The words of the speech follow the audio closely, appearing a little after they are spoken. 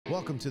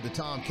Welcome to the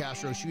Tom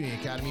Castro Shooting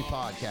Academy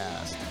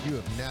podcast. You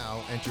have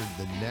now entered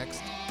the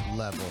next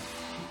level.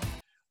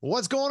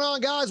 What's going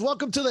on, guys?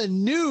 Welcome to the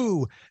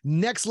new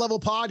Next Level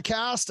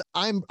podcast.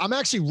 I'm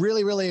actually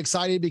really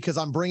excited because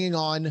I'm bringing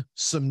on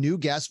some new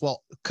guests.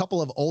 Well, a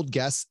couple of old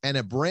guests and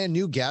a brand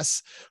new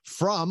guest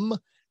from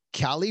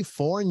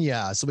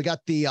California. So we got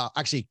the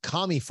actually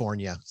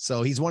California.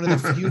 So he's one of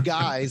the few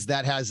guys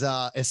that has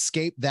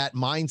escaped that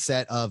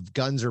mindset of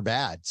guns are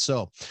bad.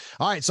 So,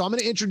 all right. So I'm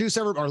going to introduce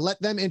everybody, or let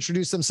them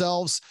introduce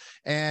themselves.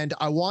 And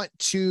I want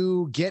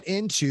to get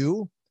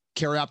into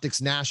Carry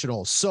Optics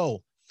Nationals.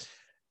 So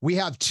we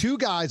have two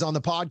guys on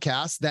the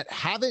podcast that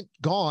haven't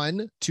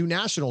gone to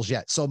nationals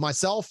yet. So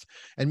myself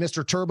and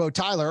Mr. Turbo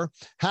Tyler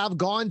have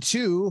gone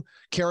to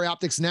Carry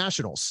Optics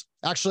Nationals.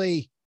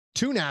 Actually,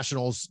 two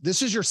nationals.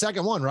 This is your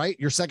second one, right?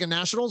 Your second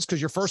nationals,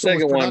 because your first one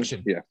was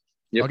production. Yeah.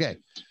 Yep. Okay.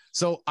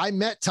 So I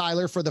met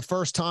Tyler for the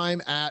first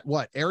time at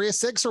what, Area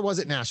 6, or was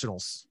it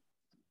nationals?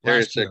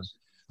 Area 6.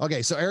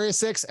 Okay. So Area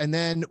 6. And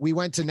then we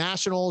went to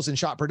nationals and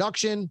shot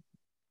production.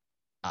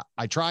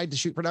 I tried to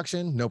shoot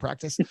production, no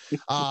practice.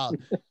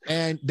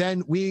 And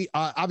then we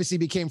obviously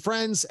became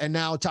friends, and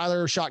now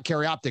Tyler shot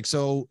Carry Optics.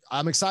 So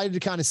I'm excited to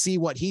kind of see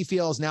what he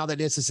feels now that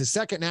this is his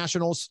second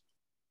nationals.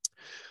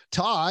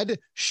 Todd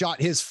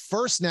shot his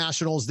first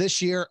nationals this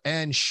year,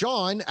 and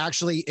Sean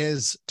actually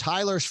is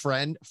Tyler's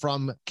friend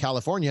from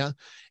California,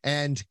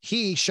 and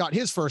he shot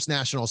his first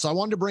national. So I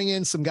wanted to bring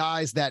in some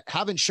guys that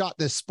haven't shot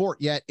this sport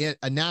yet at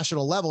a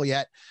national level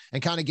yet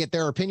and kind of get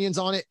their opinions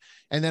on it.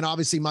 And then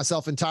obviously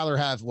myself and Tyler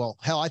have, well,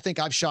 hell, I think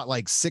I've shot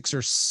like six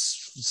or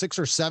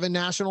seven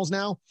nationals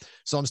now.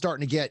 So I'm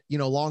starting to get,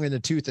 long in the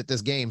tooth at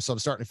this game. So I'm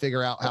starting to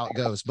figure out how it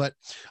goes. But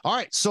all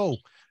right, so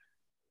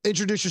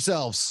introduce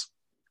yourselves.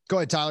 Go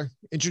ahead, Tyler.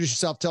 Introduce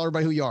yourself. Tell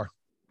everybody who you are.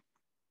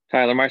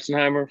 Tyler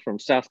Meisenheimer from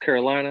South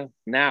Carolina.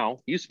 Now,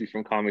 used to be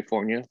from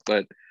California,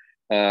 but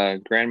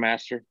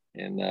Grandmaster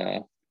in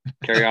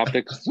Carry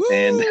Optics.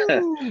 And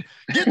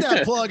get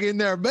that plug in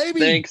there, baby.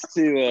 Thanks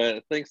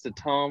to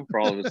Tom for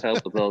all of his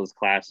help with all his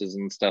classes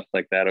and stuff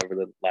like that over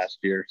the last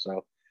year.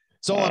 So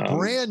a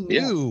brand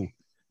new. Yeah.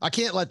 I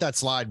can't let that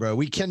slide, bro.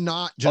 We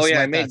cannot just. Oh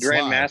yeah, I made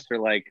Grandmaster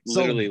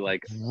literally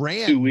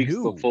 2 weeks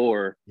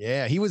before.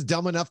 Yeah, he was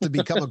dumb enough to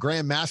become a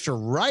Grandmaster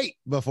right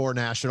before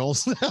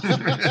nationals.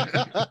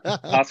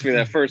 Cost me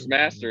that first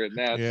master at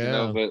Nats,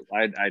 but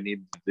I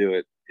need to do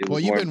it. Well,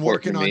 you've been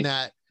working on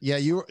that. Yeah,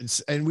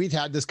 and we've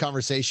had this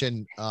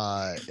conversation.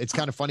 It's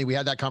kind of funny. We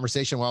had that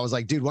conversation where I was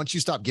like, dude, once you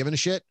stop giving a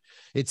shit,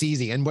 it's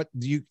easy. And what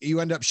you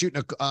end up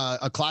shooting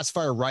a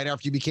classifier right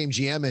after you became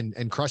GM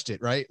and crushed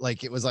it, right?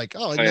 Like it was like,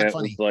 oh, isn't that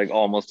funny? It was like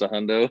almost a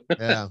hundo.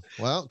 Yeah.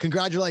 Well,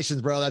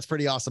 congratulations, bro. That's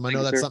pretty awesome. I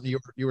know that's something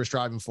you were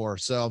striving for.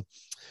 So,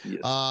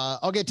 yes.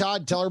 Okay,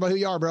 Todd, tell everybody who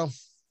you are, bro.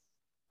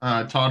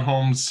 Todd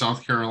Holmes,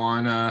 South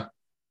Carolina.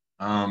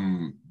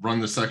 Run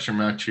the section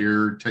match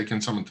here,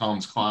 taking some of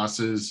Tom's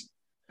classes.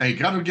 Hey,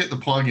 got to get the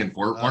plug in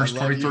for it. March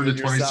 23rd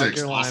to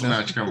 26th. Awesome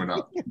match coming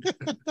up.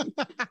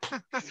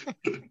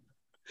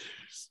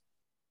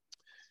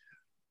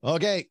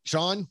 Okay,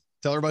 Sean,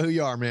 tell everybody who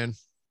you are, man.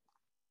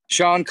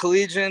 Sean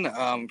Collegian,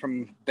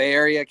 from Bay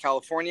Area,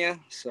 California.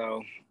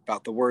 So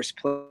about the worst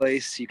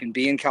place you can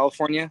be in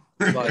California.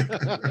 But,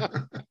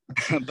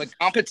 but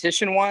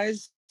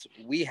competition-wise,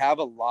 we have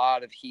a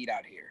lot of heat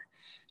out here.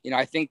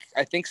 I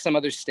think some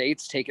other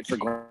states take it for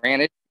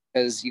granted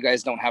because you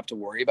guys don't have to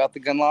worry about the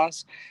gun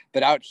laws.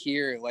 But out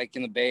here, like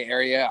in the Bay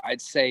Area, I'd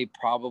say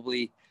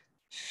probably,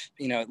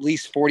 at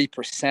least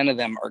 40% of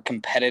them are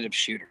competitive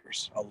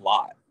shooters, a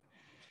lot.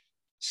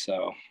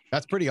 So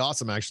that's pretty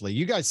awesome, actually.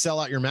 You guys sell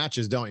out your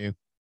matches, don't you?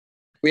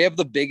 We have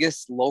the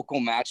biggest local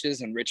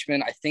matches in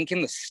Richmond, I think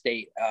in the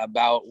state.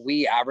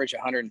 We average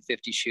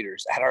 150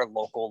 shooters at our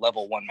local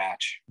level 1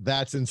 match.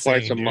 That's insane.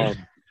 Twice a month.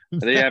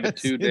 They have a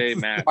 2-day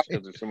match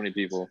because there's so many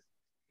people.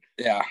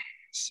 Yeah.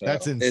 So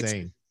that's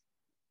insane.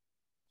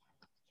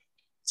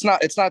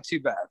 It's not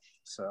too bad.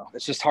 So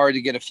it's just hard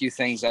to get a few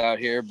things out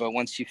here, but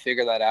once you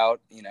figure that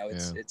out,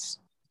 it's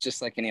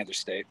just like any other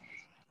state.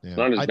 Yeah. It's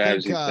not as bad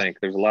as you think.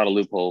 There's a lot of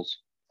loopholes.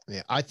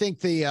 Yeah. I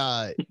think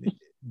that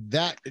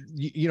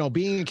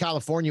being in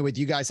California with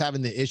you guys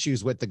having the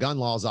issues with the gun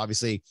laws,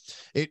 obviously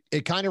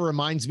it kind of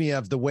reminds me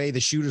of the way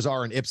the shooters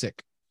are in IPSC.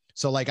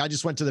 So like I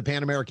just went to the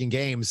Pan American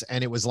Games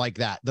and it was like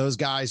that. Those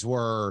guys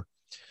were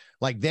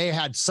like, they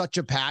had such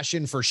a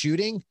passion for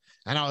shooting.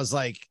 And I was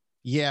like,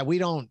 yeah,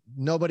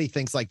 nobody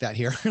thinks like that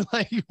here.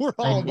 Like we're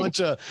all a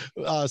bunch of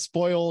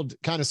spoiled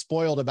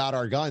about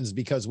our guns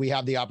because we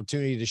have the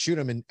opportunity to shoot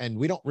them. And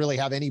we don't really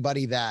have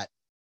anybody that,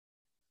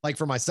 like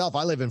for myself,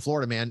 I live in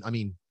Florida, man. I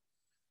mean,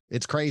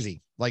 it's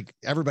crazy. Like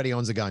everybody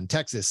owns a gun.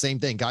 Texas, same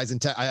thing. Guys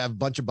I have a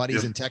bunch of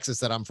buddies in Texas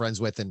that I'm friends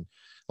with. And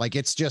like,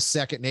 it's just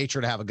second nature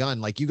to have a gun.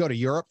 Like you go to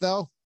Europe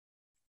though,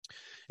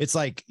 it's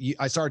like,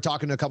 I started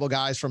talking to a couple of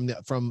guys from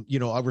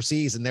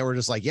overseas and they were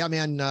just like, yeah,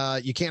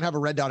 man, you can't have a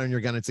red dot on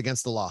your gun. It's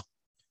against the law,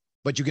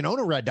 but you can own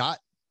a red dot.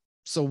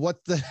 So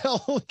what the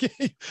hell?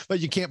 But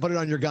you can't put it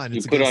on your gun.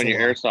 You put it on your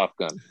airsoft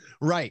gun.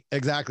 Right,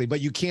 exactly.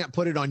 But you can't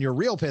put it on your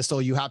real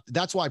pistol. You have,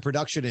 that's why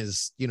production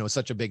is,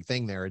 such a big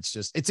thing there. It's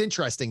just, it's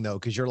interesting though,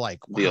 because you're like,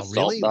 wow,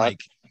 really? Dot. Like,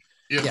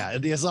 yeah,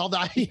 the assault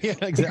dot. Yeah,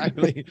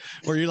 exactly.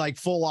 Where you're like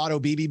full auto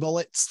BB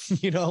bullets,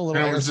 little.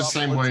 And it was the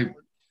same way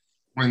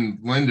when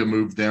Linda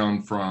moved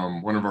down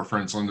from, one of our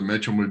friends, Linda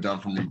Mitchell, moved down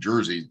from New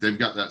Jersey. They've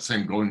got that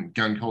same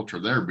gun culture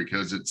there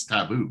because it's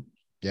taboo.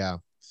 Yeah.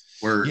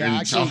 Where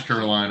in South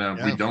Carolina,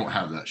 we don't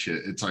have that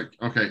shit. It's like,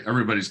 okay,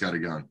 everybody's got a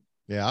gun.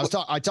 Yeah,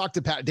 I talked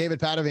to David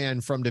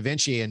Padovan from Da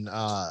Vinci, and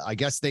I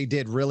guess they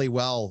did really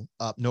well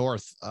up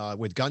north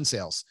with gun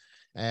sales.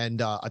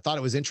 And I thought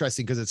it was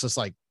interesting because it's just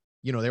like,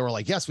 they were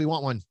like, yes, we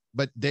want one,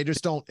 but they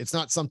just don't, it's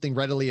not something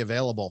readily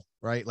available,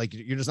 right? Like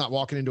you're just not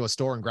walking into a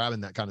store and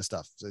grabbing that kind of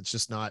stuff. So it's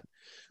just not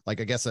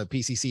like, I guess a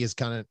PCC is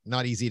kind of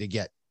not easy to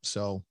get.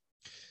 So,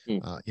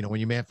 when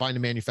you find a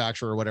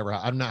manufacturer or whatever,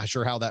 I'm not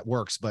sure how that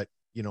works, but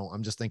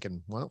I'm just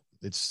thinking, well,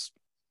 it's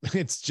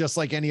just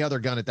like any other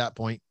gun at that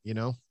point,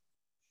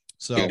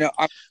 So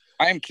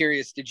I am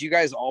curious. Did you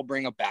guys all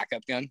bring a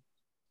backup gun?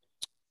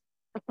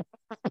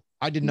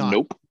 I did not.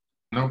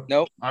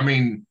 Nope. I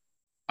mean,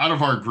 out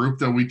of our group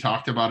though, we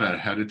talked about it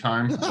ahead of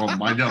time. Well,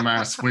 my dumb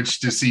ass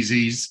switched to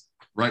CZs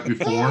right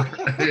before,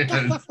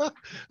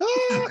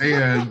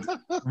 and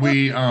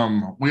we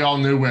all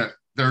knew what.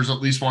 There's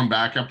at least one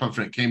backup. If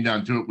it came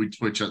down to it, we'd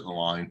switch at the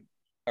line.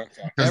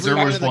 Okay.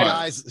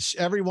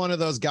 Every one of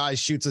those guys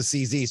shoots a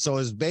CZ. So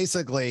it's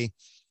basically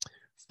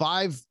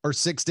 5 or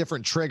 6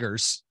 different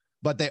triggers,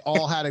 but they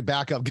all had a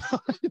backup gun.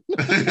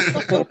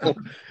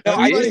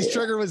 Everybody's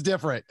trigger was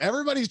different.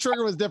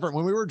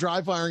 When we were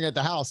dry firing at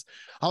the house,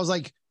 I was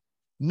like,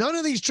 none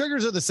of these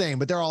triggers are the same,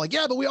 but they're all like,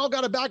 yeah, but we all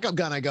got a backup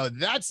gun. I go,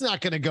 that's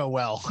not going to go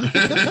well.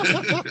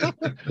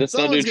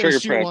 Someone's going to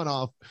shoot one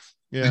off.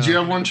 Yeah. Did you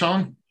have one,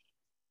 Sean?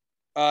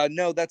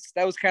 No, that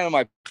was kind of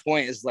my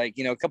point is like,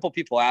 a couple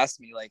people asked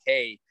me like,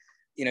 hey,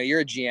 you're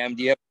a GM.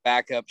 Do you have a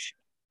backup?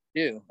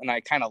 Do? And I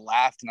kind of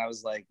laughed and I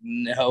was like,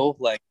 no,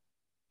 like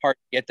hard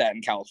to get that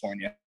in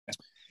California.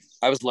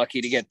 I was lucky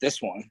to get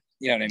this one.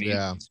 You know what I mean?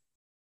 Yeah.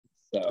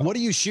 So, what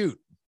do you shoot?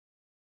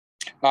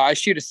 I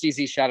shoot a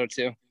CZ Shadow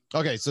 2.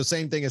 Okay. So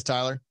same thing as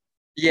Tyler.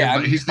 Yeah.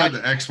 But he's got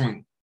the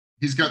X-Wing.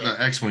 He's got the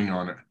X-Wing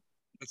on it.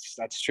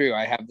 That's true.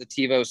 I have the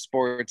TiVo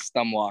Sports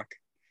thumb lock.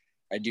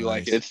 I do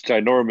like it. It's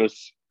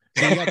ginormous.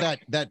 So you got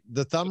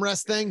the thumb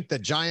rest thing, the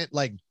giant,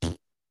 like,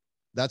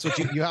 that's what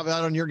you have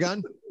out on your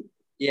gun?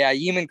 Yeah,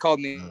 Yeeman called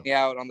me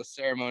out on the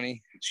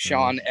ceremony.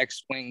 Sean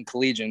X-Wing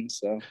Collegian.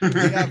 So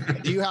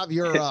do you have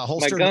your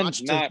holster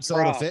notch so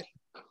it'll fit?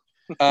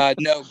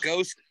 No,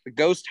 the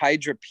Ghost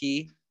Hydra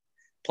P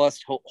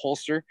plus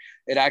holster.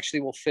 It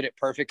actually will fit it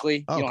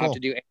perfectly. You don't have to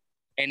do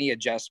any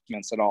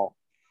adjustments at all.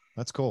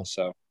 That's cool.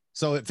 So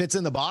it fits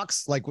in the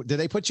box. Like, did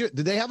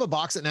they have a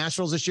box at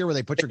Nationals this year where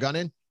they put your gun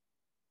in?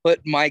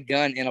 Put my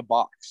gun in a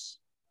box.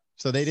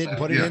 So they didn't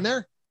put it in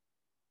there?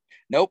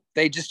 Nope.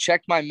 They just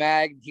checked my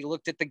mag. He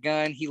looked at the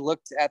gun. He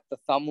looked at the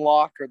thumb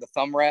lock or the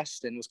thumb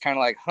rest and was kind of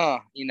like,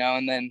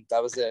 and then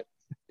that was it.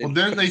 Well,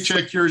 didn't they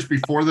check yours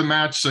before the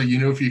match so you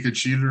knew if you could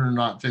shoot it or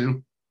not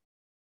too?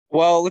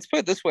 Well, let's put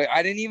it this way.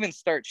 I didn't even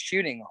start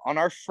shooting. On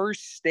our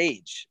first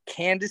stage,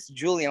 Candace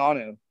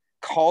Giuliano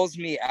calls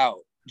me out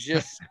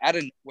just out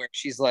of nowhere.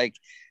 She's like,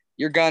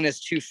 your gun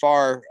is too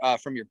far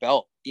from your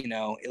belt.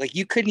 Like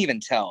you couldn't even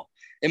tell.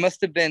 It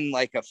must have been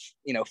like a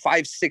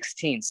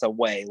 5/16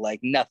 away, like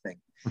nothing.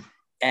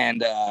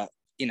 And,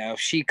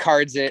 she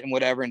cards it and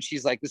whatever. And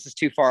she's like, this is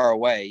too far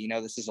away.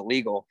 This is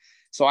illegal.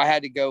 So I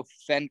had to go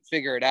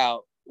figure it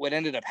out. What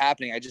ended up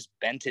happening, I just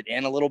bent it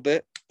in a little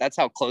bit. That's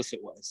how close it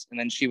was. And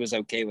then she was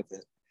okay with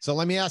it. So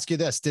let me ask you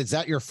this. Is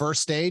that your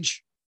first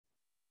stage?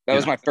 That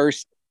was my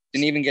first.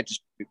 Didn't even get to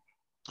shoot.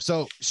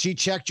 So she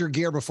checked your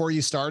gear before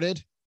you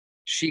started?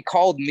 She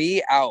called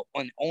me out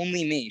on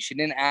only me. She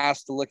didn't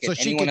ask to look at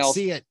anyone else.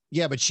 So she could see it.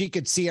 Yeah, but she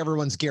could see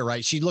everyone's gear,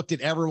 right? She looked at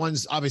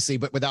everyone's, obviously,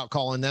 but without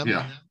calling them.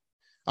 Yeah.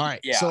 All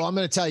right. Yeah. So I'm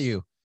going to tell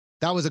you,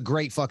 that was a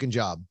great fucking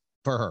job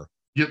for her.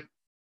 Yep.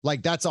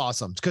 Like, that's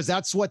awesome because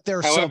that's what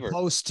they're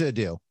supposed to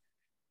do.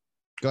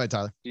 Go ahead,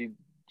 Tyler.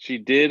 She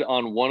did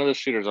on one of the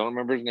shooters. I don't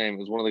remember his name. It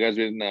was one of the guys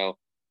we didn't know.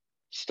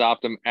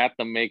 Stopped him at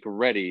the make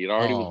ready. It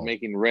already was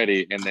making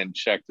ready and then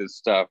checked his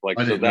stuff. Like,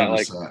 so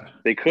that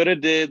they could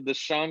have did the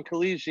Sean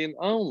Collegian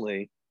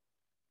only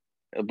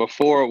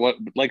before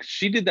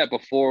she did that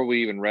before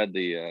we even read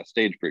the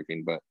stage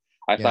briefing, but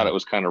I thought it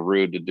was kind of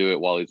rude to do it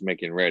while he's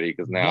making ready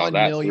because now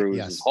threw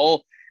his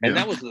whole, and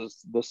that was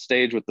the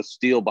stage with the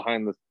steel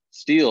behind the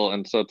steel.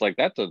 And so it's like,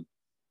 that's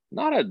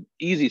not an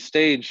easy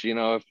stage.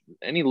 If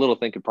any little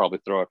thing could probably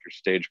throw off your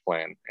stage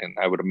plan. And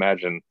I would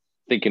imagine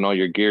thinking all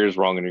your gear is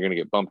wrong and you're going to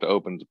get bumped to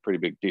open is a pretty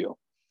big deal.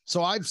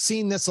 So I've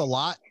seen this a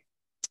lot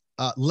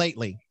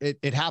lately.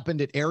 It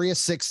happened at Area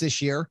 6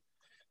 this year.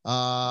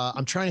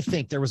 I'm trying to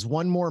think. There was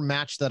one more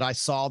match that I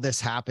saw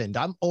this happened.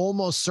 I'm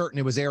almost certain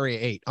it was Area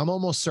 8. I'm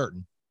almost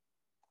certain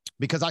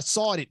because I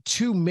saw it at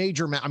 2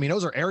 major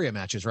those are area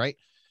matches, right?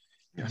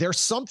 Yeah. There's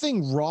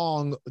something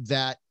wrong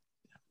that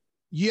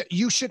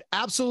You should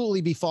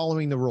absolutely be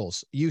following the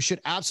rules. You should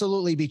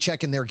absolutely be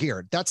checking their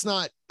gear. That's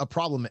not a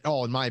problem at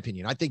all, in my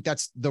opinion. I think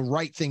that's the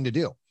right thing to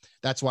do.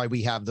 That's why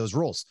we have those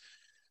rules.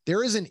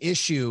 There is an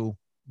issue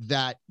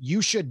that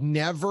you should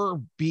never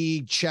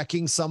be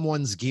checking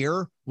someone's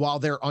gear while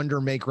they're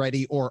under make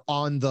ready or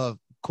on the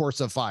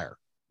course of fire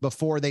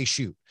before they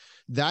shoot.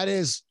 That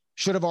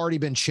should have already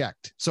been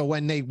checked. So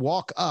when they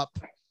walk up,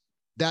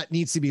 that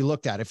needs to be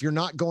looked at. If you're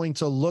not going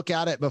to look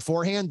at it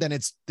beforehand,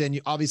 then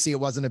obviously it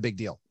wasn't a big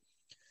deal.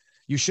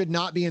 You should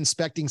not be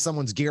inspecting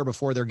someone's gear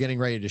before they're getting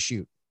ready to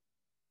shoot.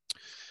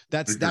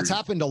 That's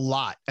happened a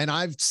lot. And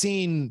I've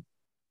seen,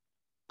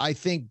 I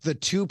think the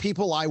two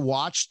people I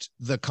watched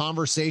the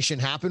conversation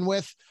happen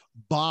with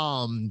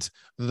bombed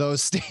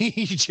those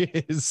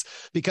stages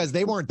because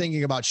they weren't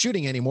thinking about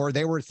shooting anymore.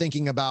 They were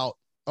thinking about,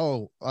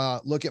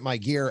 look at my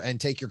gear and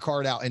take your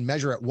card out and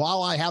measure it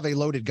while I have a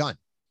loaded gun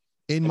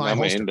in my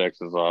holster. My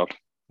index is off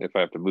if I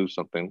have to move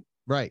something.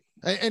 Right.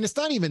 And it's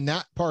not even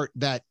that part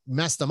that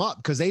messed them up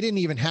because they didn't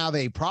even have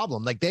a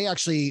problem. Like they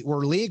actually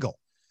were legal.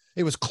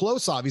 It was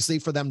close, obviously,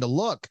 for them to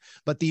look.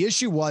 But the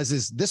issue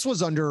is this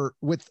was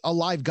with a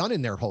live gun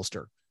in their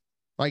holster.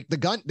 Like the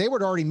gun, they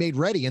were already made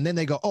ready. And then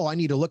they go, I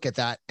need to look at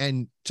that,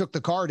 and took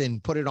the card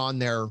and put it on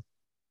their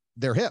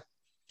hip.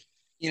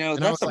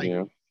 That's like,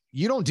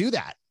 you don't do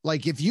that.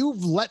 Like if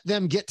you've let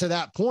them get to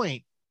that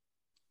point,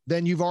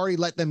 then you've already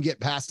let them get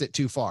past it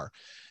too far.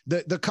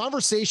 The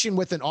conversation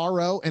with an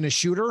RO and a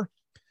shooter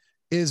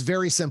is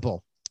very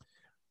simple.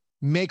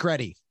 Make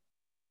ready.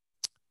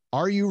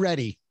 Are you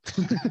ready?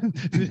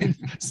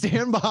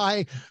 Stand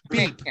by.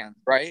 Beep.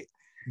 Right.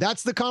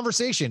 That's the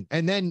conversation.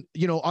 And then,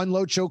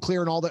 unload, show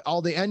clear, and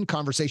all the end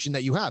conversation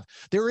that you have.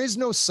 There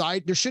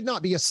should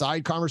not be a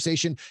side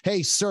conversation.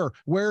 Hey, sir,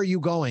 where are you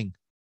going?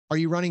 Are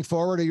you running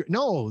forward?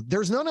 No,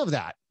 there's none of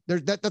that.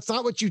 That's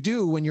not what you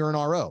do when you're an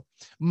RO.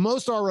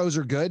 Most ROs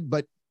are good,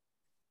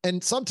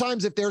 and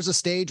sometimes if there's a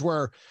stage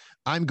where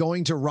I'm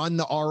going to run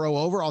the RO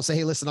over, I'll say,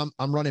 hey, listen,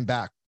 I'm running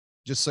back,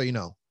 just so you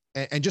know.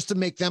 And just to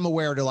make them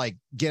aware to like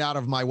get out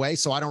of my way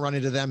so I don't run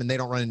into them and they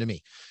don't run into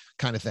me,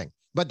 kind of thing.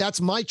 But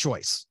that's my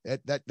choice.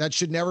 That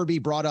should never be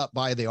brought up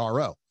by the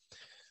RO.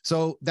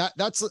 So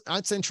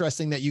that's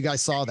interesting that you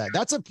guys saw that.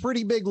 That's a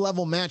pretty big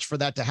level match for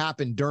that to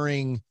happen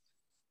during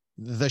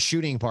the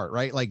shooting part,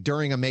 right? Like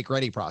during a make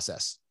ready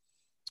process.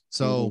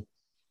 So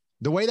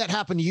the way that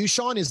happened to you,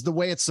 Sean, is the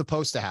way it's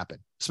supposed to happen,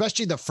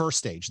 especially the first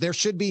stage. There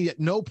should be at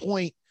no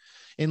point,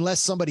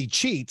 unless somebody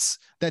cheats,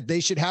 that they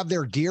should have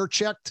their gear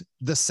checked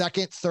the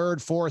second,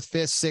 third, fourth,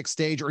 fifth, sixth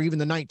stage, or even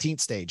the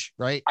 19th stage,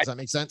 right? Does that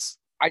make sense?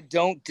 I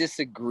don't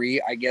disagree.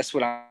 I guess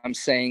what I'm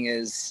saying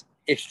is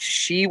if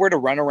she were to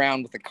run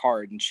around with a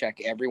card and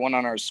check everyone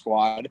on our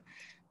squad,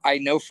 I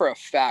know for a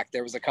fact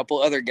there was a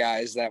couple other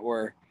guys that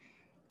were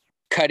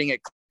cutting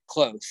it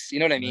close. You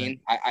know what I mean?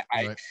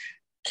 Right.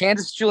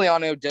 Candace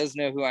Giuliano does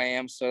know who I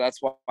am, so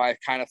that's why I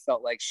kind of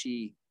felt like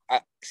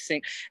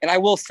and I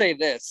will say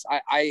this,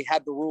 I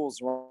had the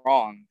rules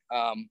wrong.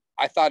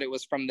 I thought it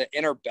was from the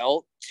inner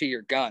belt to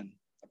your gun.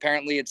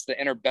 Apparently it's the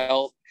inner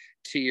belt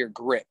to your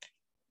grip.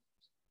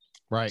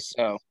 Right.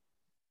 So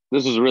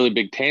this is a really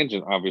big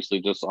tangent,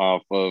 obviously, just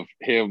off of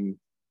him,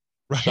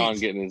 Sean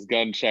getting his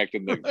gun checked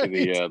in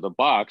the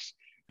box.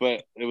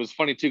 But it was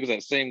funny too, because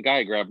that same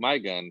guy grabbed my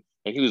gun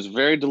and he was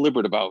very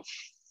deliberate about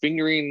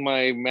fingering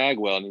my mag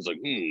well, and he's like,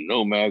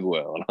 no mag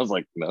well, and I was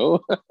like, no.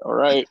 All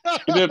right,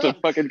 you didn't have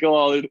to fucking go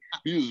all in.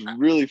 He was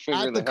really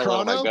fingering the hell out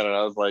of my gun, and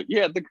I was like,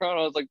 at the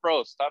chrono, I was like,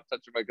 bro, stop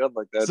touching my gun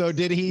like that. So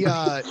did he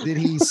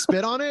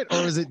spit on it,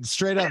 or was it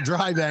straight up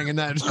dry banging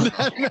that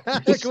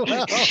mag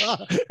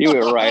well? He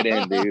went right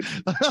in, dude.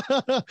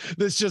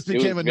 This just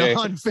became a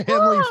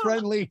non-family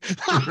friendly.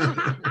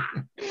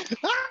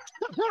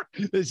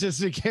 This just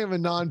became a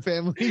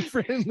non-family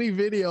friendly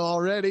video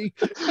already.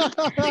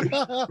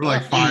 We're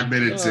like 5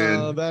 minutes in.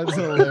 Oh, that's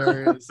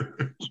hilarious.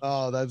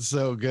 Oh, that's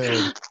so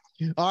good.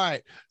 All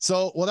right.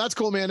 So, well, that's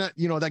cool, man.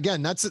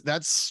 Again, that's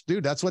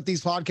what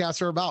these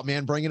podcasts are about,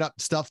 man. Bringing up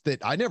stuff that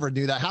I never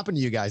knew that happened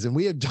to you guys. And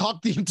we had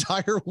talked the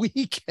entire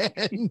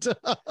weekend.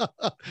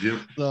 Yep.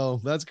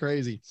 So that's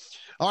crazy.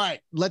 All right.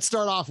 Let's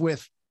start off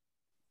with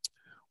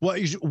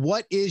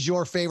what is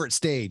your favorite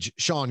stage?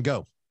 Sean,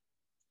 go.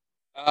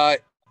 I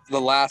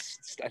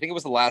think it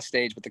was the last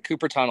stage, but the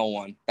Cooper Tunnel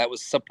one that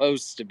was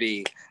supposed to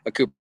be a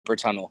Cooper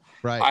Tunnel.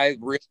 Right. I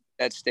really like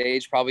that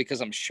stage probably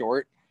because I'm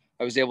short.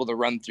 I was able to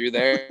run through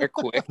there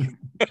quick.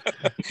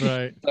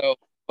 Right. So,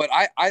 but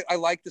I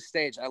liked the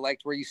stage. I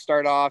liked where you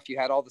start off. You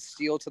had all the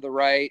steel to the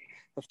right,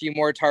 a few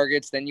more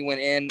targets, then you went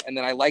in, and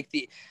then I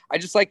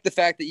just liked the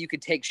fact that you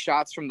could take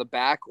shots from the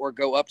back or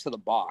go up to the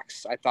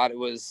box. I thought it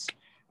was,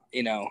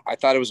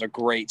 a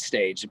great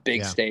stage, a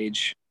big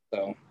stage.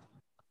 So.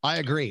 I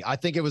agree. I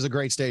think it was a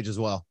great stage as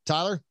well.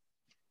 Tyler?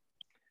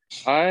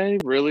 I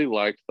really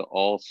liked the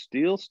all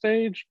steel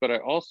stage, but I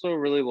also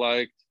really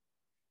liked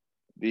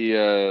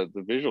the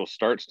visual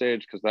start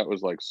stage because that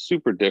was like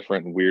super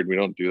different and weird. We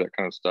don't do that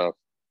kind of stuff.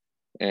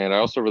 And I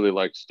also really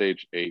liked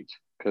stage 8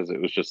 because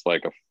it was just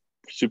like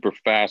super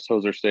fast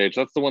hoser stage.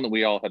 That's the one that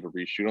we all had to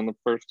reshoot on the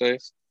first day.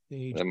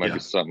 That might be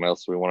something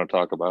else we want to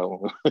talk about.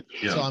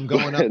 So I'm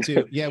going up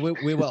to,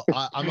 we will.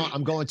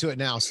 I'm going to it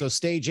now. So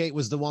stage 8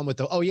 was the one with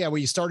the, where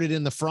you started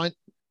in the front.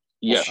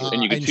 Yes,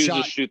 and you can choose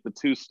to shoot the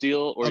 2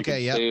 steel, or you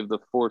can save the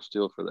 4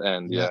 steel for the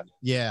end.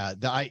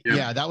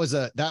 That was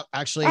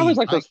actually. I was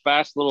like those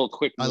fast little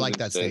quick. I like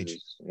that stage.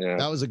 Yeah,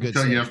 that was a good.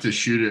 So you have to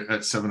shoot it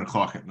at 7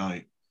 o'clock at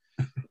night.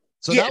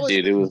 So that was,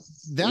 dude, it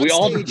was.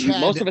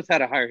 Most of us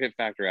had a higher hit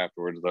factor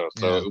afterwards, though.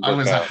 So I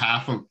was a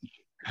half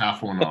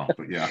one off,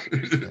 but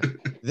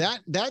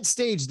that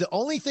stage. The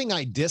only thing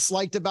I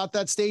disliked about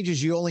that stage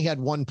is you only had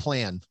one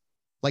plan.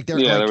 Like there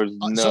was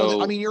no.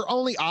 So I mean, your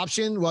only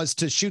option was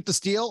to shoot the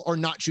steel or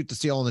not shoot the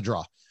steel on the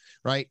draw,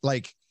 right?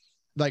 Like,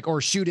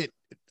 or shoot it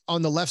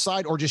on the left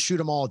side or just shoot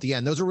them all at the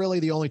end. Those are really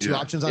the only two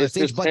options on the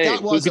stage. But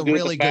that was a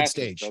really good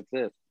stage. That's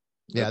it.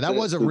 That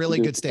was a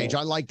really good stage.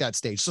 I like that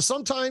stage. So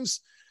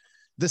sometimes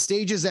the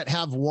stages that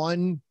have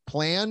one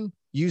plan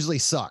usually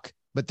suck.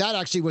 But that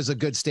actually was a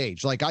good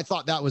stage. Like, I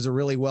thought that was a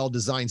really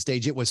well-designed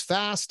stage. It was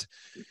fast.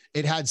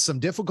 It had some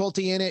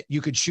difficulty in it.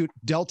 You could shoot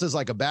deltas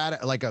like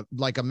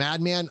a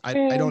madman. I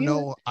don't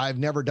know. I've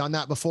never done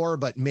that before,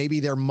 but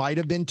maybe there might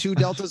have been 2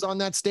 deltas on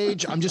that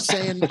stage. I'm just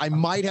saying I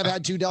might have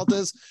had 2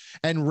 deltas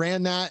and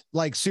ran that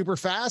like super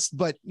fast,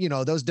 but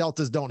those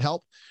deltas don't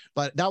help.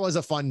 But that was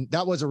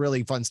a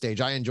really fun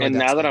stage. I enjoyed it. And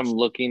now stage. That I'm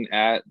looking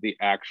at the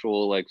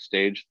actual like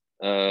stage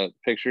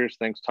pictures,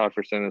 thanks Todd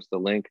for sending us the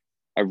link.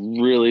 I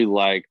really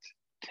liked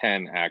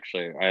 10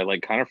 actually. I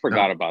kind of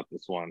forgot about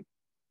this one.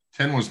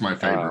 10 was my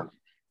favorite.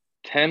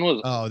 10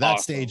 was that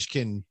awesome. Stage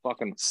can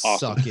fucking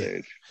awesome suck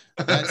it.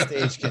 That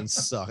stage can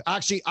suck.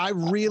 Actually, I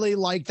really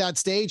like that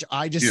stage.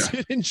 I just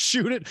didn't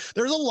shoot it.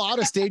 There's a lot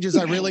of stages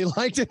I really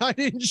liked and I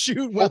didn't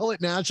shoot well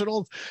at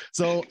nationals.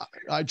 So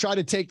I try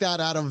to take that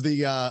out of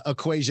the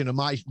equation of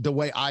the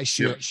way I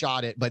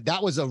shot it. But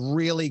that was a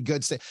really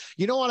good stage.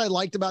 You know what I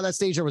liked about that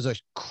stage? There was a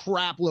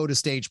crap load of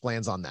stage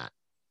plans on that.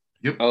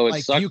 Yep. Oh,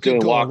 it sucked. You could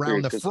go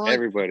around the front.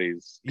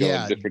 Everybody's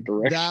going different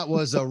directions. That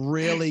was a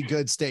really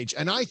good stage,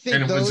 and I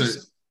think it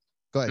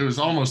was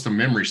almost a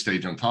memory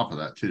stage on top of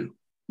that too.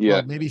 Yeah,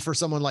 well, maybe for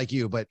someone like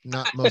you, but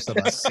not most of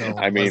us. So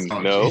I mean,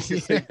 no.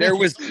 there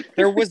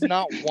was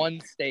not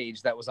one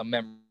stage that was a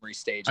memory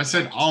stage. I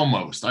said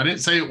almost. I didn't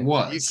say it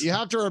was. You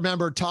have to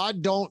remember,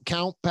 Todd don't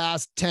count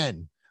past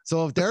 10.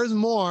 So if there's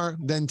more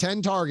than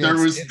 10 targets,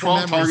 there was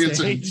 12 targets.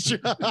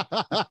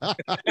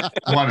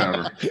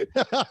 Whatever.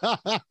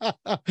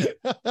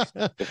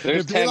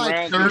 There's 10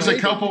 rounds, there was a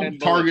couple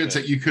targets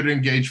that you could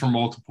engage from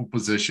multiple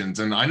positions,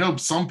 and I know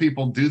some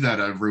people do that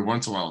every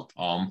once in a while.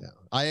 Tom,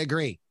 I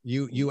agree.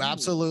 You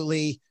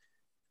absolutely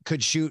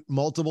could shoot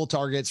multiple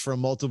targets from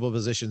multiple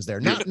positions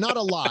there. Not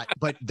a lot,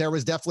 but there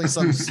was definitely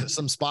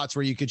some spots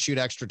where you could shoot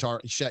extra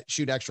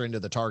into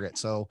the target.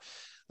 So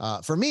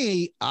for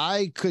me,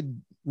 I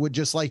would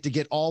just like to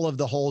get all of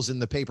the holes in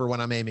the paper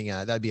when I'm aiming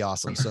at it. That'd be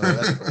awesome. So,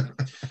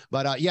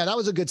 but that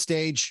was a good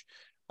stage.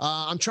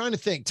 I'm trying to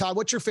think, Todd,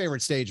 what's your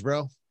favorite stage,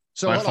 bro?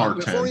 So hold on,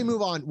 before we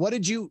move on,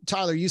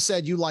 Tyler, you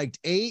said you liked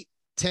 8,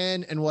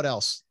 10, and what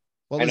else?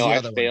 What was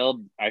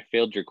I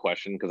failed your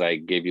question because I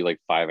gave you like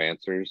 5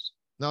 answers.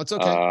 No, it's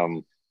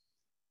okay.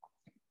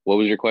 What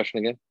was your question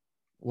again?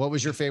 What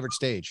was your favorite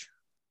stage?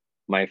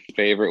 My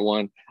favorite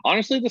one,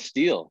 honestly, the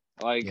steel.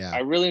 I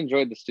really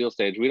enjoyed the steel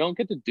stage. We don't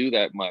get to do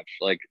that much.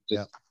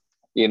 We're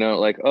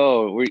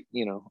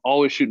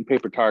always shooting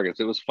paper targets.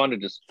 It was fun to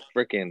just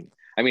freaking.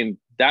 I mean,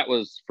 that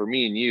was for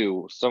me and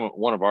you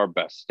one of our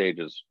best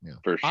stages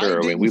for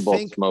sure. I mean, we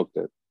both smoked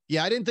it.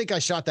 Yeah, I didn't think I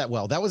shot that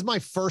well. That was my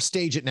first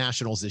stage at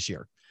nationals this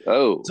year.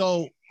 Oh,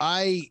 so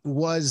I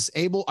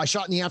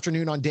shot in the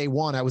afternoon on day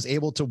 1. I was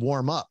able to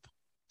warm up.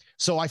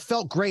 So I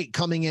felt great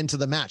coming into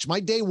the match.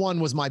 My day 1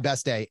 was my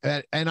best day,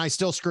 and I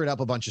still screwed up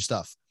a bunch of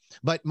stuff.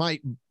 But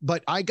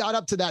I got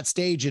up to that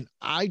stage and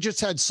I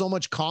just had so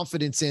much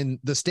confidence in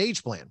the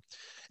stage plan,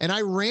 and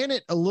I ran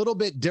it a little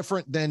bit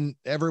different than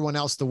everyone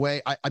else. The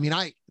way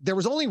there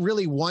was only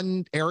really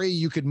one area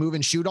you could move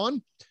and shoot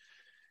on,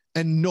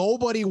 and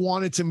nobody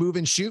wanted to move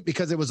and shoot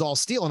because it was all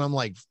steel. And I'm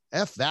like,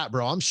 F that,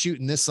 bro. I'm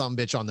shooting this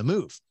sumbitch on the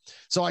move.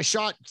 So I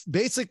shot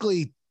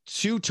basically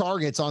 2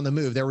 targets on the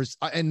move.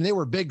 And they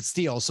were big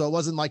steel. So it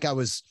wasn't like I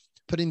was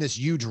putting this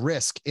huge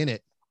risk in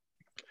it.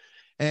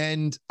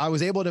 And I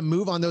was able to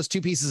move on those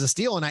 2 pieces of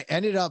steel. And I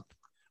ended up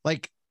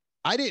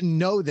I didn't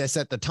know this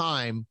at the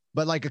time,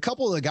 but a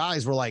couple of the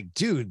guys were like,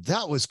 dude,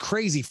 that was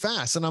crazy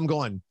fast. And I'm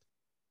going,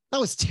 that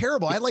was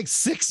terrible. I had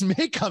 6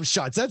 makeup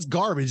shots. That's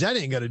garbage. That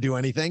ain't going to do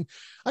anything.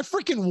 I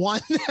freaking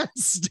won that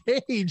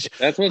stage.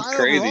 That's what's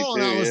crazy too.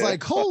 And I was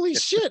like, holy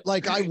shit.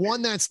 I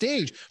won that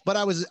stage, but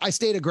I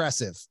stayed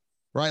aggressive,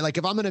 right?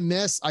 If I'm going to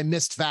miss, I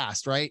missed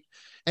fast. Right.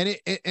 And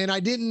I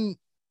didn't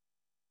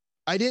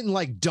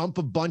dump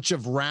a bunch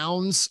of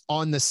rounds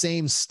on the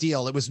same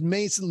steel. It was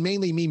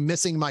mainly me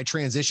missing my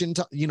transition.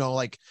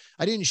 I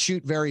didn't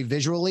shoot very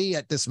visually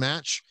at this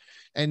match.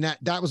 And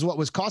that was what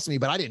was costing me,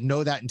 but I didn't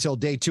know that until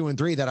day 2 and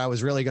 3 that I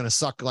was really going to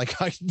suck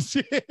like I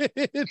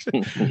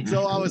did.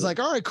 So I was like,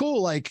 all right,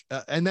 cool. Like,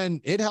 and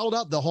then it held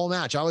up the whole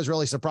match. I was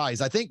really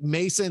surprised. I think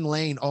Mason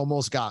Lane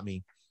almost got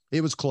me. It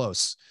was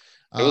close.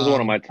 It was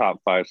one of my top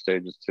 5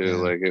 stages too. Yeah.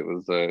 Like it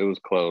was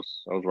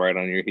close. I was right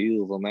on your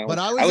heels on that but one.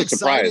 I was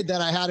excited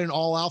that I had an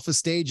all alpha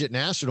stage at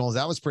nationals.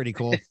 That was pretty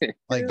cool.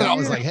 Like that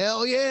was like,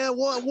 hell yeah.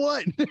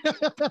 What?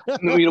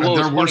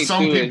 There were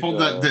some people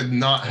that did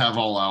not have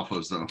all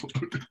alphas though.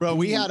 Bro,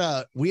 we had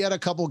a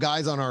couple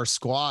guys on our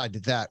squad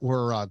that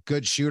were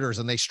good shooters,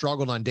 and they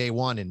struggled on day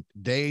 1, and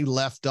they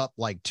left up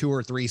like 2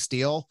 or 3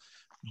 steel.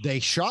 They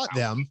shot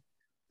them.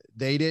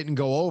 They didn't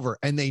go over,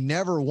 and they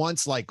never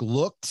once like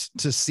looked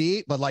to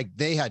see, but like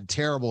they had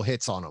terrible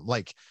hits on them,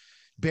 like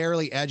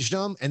barely edged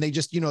them. And they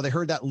just, they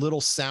heard that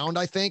little sound,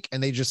 I think,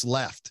 and they just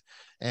left.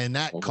 And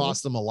that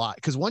cost them a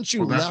lot. Cause once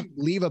you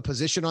leave a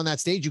position on that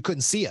stage, you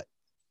couldn't see it.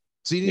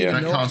 So you didn't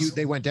even know if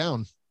they went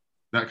down.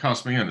 That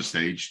cost me on a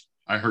stage.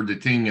 I heard the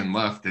ting and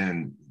left,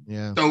 and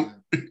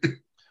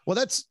well,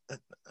 that's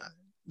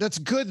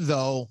good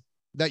though,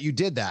 that you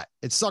did that.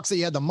 It sucks that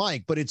you had the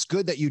mic, but it's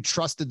good that you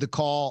trusted the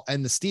call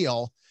and the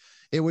steel.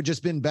 It would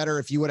just been better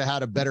if you would have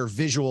had a better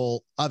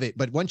visual of it.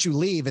 But once you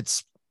leave,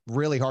 it's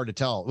really hard to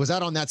tell. Was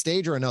that on that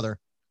stage or another?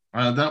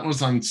 That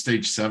was on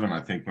stage 7, I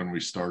think, when we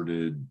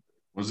started.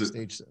 Was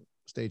it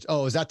stage?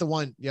 Oh, is that the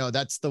one?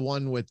 That's the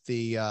one with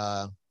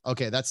the,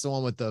 okay. That's the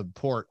one with the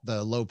port,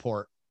 the low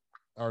port,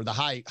 or the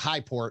high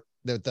port,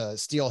 the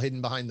steel hidden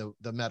behind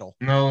the metal.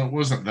 No, it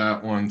wasn't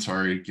that one.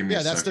 Sorry. Give me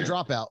a that's second. the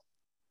dropout.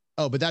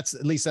 Oh, but that's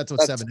what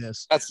 7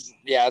 is. That's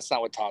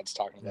not what Todd's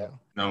talking about.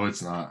 No,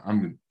 it's not.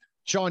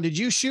 Sean, did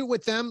you shoot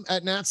with them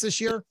at Nats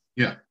this year?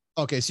 Yeah.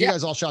 Okay, so you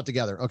guys all shot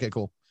together. Okay,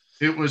 cool.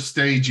 It was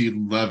stage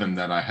 11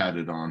 that I had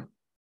it on.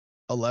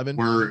 11?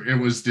 Where it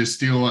was the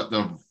steel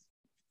to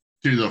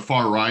the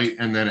far right,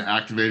 and then it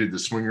activated the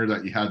swinger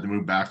that you had to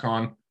move back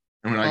on.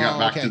 And when I got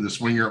back to the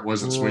swinger, it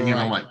wasn't swinging.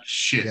 I'm like,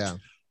 shit. Yeah.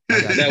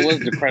 That was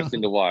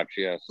depressing to watch,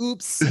 yes.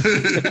 Oops.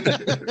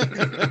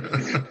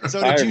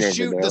 So did you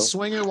shoot the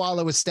swinger while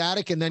it was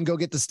static and then go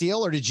get the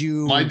steel, or did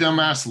you? My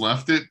dumbass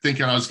left it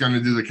thinking I was going to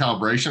do the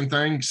calibration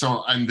thing.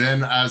 So, and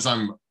then as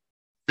I'm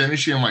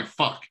finishing, I'm like,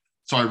 fuck.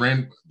 So I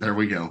ran, there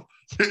we go.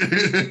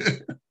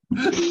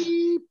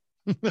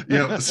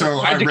 Yeah. So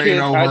I ran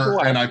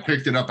over and I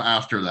picked it up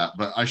after that,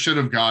 but I should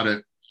have got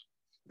it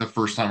the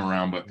first time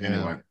around. But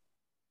anyway.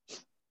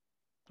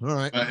 All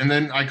right. And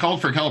then I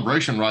called for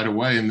calibration right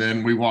away. And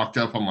then we walked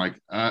up. I'm like,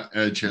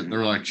 edge hit.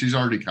 They're like, she's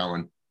already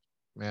calling.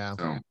 Yeah.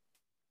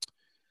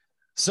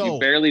 So you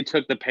barely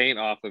took the paint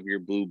off of your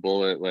blue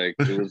bullet. Like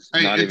it was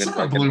not even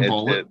a blue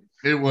bullet.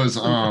 It was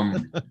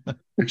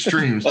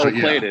extremes.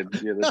 Plated.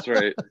 Yeah, that's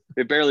right.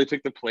 It barely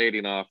took the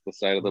plating off the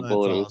side of the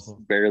bullet. Awesome. It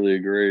was barely a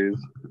graze.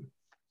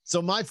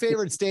 So my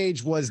favorite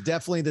stage was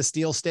definitely the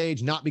steel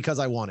stage, not because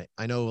I won it.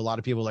 I know a lot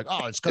of people are like,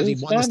 oh, it's because he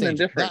won the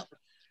stage.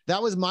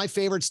 That was my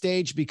favorite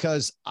stage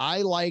because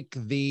I like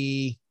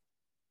the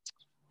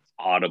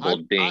audible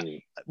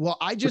ding.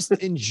 I just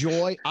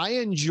enjoy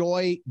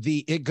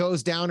the it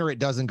goes down or it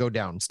doesn't go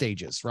down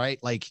stages, right?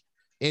 Like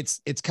it's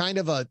kind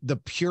of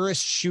the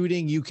purest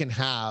shooting you can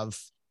have.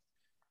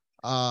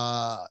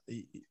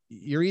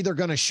 You're either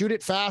going to shoot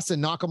it fast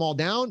and knock them all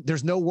down.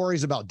 There's no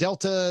worries about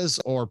deltas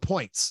or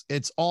points.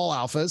 It's all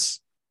alphas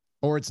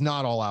or it's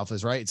not all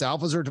alphas, right? It's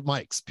alphas or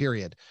mics,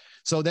 period.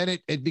 So then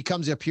it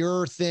becomes a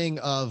pure thing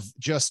of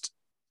just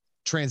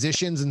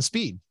transitions and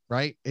speed,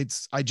 right?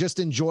 I just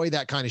enjoy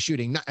that kind of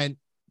shooting. And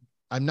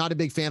I'm not a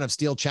big fan of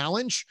steel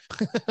challenge,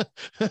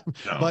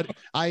 but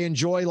I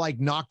enjoy like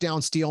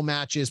knockdown steel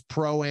matches,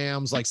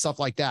 pro-ams, like stuff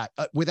like that,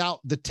 without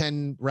the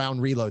 10 round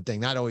reload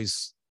thing. That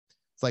always,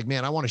 it's like,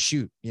 man, I want to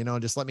shoot,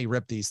 just let me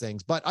rip these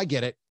things, but I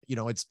get it.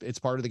 It's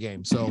part of the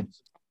game. So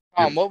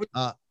what was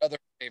your other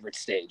favorite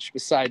stage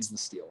besides the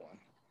steel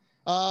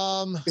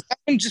one? That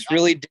one just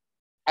really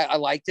I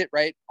liked it,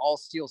 right? All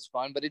steel's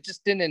fun, but it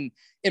just didn't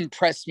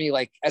impress me.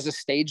 Like as a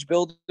stage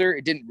builder,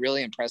 it didn't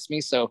really impress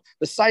me. So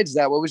besides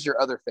that, what was your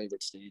other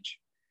favorite stage?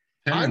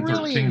 I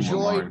really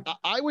enjoyed,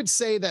 I would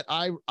say that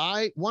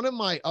one of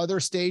my other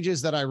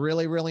stages that I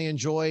really, really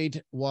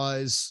enjoyed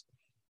was,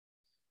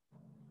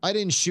 I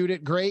didn't shoot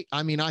it great.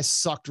 I mean, I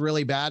sucked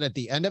really bad at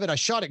the end of it. I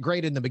shot it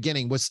great in the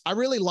beginning. I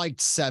really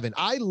liked 7.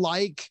 I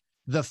like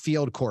the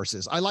field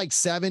courses. I like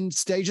 7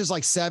 stages,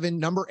 like 7,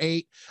 number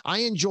 8. I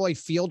enjoy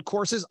field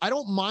courses. I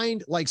don't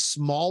mind like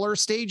smaller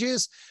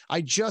stages.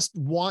 I just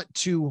want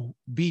to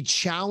be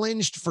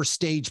challenged for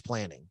stage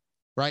planning,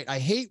 right? I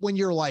hate when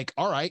you're like,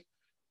 all right,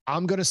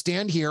 I'm going to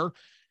stand here.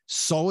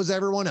 So is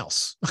everyone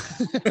else.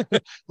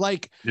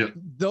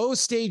 Those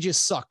stages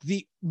suck.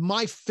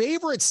 My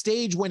favorite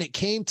stage when it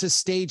came to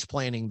stage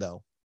planning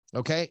though.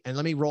 Okay. And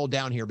let me roll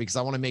down here because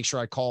I want to make sure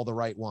I call the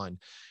right one.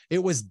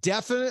 It was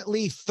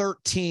definitely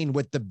 13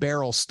 with the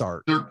barrel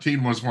start.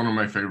 13 was one of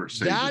my favorite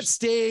stages. That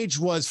stage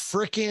was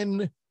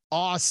freaking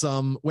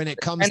awesome when it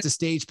comes to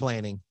stage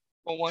planning.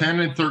 10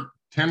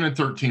 and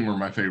 13 were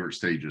my favorite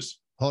stages.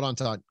 Hold on,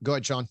 Todd. Go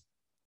ahead, Sean.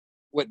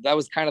 That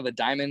was kind of the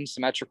diamond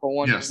symmetrical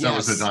one? Yes, that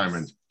was the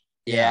diamond.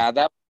 Yeah,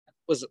 that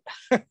was,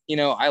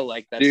 I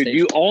like that. Dude, stage.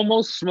 you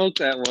almost smoked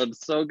that one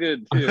so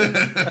good too.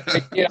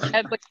 I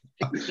had like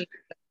 16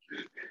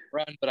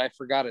 run, but I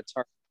forgot a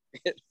target.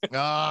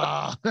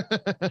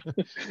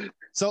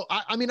 So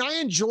I mean, I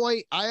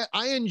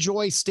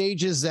enjoy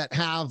stages that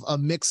have a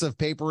mix of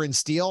paper and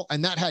steel,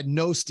 and that had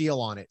no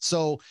steel on it.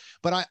 So,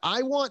 but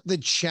I want the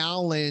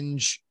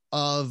challenge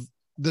of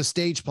the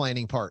stage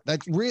planning part.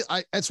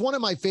 That's one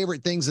of my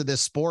favorite things of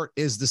this sport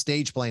is the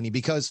stage planning,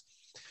 because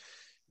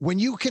when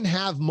you can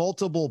have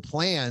multiple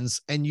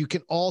plans and you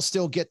can all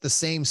still get the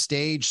same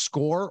stage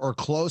score or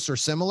close or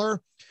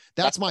similar,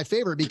 that's my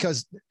favorite,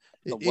 because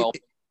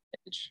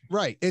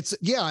right.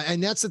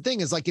 And that's the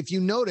thing is, like, if you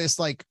notice,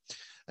 like,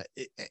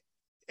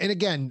 and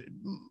again,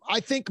 I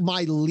think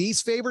my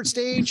least favorite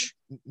stage,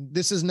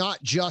 this is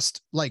not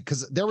just like,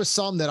 because there was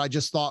some that I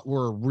just thought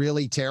were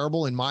really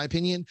terrible, in my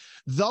opinion.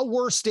 The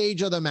worst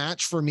stage of the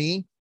match for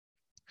me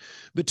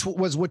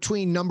was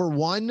between number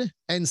 1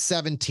 and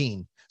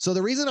 17. So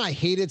the reason I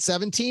hated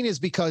 17 is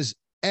because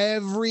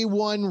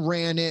everyone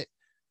ran it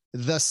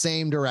the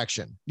same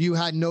direction. You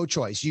had no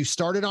choice. You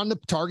started on the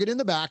target in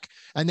the back,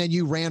 and then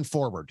you ran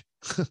forward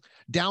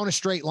down a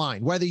straight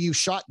line. Whether you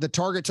shot the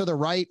target to the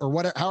right or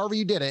whatever, however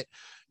you did it,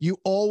 you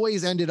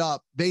always ended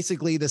up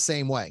basically the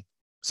same way.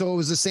 So it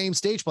was the same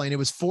stage plane. It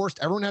was forced.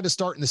 Everyone had to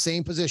start in the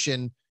same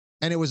position,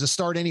 and it was a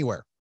start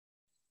anywhere.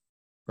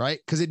 Right?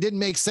 Because it didn't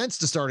make sense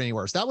to start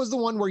anywhere. So that was the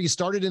one where you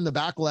started in the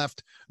back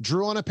left,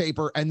 drew on a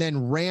paper, and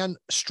then ran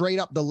straight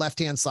up the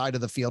left-hand side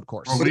of the field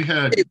course. Oh, we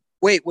had.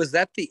 Wait, was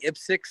that the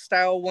IPSC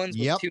style ones?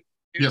 Yep.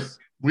 Yep.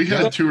 We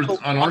had two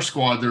on our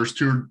squad. There's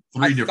 2 or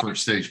 3 different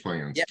stage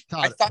plans. Yeah.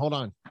 Todd, hold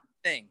on.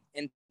 Thing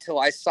until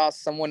I saw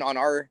someone on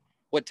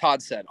what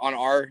Todd said on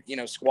our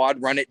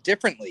squad run it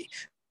differently.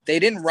 They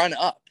didn't run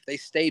up. They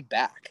stayed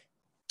back.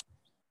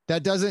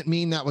 That doesn't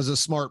mean that was a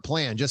smart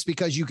plan. Just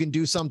because you can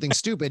do something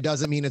stupid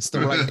doesn't mean it's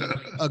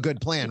a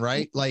good plan,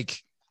 right?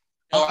 Like,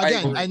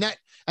 again,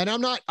 I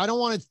don't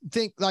want to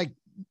think like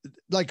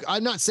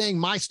I'm not saying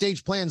my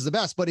stage plan is the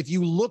best, but if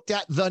you looked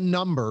at the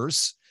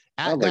numbers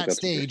at that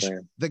stage,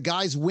 the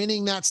guys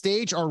winning that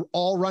stage are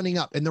all running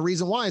up. And the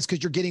reason why is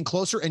because you're getting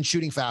closer and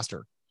shooting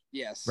faster.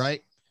 Yes.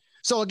 Right.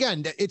 So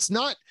again, it's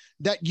not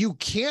that you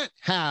can't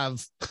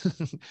have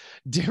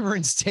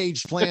different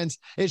stage plans.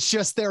 It's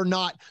just they're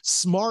not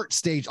smart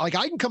stage. Like,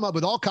 I can come up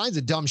with all kinds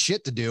of dumb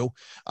shit to do.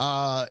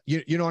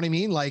 You know what I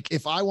mean? Like,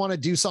 if I want to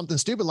do something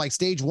stupid, like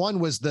stage 1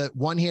 was the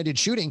one-handed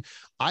shooting,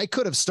 I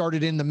could have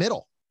started in the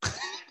middle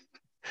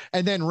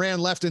and then ran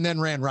left and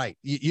then ran right.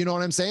 You know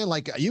what I'm saying?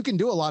 Like, you can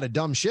do a lot of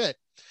dumb shit.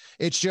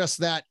 It's just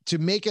that to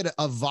make it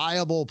a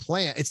viable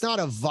plan, it's not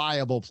a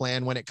viable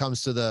plan when it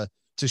comes to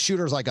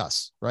shooters like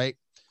us, right?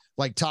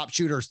 Like top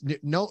shooters.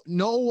 No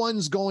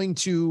one's going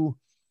to,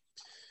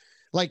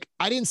 like,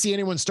 I didn't see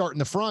anyone start in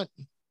the front.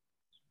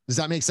 Does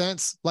that make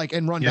sense? Like,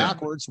 and run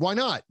backwards. Why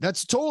not?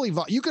 That's totally,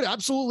 you could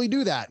absolutely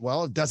do that.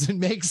 Well, it doesn't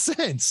make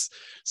sense.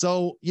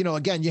 So,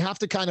 again, you have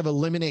to kind of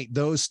eliminate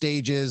those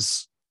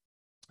stages,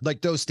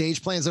 like those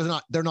stage plans.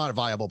 They're not a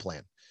viable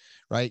plan,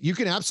 right? You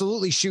can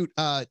absolutely shoot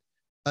a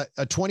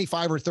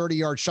 25 or 30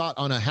 yard shot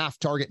on a half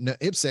target in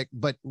IPSC,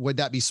 but would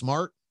that be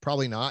smart?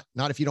 Probably not.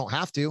 Not if you don't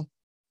have to.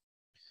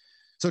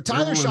 So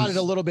Tyler shot it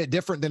a little bit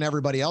different than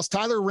everybody else.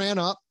 Tyler ran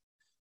up,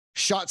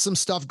 shot some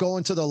stuff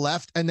going to the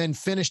left, and then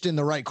finished in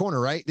the right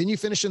corner, right? Didn't you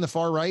finish in the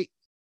far right?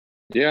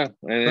 Yeah.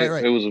 And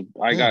right. It was,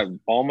 I got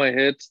all my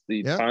hits.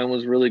 The time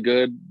was really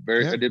good.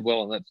 I did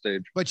well on that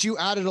stage. But you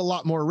added a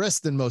lot more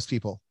risk than most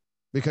people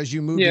because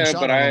you moved. Yeah,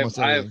 but I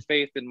have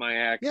faith in my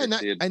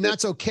accuracy. Yeah, and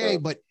that's okay.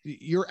 But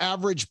your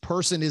average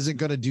person isn't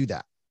going to do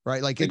that,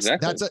 right? Like,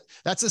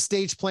 that's a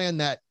stage plan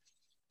that.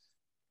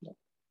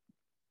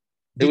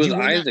 It was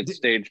Isaac's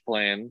stage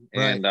plan,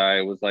 and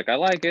I was like, I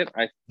like it.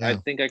 I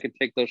think I could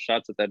take those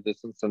shots at that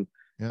distance, and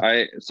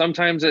I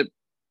sometimes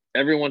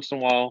every once in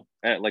a while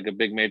at like a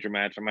big major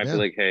match, I might be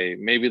like, hey,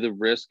 maybe the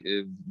risk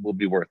will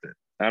be worth it.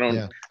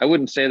 I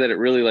wouldn't say that it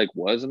really like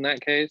was in that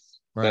case,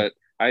 but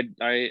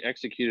I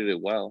executed it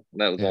well.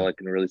 That was all I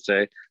can really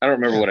say. I don't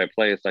remember what I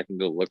placed. I can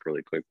go look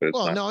really quick, but it's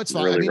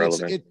fine. Really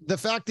relevant. The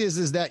fact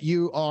is that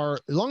you are,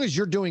 as long as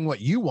you're doing what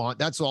you want,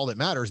 that's all that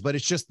matters. But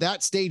it's just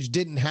that stage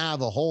didn't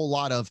have a whole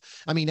lot of,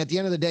 at the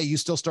end of the day, you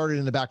still started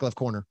in the back left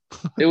corner.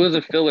 It was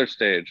a filler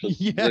stage.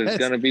 There's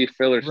going to be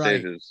filler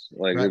stages.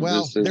 Like,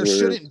 well,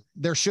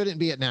 there shouldn't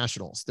be at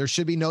nationals. There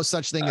should be no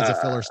such thing as a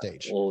filler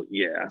stage. Well,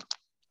 yeah.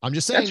 I'm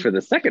just saying. That's for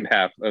the second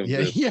half of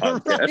this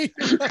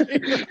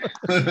podcast.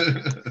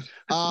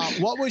 Right.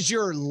 What was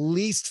your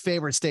least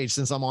favorite stage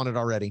since I'm on it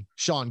already?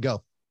 Sean,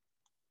 go.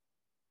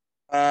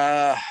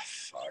 Fuck.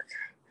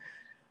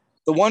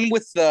 The one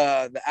with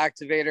the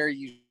activator,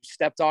 you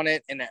stepped on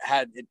it and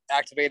it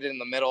activated in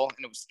the middle,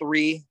 and it was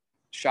 3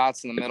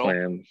 shots in the middle.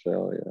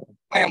 Clamshell,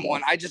 Clam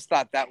one. I just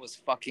thought that was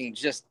fucking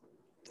just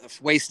a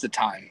waste of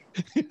time.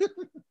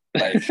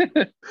 Like,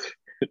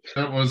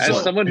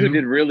 as someone who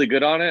did really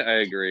good on it,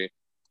 I agree.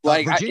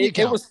 Like,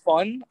 it was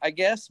fun, I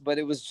guess, but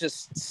it was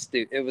just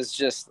stupid. It was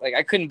just like,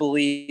 I couldn't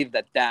believe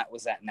that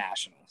was at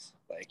nationals.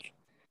 Like,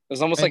 it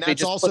was almost like they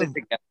just put it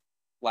together.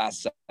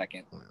 last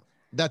second.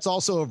 That's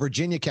also a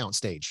Virginia count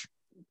stage.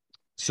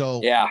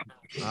 So yeah.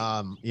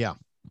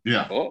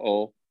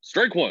 Uh-oh.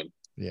 Strike one.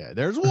 Yeah,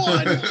 there's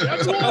one.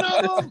 That's one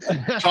of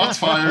them. Shots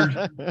fired.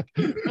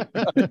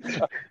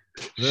 The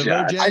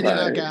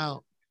Virginia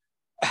count.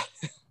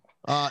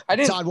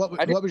 Todd,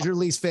 what was your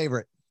least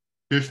favorite?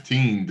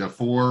 15 to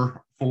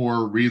 4-4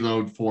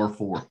 reload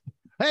 4-4.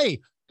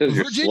 Hey,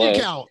 Virginia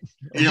count.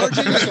 Yep.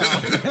 Virginia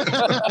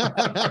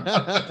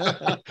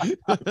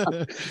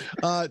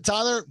count.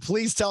 Tyler,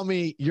 please tell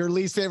me your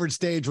least favorite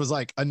stage was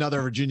like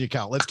another Virginia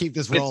count. Let's keep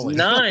this rolling.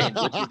 It's 9,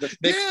 which is the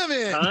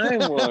fixed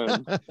time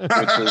one,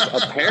 which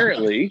is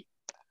apparently,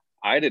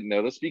 I didn't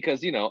know this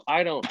because,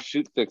 I don't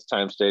shoot fixed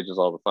time stages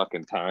all the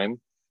fucking time.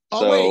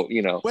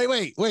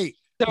 Wait.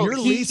 So your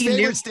least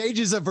favorite stage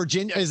is a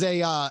Virginia is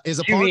a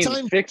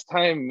part-time? Fixed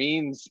time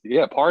means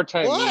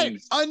part-time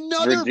means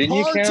another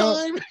Virginia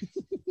part-time.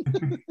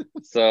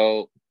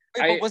 So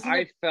Wait,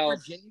 I felt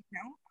Virginia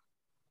count?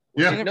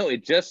 Yeah. No,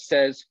 it just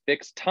says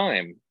fixed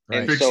time. Right.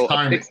 And Fixed so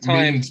time fixed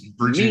time means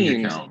Virginia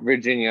means count.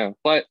 Virginia.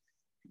 But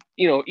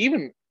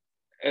even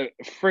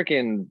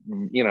freaking,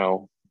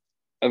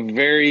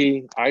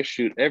 I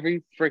shoot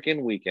every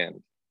freaking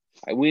weekend.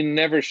 We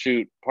never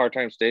shoot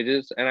part-time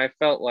stages, and I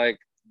felt like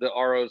the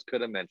ROs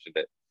could have mentioned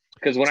it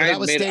because when I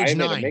made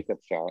a makeup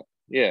shot.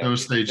 Yeah, that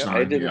was stage 9.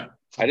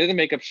 I did a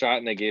makeup shot,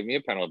 and they gave me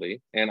a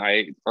penalty, and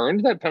I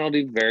earned that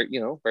penalty very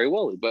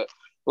well. But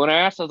when I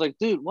asked, I was like,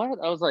 "Dude, what?"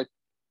 I was like,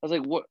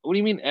 "What? What do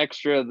you mean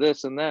extra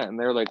this and that?" And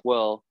they're like,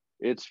 "Well,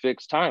 it's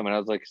fixed time." And I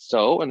was like,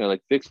 "So?" And they're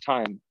like, "Fixed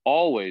time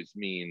always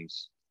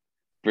means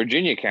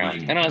Virginia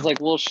count." And I was like,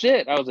 "Well,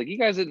 shit." I was like, "You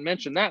guys didn't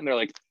mention that," and they're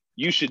like,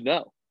 "You should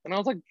know." And I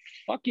was like,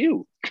 "Fuck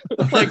you!"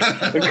 Like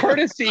a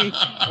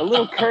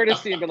little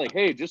courtesy, and been like,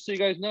 "Hey, just so you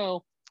guys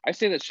know, I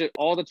say that shit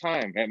all the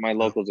time at my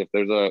locals. If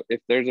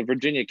there's a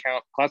Virginia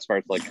count classifier,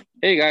 it's like,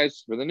 hey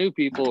guys, for the new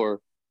people, or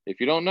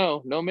if you don't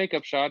know, no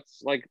makeup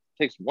shots. Like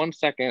takes 1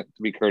 second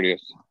to be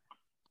courteous."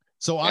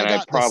 So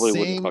I probably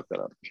wouldn't fuck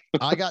that up.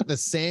 I got the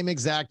same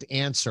exact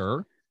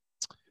answer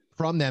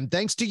from them.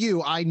 Thanks to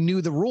you, I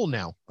knew the rule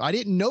now. I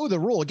didn't know the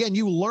rule. Again,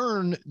 you're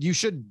going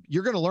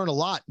to learn a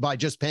lot by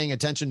just paying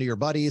attention to your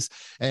buddies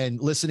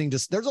and listening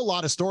to, there's a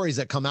lot of stories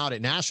that come out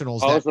at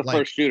nationals. I was the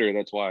first shooter.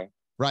 That's why.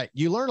 Right.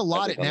 You learn a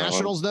lot at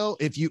nationals though,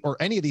 or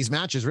any of these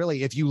matches,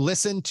 really, if you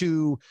listen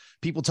to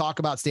people talk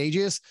about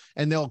stages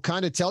and they'll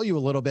kind of tell you a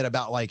little bit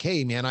about like,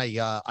 hey man, I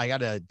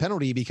got a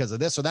penalty because of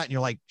this or that. And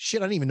you're like,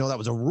 shit, I didn't even know that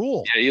was a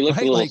rule. Yeah. You look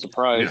a little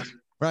surprised. Yeah.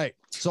 Right.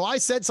 So I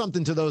said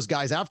something to those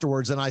guys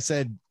afterwards and I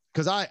said,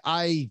 cause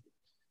I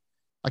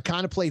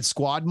kind of played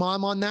squad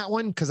mom on that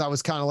one. Cause I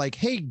was kind of like,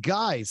 hey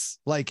guys,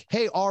 like,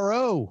 hey,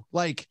 RO,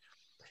 like,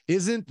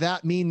 isn't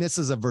that mean this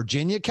is a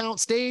Virginia count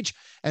stage?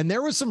 And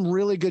there was some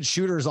really good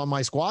shooters on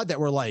my squad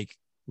that were like,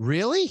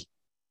 really?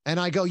 And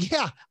I go,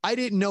 yeah, I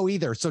didn't know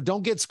either. So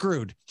don't get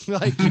screwed.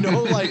 Like,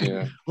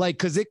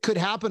 cause it could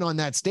happen on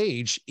that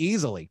stage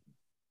easily.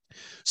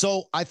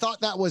 So I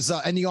thought that was,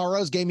 and the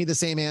ROs gave me the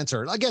same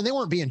answer. Again, they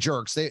weren't being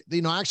jerks. They,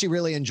 I actually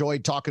really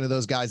enjoyed talking to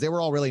those guys. They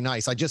were all really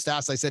nice. I just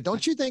asked, I said,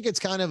 don't you think it's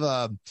kind of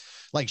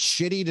like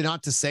shitty to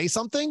not to say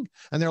something?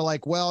 And they're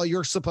like, well,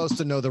 you're supposed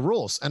to know the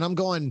rules. And I'm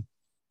going,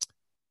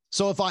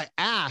 so if I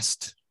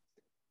asked,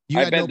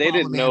 I bet they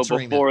didn't know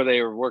before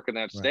they were working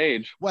that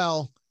stage.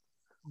 Well,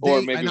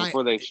 or maybe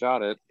before they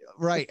shot it.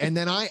 Right. And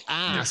then I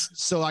asked,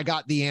 so I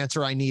got the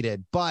answer I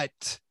needed,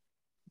 but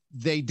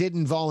they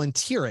didn't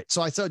volunteer it.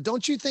 So I said,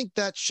 don't you think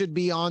that should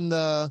be on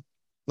the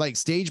like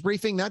stage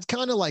briefing? That's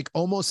kind of like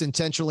almost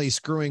intentionally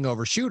screwing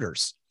over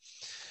shooters.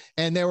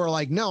 And they were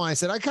like, no. I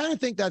said, I kind of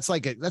think that's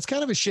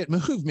kind of a shit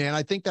move, man.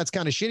 I think that's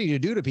kind of shitty to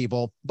do to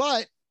people,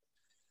 but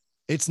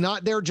it's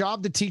not their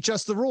job to teach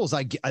us the rules.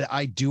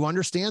 I do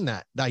understand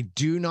that. I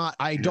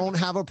don't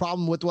have a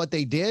problem with what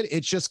they did.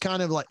 It's just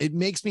kind of like, it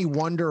makes me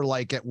wonder,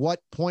 like at what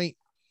point.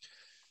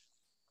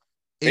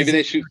 Maybe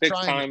they shoot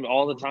fixed time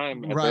all the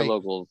time at their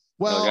locals.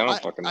 Well, I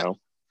don't fucking know.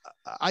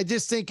 I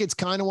just think it's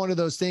kind of one of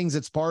those things.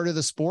 It's part of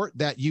the sport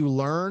that you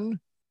learn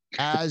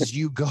as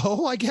you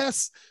go, I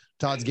guess.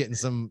 Todd's getting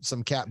some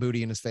cat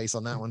booty in his face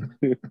on that one.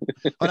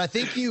 But I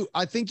think you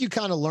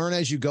kind of learn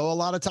as you go a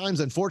lot of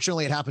times.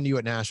 Unfortunately, it happened to you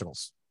at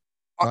nationals.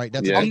 Right.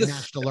 That's on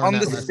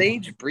the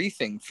stage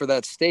briefing for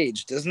that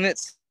stage. Doesn't it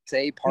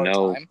say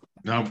part-time?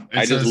 No.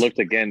 I just looked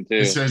again too.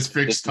 It says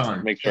fixed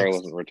time. Make sure I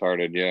wasn't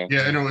retarded. Yeah.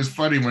 Yeah. And it was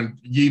funny when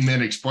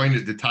Yeeman explained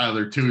it to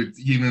Tyler too.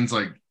 Yeeman's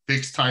like,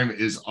 fixed time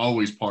is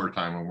always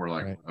part-time. And we're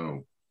like, right.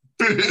 Oh.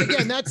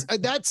 Again,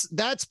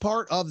 that's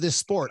part of this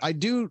sport. I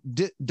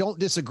don't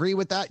disagree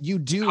with that. You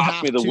do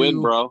have to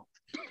win, bro.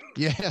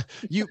 Yeah,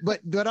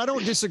 but I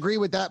don't disagree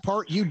with that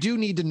part. You do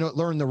need to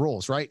learn the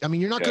rules, right? I mean,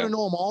 you're not going to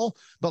know them all,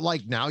 but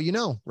like now you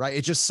know, right?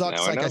 It just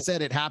sucks. Like I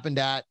said, it happened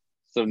at.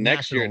 So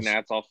next year at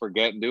Nats, I'll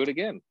forget and do it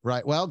again.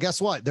 Right. Well,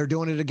 guess what? They're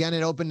doing it again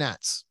at Open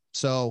Nats.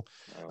 So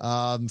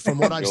from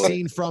what I've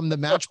seen from the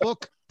match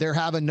book, they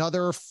have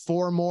another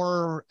 4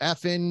 more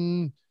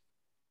effing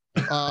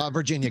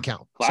Virginia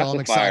count. So I'm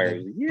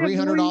excited.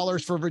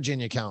 $300 for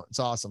Virginia count. It's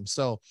awesome.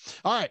 So,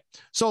 all right.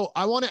 So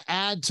I want to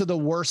add to the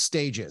worst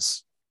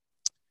stages.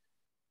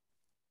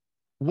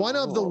 One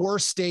of the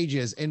worst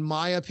stages, in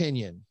my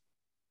opinion,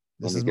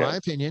 this is my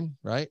opinion,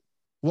 right,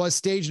 was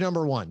stage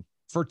number 1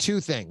 for 2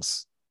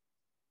 things,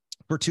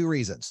 for 2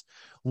 reasons.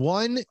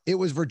 One, it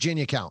was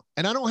Virginia count.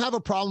 And I don't have a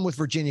problem with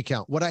Virginia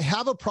count. What I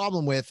have a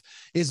problem with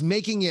is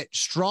making it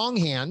strong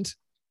hand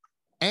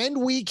and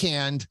weak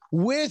hand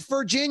with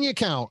Virginia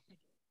count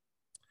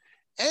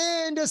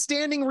and a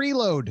standing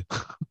reload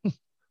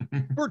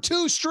for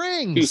 2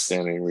 strings. 2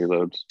 standing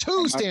reloads.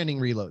 2 standing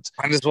reloads.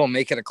 Might as well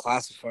make it a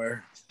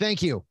classifier.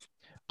 Thank you.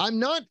 I'm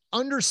not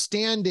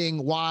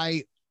understanding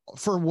why,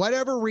 for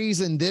whatever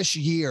reason this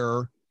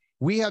year,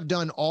 we have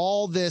done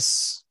all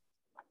this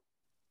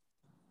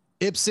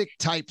IPSC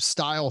type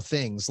style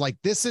things. Like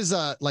this is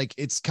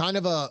it's kind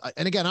of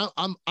and again,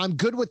 I'm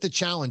good with the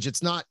challenge.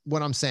 It's not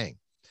what I'm saying.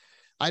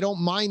 I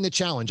don't mind the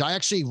challenge. I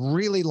actually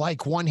really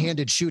like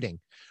one-handed shooting.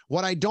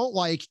 What I don't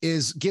like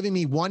is giving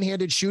me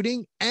one-handed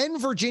shooting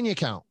and Virginia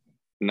count.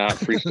 Not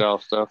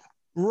freestyle stuff.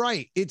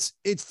 Right.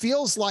 It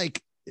feels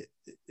like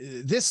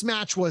this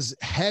match was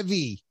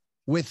heavy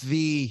with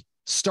the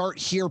start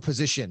here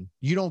position.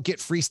 You don't get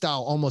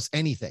freestyle almost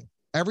anything.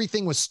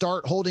 Everything was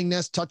start holding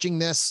this, touching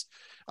this,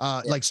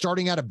 like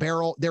starting at a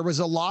barrel. There was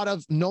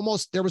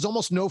almost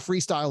no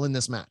freestyle in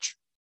this match.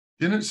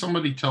 Didn't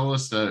somebody tell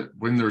us that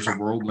when there's a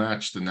world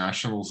match, the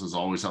nationals is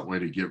always that way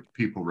to get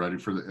people ready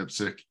for the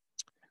IPSC?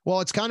 Well,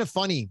 it's kind of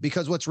funny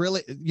because what's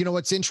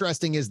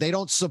interesting is they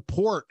don't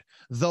support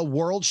the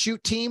world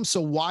shoot team.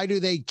 So why do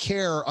they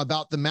care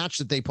about the match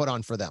that they put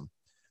on for them?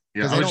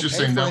 Yeah, I was just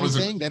saying that was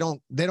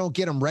they don't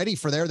get them ready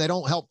for there. They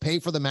don't help pay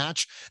for the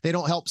match. They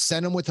don't help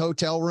send them with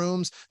hotel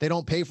rooms. They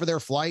don't pay for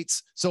their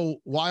flights. So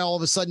why all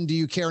of a sudden do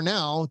you care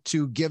now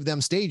to give them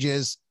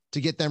stages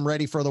to get them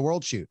ready for the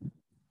world shoot?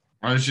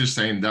 I was just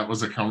saying that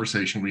was a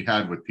conversation we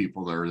had with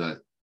people there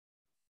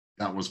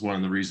that was one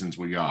of the reasons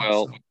we got.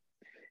 Well,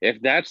 if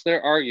that's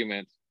their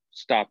argument,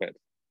 stop it.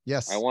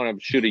 Yes. I want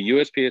to shoot a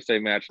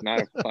USPSA match,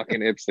 not a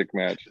fucking IPSC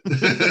match.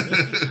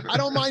 I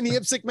don't mind the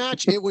IPSC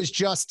match. It was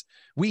just,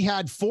 we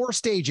had 4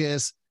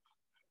 stages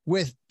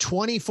with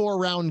 24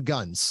 round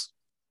guns.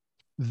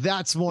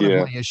 That's one of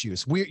my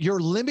issues. You're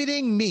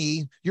limiting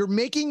me. You're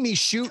making me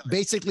shoot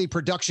basically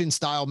production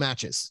style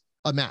matches,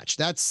 a match.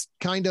 That's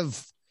kind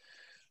of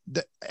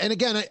and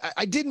again,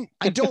 I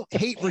don't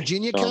hate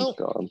Virginia count,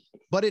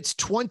 but it's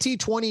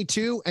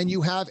 2022 and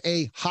you have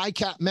a high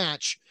cap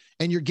match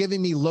and you're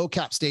giving me low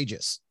cap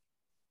stages.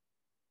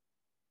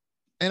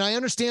 And I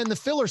understand the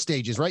filler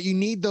stages, right? You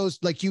need those,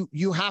 like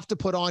you have to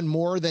put on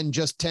more than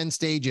just 10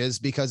 stages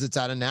because it's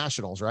at a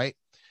nationals, right?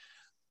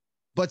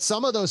 But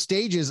some of those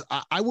stages,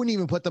 I wouldn't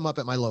even put them up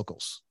at my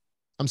locals.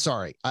 I'm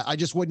sorry. I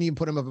just wouldn't even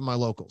put them up at my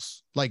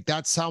locals. Like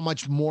that's how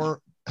much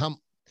more,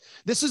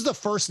 this is the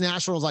first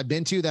nationals I've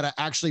been to that I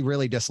actually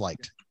really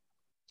disliked.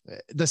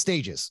 The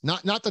stages,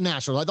 not the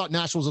nationals. I thought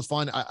nationals was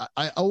fun.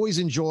 I always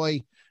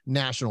enjoy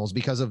nationals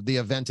because of the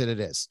event that it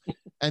is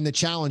and the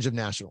challenge of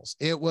nationals.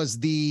 It was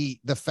the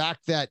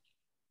fact that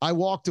I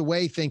walked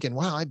away thinking,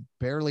 wow, I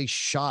barely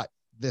shot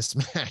this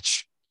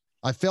match.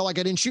 I feel like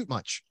I didn't shoot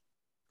much,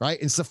 right?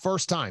 It's the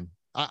first time.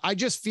 I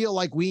just feel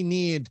like we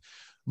need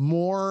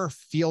more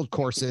field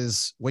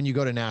courses when you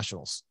go to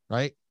nationals,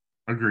 right?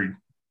 Agreed.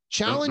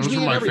 Challenge Those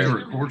me are my everything.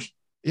 favorite courses.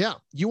 Yeah.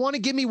 You want to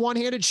give me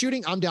one-handed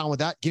shooting? I'm down with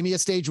that. Give me a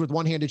stage with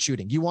one-handed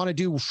shooting. You want to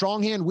do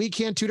strong hand, weak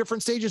hand, 2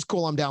 different stages?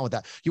 Cool. I'm down with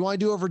that. You want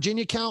to do a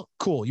Virginia count?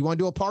 Cool. You want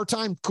to do a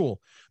part-time?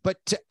 Cool. But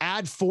to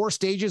add 4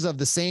 stages of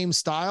the same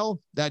style,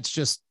 that's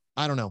just,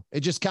 I don't know.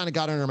 It just kind of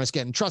got under my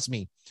skin. And trust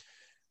me,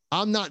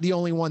 I'm not the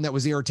only one that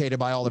was irritated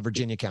by all the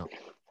Virginia count,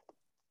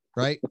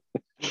 right?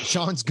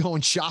 Sean's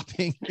going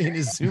shopping in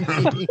his Zoom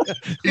meeting.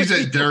 He's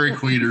at Dairy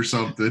Queen or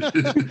something.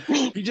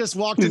 He just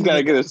walked He's in. Got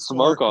to get his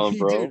smoke on,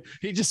 bro.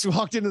 He just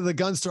walked into the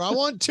gun store. I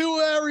want 2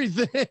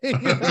 everything.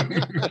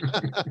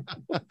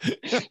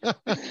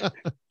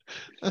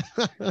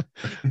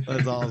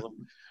 That's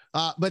awesome.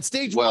 But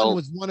stage 1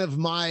 was one of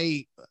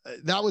my,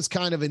 that was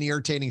kind of an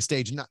irritating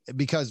stage, not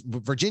because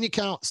Virginia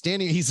count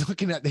standing, he's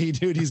looking at the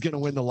dude, he's going to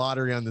win the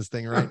lottery on this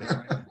thing right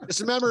now.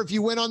 Just remember, if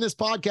you win on this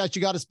podcast,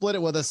 you got to split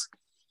it with us.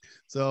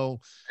 So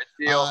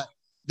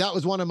that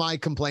was one of my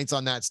complaints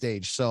on that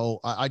stage.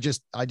 So I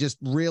just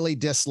really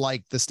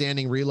disliked the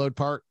standing reload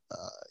part.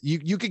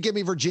 You could give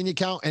me Virginia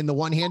count and the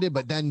one-handed,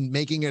 but then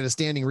making it a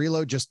standing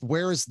reload, just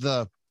where is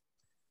the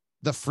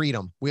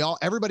freedom?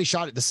 Everybody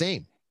shot it the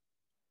same.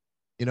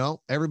 You know,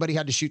 everybody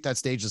had to shoot that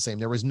stage the same.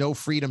 There was no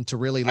freedom to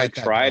really let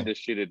that tried go. to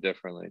shoot it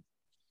differently.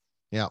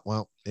 Yeah,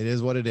 well, it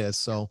is what it is.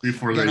 So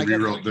before they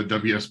rewrote the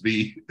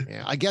WSB.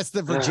 Yeah, I guess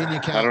the Virginia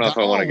count. I don't know if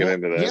I want to get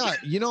into that.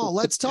 Yeah,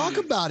 let's talk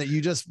about it.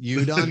 You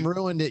done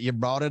ruined it. You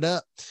brought it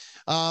up.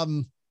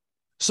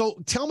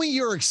 So tell me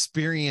your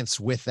experience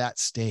with that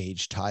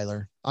stage,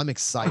 Tyler. I'm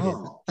excited.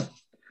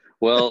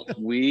 Well,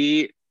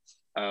 we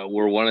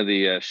were one of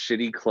the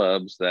shitty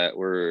clubs that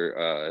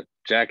were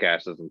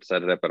jackasses and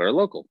set it up at our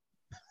local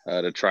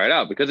to try it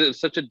out because it's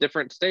such a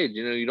different stage.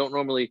 You know, you don't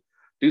normally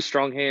do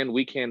strong hand,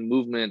 weak hand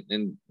movement,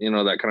 and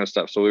that kind of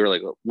stuff. So we were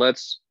like,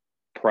 let's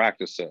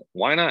practice it.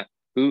 Why not?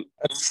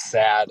 That's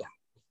sad.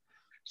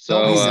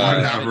 So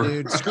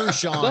dude, screw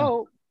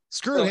Sean.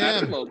 Screw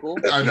him. Local.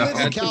 He lives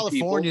in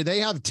California. They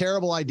have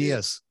terrible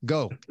ideas.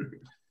 Go.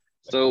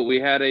 So we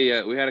had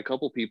a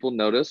couple people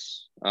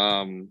notice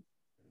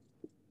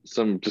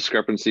some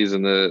discrepancies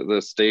in the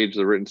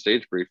written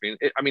stage briefing.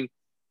 I mean,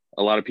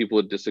 a lot of people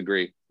would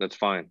disagree. That's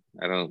fine.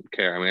 I don't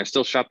care. I mean, I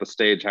still shot the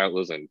stage how it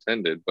was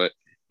intended, but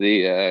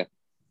it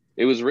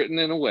was written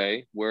in a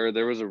way where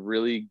there was a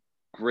really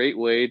great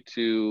way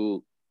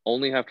to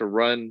only have to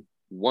run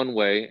one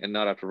way and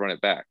not have to run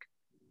it back.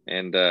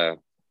 And,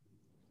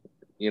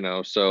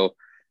 so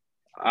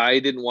I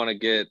didn't want to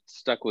get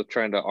stuck with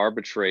trying to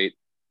arbitrate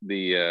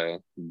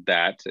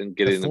that and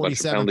get in a bunch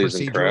of penalties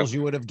and crap.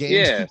 You would have gained.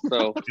 Yeah.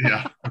 So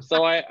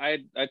So I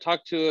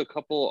talked to a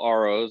couple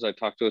ROs. I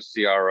talked to a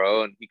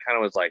CRO, and he kind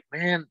of was like,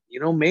 man,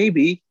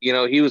 maybe,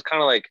 he was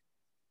kind of like,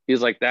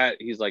 he's like that.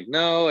 He's like,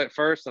 no, at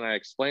first. And I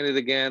explained it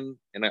again.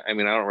 And I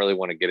mean, I don't really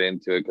want to get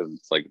into it because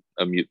it's like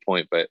a mute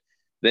point, but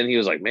then he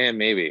was like, man,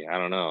 maybe, I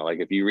don't know. Like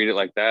if you read it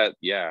like that,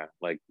 yeah,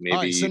 like maybe.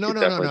 Right, so no.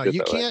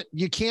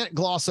 You can't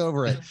gloss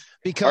over it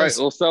because.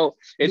 All right, well, so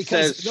it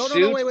says,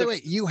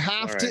 wait. You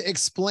have to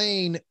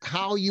explain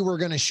how you were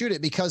going to shoot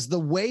it, because the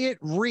way it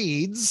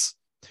reads,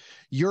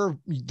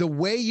 the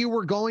way you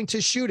were going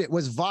to shoot it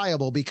was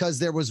viable because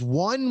there was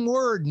one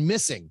word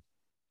missing.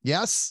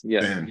 Yes.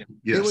 Yeah.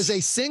 Yes. It was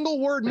a single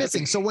word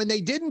missing. So when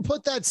they didn't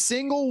put that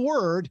single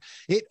word,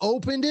 it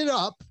opened it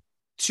up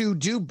to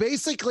do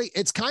basically,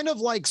 it's kind of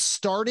like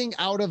starting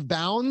out of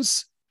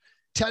bounds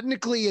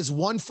technically is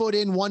 1 foot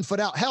in, 1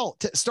 foot out. Hell,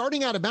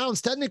 starting out of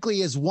bounds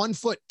technically is 1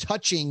 foot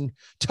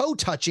toe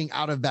touching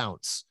out of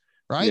bounds,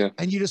 right? Yeah.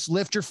 And you just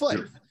lift your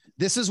foot.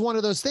 This is one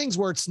of those things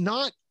where it's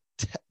not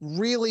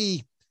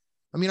really,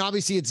 I mean,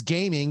 obviously it's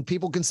gaming.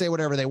 People can say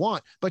whatever they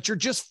want, but you're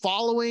just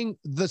following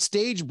the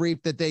stage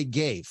brief that they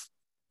gave.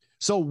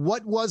 So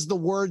what was the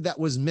word that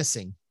was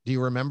missing? Do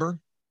you remember?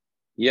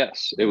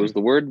 Yes, it was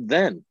the word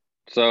then.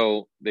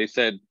 So they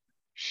said,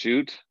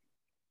 shoot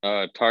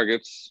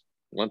targets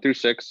 1 through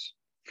 6,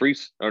 or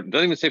it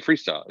doesn't even say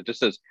freestyle. It just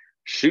says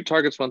shoot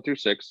targets 1 through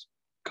 6,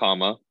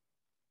 comma,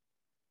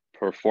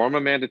 perform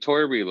a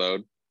mandatory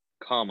reload,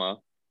 comma,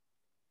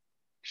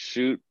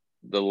 shoot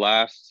the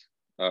last,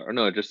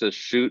 it just says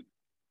shoot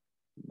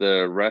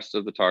the rest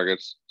of the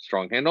targets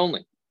strong hand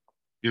only.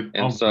 Yep,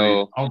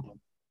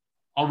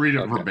 I'll read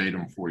it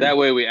verbatim for you. That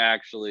way we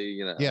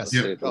actually, yes.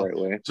 say it the right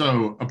way.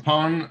 So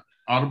upon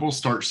audible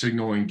start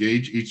signal,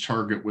 engage each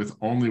target with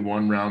only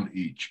 1 round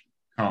each,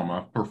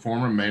 comma,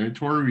 perform a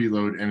mandatory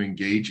reload and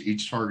engage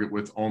each target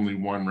with only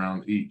 1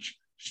 round each,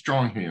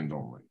 strong hand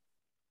only.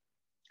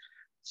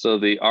 So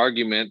the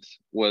argument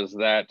was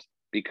that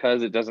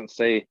because it doesn't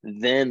say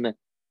then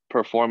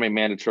perform a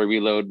mandatory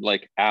reload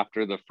like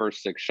after the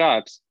first 6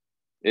 shots,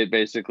 it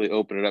basically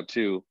opened it up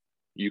to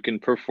you can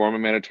perform a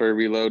mandatory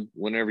reload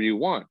whenever you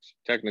want.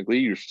 Technically,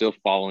 you're still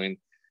following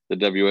the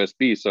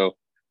WSB. So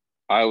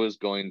I was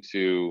going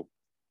to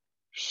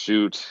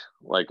shoot,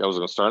 like I was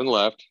going to start on the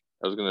left.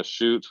 I was going to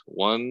shoot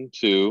 1,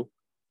 2,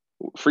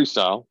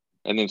 freestyle,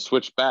 and then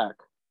switch back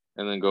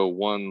and then go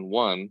 1,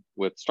 1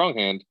 with strong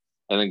hand,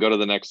 and then go to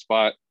the next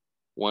spot,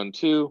 1,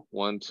 2,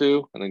 1,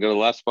 2, and then go to the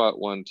last spot,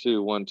 1,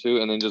 2, 1, 2,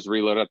 and then just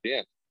reload at the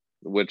end,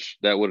 which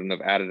that wouldn't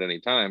have added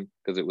any time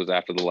because it was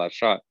after the last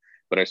shot.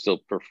 But I still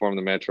performed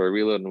the mandatory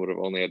reload and would have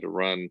only had to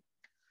run.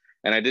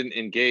 And I didn't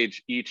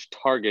engage each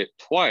target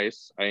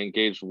twice. I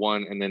engaged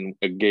one and then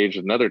engaged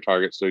another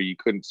target. So you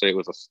couldn't say it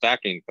was a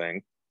stacking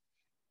thing.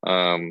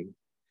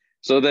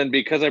 So then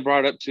because I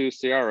brought it up to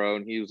CRO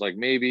and he was like,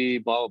 maybe,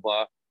 blah, blah,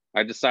 blah.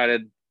 I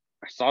decided,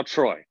 I saw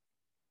Troy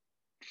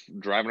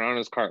driving around in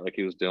his cart like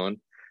he was doing.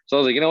 So I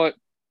was like, you know what?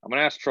 I'm going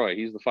to ask Troy.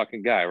 He's the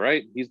fucking guy,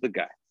 right? He's the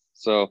guy.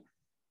 So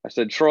I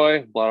said,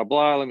 Troy, blah, blah,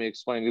 blah. Let me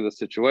explain to you the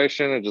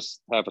situation. I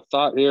just have a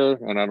thought here,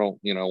 and I don't,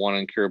 want to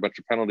incur a bunch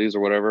of penalties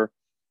or whatever,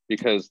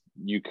 because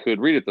you could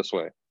read it this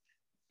way.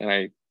 And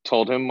I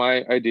told him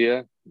my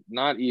idea,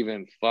 not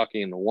even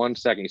fucking 1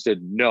 second. He said,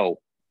 no,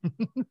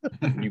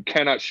 you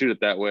cannot shoot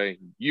it that way.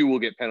 You will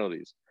get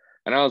penalties.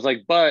 And I was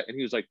like, and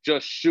he was like,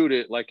 just shoot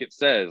it like it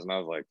says. And I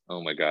was like,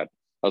 oh my God.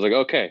 I was like,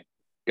 okay,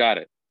 got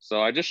it. So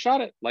I just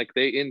shot it like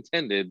they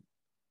intended.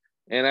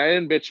 And I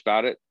didn't bitch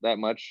about it that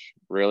much,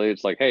 really.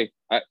 It's like, hey,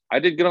 I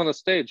did get on the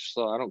stage,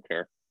 so I don't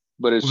care.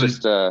 But it's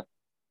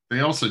they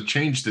also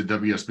changed the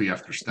WSB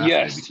after staff day.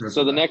 Yes.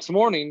 So the next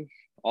morning,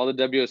 all the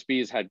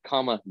WSBs had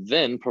comma,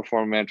 then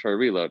perform mandatory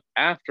reload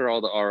after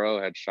all the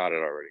RO had shot it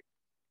already.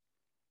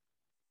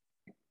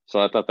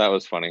 So I thought that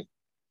was funny.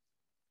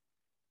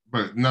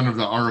 But none of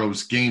the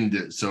ROs gained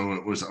it, so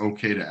it was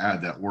okay to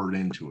add that word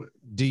into it.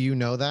 Do you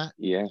know that?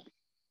 Yeah.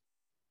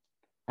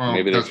 Well,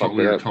 maybe that's what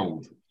we were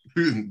told.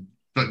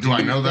 But do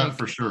I know that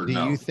for sure? Do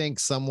you think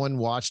someone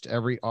watched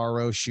every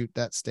RO shoot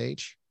that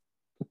stage?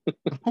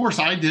 Of course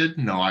I did.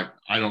 No, I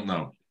don't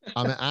know.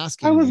 I'm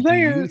asking. I was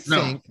there. Do you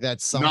think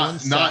that someone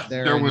sat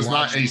there? There was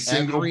not a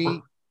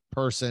single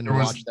person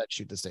watched that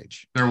shoot the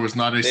stage. There was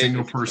not a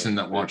single person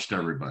that watched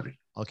everybody.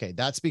 Okay,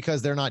 that's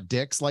because they're not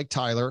dicks like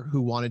Tyler,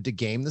 who wanted to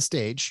game the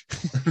stage.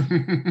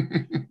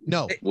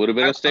 No, would have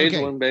been a stage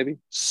one, baby.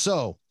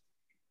 So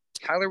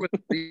Tyler was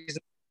the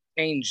reason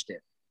changed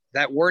it.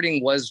 that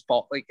wording was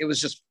false. Like it was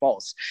just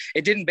false.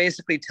 It didn't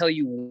basically tell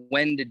you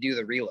when to do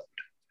the reload.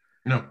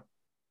 No.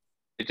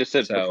 It just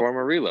said perform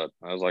a reload.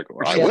 I was like,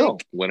 well, I will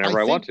whenever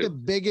I want to. The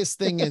biggest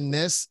thing in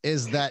this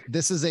is that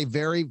this is a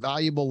very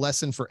valuable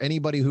lesson for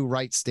anybody who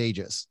writes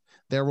stages.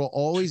 There will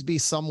always be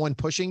someone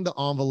pushing the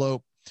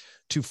envelope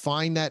to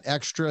find that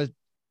extra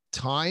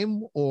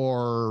time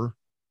or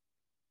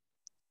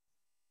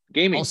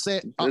gaming. I'll say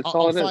it.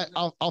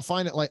 I'll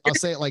find it like I'll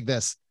say it like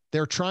this.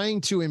 They're trying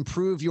to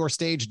improve your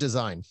stage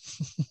design.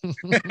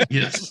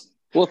 Yes.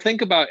 Well,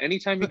 think about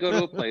anytime you go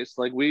to a place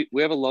like we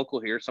have a local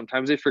here.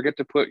 Sometimes they forget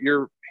to put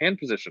your hand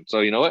position.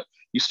 So you know what?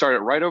 You start it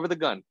right over the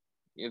gun.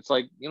 It's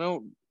like,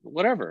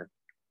 whatever.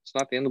 It's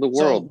not the end of the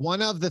world. So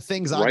one of the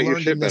things I've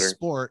learned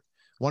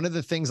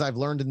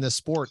in this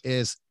sport,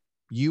 is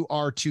you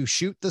are to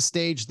shoot the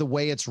stage the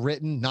way it's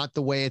written, not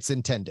the way it's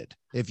intended.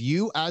 If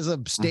you, as a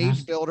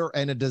stage builder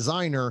and a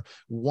designer,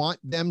 want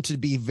them to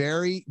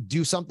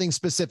do something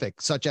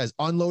specific, such as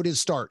unloaded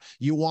start,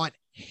 you want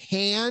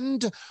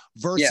hand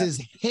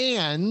versus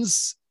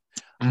hands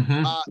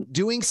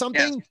doing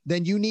something,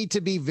 then you need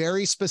to be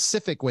very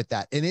specific with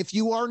that. And if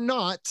you are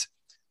not,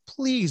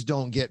 please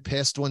don't get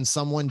pissed when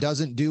someone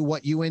doesn't do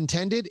what you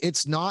intended.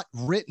 It's not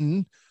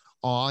written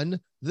on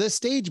the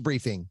stage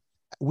briefing.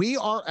 We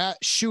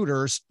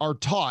shooters are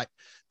taught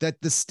that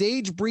the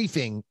stage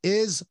briefing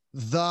is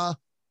the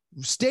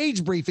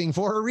stage briefing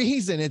for a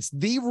reason. It's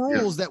the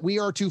rules that we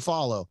are to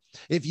follow.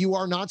 If you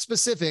are not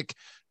specific,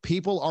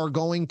 people are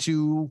going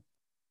to,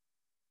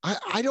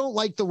 I don't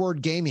like the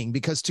word gaming,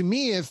 because to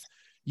me, if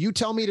you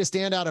tell me to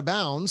stand out of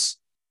bounds,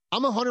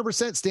 I'm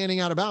 100% standing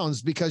out of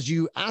bounds because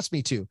you asked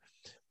me to.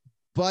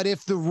 But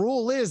if the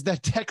rule is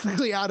that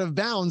technically out of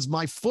bounds,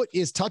 my foot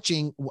is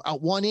touching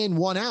one in,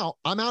 one out,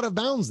 I'm out of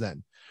bounds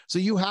then. So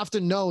you have to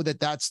know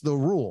that that's the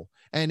rule.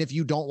 And if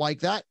you don't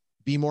like that,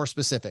 be more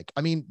specific.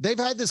 I mean, they've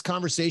had this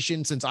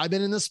conversation since I've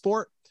been in the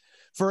sport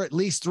for at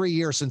least 3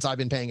 years since I've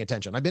been paying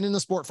attention. I've been in the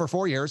sport for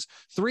 4 years.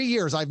 3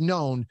 years I've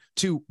known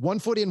to 1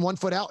 foot in, 1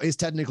 foot out is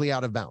technically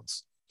out of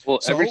bounds. Well,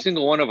 every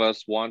single one of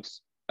us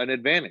wants an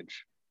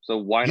advantage. So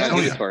why not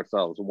give it to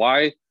ourselves?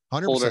 Why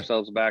 100%. Hold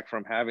ourselves back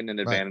from having an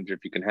advantage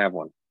if you can have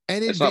one?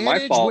 And it's not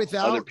my fault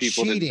without other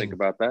people cheating. Didn't think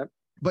about that.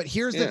 But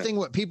here's the thing,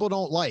 what people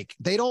don't like.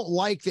 They don't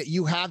like that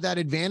you have that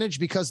advantage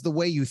because the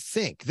way you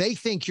think. They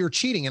think you're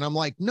cheating. And I'm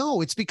like,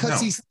 no, it's because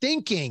he's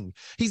thinking.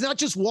 He's not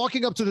just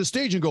walking up to the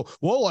stage and go,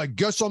 well, I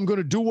guess I'm going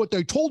to do what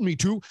they told me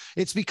to.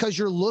 It's because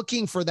you're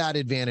looking for that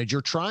advantage.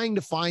 You're trying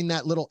to find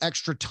that little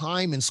extra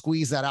time and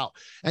squeeze that out.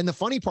 And the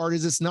funny part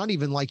is it's not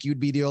even like you'd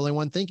be the only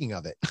one thinking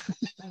of it.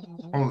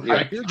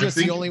 You're just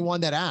the only one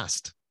that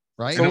asked.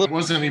 Right. And it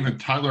wasn't even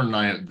Tyler and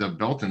I at the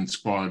Belton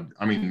squad.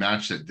 I mean,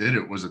 match that did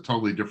it was a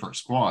totally different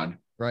squad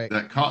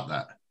that caught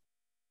that.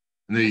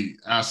 And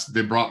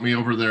they brought me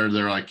over there.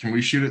 They're like, can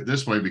we shoot it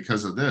this way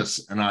because of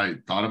this? And I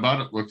thought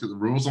about it, looked at the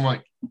rules. I'm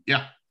like,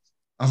 yeah.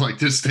 I was like,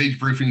 this stage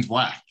briefing's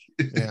whack.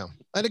 Yeah.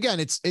 And again,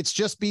 it's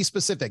just be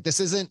specific. This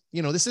isn't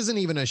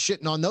even a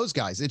shitting on those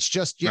guys. It's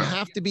just, you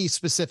have to be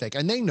specific,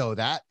 and they know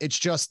that. It's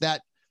just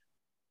that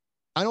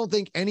I don't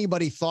think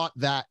anybody thought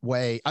that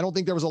way. I don't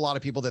think there was a lot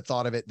of people that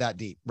thought of it that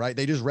deep, right?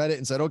 They just read it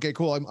and said, okay,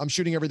 cool. I'm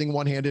shooting everything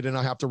one-handed and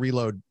I have to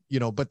reload,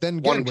 but then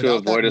again, to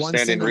avoid a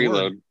standing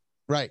reload.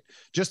 Right.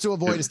 Just to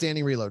avoid a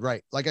standing reload.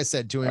 Right. Like I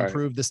said, to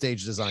improve the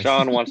stage design.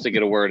 Sean wants to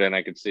get a word in.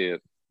 I could see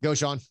it. Go,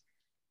 Sean.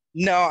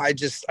 No,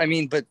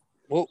 but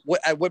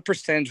at what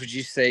percentage would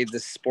you say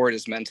this sport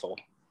is mental?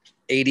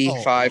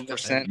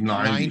 85%,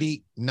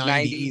 90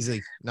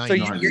 easily.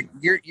 90. So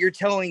you're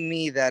telling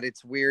me that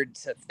it's weird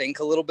to think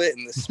a little bit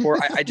in the sport.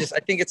 I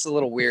think it's a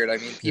little weird. I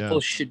mean, people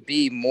should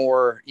be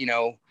more,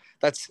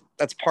 that's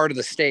part of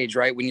the stage,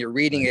 right? When you're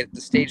reading it,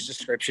 the stage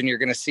description, you're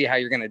going to see how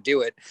you're going to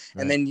do it.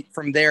 And then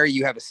from there,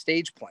 you have a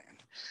stage plan.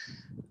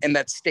 And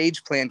that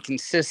stage plan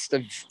consists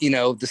of,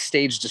 the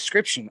stage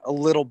description a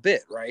little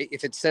bit, right?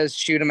 If it says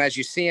shoot them as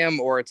you see them,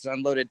 or it's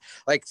unloaded,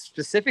 like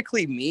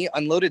specifically me,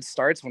 unloaded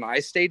starts when I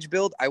stage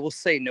build, I will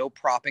say no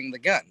propping the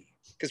gun,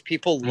 because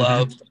people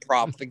love to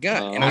prop the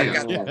gun. And I've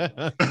got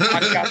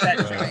that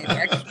giant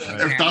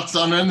X-wing. If that's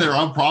not in there,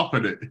 I'm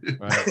propping it.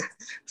 Right.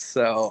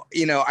 So,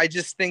 I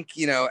just think,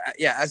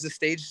 as a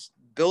stage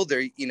builder,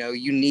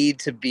 you need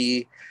to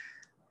be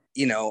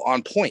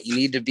on point. You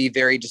need to be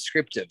very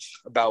descriptive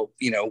about,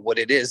 what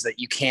it is that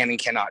you can and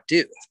cannot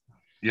do.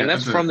 Yeah, and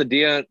that's from the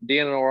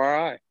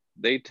DNRI.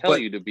 They tell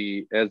you to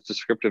be as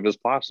descriptive as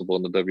possible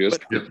in the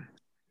WSP.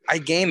 I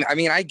game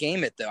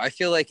it though. I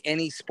feel like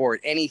any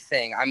sport,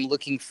 anything, I'm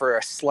looking for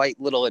a slight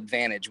little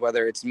advantage,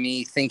 whether it's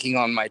me thinking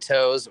on my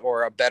toes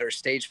or a better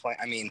stage plan.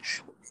 I mean,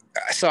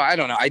 so I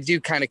don't know. I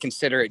do kind of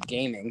consider it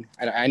gaming.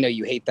 I know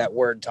you hate that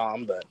word,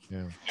 Tom, but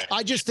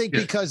I just think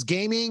because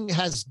gaming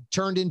has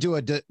turned into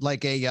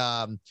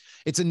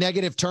it's a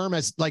negative term,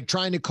 as like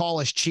trying to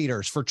call us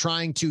cheaters for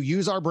trying to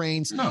use our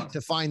brains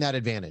to find that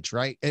advantage.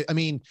 Right. I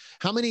mean,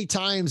 how many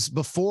times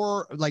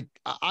before, like,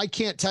 I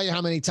can't tell you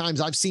how many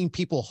times I've seen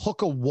people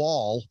hook a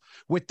wall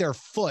with their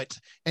foot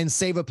and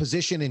save a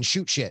position and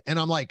shoot shit. And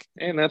I'm like,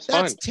 and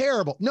that's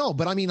terrible. No,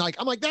 but I mean, like,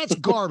 I'm like, that's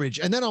garbage.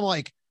 And then I'm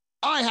like,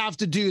 I have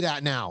to do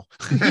that now.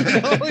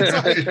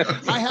 It's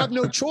like, I have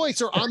no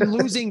choice, or I'm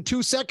losing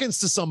 2 seconds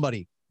to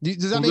somebody.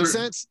 Does that make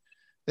sense?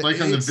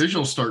 Like on the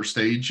visual start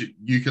stage,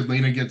 you could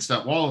lean against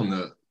that wall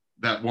in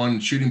that one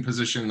shooting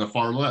position in the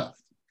far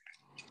left.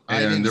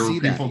 And there were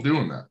people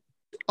doing that.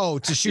 Oh,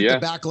 to shoot the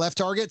back left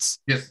targets?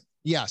 Yes.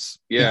 Yes.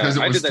 Yeah. Because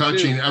it was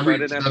touching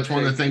that's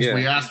one of the things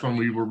we asked when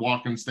we were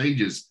walking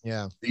stages.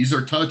 Yeah. These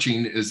are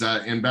touching. Is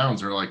that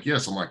inbounds? They're like,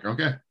 yes. I'm like,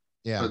 okay.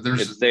 Yeah. But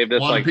there's a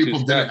lot of people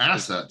didn't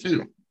ask that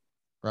too.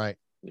 Right.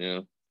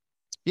 Yeah.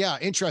 Yeah.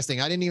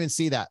 Interesting. I didn't even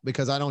see that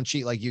because I don't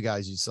cheat like you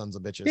guys, you sons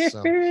of bitches.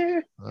 So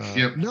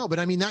no, but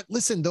I mean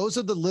listen, those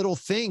are the little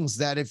things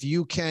that if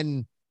you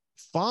can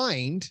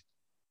find,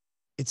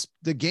 it's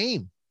the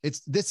game.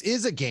 This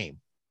is a game,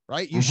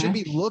 right? You should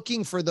be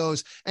looking for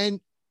those. And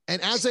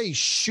as a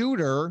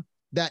shooter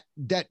that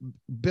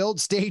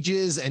builds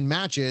stages and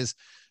matches,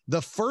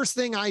 the first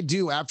thing I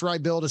do after I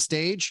build a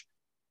stage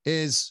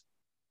is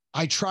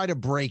I try to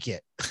break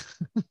it.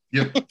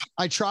 Yep.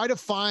 I try to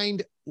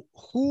find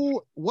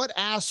what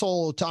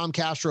asshole Tom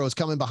Castro is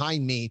coming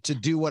behind me to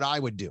do what I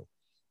would do.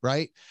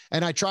 Right.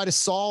 And I try to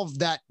solve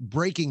that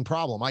breaking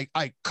problem.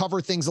 I cover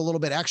things a little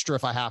bit extra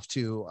if I have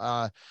to.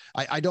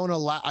 I don't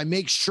allow, I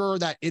make sure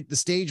that the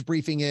stage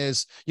briefing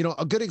is,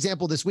 a good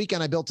example this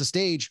weekend, I built a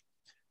stage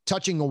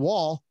touching a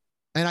wall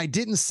and I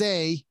didn't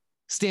say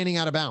standing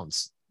out of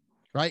bounds.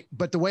 Right.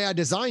 But the way I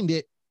designed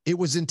it, it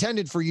was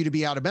intended for you to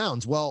be out of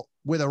bounds. Well,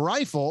 with a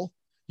rifle,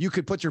 you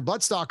could put your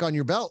buttstock on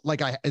your belt.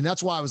 And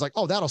that's why I was like,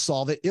 oh, that'll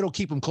solve it. It'll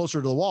keep them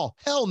closer to the wall.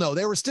 Hell no.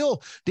 They were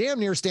still damn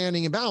near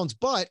standing in bounds,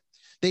 but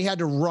they had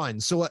to run.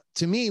 So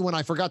to me, when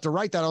I forgot to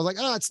write that, I was like,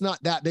 it's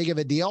not that big of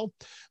a deal,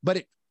 but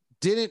it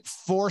didn't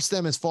force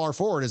them as far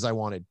forward as I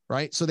wanted.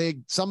 Right. So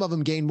some of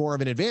them gained more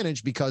of an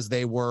advantage because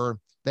they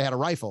had a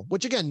rifle,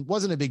 which again,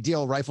 wasn't a big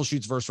deal. Rifle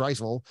shoots versus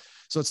rifle.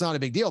 So it's not a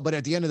big deal. But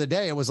at the end of the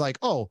day, it was like,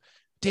 oh,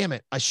 damn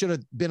it. I should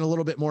have been a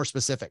little bit more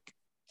specific.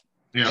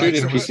 Yeah,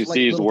 shooting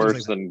PCC is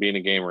worse than being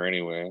a gamer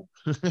anyway.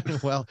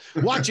 Well,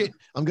 watch it.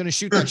 I'm going to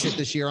shoot that shit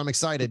this year. I'm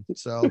excited.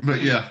 So,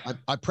 but yeah,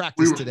 I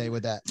practiced today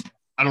with that.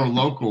 At our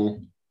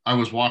local, I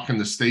was walking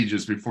the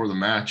stages before the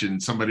match,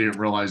 and somebody didn't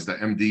realize the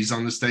MD's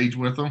on the stage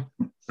with them.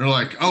 They're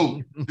like,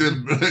 "Oh,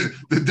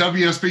 the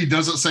WSB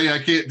doesn't say I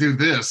can't do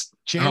this."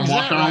 And I'm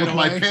walking on with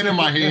my pen in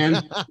my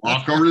hand,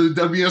 walk over to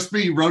the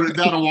WSB, wrote it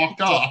down, and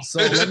walked off. So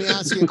let me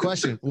ask you a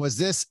question: was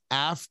this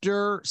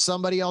after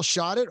somebody else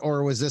shot it,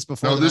 or was this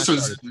before? No, this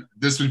was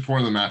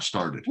before the match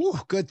started. Ooh,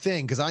 good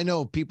thing, because I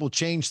know people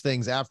change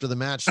things after the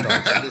match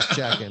starts. I'm just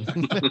checking.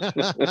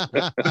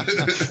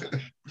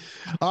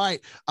 All right.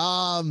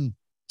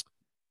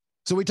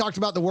 So we talked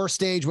about the worst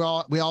stage. We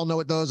all know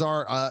what those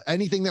are.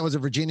 Anything that was a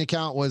Virginia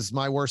count was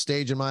my worst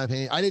stage, in my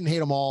opinion. I didn't hate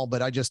them all,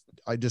 but I just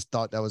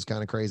thought that was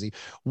kind of crazy.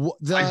 Let's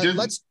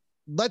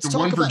talk about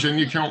one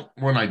Virginia count.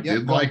 One I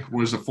did like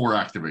was the 4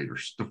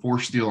 activators, the 4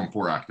 steel and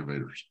 4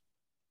 activators,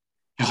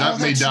 because that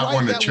made that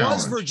one a challenge. That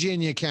was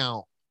Virginia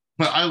count.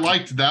 But I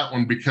liked that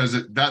one because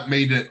that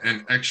made it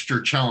an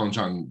extra challenge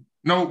on.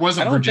 No, it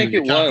wasn't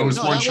Virginia count. It was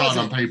one shot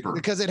on paper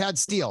because it had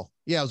steel.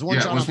 Yeah, it was one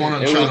shot. It was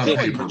one shot on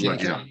paper.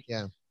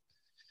 Yeah.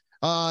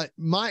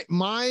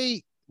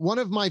 One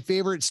of my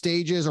favorite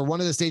stages, or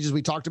one of the stages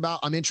we talked about,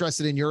 I'm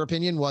interested in your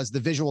opinion, was the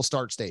visual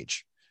start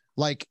stage.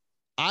 Like,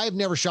 I've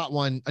never shot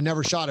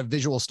a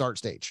visual start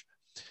stage.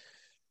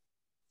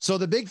 So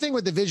the big thing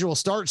with the visual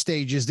start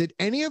stage is, did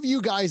any of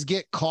you guys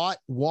get caught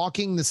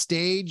walking the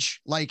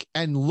stage,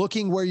 and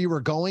looking where you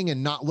were going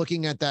and not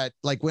looking at that?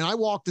 Like, when I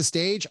walked the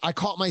stage, I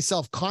caught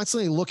myself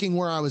constantly looking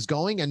where I was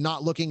going and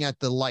not looking at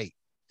the light.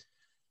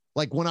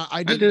 Like, when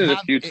I did it a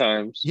few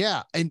times.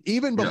 Yeah. And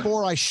even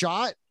before I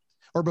shot,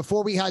 or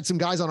before we had some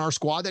guys on our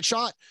squad that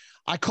shot,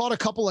 I caught a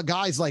couple of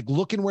guys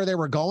looking where they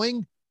were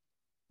going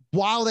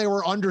while they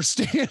were under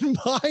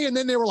standby. And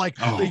then they were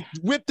they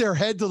whipped their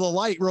head to the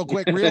light real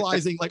quick,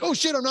 realizing oh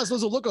shit, I'm not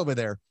supposed to look over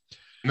there.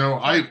 No,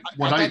 I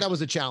thought that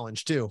was a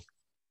challenge too.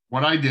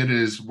 What I did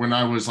is, when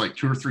I was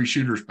 2 or 3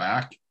 shooters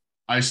back,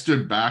 I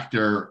stood back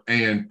there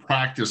and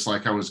practiced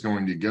like I was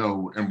going to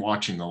go and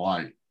watching the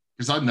light,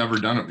 because I'd never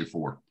done it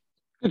before.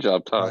 Good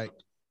job, Todd. Right.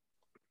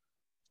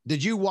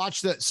 Did you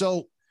watch that?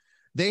 So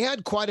they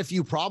had quite a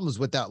few problems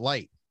with that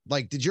light.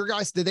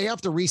 Did they have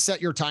to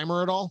reset your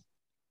timer at all?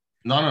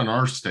 Not on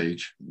our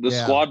stage. The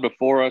squad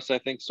before us, I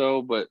think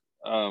so, but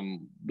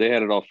they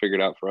had it all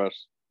figured out for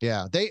us.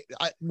 Yeah.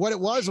 What it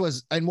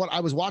was, and what I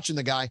was watching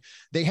the guy,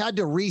 they had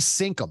to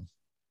resync them.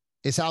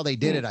 Is how they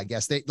did it, I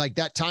guess. They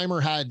that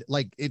timer had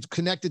it's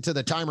connected to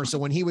the timer. So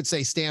when he would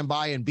say stand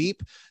by and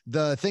beep,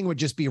 the thing would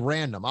just be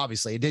random.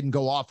 Obviously, it didn't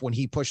go off when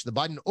he pushed the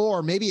button,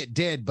 or maybe it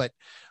did. But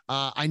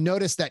I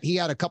noticed that he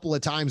had a couple of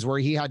times where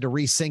he had to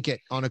resync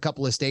it on a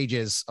couple of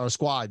stages or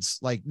squads,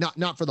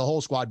 not for the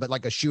whole squad,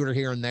 but a shooter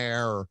here and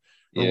there or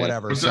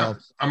whatever.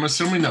 I'm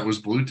assuming that was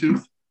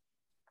Bluetooth.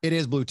 It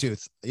is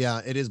Bluetooth.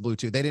 Yeah, it is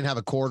Bluetooth. They didn't have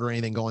a cord or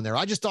anything going there.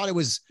 I just thought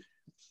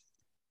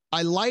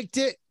I liked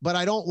it, but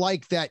I don't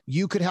like that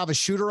you could have a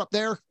shooter up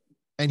there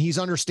and he's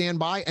under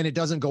standby and it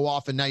doesn't go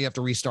off and now you have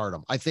to restart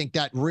him. I think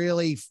that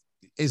really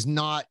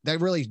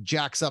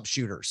jacks up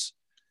shooters.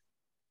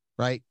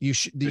 right?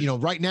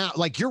 Right now,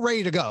 like you're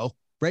ready to go,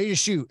 ready to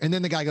shoot. And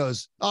then the guy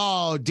goes,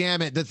 oh,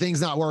 damn it. The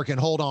thing's not working.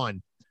 Hold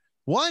on.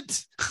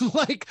 What?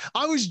 Like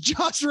I was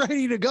just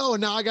ready to go.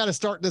 And now I got to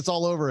start this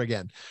all over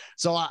again.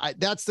 So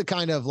that's the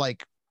kind of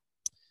like,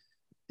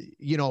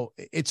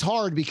 it's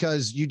hard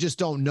because you just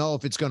don't know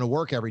if it's going to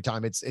work every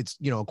time. It's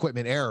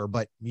equipment error,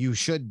 but you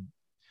should,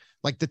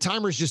 like, the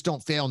timers just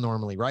don't fail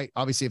normally, right?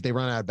 Obviously if they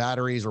run out of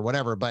batteries or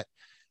whatever, but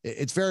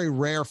it's very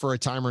rare for a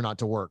timer not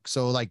to work.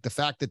 So like the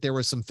fact that there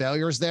was some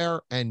failures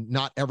there and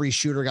not every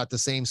shooter got the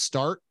same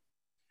start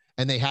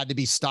and they had to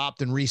be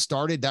stopped and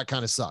restarted, that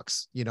kind of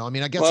sucks. I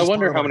mean, I guess. Well, I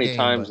wonder how many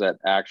times that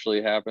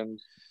actually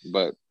happened,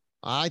 but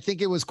I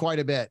think it was quite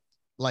a bit.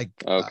 Like,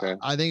 okay.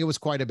 I think it was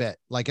quite a bit.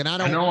 Like, and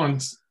I know on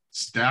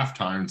staff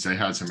times they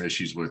had some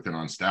issues with it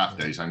on staff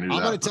days. I knew.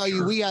 I'm going to tell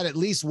you, we had at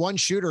least one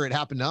shooter. It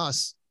happened to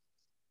us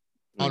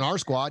on our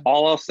squad.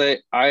 All I'll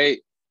say, I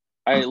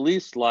at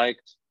least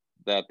liked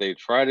that they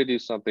try to do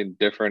something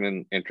different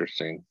and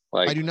interesting.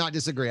 Like, I do not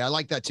disagree. I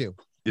like that too.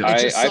 Yeah.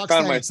 I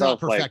found myself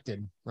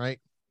perfected, right?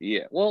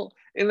 Yeah. Well,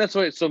 and that's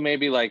why. So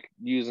maybe like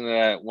using it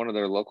at one of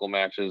their local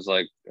matches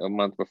like a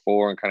month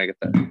before and kind of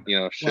get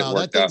that, shit worked out.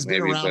 That thing's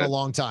been around a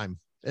long time.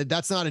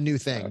 That's not a new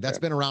thing. Okay. That's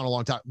been around a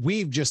long time.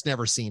 We've just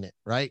never seen it,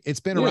 right? It's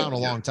been around a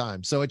long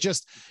time. So it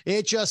just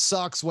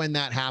sucks when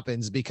that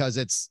happens because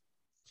it's,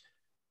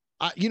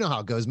 you know how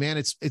it goes, man.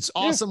 It's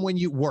awesome when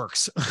it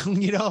works.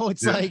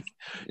 It's like,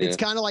 it's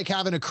kind of like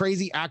having a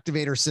crazy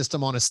activator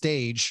system on a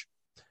stage,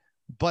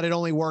 but it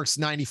only works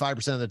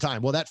 95% of the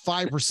time. Well, that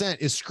 5%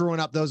 is screwing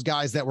up those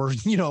guys that were,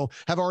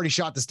 have already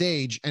shot the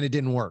stage and it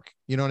didn't work.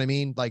 You know what I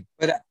mean? Like,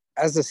 but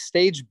as a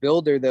stage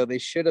builder though, they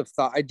should have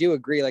thought, I do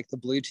agree, like the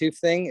Bluetooth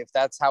thing, if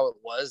that's how it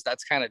was,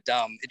 that's kind of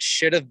dumb. It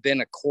should have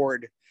been a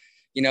cord.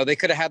 They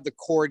could have had the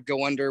cord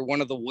go under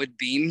one of the wood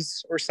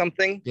beams or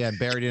something. Yeah.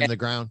 Buried it in the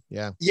ground.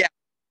 Yeah. Yeah.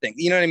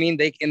 You know what I mean?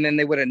 Then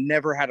they would have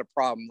never had a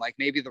problem. Like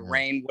maybe the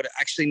rain would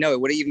actually, no,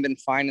 it would have even been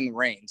fine in the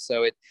rain.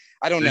 So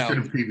I don't know. They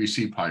could have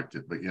PVC piped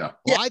it, but yeah.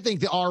 Well, I think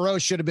the RO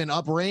should have been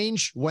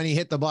uprange when he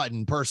hit the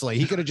button. Personally,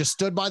 he could have just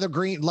stood by the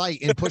green light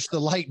and pushed the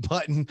light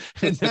button,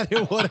 and then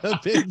it would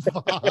have been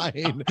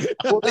fine.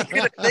 Well,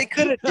 they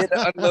could have did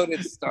an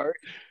unloaded start.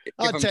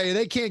 I'll tell you,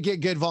 they can't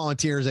get good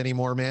volunteers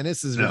anymore, man.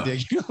 This is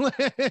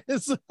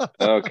ridiculous.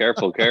 Oh,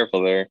 careful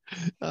there.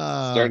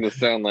 Starting to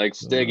sound like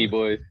Steggy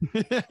boy.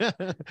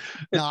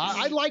 No,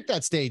 I like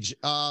that stage.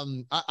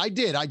 I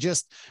did. I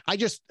just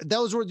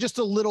those were just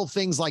the little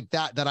things like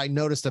that I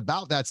noticed about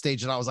that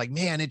stage. And I was like,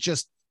 man, it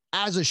just,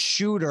 as a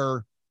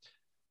shooter,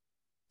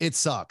 it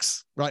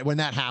sucks, right? When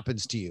that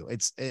happens to you,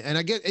 and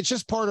I get, it's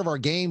just part of our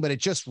game, but it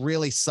just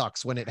really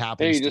sucks when it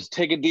happens. Hey, you just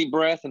take a deep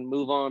breath and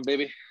move on,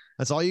 baby.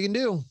 That's all you can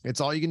do.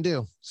 It's all you can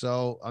do.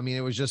 So, I mean,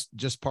 it was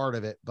just part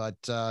of it, but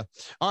all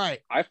right.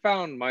 I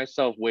found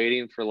myself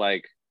waiting for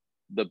like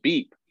the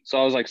beep. So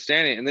I was like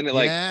standing and then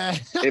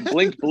it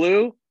blinked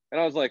blue. And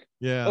I was like,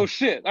 oh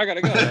shit, I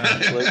gotta go.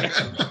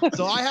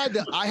 So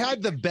I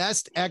had the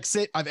best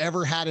exit I've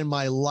ever had in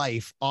my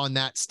life on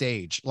that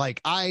stage. Like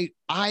I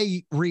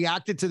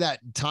reacted to that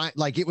time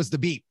like it was the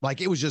beep.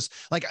 Like it was just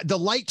like the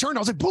light turned. I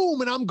was like,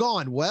 boom, and I'm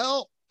gone.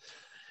 Well,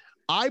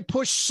 I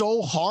pushed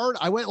so hard.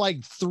 I went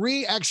like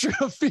 3 extra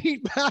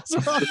feet past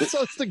where I was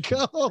supposed to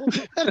go.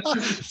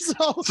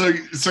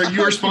 So you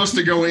were supposed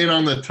to go in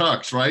on the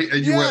tux, right?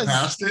 And you went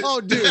past it?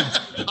 Oh, dude.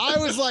 I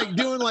was like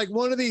doing like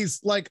one of these,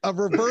 like a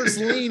reverse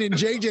lean in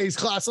JJ's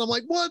class. And I'm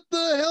like, what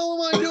the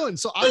hell am I doing?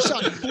 So I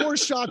shot 4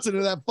 shots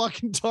into that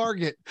fucking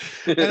target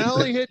and I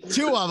only hit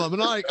 2 of them.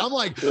 And I'm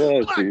like,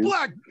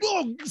 black,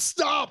 oh,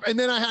 stop. And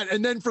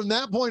then from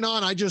that point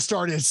on, I just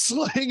started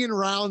slinging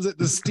rounds at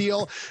the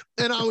steel.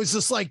 And I was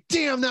just like,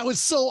 damn, that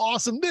was so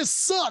awesome. This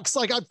sucks.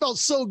 Like I felt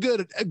so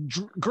good. A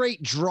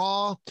great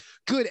draw,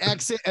 good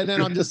exit. And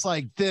then I'm just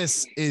like,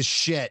 this is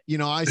shit.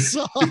 I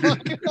suck.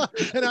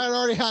 And I'd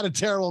already had a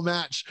terrible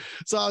match.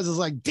 So I was just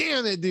like,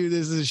 damn it, dude,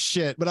 this is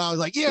shit. But I was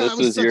like, yeah, that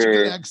was such a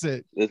good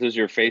exit. This was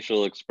your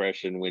facial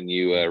expression when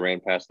you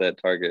ran past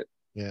that target.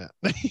 Yeah.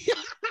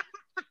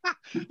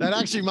 That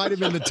actually might have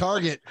been the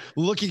target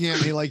looking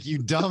at me like, you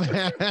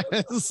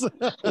dumbass.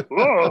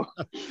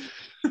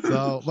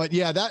 So, but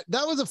yeah, that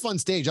was a fun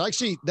stage.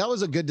 Actually, that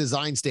was a good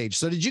design stage.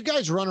 So did you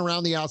guys run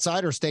around the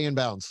outside or stay in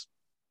bounds?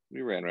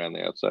 We ran around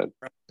the outside.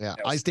 Yeah,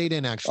 I stayed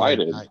in actually. I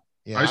did.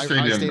 I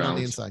stayed on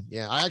the inside.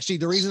 Yeah,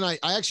 the reason I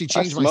actually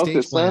changed my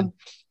stage plan.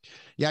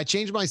 Yeah, I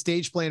changed my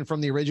stage plan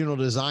from the original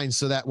design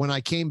so that when I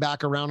came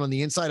back around on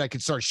the inside, I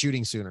could start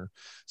shooting sooner.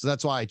 So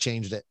that's why I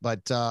changed it.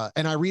 But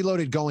and I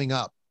reloaded going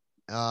up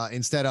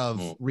instead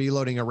of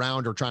reloading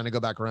around or trying to go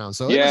back around.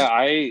 So yeah,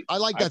 I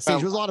like that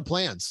stage. It was a lot of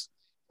plans.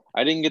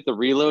 I didn't get the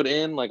reload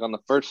in like on the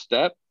first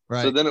step.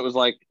 Right. So then it was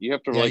like, you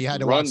have to you had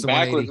to run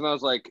backwards. And I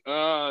was like,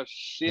 oh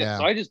shit. Yeah.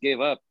 So I just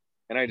gave up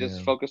and I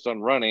just focused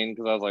on running.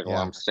 Cause I was like,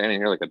 well, I'm standing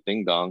here like a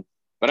ding dong,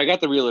 but I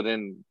got the reload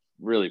in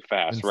really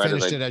fast. And right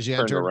as I as you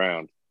turned entered.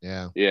 around.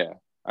 Yeah. Yeah.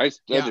 I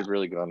did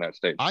really good on that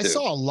stage. I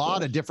saw a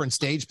lot of different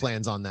stage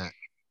plans on that.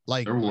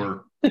 Like, there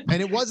were.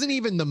 And it wasn't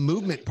even the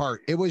movement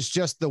part. It was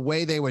just the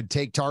way they would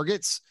take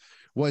targets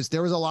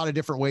there was a lot of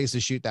different ways to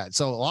shoot that.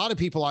 So a lot of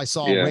people I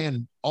saw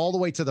ran all the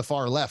way to the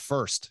far left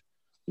first.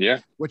 Yeah.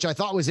 Which I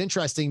thought was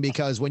interesting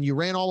because when you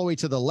ran all the way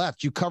to the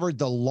left, you covered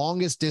the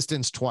longest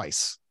distance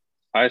twice.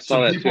 I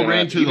saw that people too.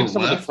 ran to the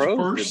some left of the pros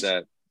first. did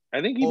that.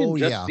 I think even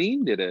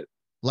Justine did it.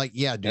 Like,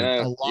 yeah, dude.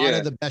 A lot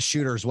of the best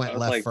shooters went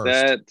left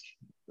first.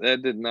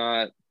 That did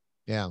not.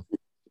 Yeah.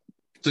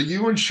 So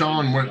you and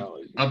Sean went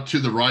up to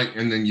the right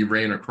and then you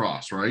ran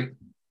across, right?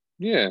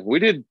 Yeah, we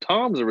did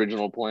Tom's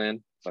original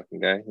plan, fucking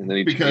guy, and then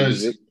he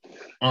changed it.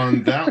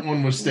 On that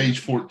one was stage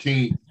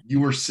 14. You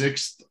were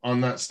 6th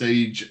on that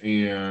stage,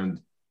 and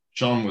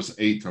Sean was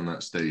 8th on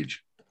that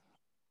stage.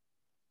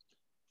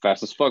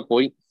 Fast as fuck,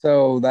 boy.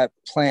 So that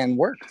plan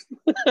worked.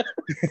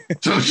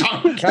 So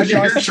Sean, did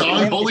you hear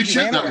Sean? Holy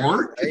shit, that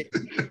worked. Right?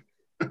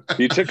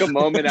 You took a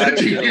moment out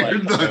of your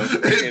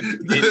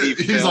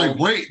He's like,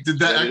 wait, did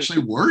that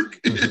actually work?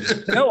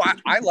 No,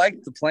 I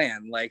liked the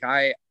plan. Like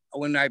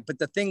but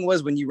the thing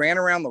was when you ran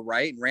around the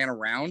right and ran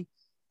around,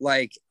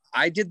 like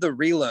I did the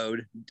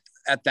reload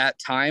at that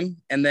time,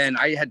 and then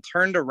I had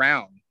turned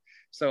around.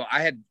 So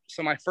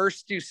my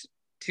first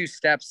two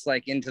steps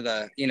like into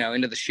the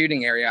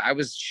shooting area, I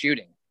was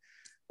shooting.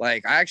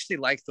 Like I actually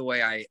liked the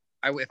way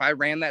if I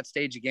ran that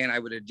stage again, I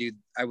would have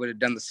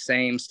done the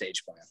same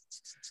stage plan.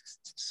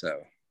 So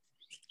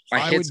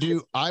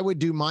I would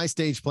do my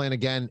stage plan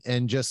again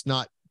and just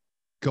not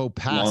go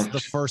past the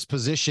first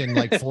position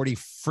like 40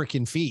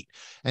 freaking feet,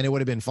 and it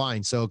would have been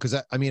fine. So because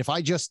I mean, if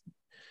I just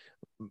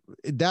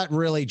that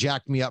really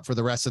jacked me up for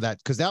the rest of that,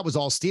 because that was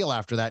all steel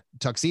after that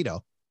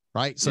tuxedo,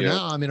 right? So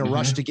now I'm in a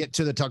rush to get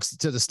to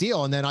the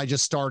steel, and then I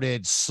just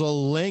started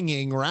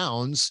slinging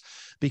rounds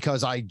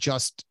because I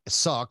just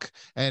suck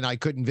and I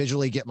couldn't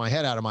visually get my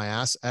head out of my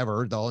ass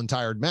ever the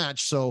entire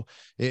match. So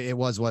it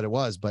was what it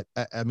was. But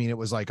I mean, it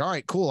was like, all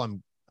right, cool.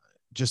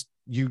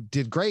 You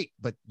did great,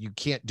 but you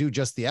can't do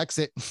just the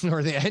exit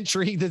or the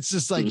entry. That's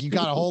just like, you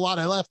got a whole lot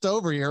of left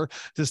over here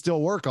to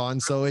still work on.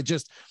 So it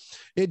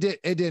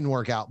didn't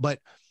work out. But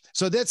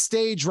so that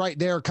stage right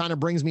there kind of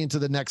brings me into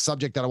the next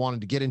subject that I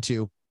wanted to get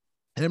into.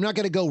 And I'm not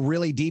going to go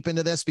really deep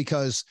into this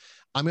because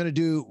we're going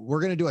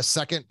to do a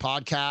second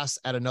podcast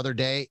at another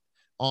day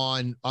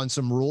on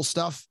some rule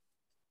stuff.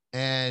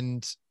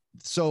 And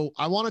so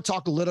I want to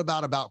talk a little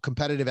about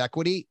competitive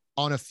equity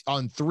on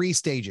 3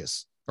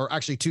 stages, or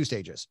actually 2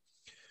 stages.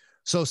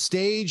 So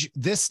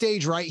this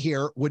stage right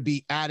here would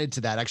be added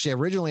to that. Actually,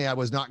 originally I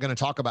was not going to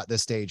talk about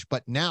this stage,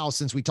 but now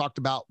since we talked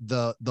about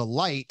the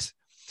light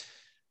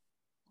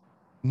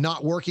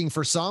not working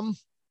for some,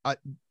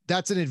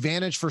 that's an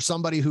advantage for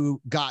somebody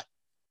who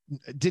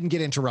didn't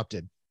get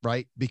interrupted,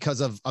 right?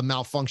 Because of a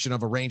malfunction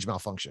of a range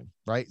malfunction,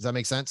 right? Does that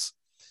make sense?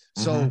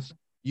 So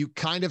you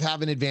kind of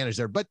have an advantage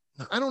there, but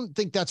I don't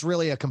think that's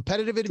really a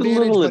competitive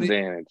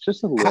advantage.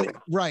 Just a little.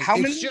 Right.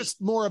 It's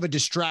just more of a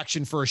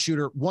distraction for a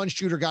shooter. One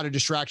shooter got a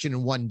distraction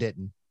and one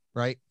didn't,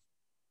 right?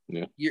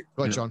 Yeah.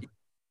 Go ahead, Sean. You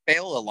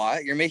fail a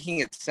lot. You're making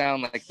it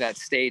sound like that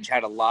stage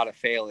had a lot of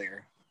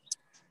failure.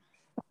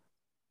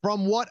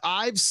 From what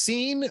I've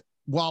seen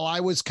while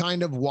I was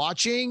kind of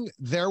watching,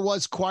 there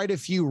was quite a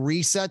few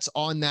resets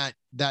on that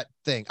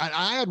thing.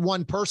 I had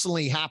one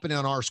personally happen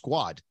on our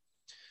squad,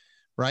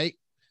 right?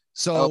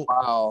 So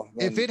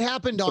if it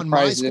happened on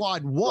my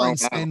squad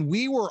once and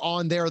we were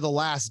on there the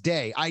last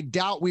day, I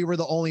doubt we were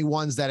the only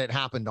ones that it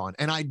happened on.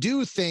 And I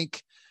do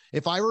think,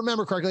 if I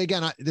remember correctly,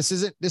 again, this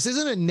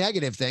isn't a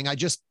negative thing. I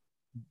just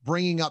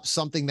bringing up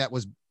something that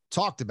was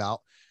talked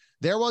about.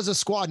 There was a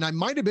squad, and I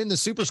might have been the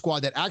super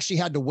squad, that actually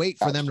had to wait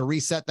for them to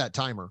reset that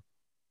timer.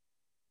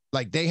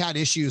 Like they had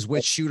issues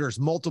with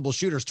multiple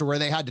shooters, to where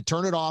they had to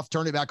turn it off,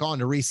 turn it back on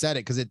to reset it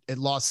because it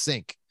lost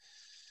sync.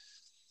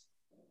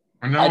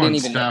 I know on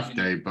staff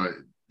day, but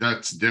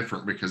that's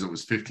different because it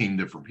was 15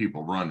 different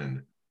people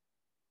running.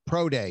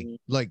 Pro day,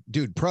 like,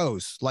 dude,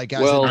 pros, like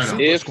as a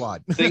super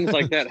squad. Things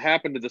like that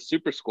happen to the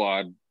super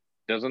squad,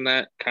 doesn't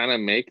that kind of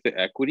make the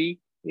equity,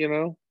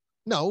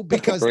 No,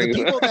 because the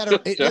people that are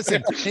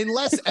listen,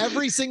 unless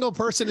every single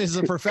person is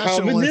a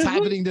professional, it's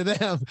happening to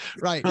them,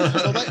 right?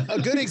 So a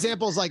good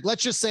example is like,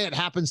 let's just say it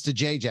happens to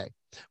JJ,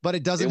 but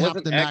it doesn't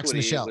happen to Max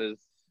Michelle,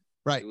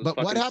 right? But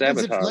what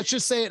happens if, let's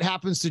just say it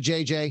happens to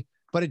JJ,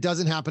 but it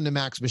doesn't happen to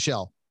Max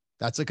Michelle?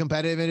 That's a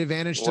competitive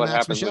advantage to Max Michelle. What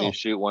happens when you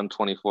shoot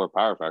 124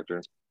 power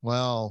factor?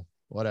 Well,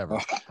 whatever.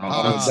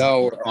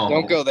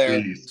 Don't go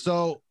there.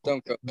 So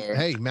don't go there.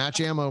 Hey, Match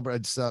ammo,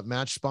 it's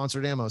Match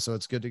sponsored ammo, so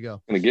it's good to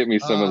go. Gonna get me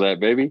some of that,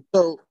 baby.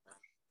 So,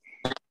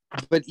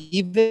 but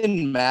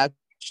even Match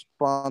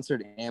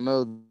sponsored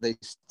ammo, they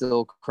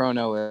still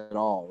chrono it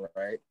all,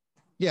 right?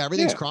 Yeah,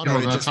 everything's chrono.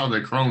 That's how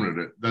they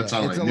chronoed it. That's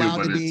how it's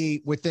allowed to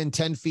be within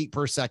 10 feet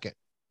per second.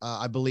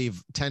 I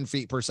believe 10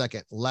 feet per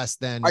second, less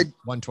than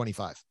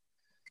 125.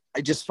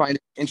 I just find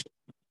it interesting.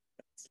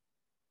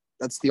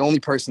 That's the only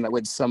person that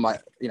went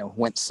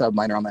sub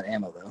minor on that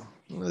ammo, though.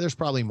 Well, there's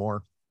probably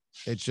more.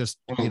 It's just,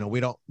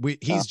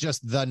 he's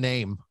just the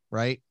name,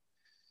 right?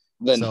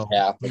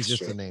 He's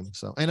just the name.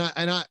 So,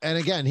 and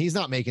again, he's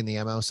not making the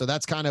ammo. So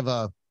that's kind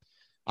of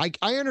I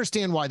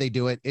understand why they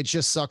do it. It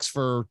just sucks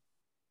for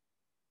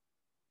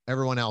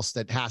everyone else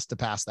that has to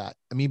pass that.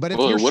 I mean, but if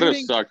it you're would have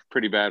shooting, sucked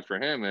pretty bad for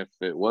him if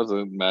it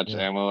wasn't match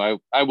ammo.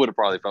 I would have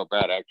probably felt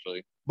bad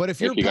actually. But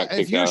if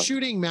you're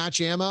shooting match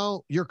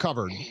ammo, you're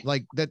covered.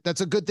 Like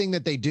that's a good thing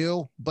that they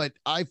do. But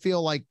I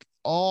feel like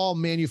all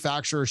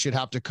manufacturers should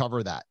have to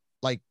cover that.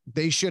 Like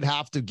they should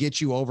have to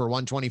get you over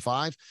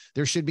 125.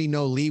 There should be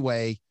no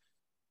leeway.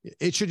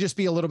 It should just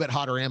be a little bit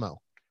hotter ammo,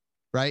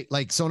 right?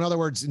 Like, so in other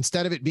words,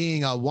 instead of it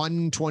being a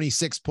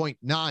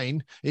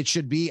 126.9, it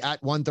should be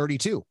at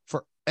 132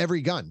 for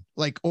every gun.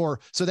 Like, or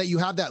so that you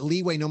have that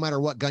leeway no matter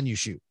what gun you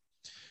shoot.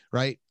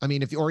 Right. I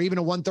mean, or even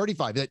a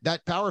 135,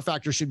 that power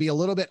factor should be a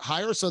little bit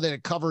higher so that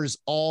it covers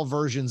all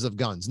versions of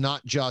guns,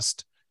 not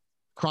just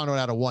chronoed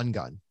out of one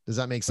gun. Does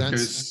that make sense?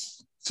 Okay,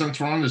 since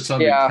we're on the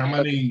subject,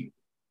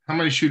 how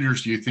many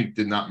shooters do you think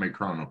did not make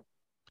chrono?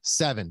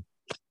 7.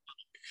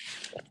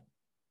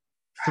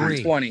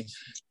 3. 20.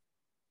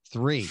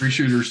 3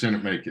 shooters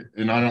didn't make it.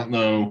 And I don't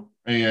know.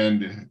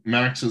 And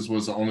Max's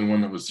was the only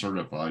one that was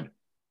certified.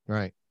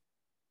 Right.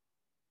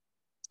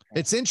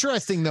 It's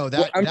interesting though,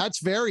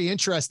 that's very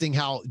interesting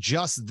how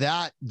just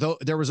that, though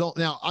there was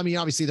now, I mean,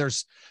 obviously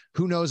there's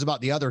who knows about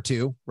the other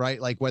two,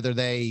 right? Like whether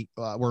they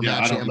were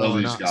match ammo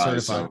or not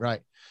certified, so.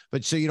 Right?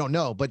 But so you don't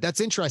know, but that's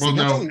interesting.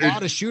 Well, that's a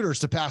lot of shooters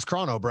to pass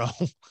chrono, bro.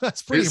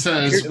 That's pretty.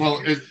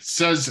 It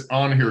says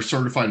on here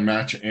certified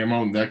match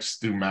ammo next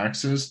to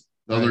Max's.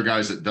 The other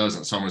guys it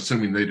doesn't, so I'm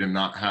assuming they did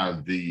not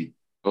have the.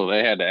 Well,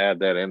 they had to add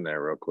that in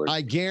there real quick.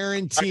 I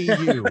guarantee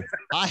you.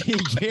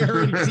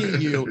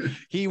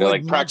 He would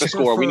like practice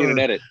score. We need an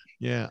edit.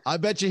 Yeah, I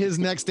bet you his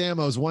next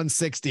ammo is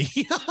 160.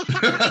 He doesn't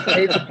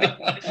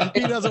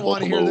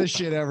want to hear this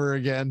shit ever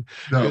again.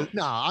 No,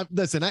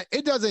 listen,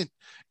 it doesn't.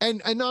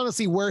 And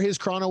honestly, where his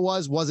chrono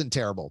wasn't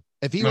terrible.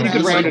 If he would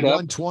have like a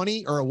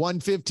 120 or a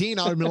 115,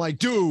 I would have been like,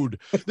 dude,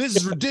 this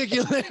is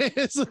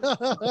ridiculous.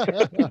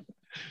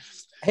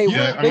 Hey,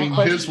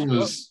 his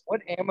was.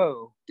 What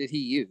ammo did he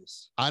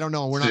use? I don't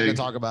know. We're not going to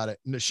talk about it.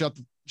 Shut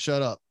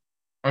up.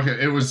 Okay,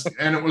 it was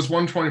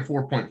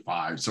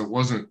 124.5, so it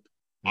wasn't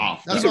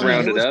off. That's what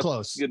I mean. It was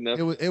close. Good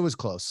enough. It was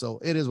close. So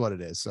it is what it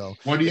is. So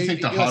what do you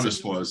think the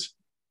hottest was?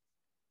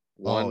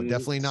 Oh,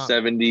 definitely not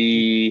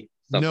 70.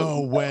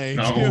 No way.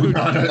 No,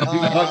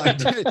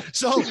 dude.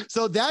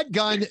 So that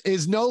gun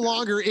is no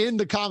longer in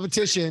the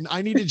competition.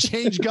 I need to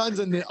change guns,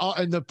 and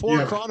the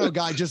poor chrono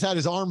guy just had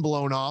his arm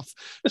blown off.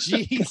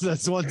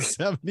 Jesus,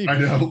 170. I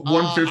know.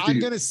 150. I'm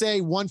gonna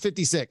say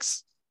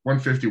 156.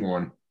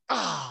 151.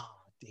 Ah,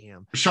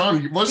 damn.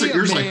 Sean, wasn't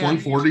yours like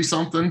 140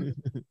 something?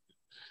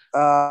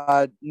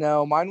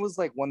 No, mine was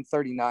like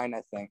 139,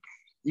 I think.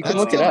 You can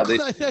look it up.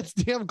 That's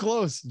damn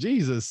close.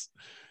 Jesus.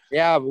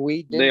 Yeah, but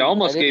they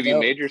almost gave you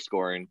major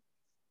scoring.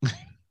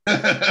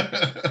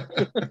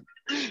 I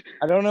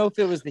don't know if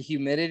it was the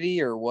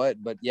humidity or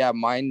what, but yeah,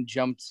 mine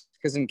jumped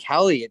because in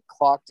Cali it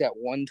clocked at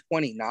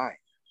 129.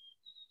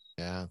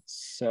 Yeah.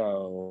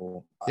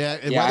 So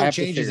weather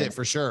changes it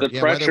for sure. The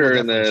pressure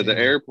in the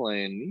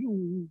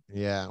airplane.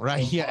 Yeah,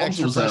 right. Yeah,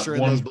 extra pressure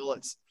in those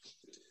bullets.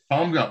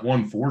 Tom got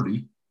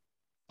 140.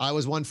 I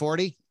was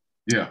 140.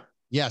 Yeah.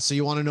 Yeah. So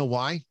you want to know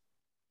why?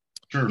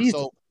 Sure.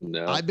 So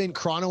I've been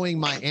chronoing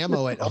my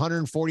ammo at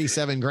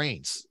 147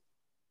 grains.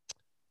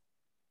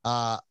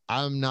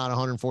 I'm not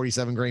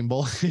 147 grain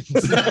bullets.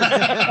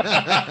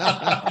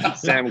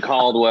 Sam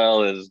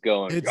Caldwell is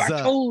going.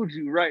 I told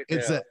you right.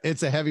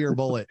 It's a heavier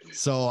bullet.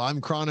 So I'm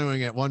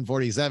chronoing at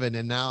 147,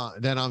 and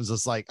then I'm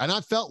just like, and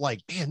I felt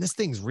like, man, this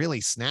thing's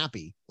really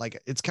snappy.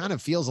 Like it's kind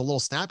of feels a little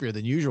snappier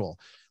than usual.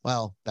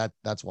 Well,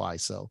 that's why.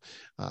 So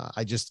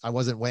I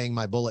wasn't weighing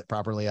my bullet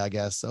properly, I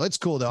guess. So it's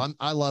cool though.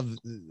 I love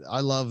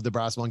the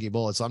Brass Monkey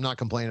bullet, so I'm not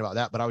complaining about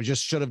that. But I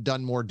should have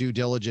done more due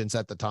diligence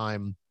at the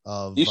time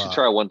of. You should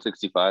try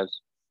 165s.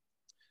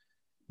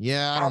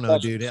 Yeah, I don't know,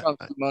 dude.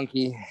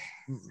 Monkey.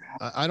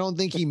 I don't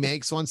think he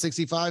makes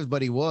 165s,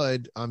 but he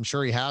would. I'm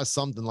sure he has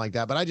something like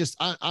that. But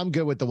I'm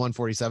good with the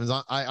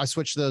 147s. I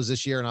switched those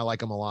this year and I like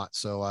them a lot.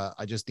 So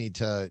I just need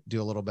to do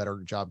a little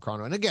better job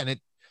chrono. And again,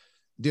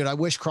 dude, I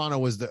wish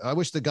I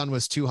wish the gun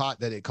was too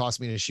hot that it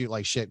cost me to shoot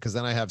like shit, because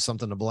then I have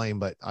something to blame,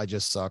 but I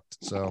just sucked.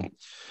 So,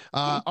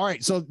 all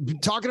right. So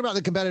talking about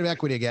the competitive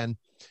equity again,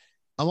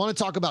 I want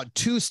to talk about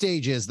 2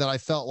 stages that I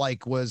felt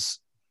like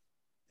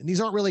and these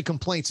aren't really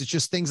complaints. It's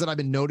just things that I've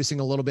been noticing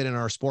a little bit in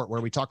our sport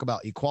where we talk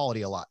about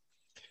equality a lot.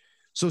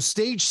 So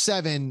stage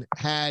 7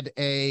 had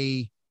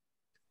a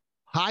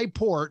high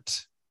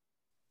port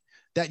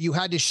that you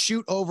had to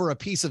shoot over a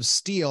piece of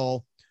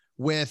steel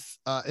with,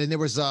 and there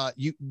was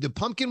the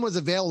pumpkin was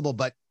available,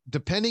 but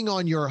depending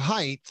on your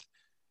height,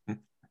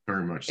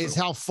 very much so, is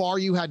how far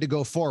you had to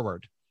go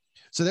forward.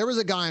 So there was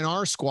a guy in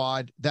our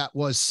squad that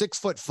was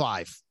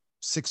 6'5",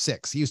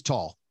 6'6". He was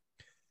tall.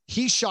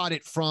 He shot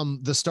it from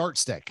the start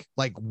stick,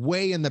 like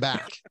way in the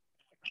back.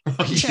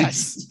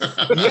 Yes.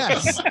 And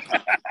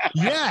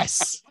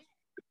that's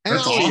I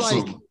was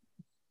awesome. like,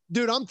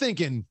 dude, I'm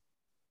thinking,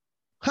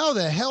 how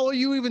the hell do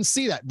you even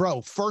see that,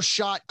 bro? First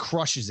shot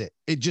crushes it.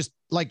 It just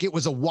like it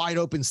was a wide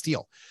open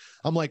steel.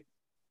 I'm like,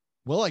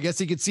 well, I guess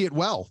he could see it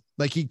well.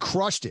 Like he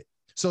crushed it.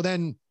 So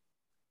then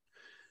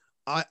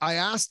I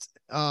asked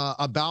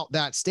about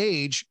that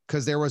stage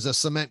because there was a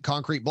cement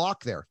concrete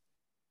block there.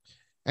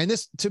 And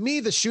this, to me,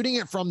 the shooting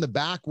it from the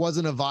back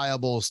wasn't a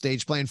viable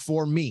stage plan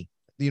for me.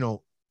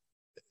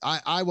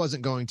 I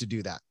wasn't going to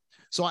do that.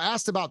 So I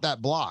asked about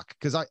that block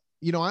because I'm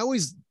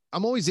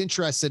always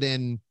interested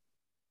in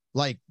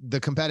like the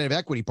competitive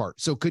equity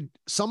part. So could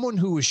someone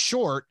who was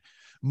short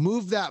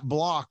move that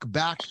block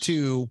back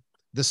to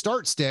the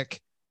start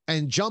stick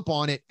and jump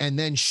on it and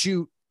then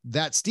shoot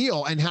that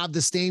steel and have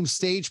the same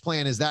stage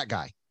plan as that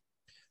guy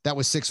that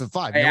was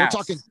 6'5"? Now we're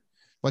talking,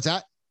 what's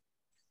that?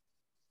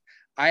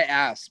 I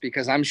asked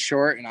because I'm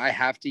short and I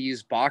have to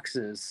use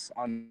boxes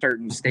on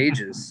certain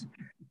stages.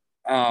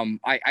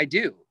 I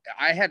do.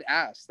 I had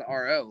asked the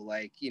RO,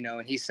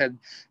 and he said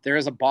there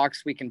is a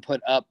box we can put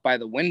up by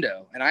the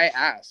window. And I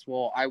asked,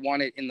 well, I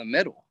want it in the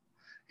middle.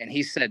 And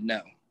he said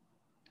no.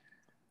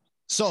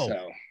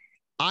 So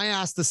I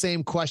asked the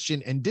same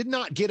question and did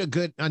not get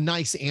a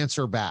nice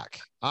answer back.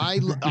 I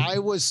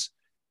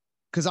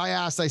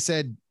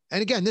said,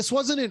 and again, this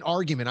wasn't an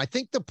argument. I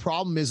think the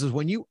problem is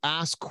when you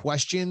ask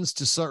questions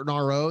to certain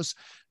ROs,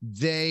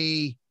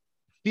 they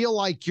feel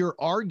like you're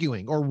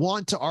arguing or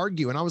want to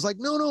argue. And I was like,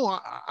 no,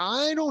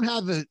 I don't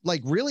have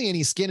really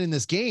any skin in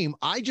this game.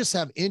 I just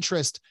have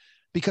interest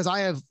because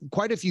I have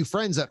quite a few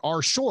friends that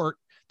are short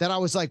that I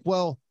was like,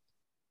 well,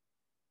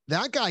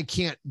 that guy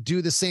can't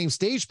do the same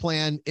stage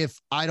plan if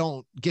I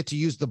don't get to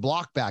use the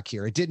block back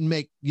here. It didn't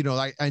make,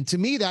 and to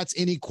me, that's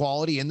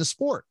inequality in the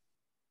sport.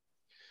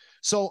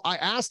 So I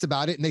asked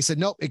about it and they said,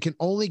 nope, it can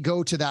only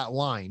go to that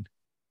line,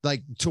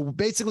 like to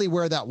basically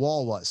where that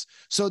wall was.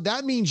 So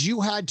that means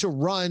you had to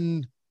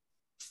run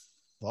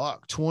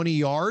 20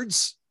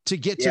 yards to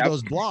get to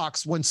those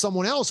blocks when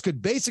someone else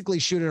could basically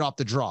shoot it off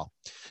the draw.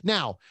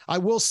 Now, I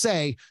will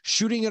say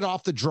shooting it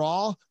off the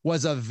draw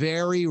was a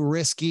very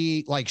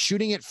risky,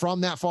 shooting it from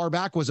that far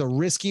back was a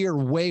riskier,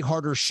 way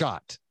harder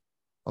shot.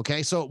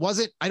 Okay. So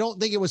I don't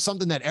think it was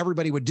something that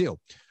everybody would do,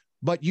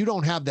 but you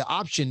don't have the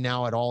option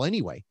now at all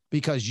anyway,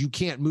 because you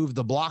can't move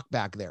the block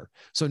back there.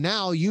 So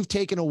now you've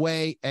taken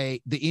away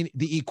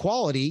the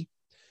equality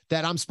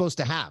that I'm supposed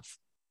to have,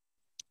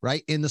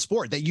 right, in the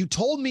sport, that you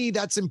told me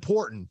that's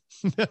important.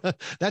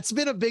 That's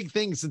been a big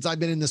thing since I've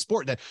been in the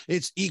sport, that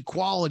it's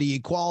equality. You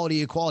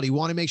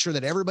want to make sure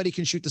that everybody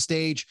can shoot the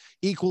stage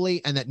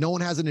equally and that no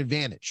one has an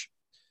advantage.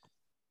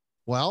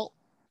 Well,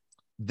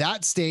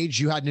 that stage,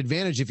 you had an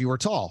advantage if you were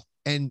tall,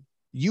 and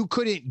you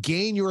couldn't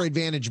gain your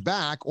advantage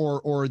back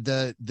or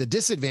the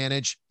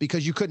disadvantage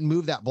because you couldn't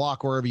move that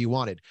block wherever you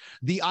wanted.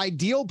 The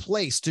ideal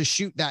place to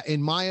shoot that,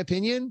 in my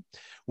opinion,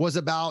 was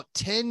about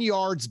 10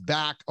 yards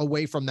back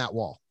away from that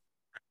wall.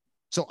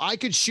 So I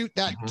could shoot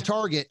that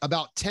target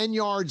about 10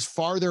 yards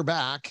farther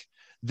back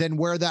than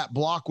where that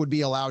block would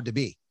be allowed to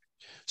be.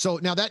 So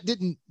now that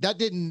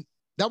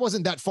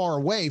wasn't that far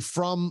away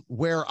from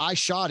where I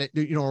shot it,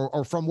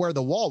 or from where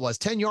the wall was.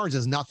 10 yards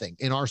is nothing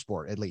in our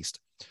sport, at least.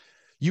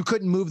 You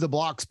couldn't move the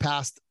blocks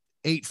past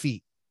 8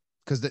 feet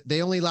because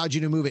they only allowed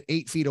you to move it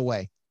 8 feet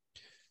away.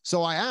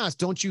 So I asked,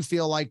 don't you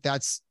feel like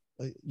that's,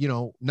 I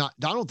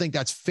don't think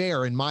that's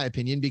fair in my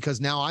opinion,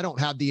 because now I don't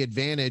have the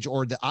advantage,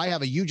 or I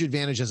have a huge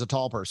advantage as a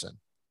tall person.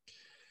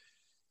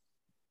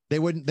 They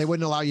wouldn't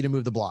allow you to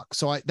move the block.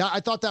 So I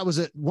thought that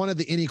was one of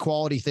the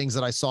inequality things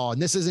that I saw.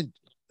 And this isn't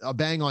a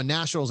bang on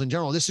nationals in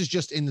general. This is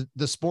just in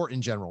the sport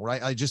in general,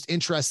 right? I'm just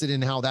interested in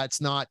how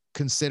that's not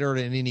considered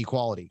an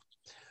inequality.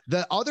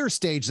 The other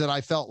stage that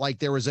I felt like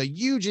there was a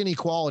huge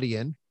inequality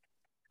in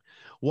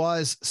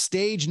was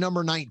stage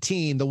number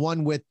 19, the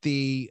one with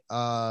the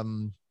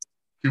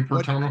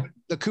Cooper tunnel,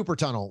 the Cooper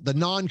tunnel, the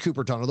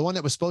non-Cooper tunnel, the one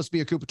that was supposed to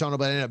be a Cooper tunnel,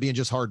 but ended up being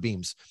just hard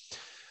beams.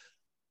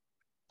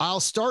 I'll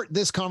start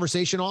this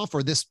conversation off,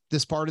 or this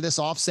part of this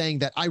off, saying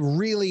that I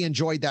really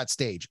enjoyed that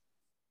stage.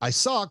 I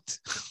sucked,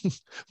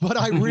 but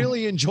I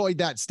really enjoyed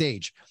that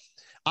stage.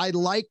 I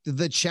liked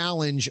the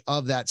challenge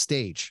of that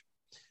stage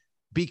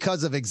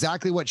because of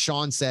exactly what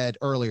Sean said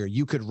earlier.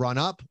 You could run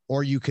up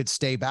or you could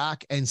stay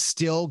back and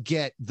still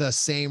get the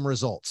same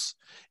results.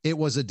 It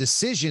was a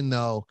decision,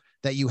 though,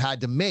 that you had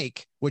to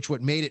make, which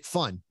what made it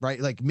fun, right?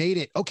 Made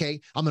it,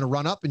 okay, I'm going to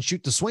run up and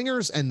shoot the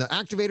swingers and the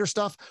activator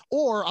stuff,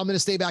 or I'm going to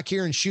stay back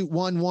here and shoot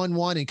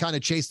 1-1-1 and kind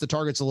of chase the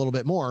targets a little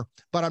bit more,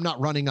 but I'm not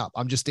running up.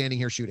 I'm just standing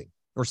here shooting,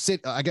 or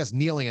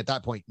kneeling at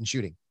that point and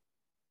shooting.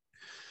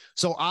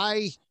 So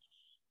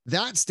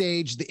that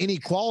stage, the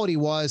inequality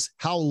was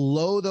how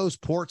low those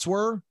ports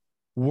were,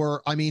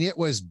 it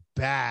was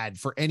bad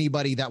for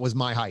anybody that was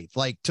my height,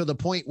 to the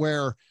point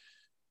where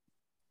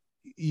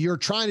you're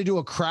trying to do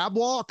a crab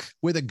walk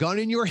with a gun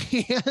in your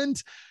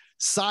hand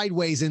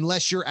sideways,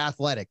 unless you're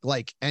athletic,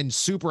 and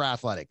super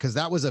athletic, because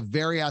that was a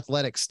very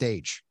athletic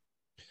stage.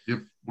 Yep.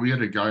 We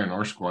had a guy in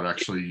our squad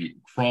actually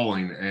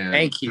crawling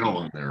and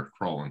fell in there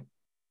crawling.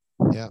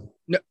 Yeah.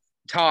 No,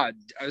 Todd,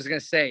 I was going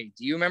to say,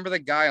 do you remember the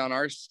guy on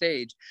our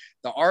stage?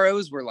 The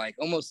ROs were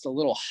almost a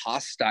little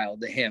hostile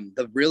to him.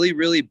 The really,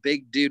 really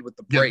big dude with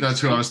the brakes. Yeah,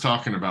 that's who I was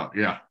talking about.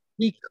 Yeah.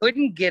 He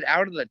couldn't get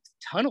out of the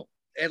tunnel.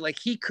 and like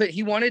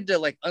he wanted to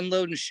like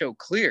unload and show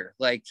clear,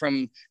 like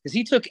because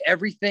he took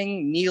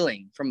everything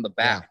kneeling from the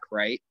back,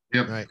 right?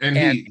 Yep. Right.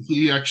 And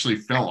he actually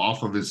fell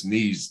off of his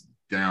knees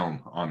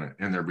down on it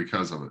in there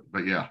because of it.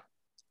 But yeah.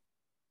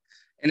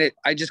 And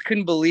I just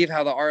couldn't believe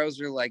how the ROs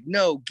were like,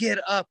 no, get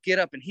up.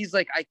 And he's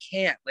like, I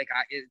can't, like,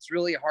 it's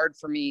really hard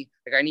for me.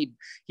 Like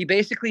he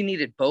basically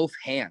needed both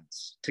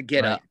hands to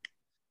get up.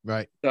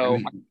 Right. So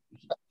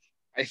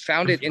I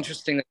found it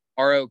interesting that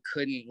RO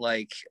couldn't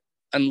like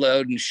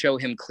unload and show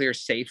him clear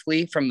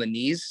safely from the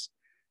knees,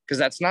 because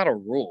that's not a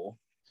rule.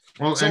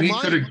 Well, so and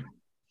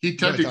he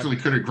technically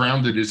could have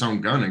grounded his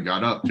own gun and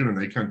got up too, and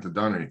they couldn't have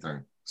done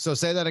anything. So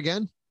say that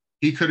again.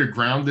 He could have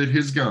grounded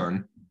his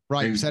gun.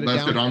 Right, and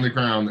left it on the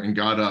ground and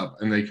got up,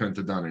 and they couldn't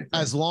have done anything.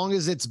 As long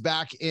as it's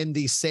back in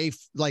the safe,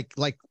 like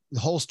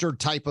holstered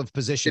type of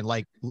position,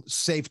 like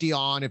safety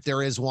on, if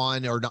there is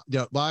one, or not.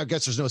 Well, I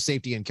guess there's no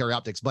safety in carry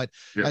optics, but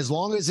as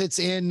long as it's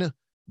in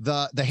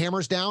the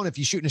hammer's down. If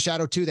you shoot in a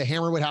shadow 2, the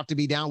hammer would have to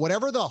be down.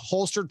 Whatever the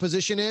holstered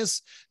position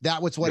is,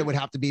 that was what it would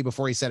have to be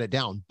before he set it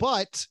down.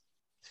 But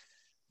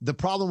the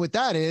problem with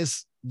that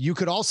is, you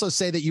could also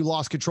say that you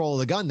lost control of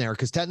the gun there,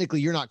 because technically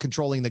you're not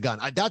controlling the gun.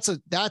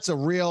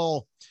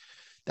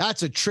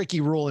 That's a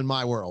tricky rule in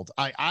my world.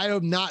 I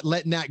am not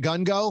letting that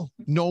gun go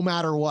no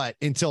matter what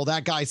until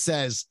that guy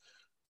says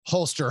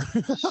holster.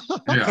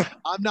 Yeah.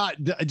 I'm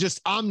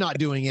not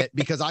doing it,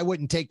 because I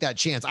wouldn't take that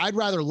chance. I'd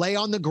rather lay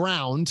on the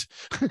ground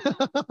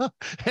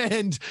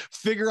and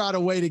figure out a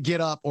way to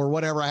get up or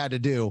whatever I had to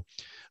do.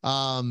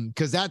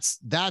 Cause that's,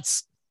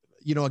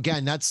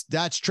 again,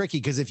 that's tricky.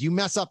 Cause if you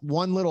mess up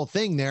one little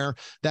thing there,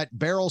 that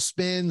barrel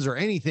spins or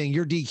anything,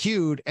 you're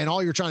DQ'd, and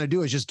all you're trying to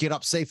do is just get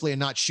up safely and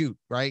not shoot,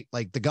 right?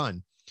 Like the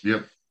gun.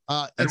 Yep.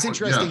 It's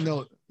interesting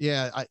though.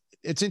 Yeah.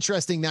 It's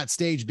interesting that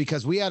stage,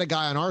 because we had a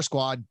guy on our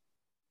squad,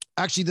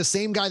 actually the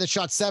same guy that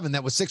shot 7,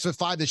 that was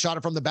 6'5", that shot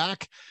it from the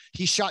back.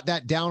 He shot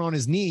that down on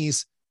his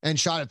knees and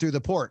shot it through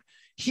the port.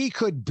 He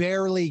could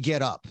barely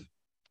get up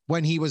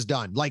when he was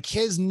done. Like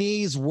his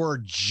knees were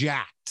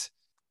jacked,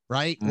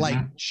 right? Mm-hmm.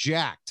 Like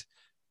jacked.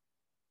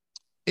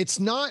 It's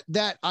not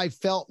that I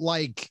felt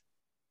like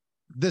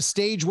the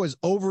stage was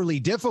overly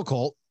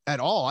difficult at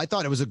all. I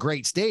thought it was a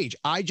great stage.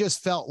 I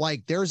just felt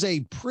like there's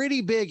a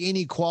pretty big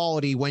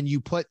inequality when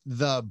you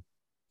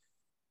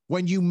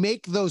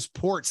make those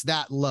ports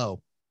that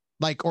low,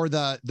 like, or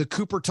the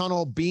Cooper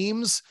tunnel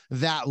beams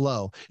that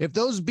low. If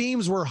those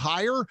beams were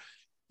higher,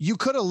 you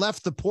could have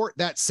left the port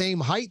that same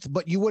height,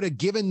 but you would have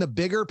given the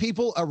bigger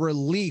people a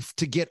relief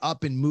to get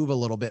up and move a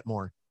little bit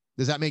more.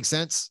 Does that make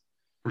sense?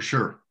 For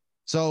sure.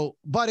 So,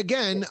 but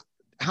again,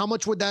 how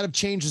much would that have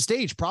changed the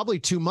stage? Probably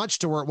too much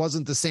to where it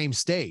wasn't the same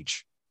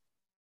stage.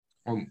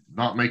 Well,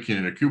 not making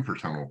it a Cooper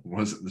tunnel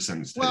wasn't the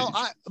same stage.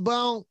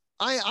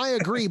 I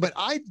agree, but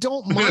I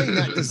don't mind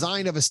that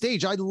design of a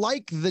stage. I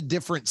like the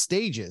different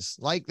stages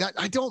like that.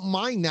 I don't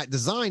mind that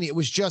design. It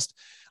was just,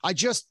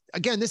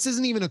 again, this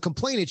isn't even a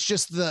complaint. It's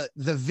just the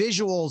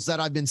visuals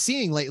that I've been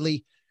seeing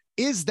lately.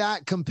 Is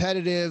that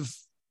competitive?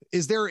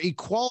 Is there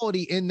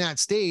equality in that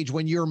stage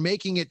when you're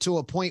making it to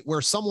a point where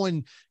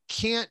someone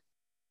can't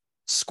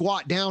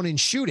squat down and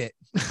shoot it?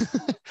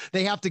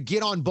 They have to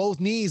get on both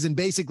knees and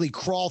basically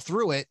crawl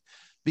through it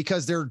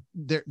because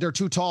they're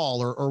too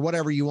tall or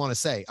whatever you want to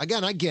say.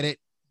 Again, I get it.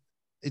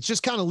 It's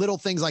just kind of little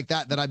things like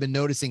that I've been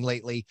noticing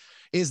lately.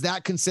 Is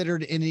that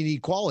considered an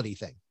inequality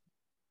thing?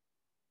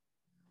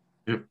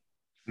 Yep.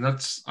 And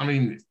that's,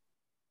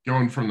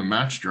 going from the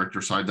match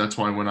director side, that's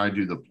why when I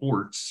do the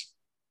ports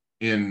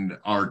in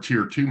our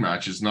tier 2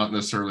 matches, not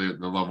necessarily at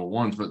the level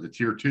 1s, but the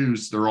tier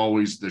 2s, they're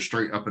always the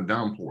straight up and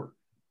down port.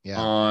 Yeah.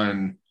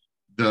 On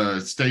the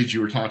stage you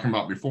were talking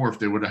about before, if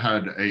they would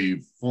have had a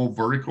full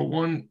vertical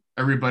one,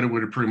 everybody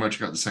would have pretty much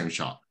got the same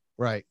shot.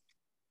 Right.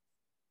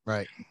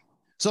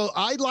 So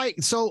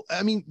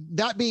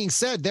that being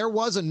said, there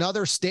was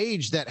another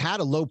stage that had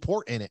a low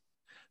port in it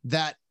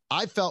that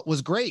I felt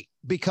was great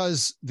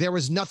because there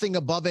was nothing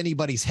above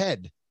anybody's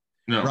head.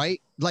 No.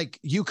 Right. Like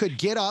you could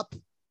get up,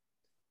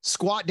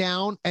 squat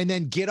down, and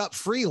then get up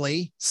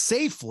freely,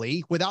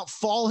 safely, without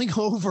falling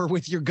over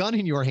with your gun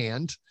in your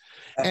hand.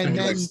 And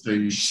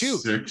then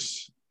shoot.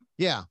 6.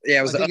 Yeah. Yeah.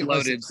 It was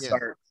unloaded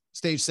start.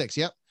 Stage 6.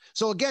 Yep.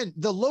 So again,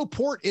 the low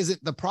port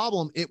isn't the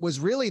problem. It was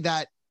really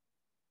that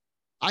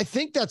I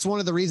think that's one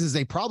of the reasons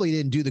they probably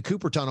didn't do the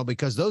Cooper tunnel,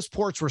 because those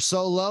ports were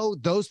so low.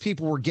 Those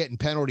people were getting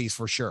penalties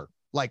for sure.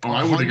 Like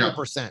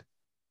 100%.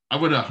 I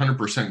would have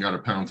 100% got a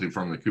penalty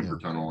from the Cooper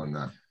tunnel in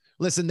that.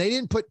 Listen, they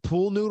didn't put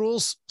pool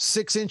noodles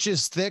 6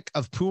 inches thick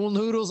of pool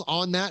noodles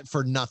on that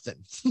for nothing.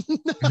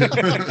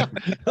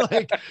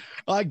 Like,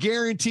 I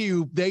guarantee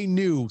you, they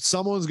knew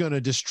someone's going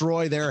to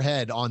destroy their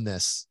head on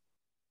this,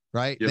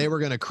 right? Yep. They were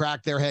going to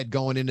crack their head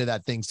going into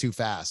that thing too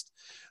fast.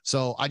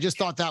 So I just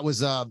thought that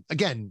was,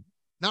 again,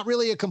 not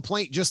really a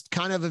complaint, just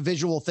kind of a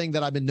visual thing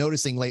that I've been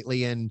noticing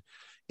lately in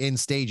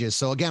stages.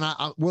 So again,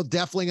 we're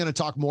definitely going to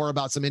talk more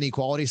about some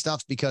inequality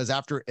stuff, because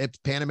after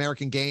Pan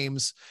American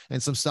Games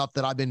and some stuff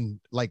that I've been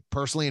like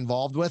personally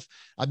involved with,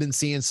 I've been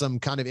seeing some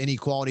kind of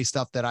inequality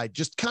stuff that I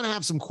just kind of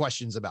have some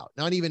questions about.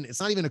 It's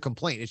not even a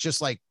complaint. It's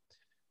just like,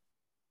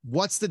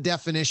 what's the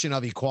definition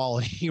of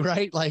equality,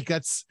 right? Like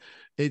that's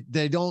it.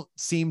 They don't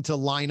seem to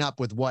line up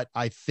with what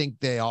I think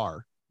they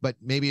are, but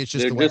maybe it's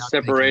just they're just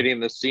separating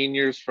the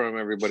seniors from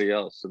everybody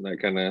else in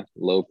that kind of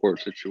low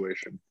port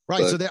situation.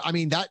 Right. So I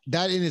mean, that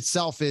in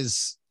itself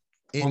is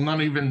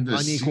not even the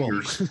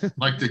unequal. seniors.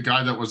 Like the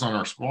guy that was on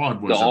our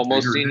squad was the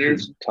almost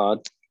seniors, dude. Todd.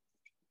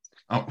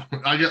 Oh,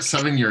 I got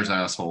 7 years,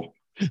 asshole.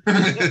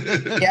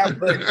 Yeah,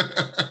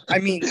 but I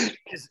mean,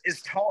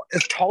 as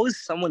tall as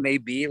someone may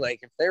be,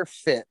 like if they're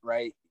fit,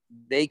 right,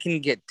 they can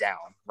get down,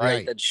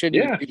 right? That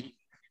shouldn't be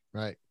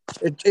right.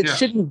 It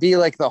shouldn't be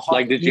like the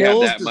hard. Like, did you have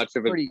that much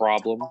of a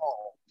problem,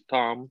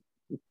 Tom?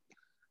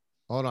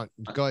 Hold on,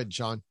 go ahead,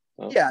 Sean.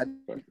 Oh, yeah,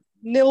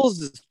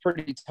 Nils is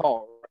pretty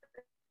tall.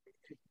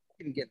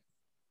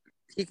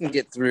 He can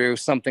get through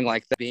something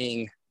like that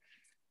being.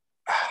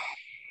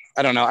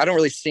 I don't know. I don't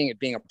really see it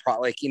being a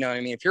problem. Like, you know what I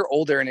mean? If you're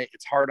older and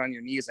it's hard on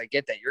your knees, I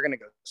get that. You're going to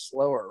go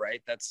slower,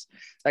 right?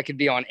 That could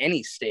be on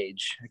any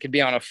stage. It could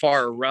be on a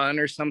far run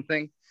or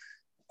something.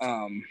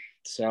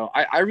 So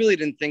I really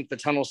didn't think the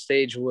tunnel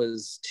stage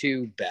was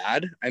too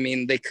bad. I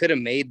mean, they could have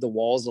made the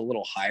walls a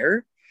little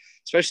higher,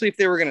 especially if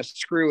they were going to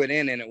screw it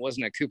in and it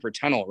wasn't a Cooper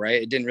tunnel,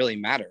 right? It didn't really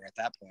matter at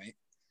that point.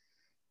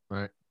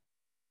 Right.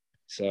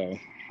 So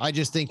I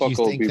just think you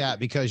think that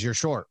because you're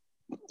short.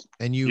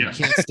 And you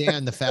can't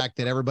stand the fact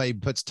that everybody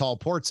puts tall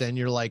ports in.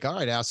 You're like, all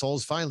right,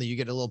 assholes, finally you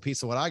get a little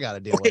piece of what I got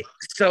to deal with.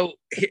 So,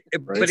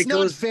 but it's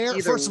not fair.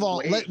 First of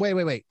all,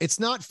 wait.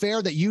 It's not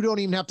fair that you don't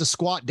even have to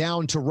squat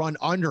down to run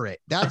under it.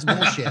 That's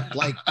bullshit.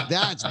 Like,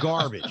 that's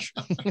garbage.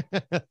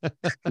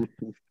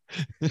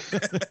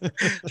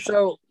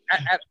 So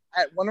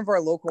at one of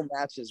our local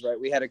matches, right,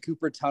 we had a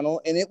Cooper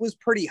tunnel and it was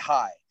pretty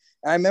high.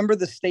 And I remember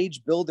the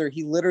stage builder,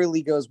 he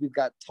literally goes, we've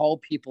got tall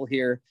people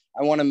here.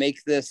 I want to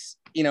make this,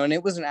 you know, and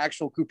it was an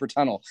actual Cooper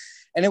tunnel.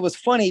 And it was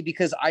funny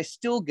because I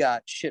still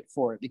got shit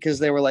for it because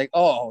they were like,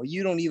 oh,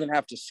 you don't even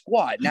have to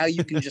squat. Now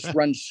you can just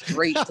run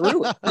straight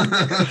through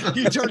it.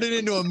 You turned it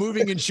into a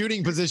moving and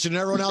shooting position.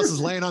 Everyone else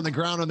is laying on the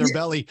ground on their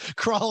belly,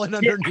 crawling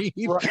underneath.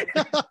 Right.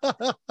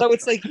 So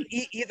it's like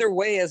either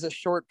way, as a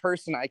short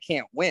person, I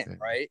can't win,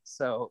 right?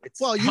 So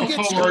it's you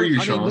get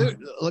screwed.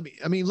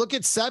 I mean, look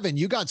at 7.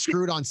 You got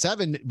screwed on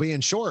 7 being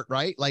short,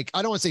 right? Like,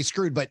 I don't want to say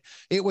screwed, but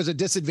it was a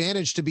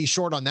disadvantage to be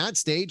short on that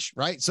stage,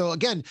 right? So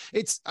again,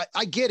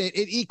 I get it.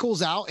 It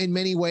equals out in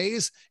many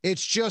ways.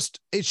 It's just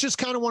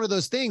kind of one of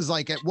those things.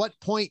 Like, at what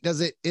point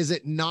is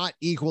it not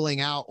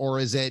equaling out, or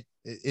is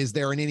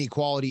there an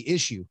inequality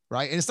issue,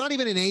 right? And it's not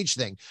even an age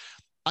thing.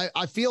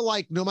 I feel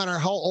like no matter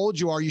how old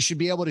you are, you should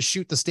be able to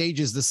shoot the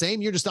stages the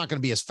same. You're just not going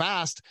to be as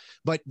fast.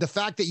 But the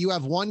fact that you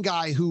have one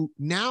guy who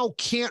now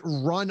can't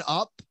run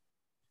up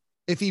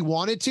if he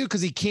wanted to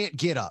because he can't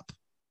get up.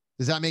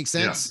 Does that make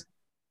sense?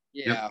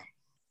 Yeah.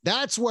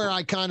 That's where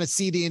I kind of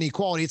see the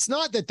inequality. It's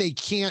not that they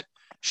can't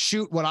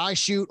shoot what I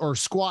shoot or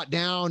squat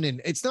down.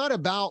 And it's not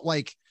about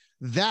like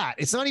that.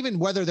 It's not even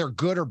whether they're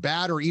good or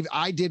bad, or even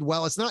I did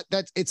well. It's not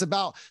that. It's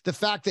about the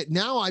fact that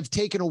now I've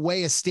taken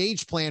away a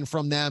stage plan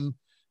from them.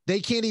 They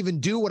can't even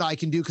do what I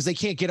can do because they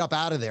can't get up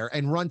out of there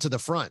and run to the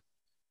front.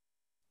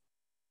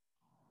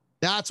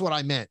 That's what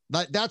I meant.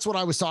 That's what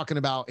I was talking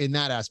about in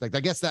that aspect.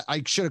 I guess that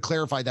I should have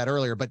clarified that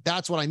earlier, but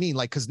that's what I mean.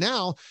 Like, because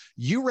now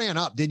you ran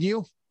up, didn't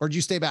you? Or did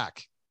you stay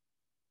back?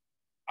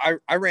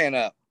 I ran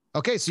up.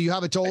 Okay, so you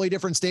have a totally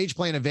different stage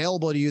plan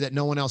available to you that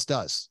no one else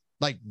does.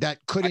 Like, that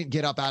couldn't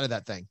get up out of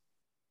that thing.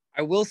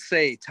 I will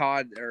say,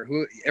 Todd, or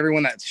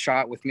everyone that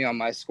shot with me on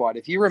my squad,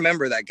 if you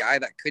remember that guy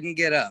that couldn't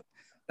get up,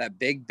 that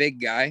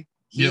big guy,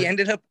 he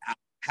ended up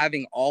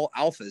having all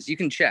alphas. You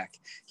can check.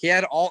 He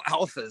had all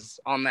alphas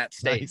on that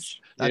stage.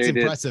 Nice. That's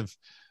impressive.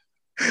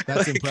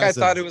 That's like,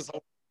 impressive. I thought it was,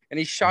 and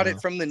he shot it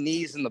from the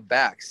knees and the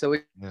back. So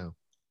it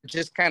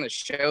just kind of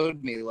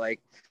showed me like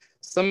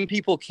some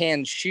people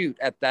can shoot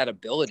at that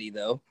ability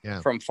though,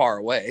 from far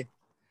away.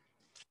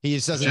 He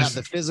just doesn't have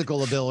the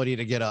physical ability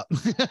to get up.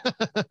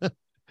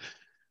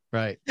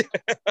 Right.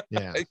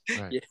 Yeah.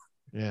 Right.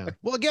 Yeah.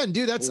 Well, again,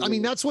 dude, that's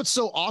what's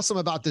so awesome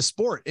about this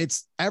sport.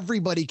 It's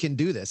everybody can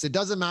do this. It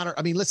doesn't matter.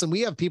 I mean, listen,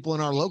 we have people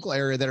in our local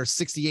area that are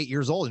 68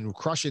 years old and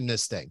crushing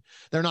this thing.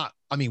 They're not,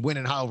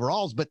 winning high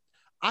overalls, but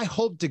I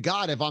hope to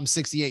God, if I'm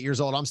 68 years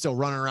old, I'm still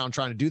running around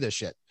trying to do this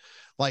shit.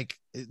 Like,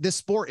 this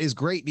sport is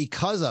great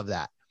because of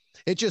that.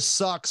 It just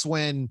sucks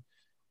when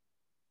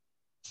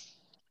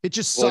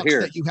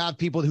that you have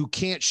people who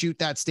can't shoot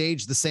that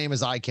stage the same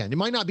as I can. It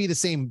might not be the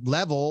same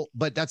level,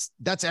 but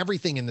that's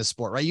everything in this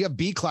sport, right? You have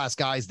B-class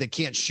guys that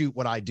can't shoot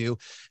what I do.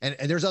 And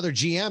there's other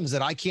GMs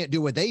that I can't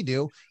do what they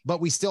do, but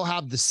we still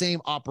have the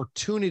same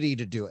opportunity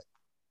to do it.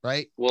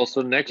 Right. Well,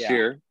 so next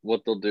year,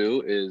 what they'll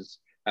do is,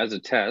 as a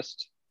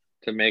test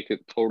to make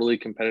it totally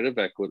competitive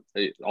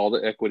equity, all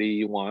the equity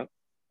you want,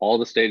 all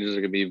the stages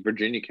are going to be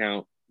Virginia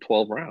count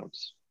 12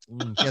 rounds.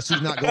 Guess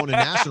who's not going to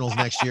nationals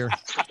next year?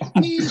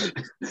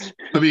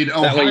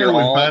 Ohio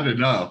was bad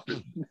enough.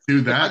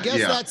 Do that.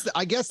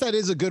 I guess that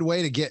is a good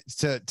way to get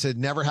to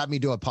never have me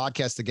do a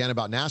podcast again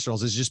about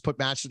nationals, is just put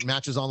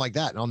matches on like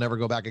that, and I'll never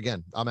go back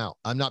again. I'm out.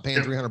 I'm not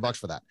paying $300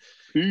 for that.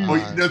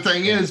 The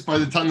thing is, by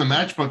the time the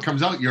match book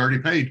comes out, you already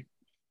paid.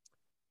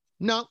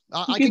 No,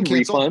 I can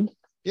cancel. Refund.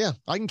 Yeah,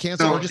 I can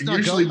cancel So or just not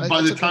usually go.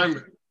 by the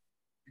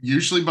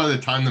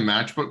time the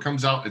match book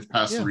comes out, it's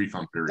past the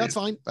refund period. That's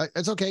fine.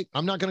 It's okay.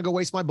 I'm not going to go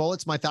waste my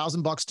bullets, my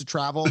 $1,000 to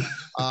travel.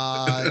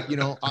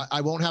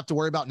 I won't have to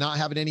worry about not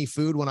having any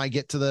food when I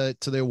get to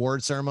the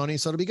award ceremony.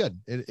 So it'll be good.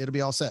 It'll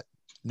be all set.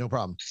 No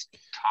problem.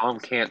 Tom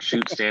can't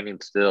shoot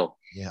standing still.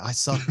 Yeah, I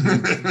suck.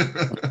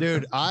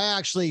 Dude, I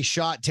actually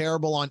shot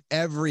terrible on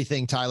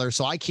everything, Tyler.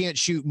 So I can't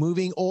shoot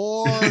moving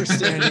or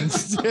standing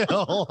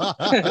still.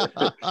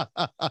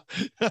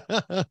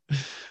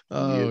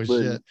 Oh,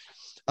 shit.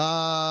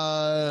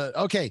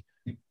 Okay.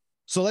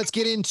 So let's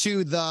get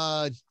into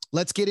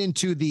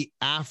the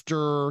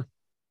after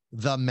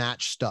the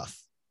match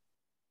stuff.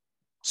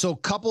 So a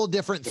couple of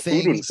different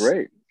things. Food was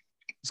great.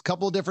 A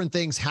couple of different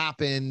things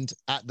happened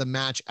at the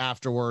match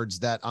afterwards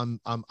that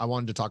I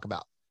wanted to talk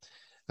about.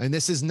 And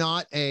this is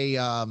not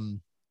it's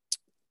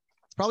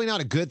probably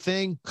not a good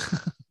thing.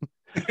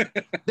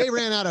 They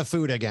ran out of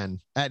food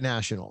again at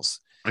Nationals.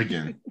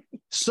 Again.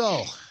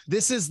 So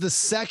this is the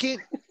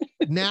second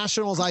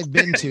Nationals I've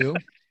been to.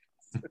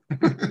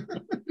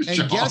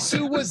 And guess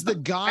who was the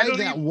guy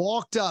that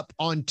walked up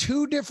on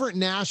 2 different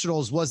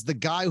Nationals was the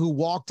guy who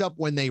walked up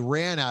when they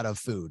ran out of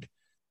food.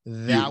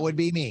 That would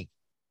be me.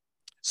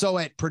 So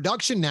at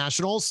Production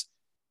Nationals,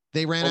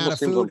 they ran out of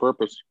food. On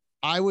purpose.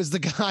 I was the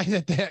guy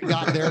that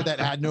got there that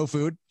had no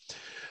food.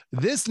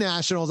 This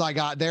Nationals, I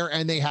got there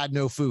and they had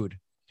no food.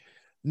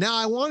 Now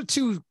I want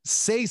to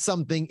say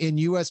something in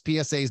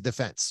USPSA's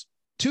defense.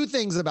 2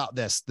 things about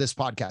this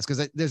podcast,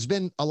 because there's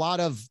been a lot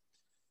of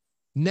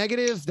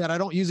negative that I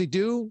don't usually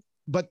do,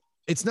 but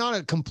it's not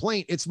a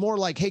complaint. It's more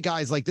like, hey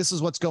guys, like this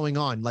is what's going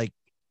on. Like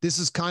this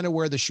is kind of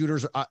where the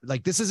shooters are.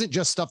 Like this isn't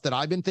just stuff that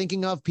I've been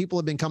thinking of. People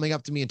have been coming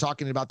up to me and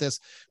talking about this.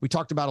 We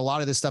talked about a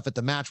lot of this stuff at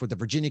the match with the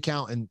Virginia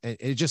count, and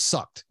it just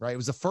sucked, right? It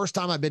was the first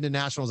time I've been to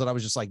Nationals that I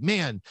was just like,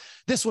 man,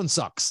 this one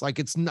sucks. Like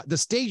it's not, the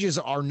stages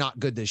are not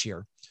good this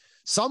year.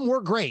 Some were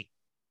great,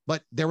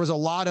 but there was a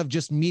lot of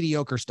just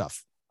mediocre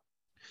stuff.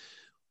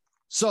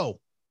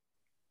 So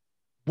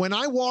when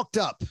I walked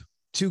up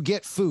to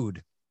get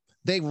food,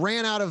 they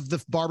ran out of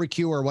the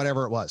barbecue or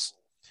whatever it was.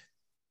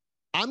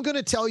 I'm going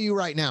to tell you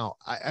right now,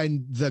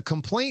 and the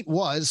complaint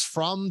was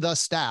from the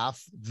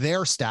staff,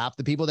 their staff,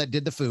 the people that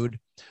did the food,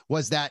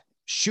 was that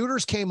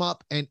shooters came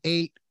up and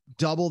ate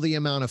double the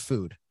amount of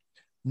food.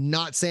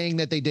 Not saying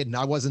that they didn't.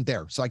 I wasn't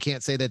there, so I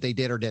can't say that they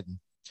did or didn't.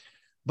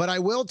 But I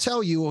will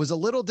tell you, it was a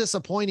little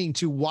disappointing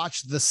to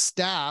watch the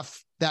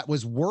staff that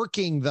was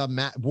working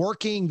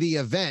the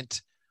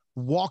event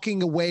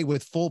walking away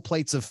with full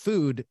plates of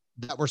food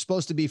that were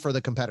supposed to be for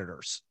the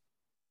competitors.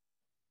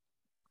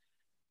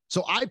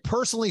 So I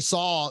personally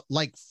saw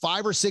like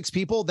 5 or 6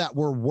 people that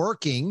were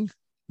working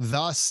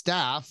the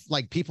staff,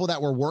 like people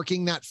that were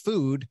working that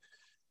food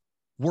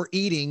were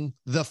eating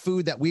the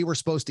food that we were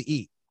supposed to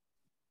eat.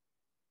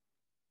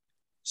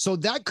 So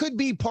that could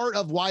be part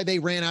of why they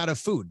ran out of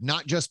food,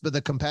 not just by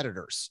the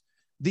competitors.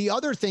 The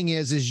other thing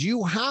is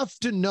you have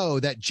to know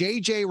that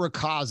JJ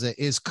Rakaza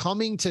is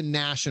coming to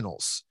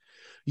Nationals.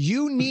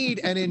 You need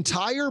an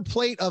entire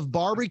plate of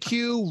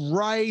barbecue,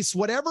 rice,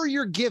 whatever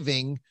you're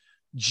giving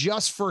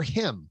just for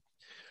him.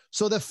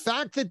 So the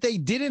fact that they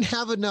didn't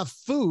have enough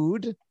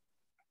food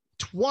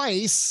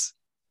twice,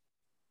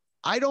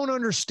 I don't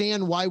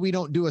understand why we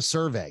don't do a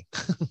survey.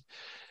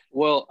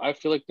 Well, I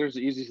feel like there's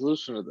an easy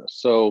solution to this.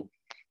 So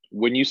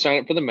when you sign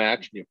up for the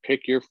match, you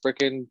pick your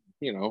freaking,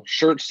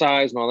 shirt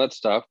size and all that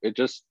stuff.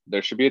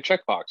 There should be a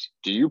checkbox.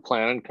 Do you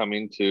plan on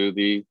coming to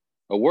the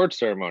award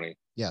ceremony?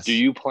 Yes. Do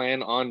you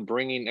plan on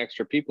bringing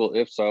extra people?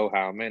 If so,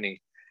 how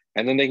many?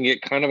 And then they can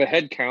get kind of a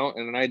head count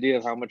and an idea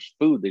of how much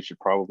food they should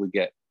probably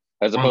get,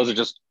 as opposed to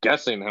just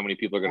guessing how many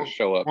people are going to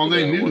show up. Well,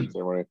 they knew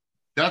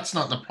that's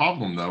not the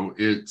problem, though.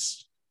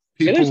 It's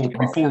people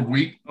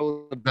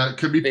that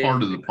could be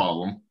part of the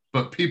problem,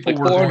 but people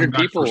were going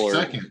back for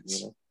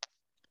seconds.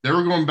 They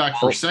were going back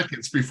for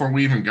seconds before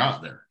we even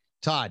got there.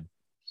 Todd,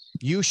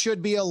 you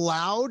should be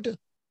allowed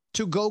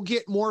to go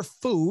get more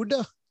food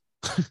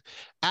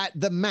at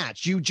the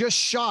match. You just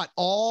shot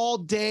all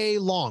day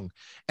long.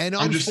 And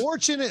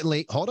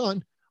unfortunately,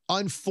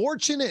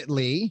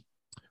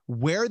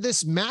 where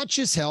this match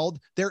is held,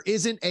 there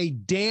isn't a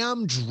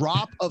damn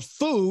drop of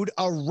food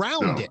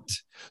around it.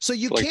 So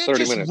you can't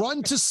just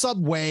run to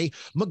Subway,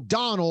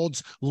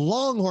 McDonald's,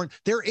 Longhorn.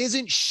 There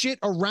isn't shit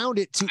around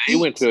it to eat. You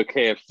went to a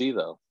KFC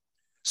though.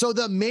 So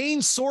the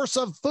main source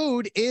of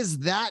food is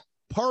that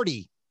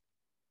party.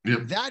 Yep.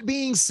 That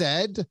being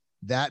said,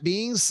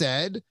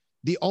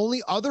 the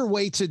only other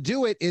way to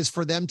do it is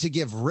for them to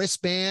give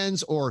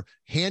wristbands or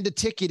hand a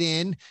ticket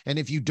in. And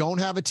if you don't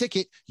have a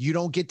ticket, you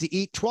don't get to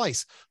eat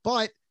twice.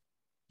 But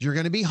you're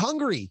going to be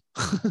hungry.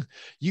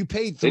 You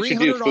paid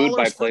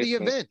 $300 for the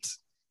event.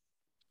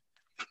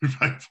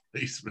 By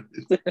placement.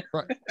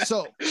 Right.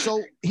 So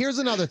here's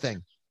another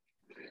thing,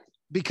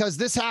 because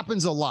this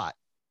happens a lot.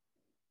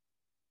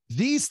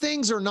 These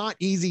things are not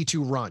easy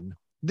to run.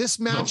 This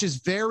match is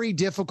very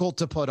difficult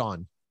to put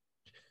on.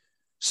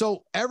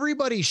 So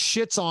everybody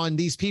shits on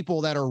these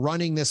people that are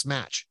running this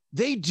match.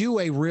 They do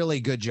a really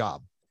good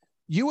job.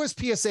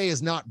 USPSA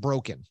is not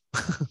broken.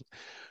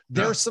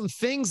 There are some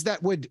things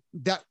that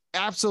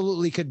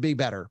absolutely could be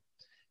better.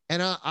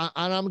 And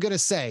I'm going to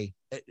say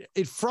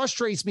it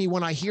frustrates me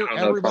when I hear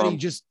everybody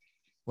just,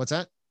 what's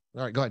that?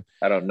 All right, go ahead.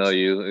 I don't know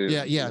you.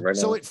 Yeah. Right,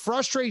 so it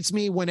frustrates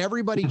me when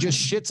everybody just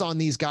shits on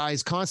these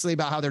guys constantly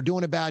about how they're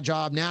doing a bad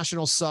job.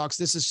 National sucks.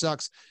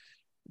 Sucks.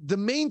 The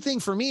main thing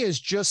for me is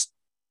just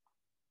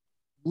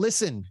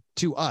listen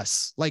to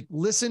us, like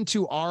listen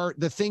to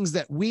the things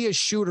that we as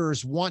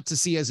shooters want to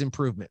see as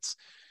improvements.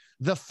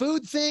 The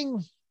food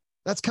thing,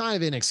 that's kind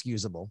of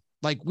inexcusable.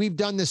 Like we've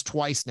done this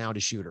twice now to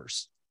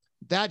shooters.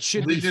 That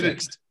should be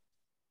fixed.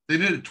 They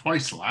did it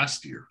twice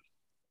last year.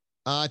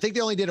 I think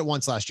they only did it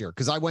once last year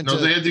because I went to.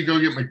 No, they had to go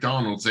get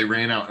McDonald's. They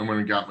ran out and went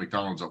and got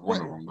McDonald's at one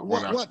of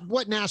them.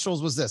 What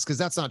nationals was this? Because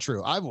that's not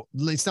true.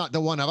 It's not the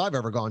one I've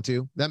ever gone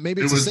to. That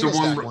maybe it's a single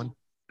stack one.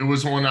 It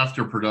was one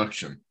after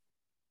production.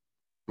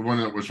 The one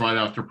that was right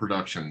after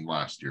production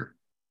last year.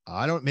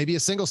 Maybe a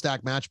single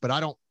stack match, but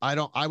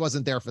I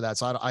wasn't there for that,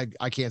 so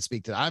I can't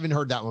speak to that. I haven't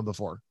heard that one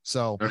before.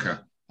 So okay.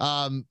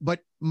 But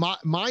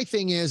my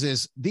thing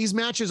is these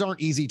matches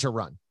aren't easy to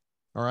run.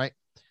 All right,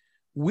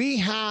 we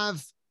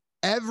have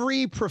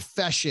every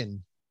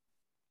profession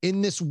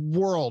in this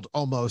world,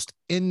 almost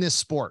in this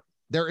sport.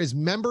 There is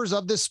members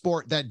of this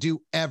sport that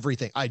do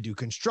everything. I do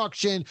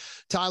construction.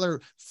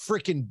 Tyler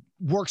freaking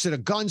works at a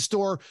gun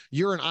store.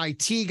 You're an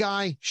IT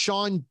guy.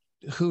 Sean,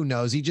 who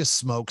knows? He just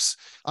smokes.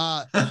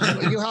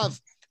 You have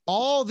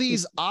all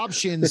these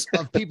options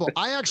of people.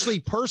 I actually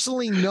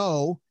personally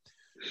know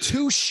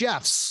 2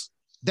 chefs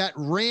that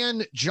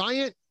ran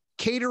giant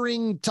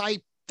catering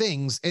type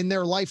things in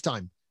their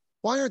lifetime.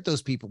 Why aren't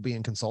those people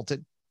being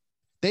consulted?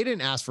 They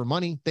didn't ask for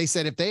money. They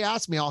said, if they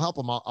ask me, I'll help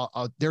them.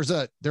 There's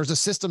a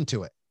system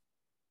to it.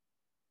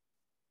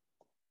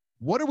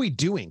 What are we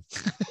doing?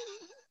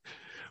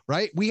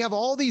 Right? We have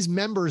all these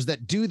members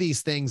that do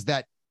these things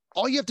that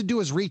all you have to do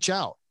is reach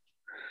out.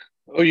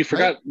 Oh, you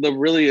forgot the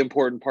really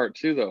important part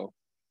too, though,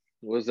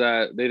 was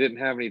that they didn't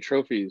have any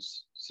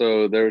trophies.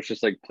 So there was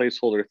just like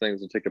placeholder things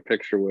to take a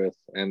picture with,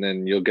 and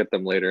then you'll get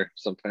them later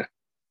sometime.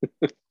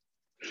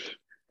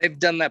 They've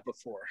done that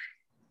before.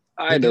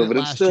 I know, but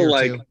it's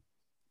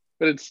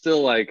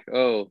still like,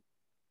 oh,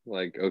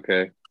 like,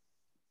 okay.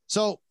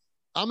 So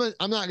I'm not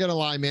going to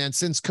lie, man.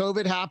 Since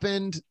COVID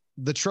happened,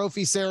 the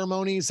trophy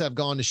ceremonies have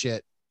gone to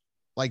shit.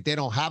 Like they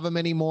don't have them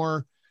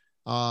anymore.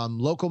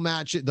 Local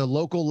match, the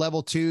local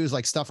level 2s,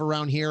 like stuff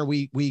around here,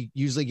 we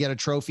usually get a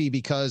trophy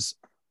because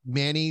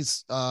Manny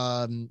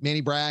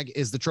Bragg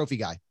is the trophy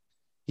guy.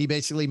 He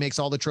basically makes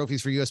all the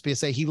trophies for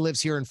USPSA. He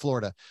lives here in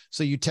Florida,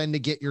 so you tend to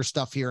get your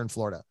stuff here in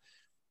Florida.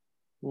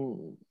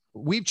 Ooh.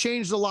 We've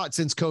changed a lot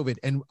since COVID,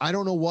 and I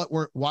don't know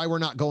why we're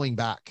not going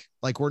back.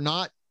 Like we're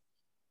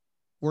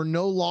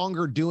no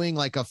longer doing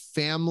like a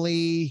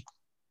family.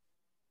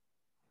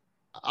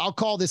 I'll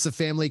call this a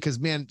family because,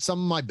 man, some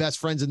of my best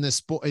friends in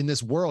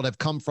this world have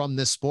come from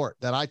this sport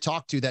that I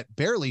talk to that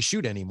barely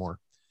shoot anymore,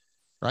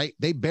 right?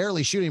 They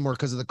barely shoot anymore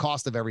because of the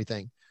cost of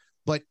everything.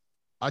 But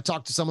I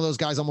talk to some of those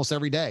guys almost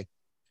every day,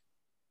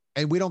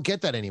 and we don't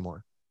get that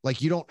anymore. Like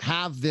you don't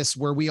have this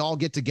where we all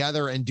get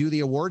together and do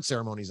the award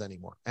ceremonies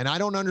anymore. And I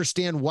don't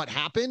understand what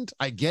happened.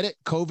 I get it.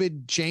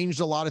 COVID changed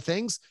a lot of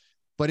things,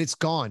 but it's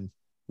gone.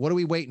 What are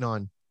we waiting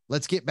on?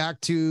 Let's get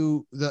back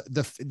to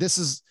this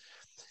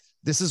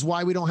is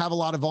why we don't have a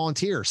lot of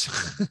volunteers.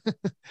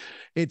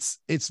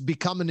 It's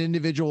become an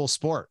individual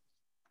sport,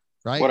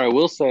 right? What I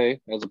will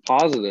say as a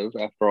positive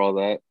after all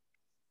that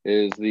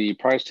is the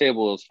prize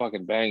table is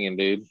fucking banging,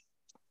 dude.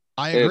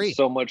 I agree. There's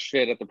so much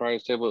shit at the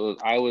prize table.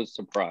 I was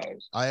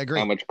surprised. I agree.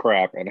 How much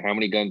crap and how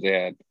many guns they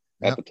had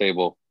at the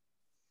table.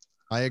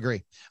 I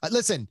agree.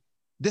 Listen,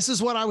 this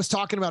is what I was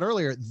talking about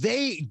earlier.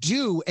 They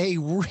do a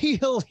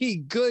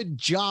really good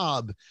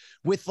job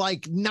with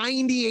like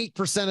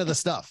 98% of the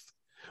stuff.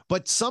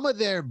 But some of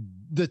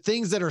the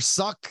things that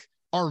suck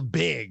are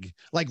big.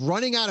 Like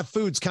running out of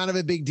food's kind of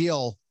a big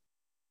deal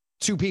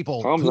to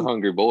people. Tom's a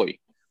hungry boy.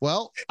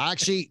 Well,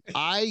 actually,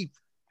 I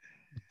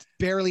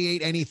barely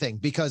ate anything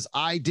because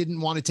I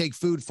didn't want to take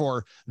food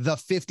for the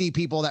 50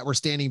 people that were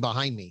standing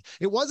behind me.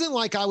 It wasn't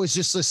like I was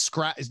just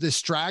this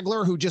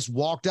straggler who just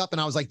walked up and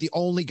I was like the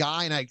only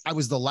guy and I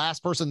was the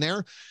last person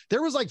there.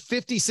 There was like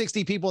 50,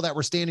 60 people that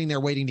were standing there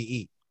waiting to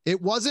eat. It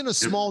wasn't a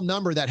small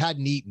number that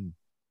hadn't eaten.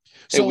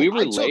 So we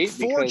were late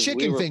four because chicken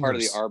we were fingers. part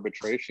of the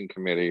arbitration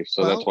committee,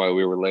 so that's why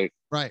we were late.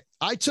 Right.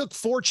 I took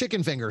 4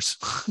 chicken fingers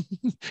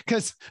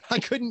because I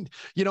couldn't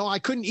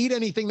eat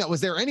anything that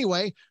was there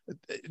anyway.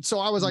 So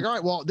I was like, all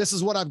right, well, this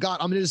is what I've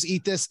got. I'm going to just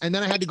eat this. And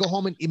then I had to go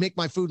home and make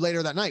my food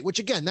later that night, which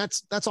again,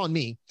 that's on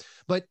me.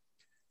 But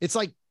it's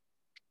like,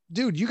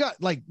 dude, you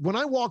got like, when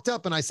I walked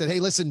up and I said, hey,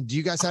 listen, do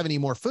you guys have any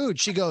more food?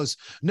 She goes,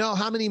 no,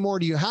 how many more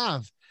do you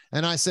have?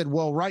 And I said,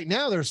 well, right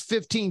now there's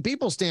 15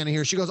 people standing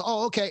here. She goes,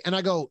 oh, okay. And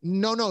I go,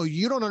 no,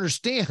 you don't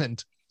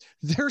understand.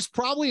 There's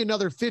probably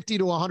another 50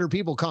 to 100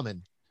 people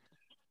coming.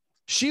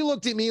 She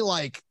looked at me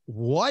like,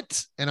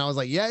 what? And I was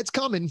like, yeah, it's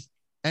coming.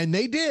 And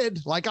they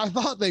did, like I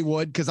thought they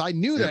would, because I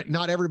knew that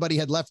not everybody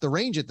had left the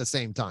range at the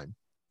same time.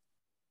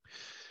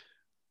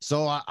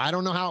 So I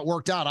don't know how it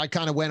worked out. I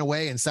kind of went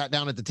away and sat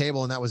down at the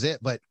table and that was it.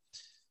 But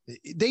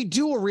they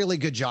do a really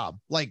good job.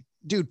 Like,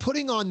 dude,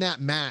 putting on that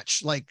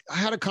match, like I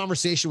had a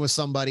conversation with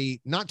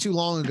somebody not too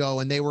long ago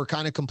and they were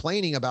kind of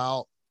complaining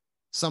about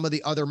some of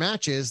the other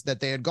matches that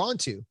they had gone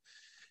to.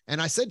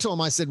 And I said to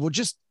him, I said, well,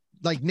 just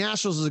like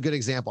Nationals is a good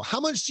example. How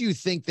much do you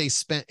think they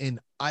spent in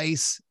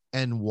ice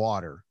and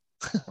water?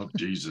 Oh,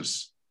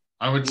 Jesus.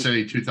 I would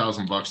say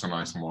 $2,000 on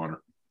ice and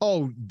water.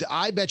 Oh,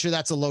 I bet you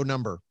that's a low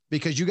number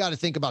because you got to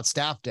think about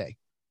staff day.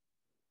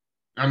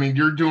 I mean,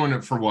 you're doing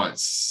it for what?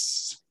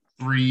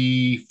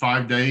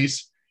 3-5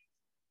 days.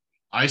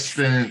 I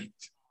spent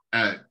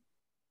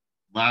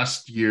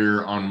last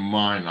year on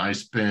mine, I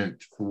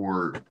spent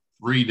for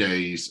 3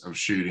 days of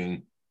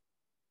shooting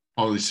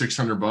probably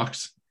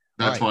 $600.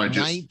 That's why I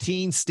just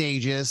 19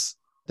 stages.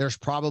 There's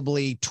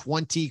probably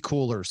 20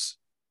 coolers.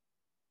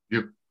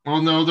 Yep.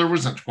 Well, no, there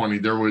wasn't 20.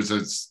 There was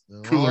a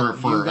cooler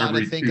for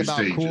every think 2 about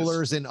stages.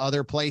 Coolers in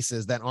other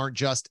places that aren't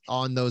just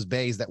on those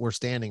bays that we're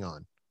standing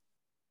on.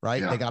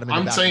 Right? Yeah. They got them in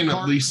I'm the back saying of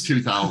the at least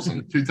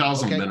 2,000.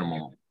 2,000 Okay.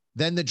 minimum.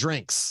 Then the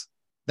drinks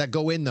that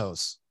go in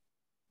those.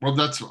 Well,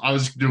 I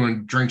was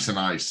doing drinks and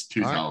ice,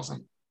 2,000.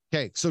 Right.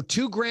 Okay. So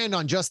 $2,000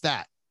 on just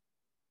that.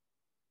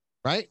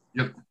 Right?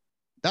 Yep.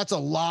 That's a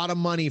lot of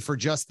money for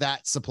just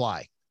that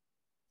supply.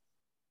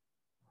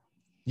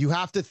 You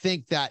have to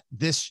think that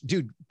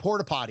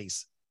porta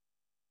potties.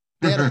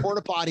 They had a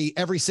porta potty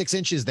every 6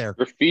 inches there.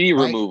 Graffiti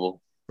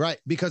removal. Right.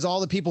 Because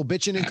all the people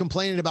bitching and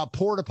complaining about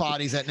porta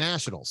potties at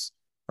Nationals.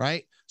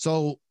 Right.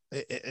 So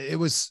it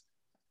was,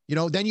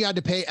 then you had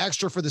to pay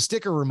extra for the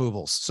sticker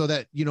removals so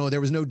that, there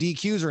was no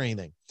DQs or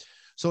anything.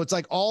 So it's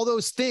like all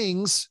those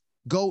things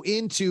go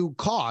into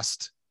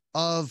cost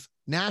of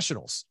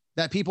Nationals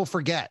that people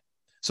forget.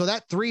 So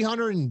that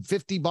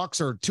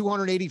 $350 or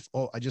 $280.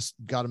 Oh, I just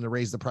got them to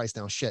raise the price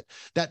now. Shit.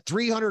 That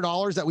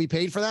 $300 that we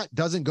paid for that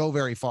doesn't go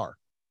very far.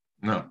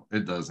 No,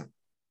 it doesn't.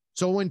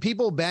 So when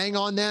people bang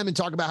on them and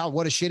talk about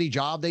what a shitty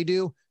job they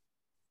do,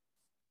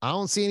 I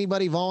don't see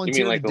anybody volunteer.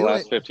 You mean like the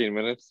last 15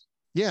 minutes?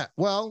 Yeah.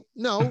 Well,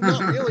 no,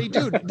 not really,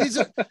 dude.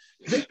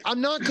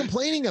 I'm not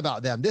complaining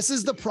about them. This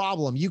is the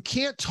problem. You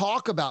can't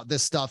talk about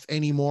this stuff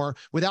anymore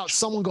without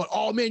someone going,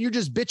 oh man, you're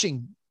just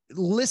bitching.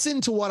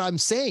 Listen to what I'm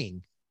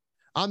saying.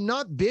 I'm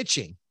not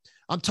bitching.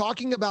 I'm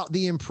talking about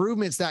the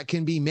improvements that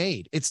can be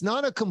made. It's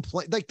not a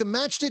complaint. Like the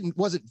match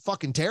wasn't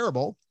fucking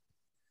terrible.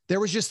 There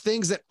was just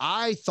things that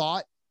I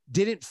thought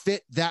didn't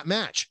fit that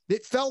match.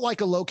 It felt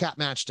like a low cap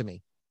match to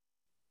me.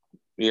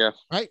 Yeah.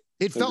 Right.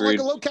 It felt like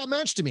a low cap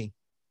match to me.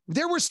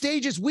 There were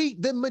stages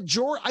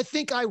I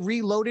think I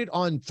reloaded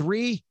on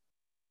 3,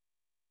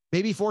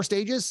 maybe 4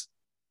 stages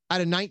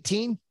out of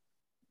 19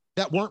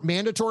 that weren't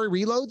mandatory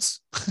reloads.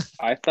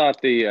 I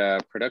thought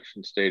the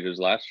production stages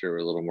last year were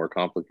a little more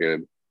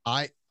complicated.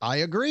 I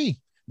agree.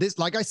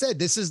 Like I said,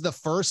 this is the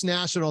first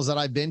Nationals that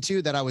I've been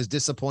to that I was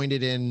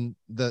disappointed in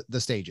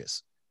the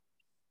stages.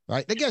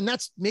 Right. Again,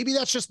 that's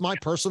just my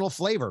personal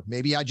flavor.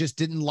 Maybe I just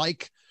didn't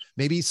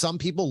maybe some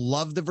people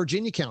love the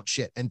Virginia count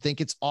shit and think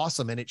it's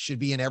awesome and it should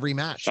be in every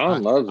match.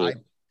 Sean loves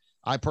it.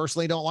 I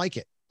personally don't like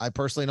it. I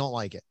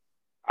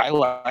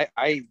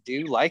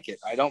do like it.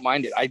 I don't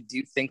mind it. I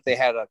do think they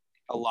had a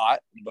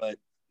lot, but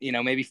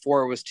maybe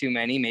 4 was too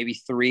many. Maybe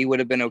 3 would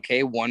have been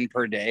okay, 1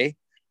 per day,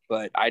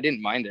 but I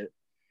didn't mind it.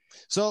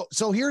 So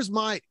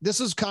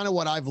this is kind of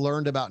what I've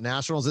learned about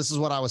Nationals. This is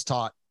what I was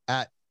taught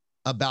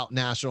about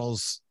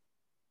Nationals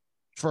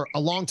for a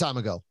long time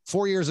ago,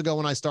 4 years ago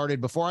when I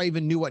started, before I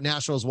even knew what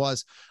Nationals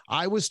was.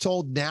 I was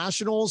told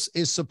Nationals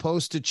is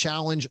supposed to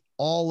challenge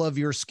all of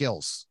your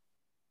skills.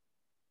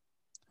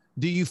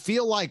 Do you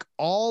feel like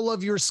all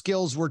of your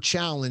skills were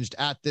challenged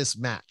at this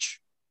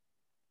match?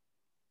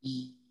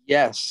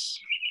 Yes.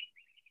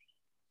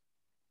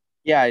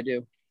 Yeah, I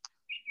do.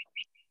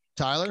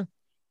 Tyler?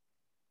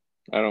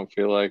 I don't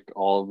feel like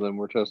all of them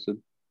were tested.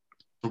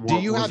 Do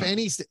you have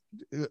any,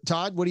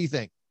 Todd, what do you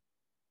think?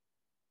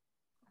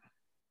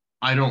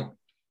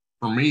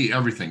 For me,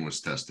 everything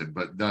was tested,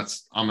 but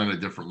I'm at a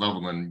different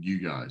level than you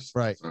guys.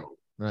 Right.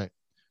 Right.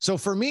 So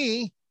for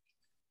me,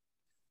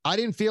 I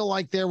didn't feel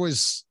like there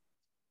was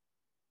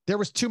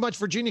too much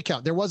Virginia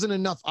count. There wasn't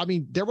enough. I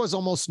mean, there was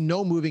almost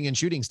no moving and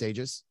shooting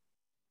stages.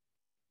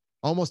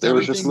 Almost there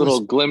was everything just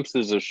little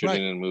glimpses of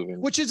shooting and moving,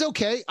 which is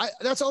okay.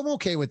 I'm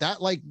okay with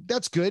that. Like,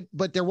 that's good,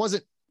 but there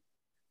wasn't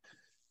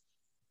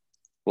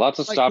lots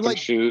of stop and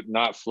shoot,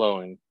 not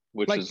flowing,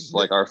 which is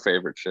like our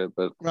favorite shit.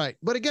 But right.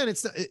 But again,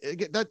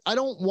 that I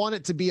don't want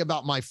it to be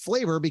about my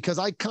flavor because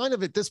I kind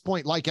of at this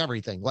point like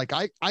everything. Like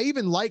I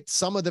even liked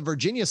some of the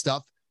Virginia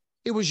stuff.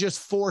 It was just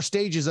 4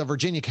 stages of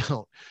Virginia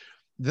count.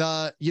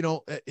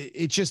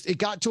 It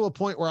got to a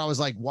point where I was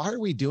like, why are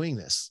we doing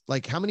this?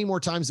 Like, how many more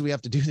times do we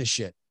have to do this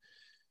shit?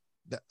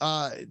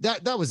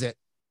 That was it.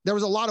 There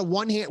was a lot of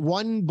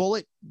one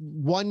bullet,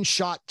 one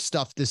shot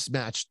stuff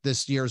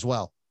this year as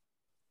well.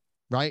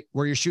 Right?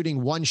 Where you're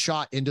shooting one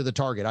shot into the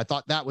target. I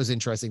thought that was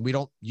interesting. We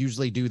don't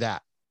usually do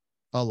that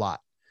a lot.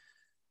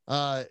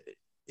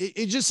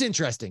 It's just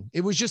interesting.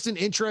 It was just an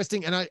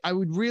interesting, and I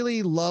would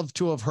really love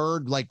to have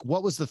heard, like,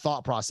 what was the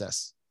thought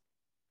process?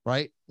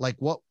 right? Like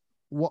what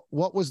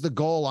was the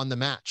goal on the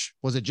match?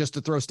 Was it just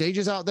to throw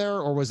stages out there,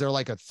 or was there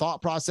like a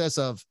thought process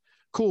of,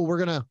 cool,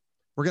 we're going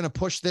to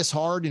push this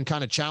hard and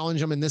kind of challenge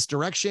them in this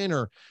direction?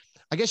 Or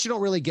I guess you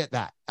don't really get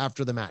that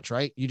after the match,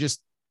 right? You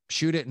just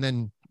shoot it and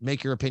then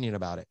make your opinion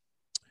about it.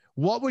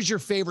 What was your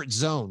favorite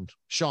zone,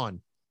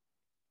 Sean?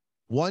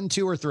 1,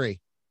 2, or 3?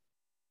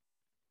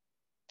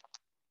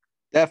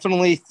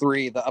 Definitely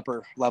 3, the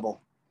upper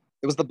level.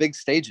 It was the big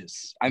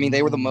stages. I mean,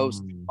 they were the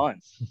most fun.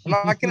 I'm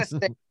not going to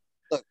say,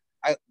 look,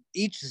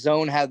 each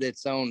zone had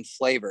its own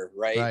flavor,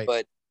 right?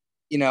 But,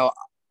 you know,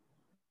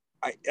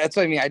 that's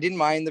what I mean. I didn't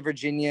mind the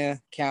Virginia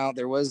count.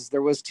 There was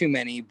too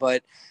many,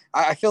 but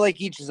I feel like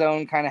each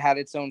zone kind of had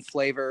its own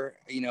flavor.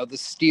 You know,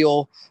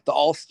 the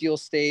all steel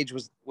stage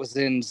was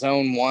in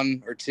zone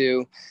 1 or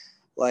 2.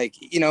 Like,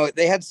 you know,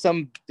 they had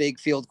some big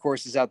field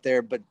courses out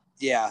there, but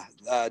yeah,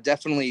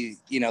 definitely,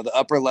 you know, the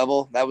upper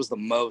level, that was the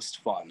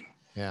most fun.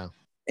 Yeah.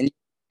 And you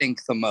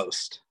think the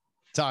most.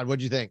 Todd,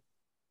 what'd you think?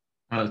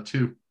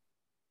 2.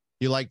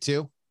 You like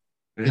 2?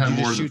 It had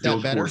more of the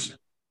field course.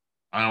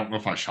 I don't know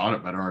if I shot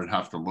it better. I'd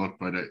have to look,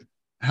 but it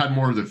had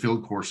more of the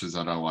field courses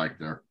that I liked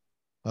there.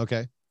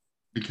 Okay.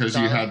 Because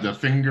you had the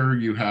finger,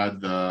 you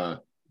had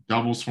the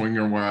double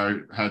swinger where I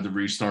had the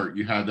restart.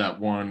 You had that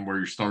one where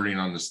you're starting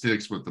on the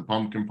sticks with the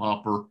pumpkin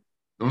popper.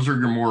 Those are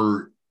your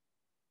more,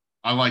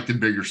 I like the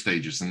bigger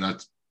stages, and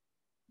that's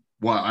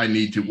what I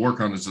need to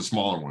work on is the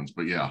smaller ones.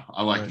 But yeah,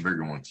 I like the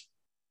bigger ones.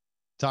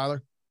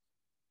 Tyler?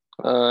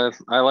 I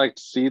liked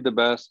C the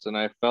best, and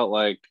I felt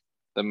like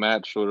the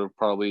match would have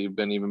probably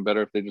been even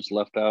better if they just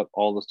left out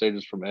all the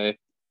stages from A.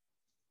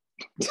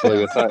 Like,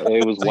 I thought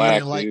A was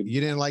whack, dude.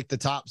 You didn't like the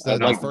tops.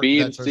 Like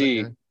B and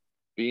C.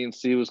 B and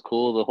C was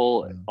cool.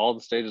 All the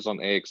stages on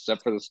A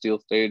except for the steel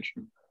stage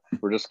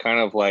were just kind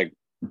of like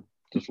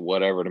just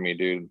whatever to me,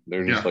 dude.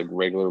 They're just like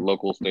regular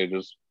local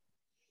stages.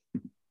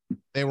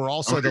 They were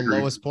also the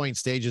lowest point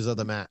stages of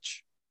the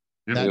match.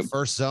 That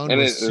first zone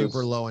was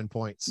super low in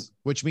points,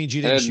 which means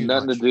you didn't shoot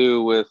nothing much. to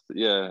do with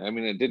I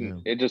mean, it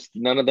didn't. It just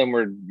none of them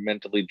were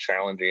mentally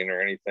challenging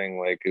or anything.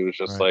 Like it was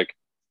just like,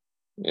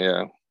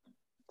 yeah.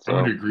 So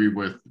I would agree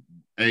with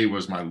A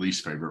was my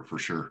least favorite for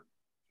sure.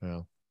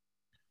 Yeah.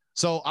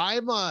 So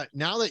I'm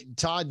now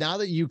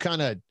that you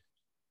kind of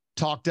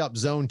talked up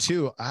zone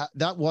 2,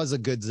 that was a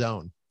good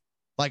zone.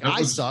 Like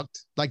I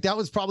sucked. Like that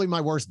was probably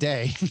my worst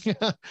day.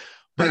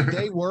 But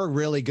they were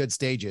really good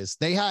stages.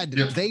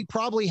 They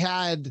probably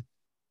had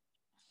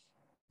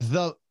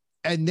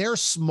their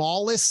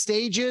smallest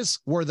stages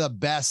were the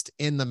best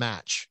in the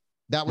match.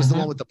 That was the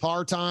one with the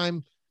par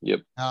time.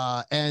 Yep.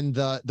 And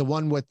the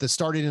one with the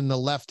starting in the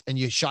left and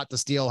you shot the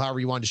steel however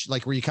you wanted to,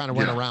 like where you kind of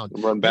run around.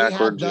 Run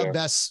backwards. The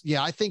best.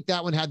 Yeah, I think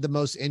that one had the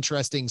most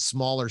interesting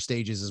smaller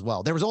stages as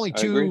well. There was only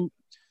 2.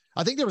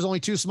 I think there was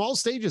only 2 small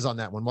stages on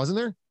that one, wasn't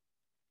there?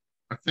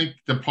 I think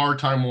the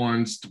part-time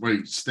ones,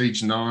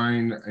 stage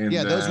 9 and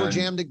those were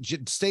jammed.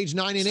 Stage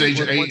 9 and 8.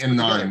 Stage 8 and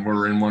 9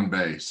 were in one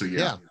bay. So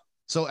yeah.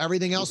 So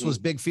everything else was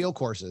big field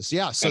courses.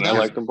 Yeah. So I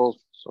liked them both.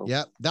 So.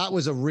 Yeah, that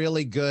was a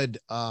really good.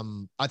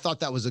 I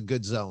thought that was a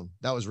good zone.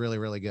 That was really,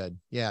 really good.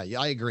 Yeah,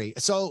 I agree.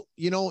 So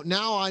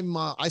now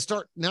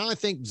I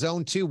think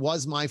zone 2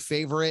 was my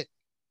favorite.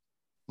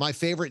 My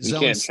favorite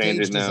zone can't stage change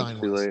it design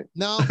now. Too late.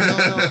 No.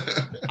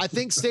 I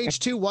think stage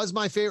 2 was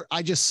my favorite.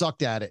 I just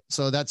sucked at it.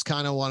 So that's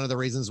kind of one of the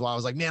reasons why I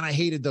was like, man, I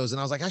hated those. And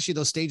I was like, actually,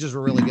 those stages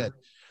were really good.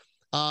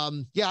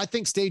 I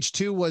think stage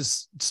 2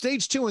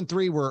 and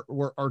 3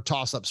 are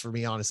toss-ups for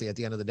me, honestly, at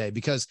the end of the day,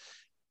 because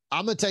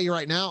I'm going to tell you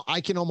right now,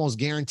 I can almost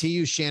guarantee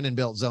you Shannon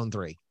built zone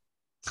 3.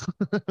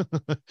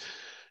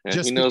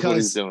 Just he knows what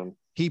he's doing.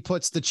 He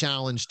puts the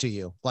challenge to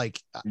you. Like,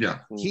 he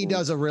Mm-hmm.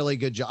 does a really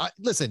good job.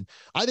 Listen,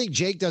 I think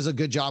Jake does a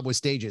good job with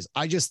stages.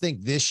 I just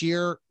think this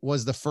year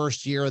was the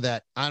first year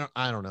that I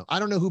don't know. I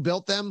don't know who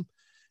built them.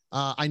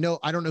 I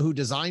don't know who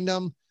designed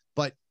them,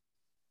 but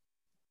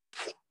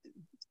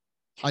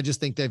I just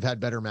think they've had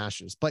better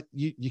matches. But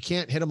you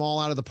can't hit them all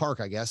out of the park,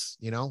 I guess,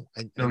 No,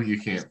 you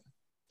can't.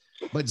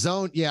 But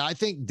zone, I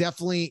think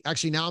definitely,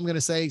 actually, now I'm going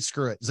to say,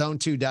 screw it. Zone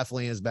 2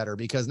 definitely is better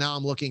because now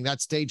I'm looking,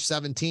 that stage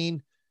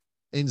 17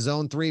 in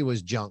zone 3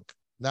 was junk.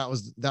 That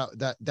was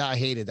that I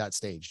hated that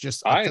stage.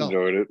 I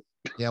enjoyed it.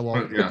 Yeah. Well,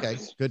 okay.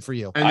 Good for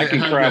you. And I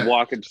can crab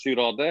walk and shoot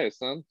all day,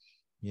 son.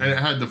 Yeah. And it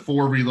had the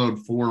 4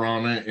 reload 4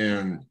 on it.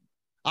 And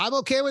I'm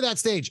okay with that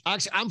stage.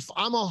 Actually, I'm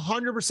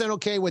 100%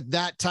 okay with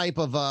that type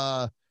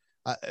of,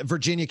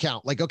 Virginia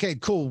count. Like, okay,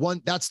 cool.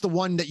 That's the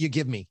one that you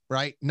give me,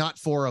 right? Not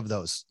 4 of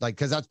those. Like,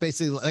 cause that's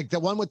basically like the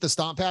one with the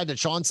stomp pad that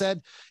Sean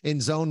said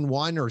in zone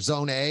 1 or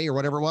zone A or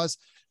whatever it was.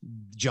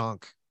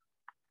 Junk.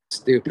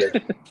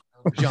 Stupid.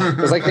 Junk.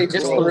 It was like they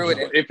just threw it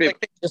in. They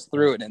just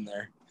threw it in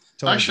there.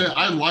 Totally. Actually,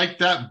 I like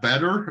that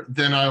better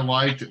than I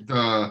liked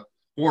the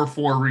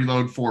 4-4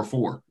 reload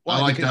 4-4.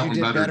 I like that one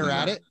better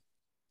at it.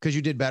 Because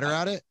you did better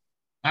at it.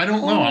 I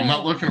don't know. I'm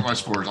not looking at my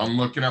scores. I'm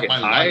looking at my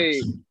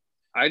likes.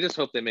 I just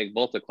hope they make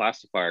both a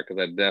classifier because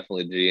I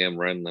definitely GM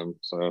run them.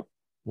 So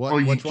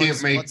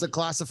what's a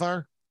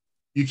classifier?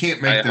 You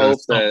can't make the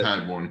stomp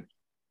pad one.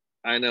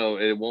 I know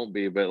it won't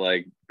be, but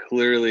like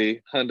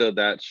clearly hundo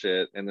that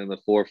shit, and then the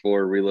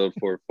 4-4 reload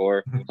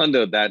 4-4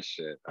 hundo that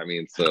shit. I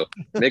mean, so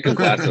make them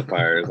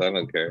classifiers. I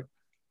don't care.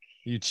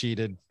 You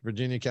cheated.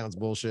 Virginia counts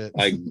bullshit.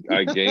 I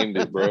gamed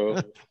it,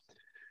 bro.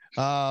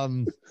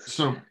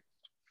 So,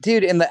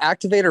 dude, in the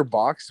activator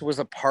box was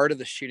a part of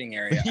the shooting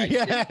area.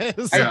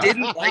 I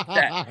didn't like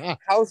that.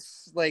 How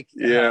make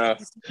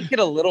it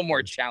a little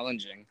more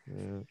challenging.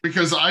 Yeah.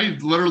 Because I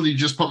literally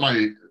just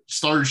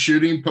started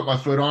shooting, put my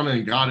foot on it,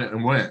 and got it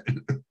and went.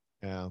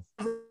 Yeah.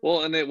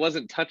 Well, and it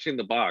wasn't touching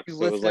the box.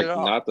 So it was like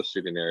not the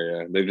shooting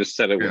area. They just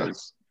said it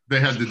was. They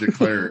had to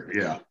declare it.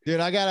 Yeah. Dude,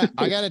 I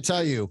gotta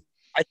tell you,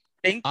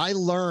 I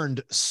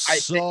learned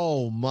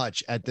so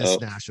much at this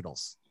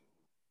Nationals.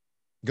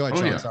 Go ahead,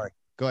 Sean. Yeah. Sorry.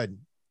 Go ahead.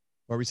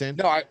 What were we saying?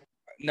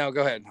 No,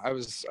 go ahead. I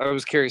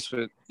was curious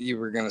what you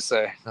were gonna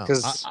say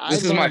because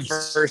this is my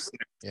first.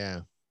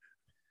 Yeah.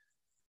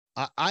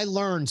 I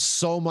learned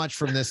so much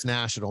from this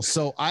Nationals.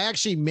 So I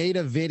actually made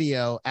a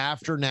video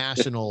after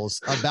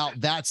Nationals about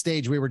that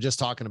stage we were just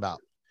talking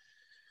about.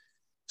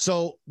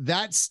 So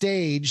that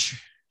stage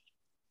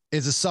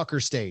is a sucker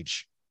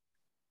stage.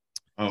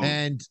 Oh.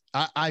 And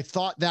I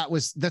thought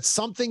that's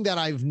something that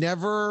I've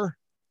never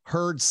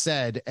heard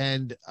said.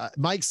 And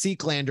Mike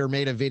Seeklander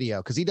made a video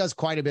because he does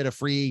quite a bit of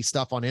free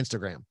stuff on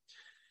Instagram.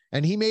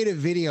 And he made a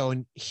video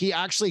and he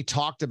actually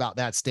talked about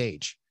that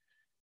stage.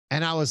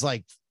 And I was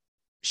like,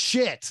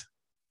 shit,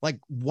 like,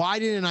 why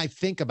didn't I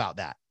think about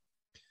that?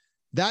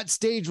 That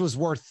stage was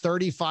worth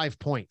 35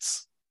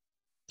 points.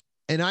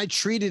 And I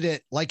treated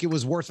it like it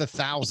was worth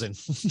 1,000.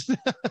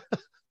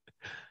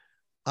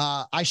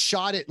 I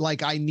shot it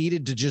like I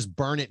needed to just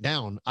burn it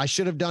down. I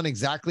should have done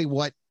exactly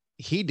what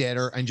he did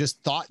and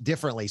just thought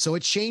differently. So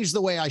it changed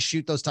the way I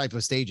shoot those type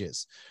of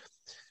stages.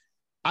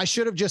 I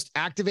should have just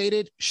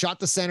activated, shot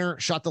the center,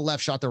 shot the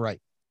left, shot the right.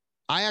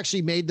 I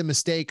actually made the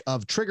mistake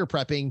of trigger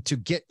prepping to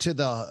get to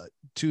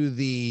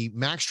the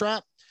max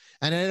trap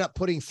and ended up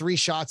putting 3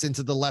 shots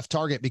into the left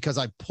target because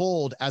I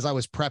pulled as I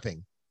was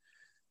prepping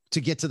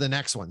to get to the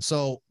next one.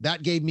 So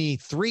that gave me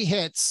 3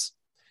 hits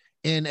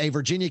in a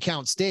Virginia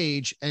count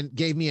stage and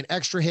gave me an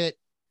extra hit,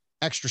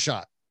 extra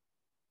shot.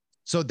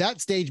 So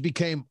that stage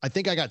became, I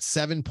think I got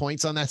 7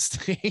 points on that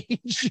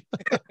stage,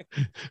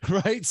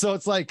 right? So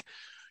it's like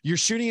you're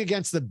shooting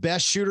against the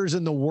best shooters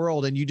in the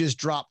world and you just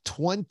drop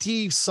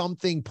 20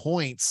 something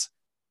points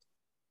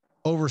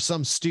over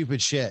some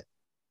stupid shit,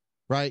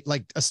 right?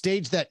 Like a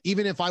stage that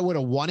even if I would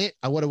have won it,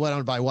 I would have went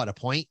on by what, a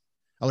point?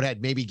 I would have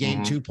had maybe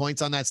gained 2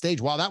 points on that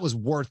stage. Wow, that was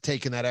worth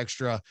taking that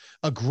extra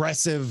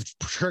aggressive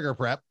trigger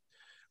prep,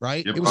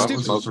 right? Yep, it was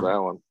stupid.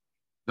 That one.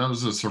 That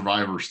was a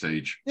survivor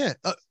stage. Yeah.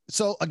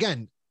 So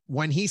again,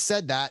 when he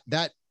said that,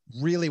 that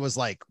really was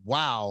like,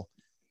 wow,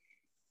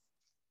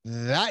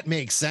 that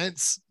makes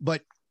sense.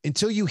 But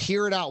until you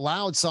hear it out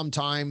loud,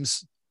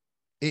 sometimes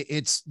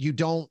you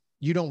don't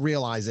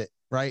realize it.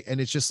 Right. And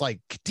it's just like,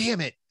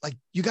 damn it. Like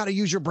you got to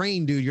use your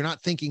brain, dude. You're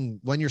not thinking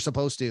when you're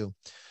supposed to.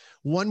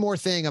 One more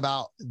thing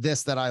about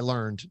this that I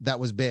learned that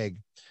was big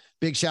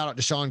shout out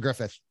to Sean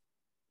Griffith.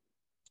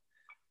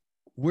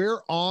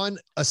 We're on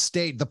a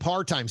stage, the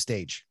part-time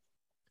stage,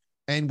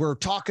 and we're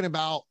talking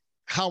about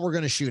how we're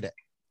going to shoot it.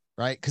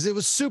 Right. Cause it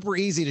was super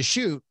easy to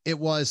shoot. It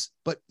was,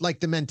 but like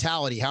the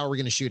mentality, how are we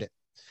going to shoot it?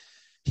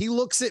 He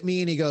looks at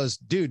me and he goes,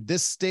 dude,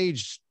 this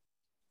stage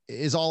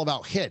is all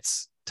about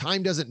hits.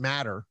 Time doesn't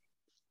matter.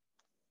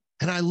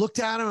 And I looked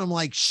at him. I'm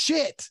like,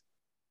 shit,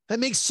 that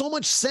makes so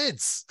much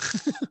sense.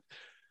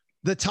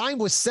 The time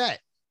was set.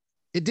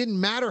 It didn't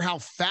matter how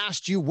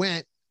fast you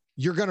went.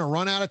 You're going to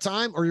run out of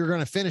time or you're going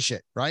to finish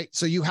it. Right.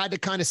 So you had to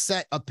kind of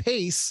set a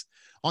pace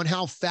on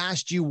how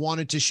fast you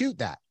wanted to shoot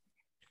that.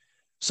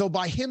 So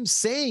by him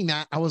saying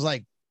that, I was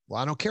like,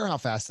 well, I don't care how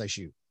fast I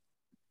shoot.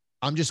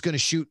 I'm just going to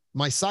shoot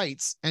my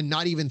sights and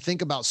not even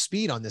think about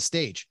speed on this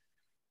stage.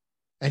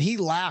 And he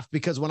laughed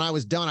because when I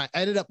was done, I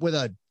ended up with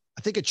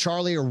I think a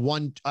Charlie or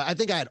one. I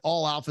think I had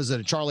all alphas at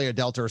a Charlie or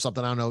Delta or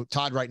something. I don't know.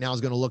 Todd right now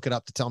is going to look it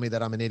up to tell me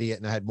that I'm an idiot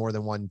and I had more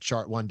than one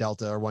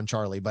Delta or one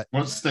Charlie. But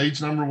what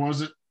stage number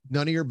was it?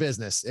 None of your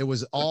business. It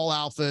was all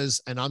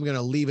alphas, and I'm going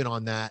to leave it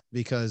on that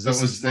because that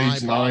was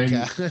stage 9.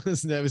 That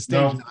was stage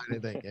 9, I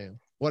think. Yeah.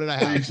 What did I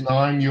have? Stage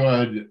 9, you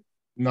had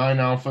 9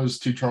 alphas,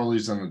 2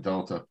 Charlies, and a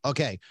Delta.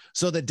 Okay.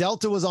 So the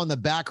Delta was on the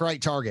back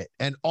right target,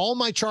 and all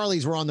my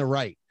Charlies were on the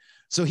right.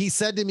 So he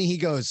said to me, he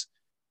goes,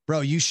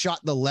 bro, you shot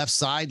the left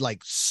side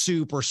like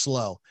super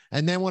slow.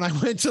 And then when I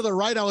went to the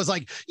right, I was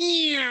like,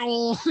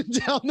 down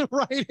the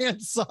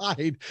right-hand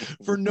side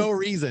for no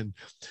reason.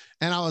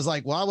 And I was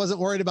like, well, I wasn't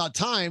worried about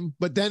time,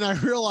 but then I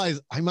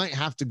realized I might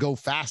have to go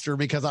faster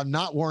because I'm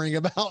not worrying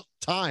about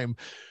time.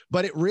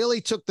 But it really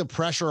took the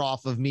pressure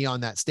off of me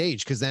on that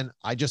stage because then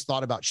I just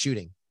thought about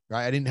shooting,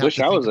 right? I didn't have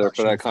to. I was there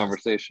for that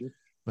conversation.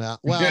 Well,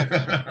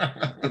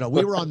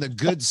 we were on the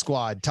good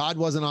squad. Todd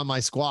wasn't on my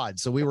squad,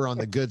 so we were on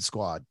the good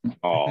squad.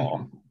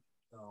 Oh.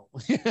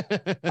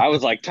 I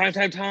was like,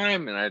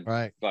 time. And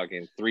I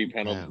fucking 3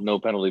 no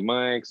penalty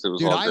mics. It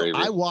was all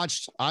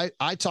gravy.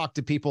 I talked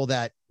to people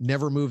that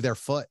never moved their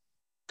foot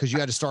because you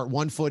had to start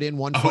 1 foot in,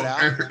 1 foot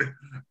out.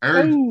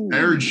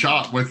 Aaron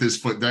shot with his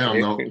foot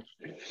down, though.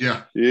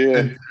 Yeah.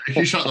 And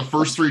he shot the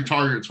first 3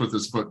 targets with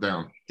his foot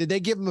down. Did they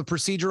give him a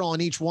procedural on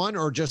each one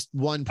or just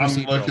one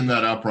procedural? I'm looking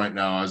that up right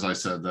now as I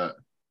said that.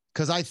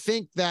 Because I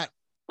think that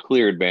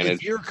clear advantage.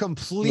 If you're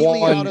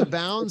completely out of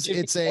bounds,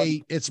 it's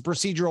a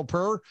procedural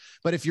per.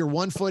 But if you're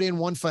 1 foot in,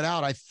 1 foot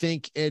out, I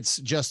think it's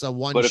just a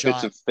one shot. But if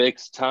it's a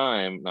fixed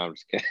time, no, I'm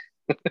just kidding.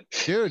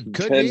 Dude,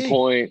 could 10 be.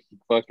 point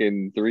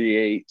fucking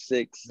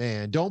 386.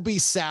 Man, don't be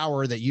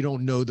sour that you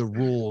don't know the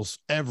rules,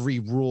 every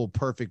rule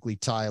perfectly,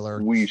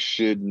 Tyler. We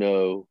should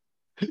know.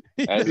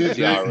 He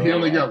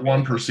only got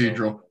one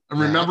procedural. And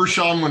remember,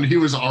 Sean, when he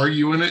was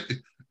arguing it,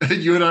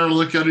 and you and I were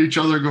looking at each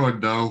other going,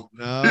 no,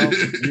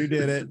 you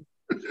did it.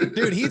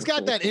 Dude, he's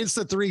got that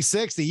Insta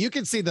 360. You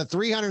can see the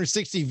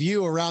 360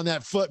 view around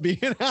that foot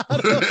being out.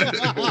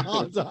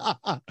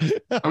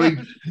 I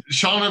mean,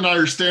 Sean and I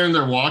are standing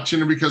there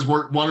watching it because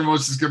one of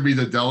us is going to be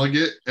the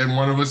delegate and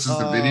one of us is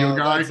the video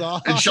guy.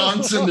 Awesome. And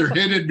Sean's in there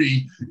hitting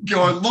me,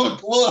 going, look.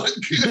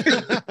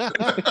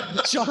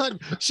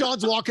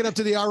 Sean's walking up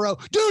to the RO.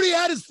 Dude, he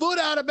had his foot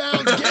out of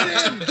bounds.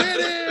 Get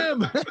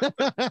him.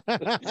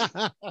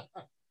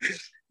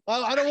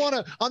 I don't want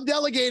to. I'm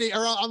delegating,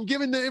 or I'm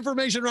giving the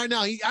information right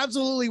now. He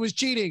absolutely was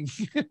cheating.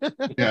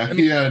 Yeah,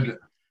 he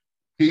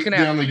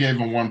only gave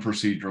him one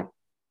procedural.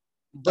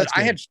 But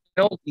I had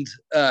filmed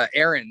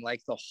Aaron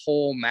like the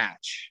whole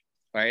match,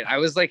 right? I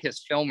was like his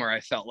filmer.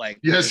 I felt like.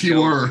 Yes,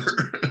 you were.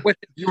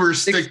 You were a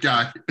stick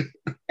guy.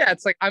 Yeah,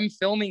 it's like I'm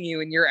filming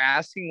you and you're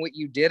asking what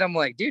you did. I'm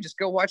like, dude, just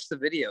go watch the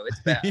video. It's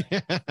bad.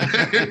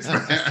 It's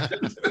bad.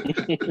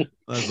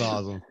 That's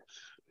awesome.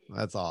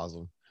 That's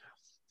awesome.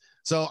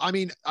 So, I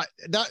mean,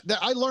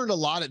 I learned a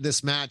lot at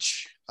this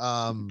match.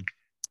 I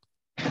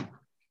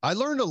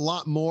learned a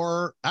lot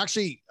more.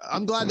 Actually,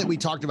 I'm glad that we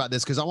talked about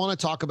this because I want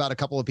to talk about a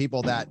couple of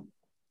people that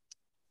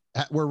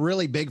were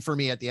really big for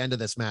me at the end of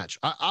this match.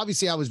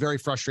 Obviously, I was very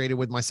frustrated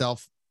with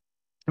myself.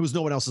 It was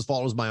no one else's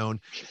fault. It was my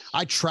own.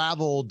 I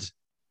traveled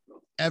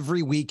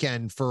every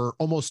weekend for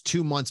almost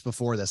 2 months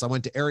before this. I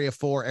went to Area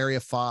 4,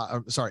 Area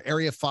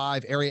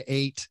 5, Area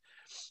 8,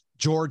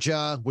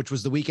 Georgia, which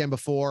was the weekend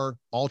before,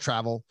 all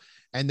travel.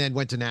 And then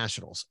went to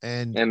nationals.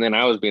 And then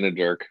I was being a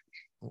jerk.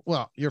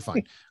 Well, you're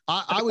fine.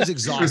 I was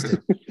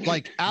exhausted,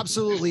 like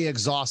absolutely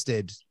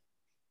exhausted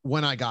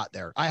when I got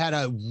there. I had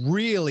a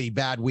really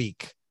bad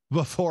week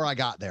before I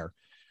got there.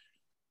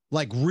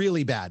 Like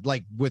really bad,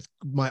 like with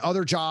my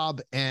other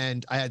job.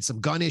 And I had some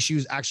gun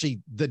issues.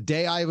 Actually, the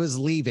day I was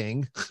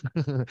leaving,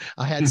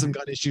 I had some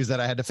gun issues that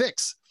I had to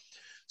fix.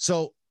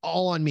 So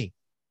all on me.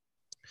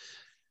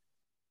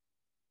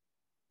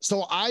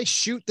 So I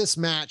shoot this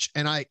match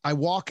and I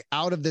walk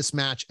out of this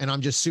match and I'm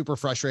just super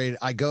frustrated.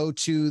 I go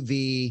to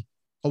the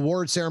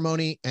award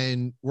ceremony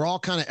and we're all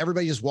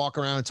everybody just walk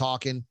around and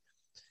talking.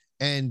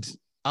 And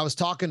I was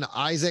talking to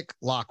Isaac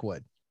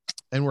Lockwood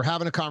and we're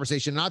having a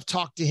conversation. And I've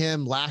talked to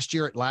him last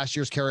year at last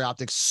year's Carry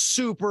Optics.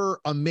 Super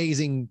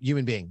amazing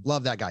human being.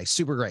 Love that guy.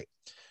 Super great.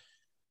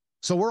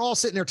 So we're all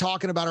sitting there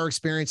talking about our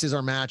experiences,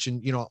 our match.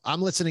 And,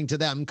 I'm listening to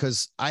them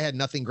because I had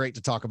nothing great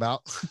to talk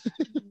about.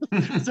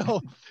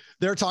 So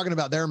they're talking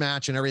about their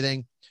match and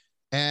everything.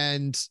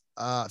 And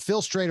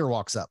Phil Strader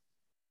walks up.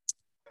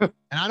 And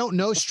I don't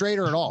know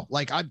Strader at all.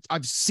 Like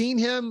I've seen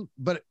him,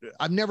 but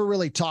I've never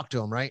really talked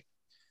to him. Right.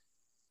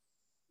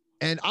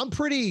 And I'm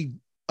pretty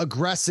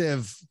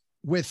aggressive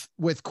with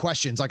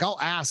questions. Like I'll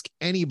ask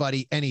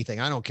anybody anything.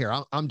 I don't care.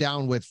 I'm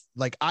down with,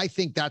 like, I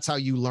think that's how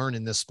you learn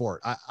in this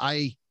sport.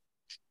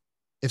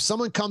 If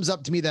someone comes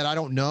up to me that I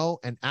don't know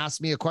and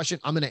asks me a question,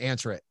 I'm going to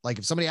answer it. Like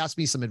if somebody asks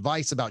me some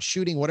advice about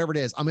shooting, whatever it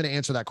is, I'm going to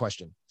answer that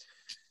question.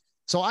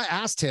 So I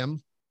asked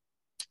him,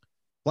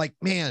 like,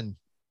 man,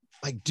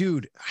 like,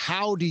 dude,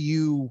 how do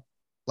you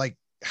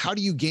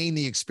gain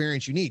the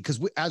experience you need? Because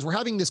as we're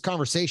having this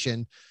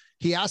conversation,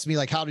 he asked me,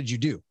 like, how did you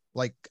do?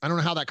 Like, I don't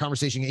know how that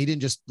conversation, he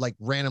didn't just like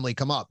randomly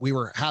come up. We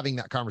were having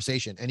that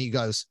conversation and he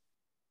goes,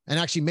 and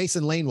actually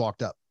Mason Lane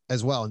walked up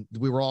as well. And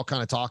we were all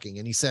kind of talking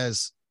and he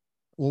says,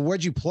 well,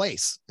 where'd you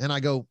place? And I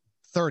go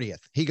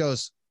 30th. He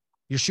goes,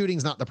 your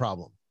shooting's not the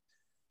problem.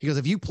 He goes,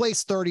 if you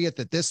place 30th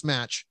at this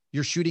match,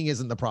 your shooting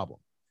isn't the problem.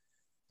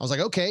 I was like,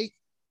 okay,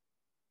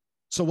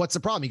 so what's the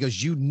problem? He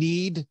goes, you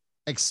need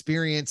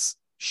experience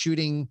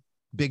shooting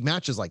big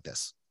matches like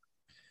this.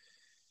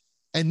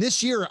 And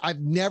this year,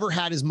 I've never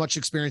had as much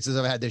experience as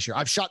I've had this year.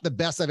 I've shot the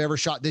best I've ever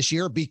shot this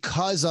year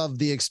because of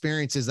the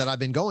experiences that I've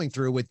been going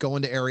through with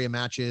going to area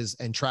matches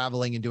and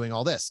traveling and doing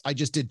all this. I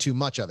just did too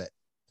much of it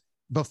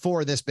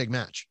before this big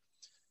match.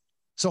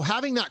 So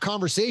having that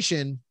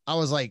conversation, I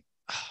was like,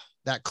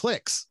 that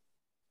clicks.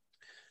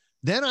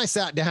 Then I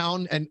sat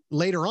down and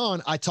later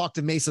on, I talked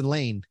to Mason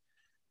Lane.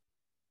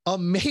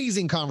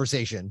 Amazing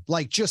conversation.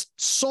 Like just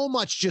so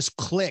much just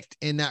clicked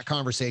in that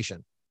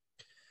conversation.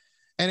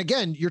 And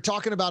again, you're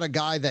talking about a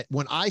guy that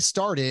when I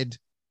started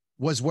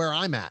was where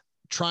I'm at,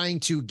 trying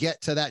to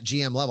get to that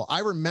GM level. I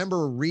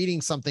remember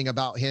reading something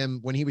about him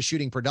when he was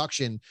shooting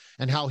production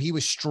and how he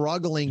was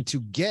struggling to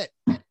get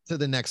to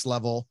the next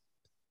level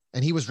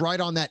And he was right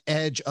on that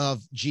edge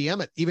of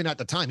GM. Even at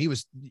the time, he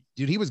was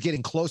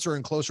getting closer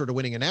and closer to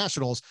winning a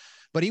nationals,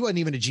 but he wasn't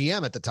even a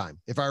GM at the time.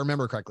 If I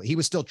remember correctly, he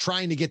was still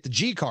trying to get the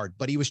G card,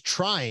 but he was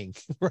trying,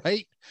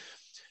 right?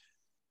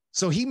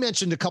 So he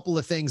mentioned a couple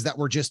of things that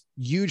were just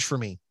huge for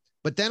me.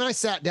 But then I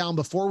sat down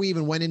before we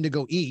even went in to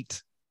go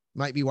eat.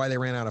 Might be why they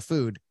ran out of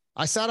food.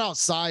 I sat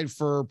outside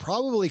for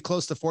probably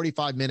close to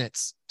 45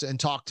 minutes and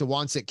talked to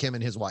Wansik Kim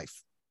and his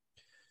wife.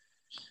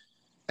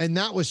 And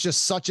that was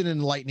just such an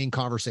enlightening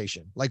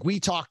conversation. Like,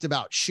 we talked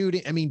about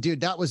shooting. I mean,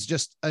 dude, that was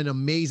just an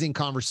amazing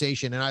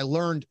conversation. And I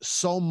learned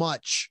so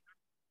much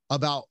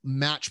about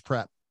match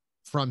prep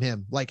from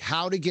him, like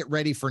how to get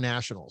ready for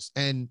nationals.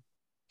 And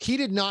he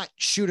did not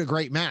shoot a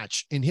great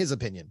match in his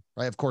opinion,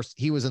 right? Of course,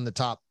 he was in the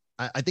top.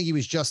 I think he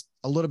was just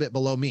a little bit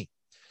below me.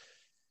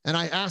 And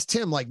I asked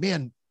him, like,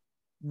 man,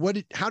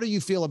 how do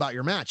you feel about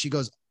your match? He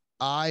goes,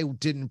 I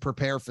didn't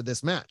prepare for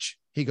this match.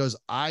 He goes,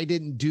 I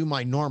didn't do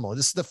my normal.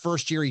 This is the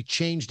first year he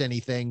changed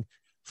anything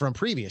from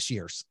previous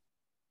years.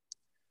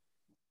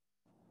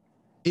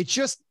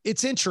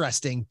 It's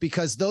interesting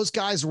because those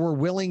guys were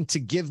willing to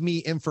give me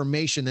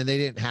information and they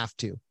didn't have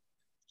to.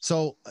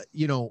 So,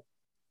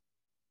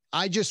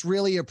 I just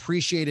really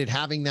appreciated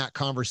having that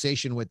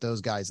conversation with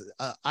those guys.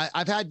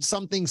 I've had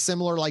something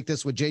similar like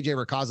this with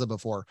JJ Rakaza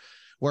before,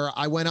 where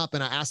I went up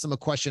and I asked him a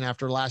question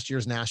after last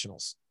year's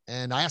nationals,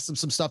 and I asked him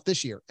some stuff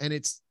this year. And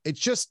it's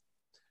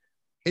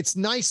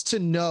nice to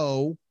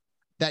know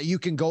that you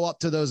can go up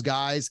to those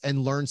guys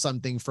and learn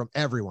something from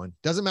everyone.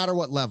 Doesn't matter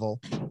what level,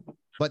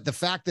 but the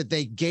fact that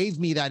they gave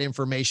me that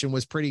information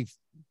was pretty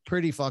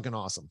fucking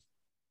awesome.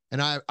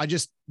 And I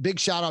just, big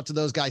shout out to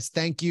those guys.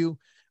 Thank you.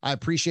 I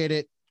appreciate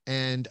it.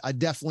 And I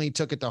definitely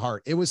took it to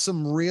heart. It was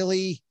some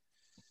really,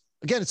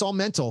 again, it's all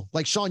mental.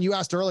 Like Sean, you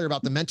asked earlier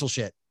about the mental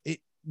shit.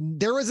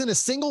 There isn't a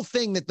single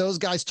thing that those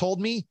guys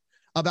told me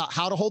about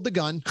how to hold the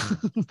gun,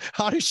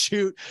 how to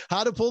shoot,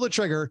 how to pull the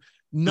trigger.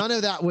 None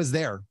of that was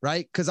there,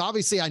 right? Because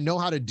obviously I know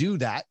how to do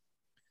that,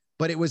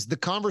 but it was the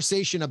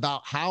conversation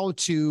about how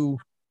to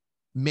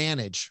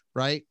manage,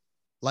 right?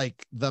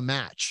 Like the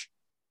match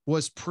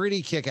was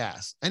pretty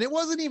kick-ass. And it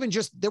wasn't even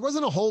just, there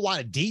wasn't a whole lot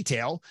of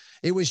detail.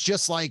 It was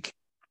just like,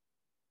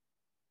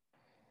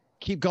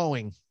 keep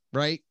going,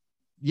 right?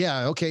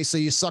 Yeah, okay, so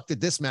you sucked at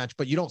this match,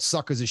 but you don't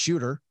suck as a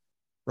shooter,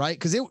 right?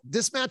 Because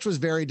this match was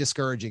very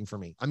discouraging for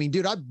me. I mean,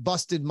 dude, I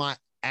busted my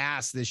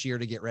ass this year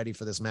to get ready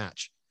for this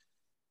match,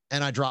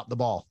 and I dropped the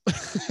ball.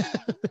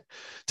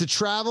 To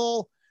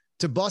travel,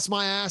 to bust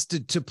my ass,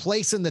 to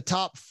place in the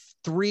top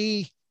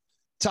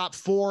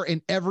 4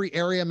 in every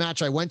area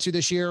match I went to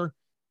this year.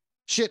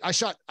 Shit,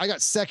 I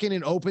got second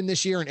in open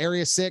this year in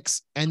area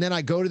 6, and then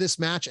I go to this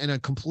match and I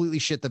completely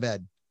shit the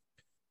bed.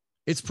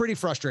 It's pretty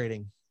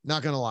frustrating.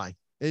 Not going to lie.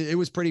 It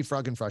was pretty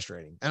fucking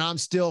frustrating. And I'm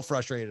still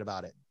frustrated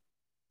about it.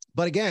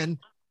 But again,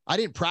 I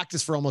didn't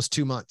practice for almost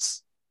 2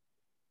 months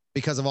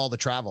because of all the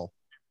travel.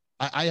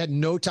 I had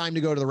no time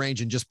to go to the range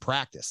and just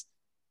practice.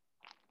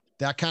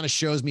 That kind of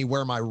shows me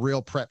where my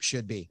real prep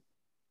should be.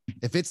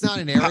 If it's not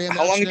an area.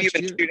 How long have you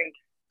been shooting?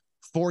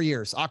 4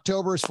 years.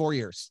 October is 4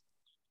 years.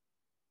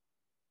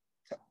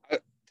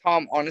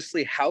 Tom,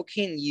 honestly, how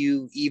can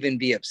you even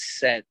be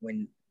upset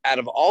when, out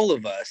of all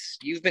of us,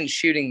 you've been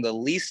shooting the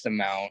least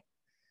amount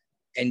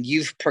and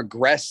you've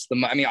progressed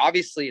I mean,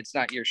 obviously it's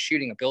not your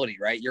shooting ability,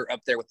 right? You're up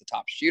there with the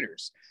top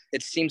shooters.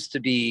 It seems to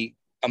be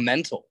a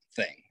mental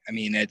thing. I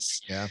mean,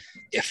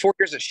 if 4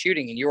 years of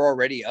shooting and you're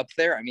already up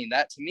there, I mean,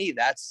 that to me,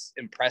 that's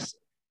impressive.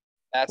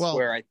 That's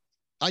where it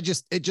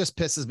just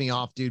pisses me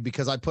off, dude,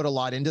 because I put a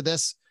lot into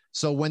this.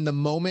 So when the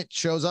moment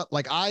shows up,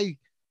 like I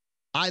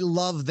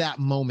love that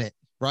moment,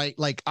 right?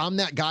 Like I'm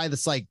that guy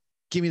that's like,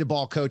 give me the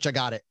ball, coach. I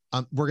got it.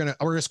 We're going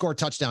to score a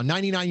touchdown,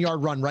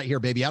 99-yard run right here,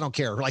 baby. I don't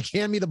care. Like,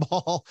 hand me the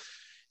ball.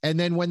 And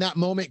then when that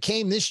moment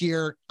came this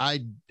year,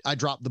 I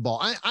dropped the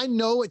ball. I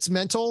know it's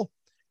mental,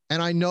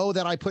 and I know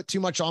that I put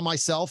too much on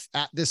myself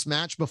at this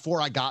match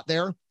before I got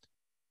there,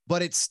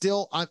 but it's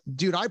still,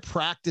 dude, I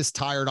practice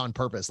tired on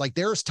purpose. Like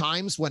there's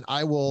times when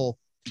I will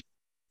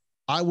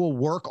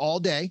work all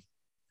day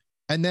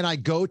and then I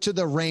go to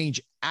the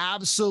range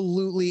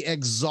absolutely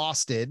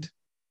exhausted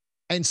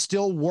and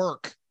still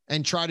work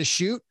and try to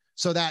shoot,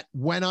 so that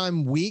when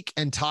I'm weak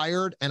and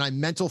tired and my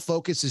mental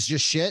focus is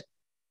just shit,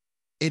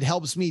 it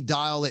helps me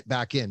dial it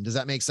back in. Does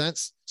that make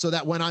sense? So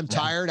that when I'm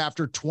tired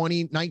after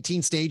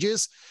 19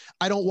 stages,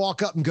 I don't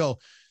walk up and go,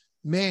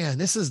 man,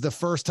 this is the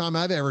first time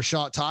I've ever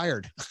shot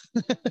tired.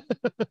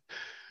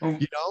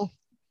 You know?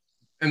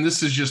 And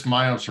this is just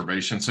my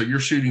observation. So you're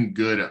shooting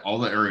good at all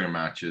the area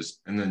matches,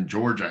 and then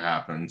Georgia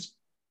happens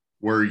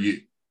where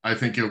I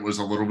think it was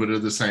a little bit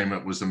of the same.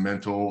 It was the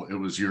mental, it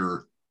was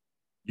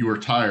you were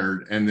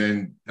tired, and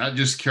then that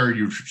just carried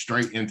you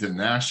straight into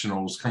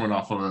nationals, coming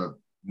off of a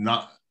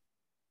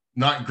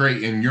not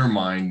great in your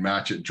mind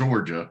match at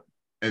Georgia,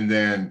 and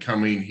then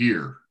coming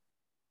here.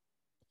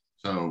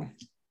 So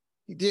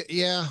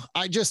yeah,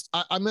 I'm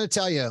going to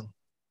tell you,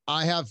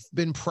 I have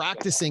been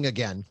practicing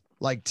again.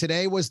 Like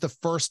today was the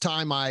first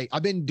time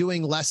I've been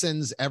doing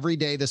lessons every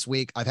day this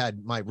week. I've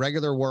had my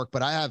regular work,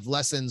 but I have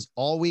lessons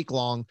all week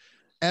long.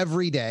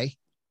 every day,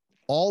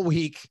 all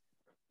week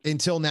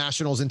until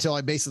nationals, until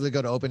I basically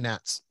go to open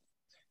nats.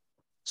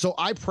 So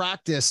I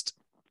practiced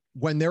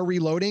when they're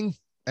reloading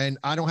and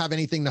I don't have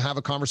anything to have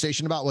a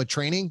conversation about with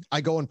training.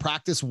 I go and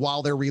practice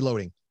while they're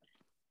reloading.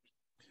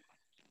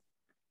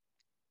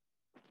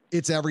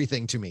 It's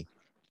everything to me.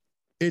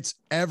 It's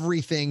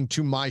everything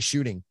to my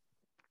shooting.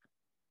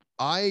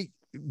 I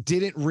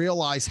didn't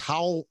realize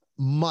how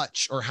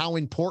much or how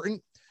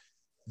important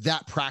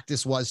that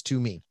practice was to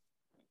me,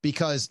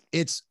 because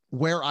it's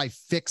where I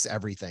fix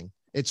everything.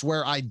 It's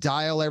where I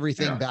dial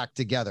everything back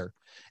together.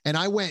 And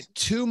I went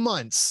 2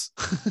 months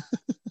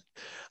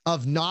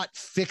of not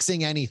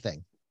fixing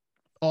anything.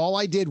 All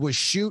I did was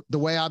shoot the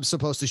way I'm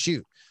supposed to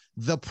shoot.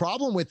 The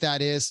problem with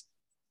that is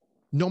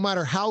no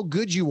matter how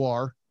good you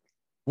are,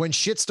 when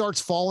shit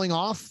starts falling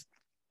off,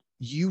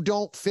 you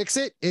don't fix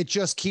it. It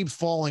just keeps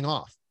falling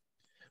off.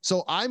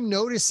 So I'm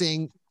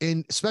noticing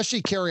in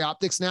especially Carry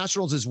Optics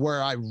Nationals is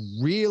where I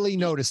really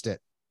noticed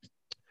it.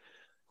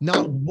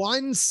 Not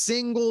one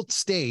single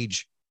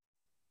stage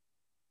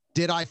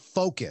did I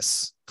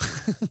focus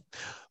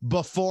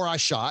before I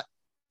shot.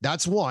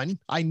 That's one.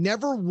 I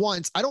never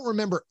once, I don't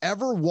remember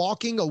ever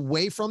walking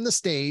away from the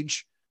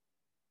stage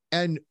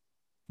and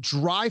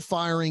dry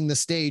firing the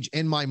stage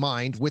in my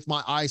mind with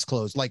my eyes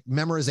closed, like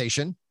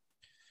memorization.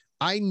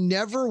 I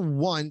never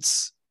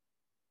once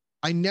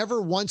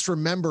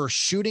remember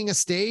shooting a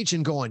stage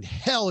and going,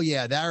 hell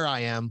yeah, there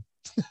I am.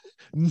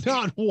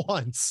 Not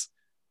once.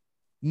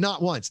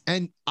 Not once.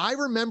 And I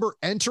remember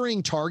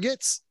entering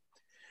targets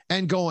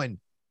and going,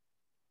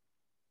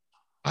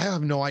 I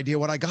have no idea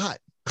what I got.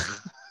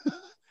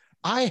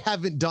 I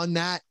haven't done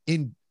that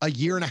in a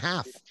year and a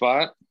half.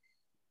 Spot.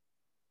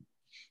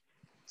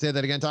 Say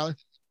that again, Tyler.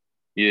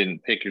 You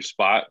didn't pick your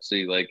spot, so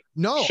you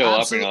show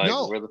up and you're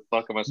like, where the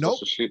fuck am I supposed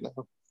to shoot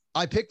now?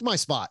 I picked my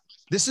spot.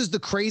 This is the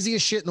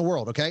craziest shit in the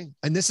world, okay?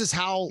 And this is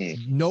how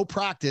no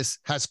practice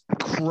has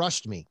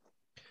crushed me.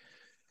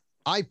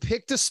 I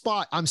picked a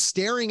spot. I'm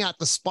staring at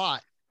the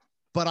spot,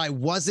 but I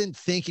wasn't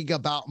thinking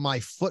about my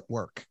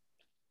footwork.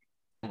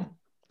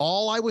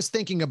 All I was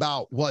thinking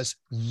about was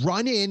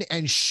run in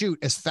and shoot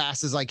as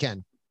fast as I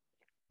can.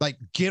 Like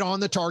get on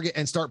the target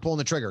and start pulling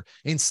the trigger.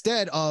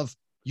 Instead of,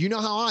 you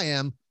know how I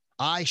am,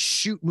 I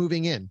shoot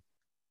moving in.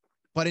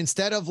 But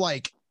instead of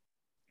like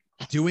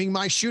doing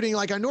my shooting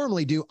like I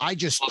normally do, I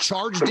just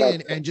charged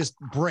in and just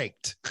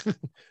braked.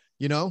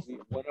 You know?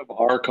 One of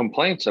our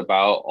complaints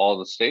about all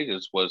the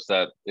stages was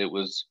that it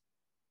was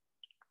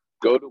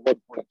go to one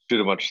point,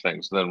 shoot a bunch of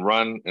things, then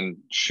run and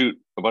shoot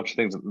a bunch of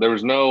things. There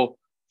was no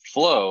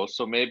flow,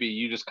 so maybe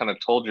you just kind of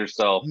told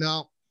yourself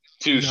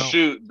to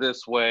shoot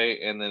this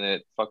way and then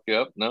it fucked you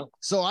up. No.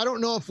 So I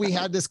don't know if we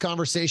had this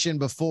conversation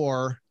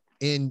before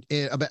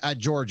at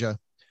Georgia.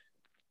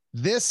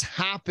 This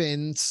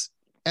happens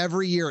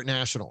every year at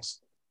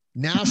Nationals.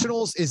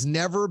 Nationals is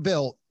never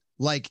built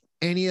like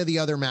any of the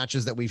other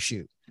matches that we've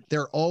shoot.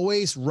 They're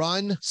always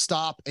run,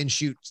 stop, and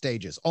shoot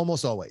stages.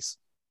 Almost always,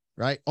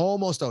 right?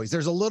 Almost always.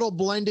 There's a little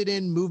blended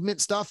in movement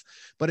stuff,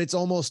 but it's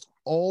almost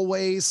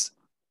always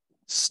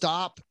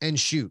stop and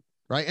shoot,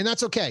 right? And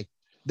that's okay.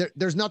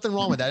 There's nothing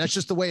wrong with that. That's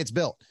just the way it's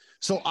built.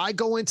 So I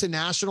go into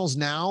Nationals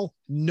now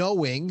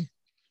knowing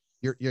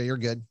you're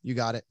good. You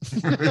got it.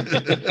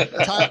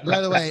 Tyler,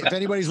 by the way, if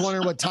anybody's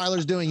wondering what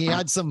Tyler's doing, he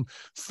had some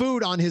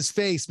food on his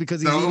face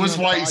because it was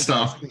white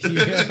stuff.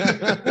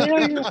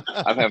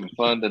 I'm having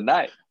fun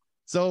tonight.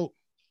 So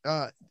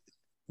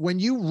when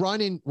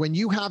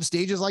you have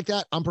stages like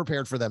that, I'm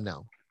prepared for them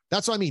now.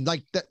 That's what I mean.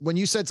 Like that, when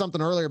you said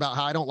something earlier about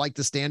how I don't like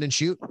to stand and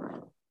shoot,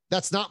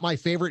 that's not my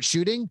favorite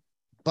shooting,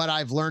 but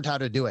I've learned how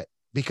to do it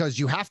because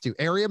you have to.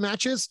 Area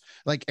matches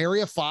like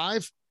Area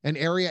 5 and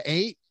Area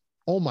 8.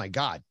 Oh my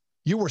God.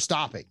 You were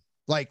stopping.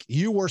 Like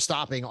you were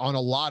stopping on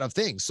a lot of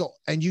things. So,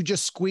 and you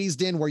just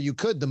squeezed in where you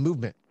could the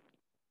movement.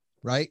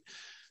 Right.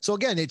 So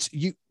again,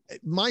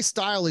 my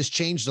style has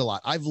changed a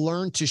lot. I've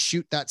learned to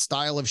shoot that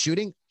style of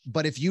shooting,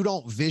 but if you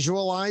don't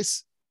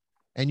visualize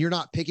and you're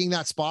not picking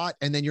that spot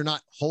and then you're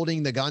not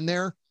holding the gun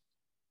there,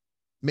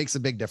 makes a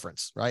big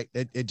difference, right?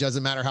 It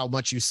doesn't matter how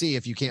much you see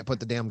if you can't put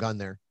the damn gun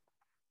there.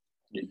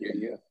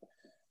 Yeah.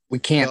 We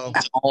can't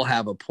all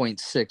have a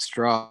 0.6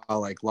 draw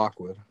like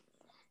Lockwood.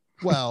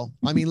 Well,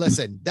 I mean,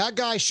 listen, that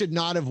guy should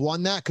not have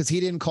won that because he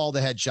didn't call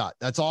the headshot.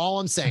 That's all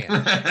I'm saying.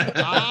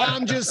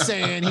 I'm just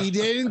saying he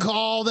didn't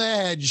call the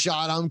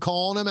headshot. I'm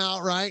calling him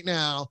out right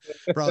now.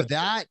 Bro,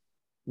 that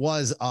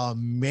was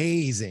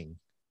amazing.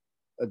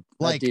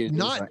 Like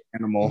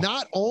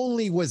not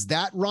only was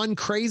that run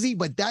crazy,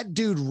 but that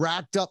dude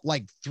racked up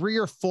like 3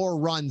 or 4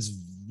 runs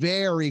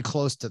very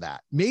close to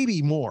that,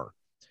 maybe more.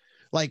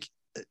 Like,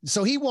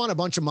 so he won a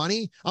bunch of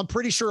money. I'm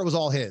pretty sure it was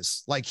all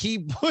his. Like he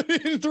put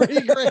in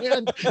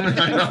 $3,000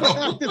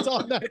 practice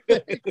on that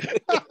thing.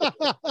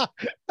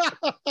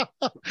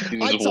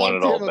 I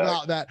talked to him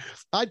about that.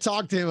 I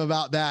talked to him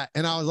about that.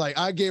 And I was like,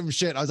 I gave him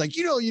shit. I was like,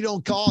 you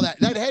don't call that.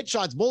 That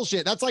headshot's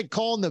bullshit. That's like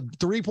calling the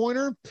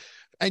 3-pointer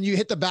and you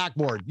hit the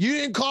backboard. You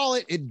didn't call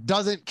it. It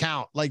doesn't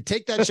count. Like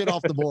take that shit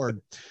off the board.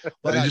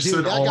 But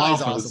dude, that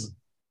guy's awesome.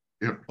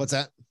 Yep. What's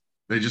that?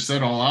 They just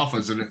said all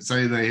alphas and it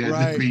say they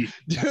had to be.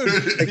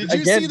 Dude, did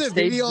you see the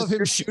video of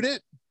him shoot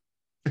it?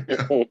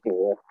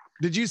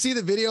 Did you see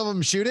the video of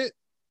him shoot it?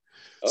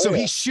 So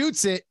he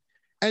shoots it,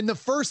 and the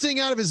first thing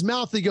out of his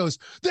mouth, he goes,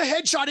 "The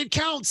headshot, it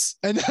counts."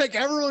 And like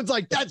everyone's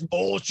like, "That's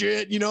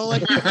bullshit," you know,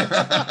 like.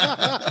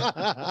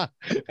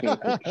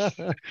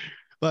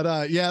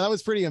 But yeah, that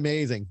was pretty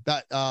amazing.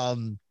 That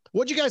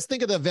what'd you guys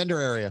think of the vendor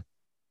area?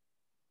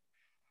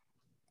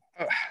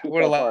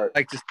 Would I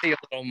like to see a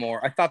little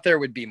more. I thought there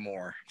would be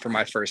more for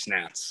my first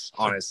Nats,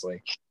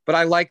 honestly. But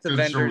I like the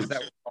vendors that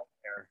were all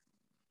there.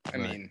 I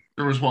mean,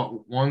 there was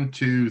what 1,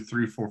 2,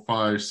 3, 4,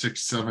 5,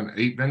 6, 7,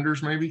 8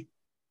 vendors, maybe.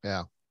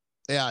 Yeah,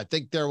 I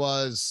think there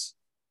was.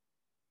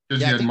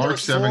 Because you had Mark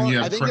 7.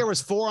 I think there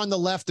was 4 on the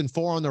left and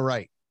 4 on the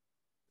right,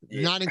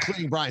 not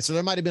including Brian. So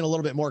there might have been a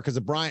little bit more because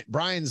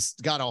Brian's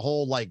got a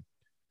whole like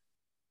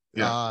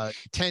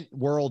tent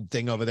world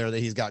thing over there that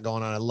he's got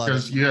going on. I love it.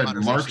 Because you had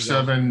Mark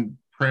 7.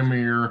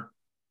 Premier.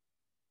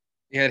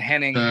 You had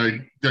Henning.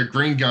 The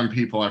green gun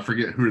people, I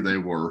forget who they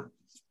were.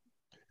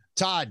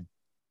 Todd,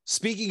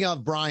 speaking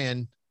of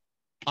Brian,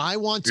 I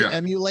want to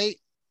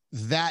emulate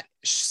that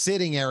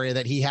sitting area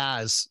that he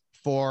has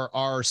for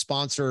our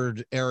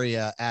sponsored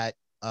area at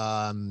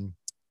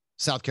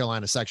South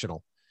Carolina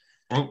Sectional.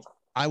 Well,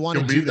 I want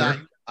to do that.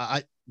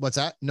 What's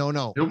that? No.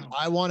 Nope.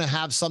 I want to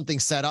have something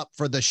set up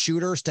for the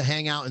shooters to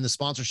hang out in the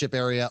sponsorship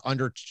area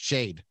under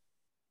shade.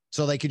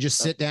 So they could just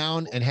sit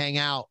down and hang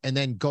out and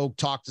then go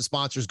talk to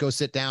sponsors, go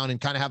sit down and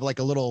kind of have like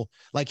a little,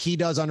 like he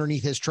does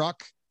underneath his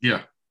truck.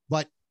 Yeah.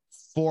 But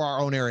for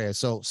our own area.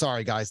 So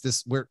sorry guys,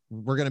 we're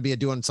going to be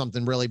doing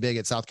something really big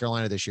at South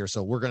Carolina this year.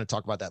 So we're going to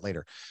talk about that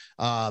later.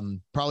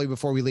 Probably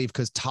before we leave,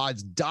 because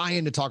Todd's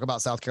dying to talk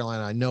about South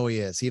Carolina. I know he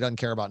is. He doesn't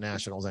care about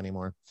nationals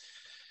anymore.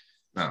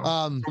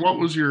 No. What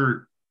was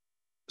your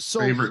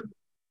favorite?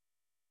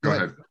 Go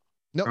ahead.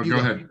 No, go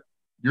ahead.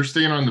 You're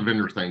staying on the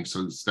vendor thing.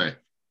 So stay.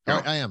 All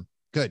right, I am.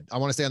 Good. I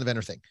want to stay on the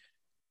vendor thing.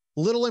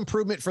 Little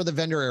improvement for the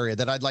vendor area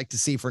that I'd like to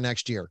see for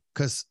next year,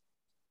 because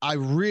I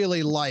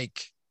really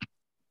like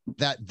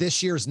that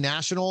this year's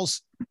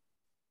nationals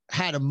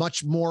had a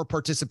lot more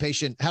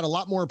participation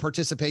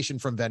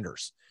from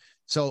vendors.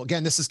 So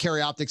again, this is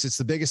Carry Optics. It's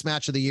the biggest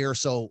match of the year.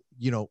 So,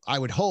 I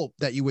would hope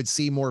that you would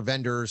see more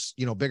vendors,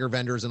 bigger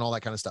vendors and all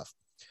that kind of stuff.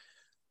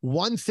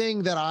 One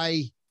thing that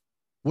I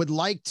would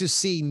like to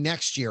see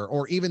next year,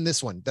 or even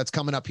this one that's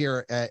coming up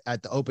here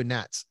at the Open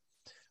Nats,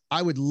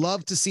 I would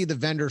love to see the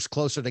vendors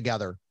closer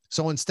together.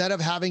 So instead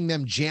of having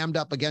them jammed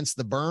up against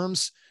the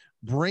berms,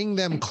 bring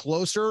them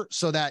closer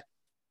so that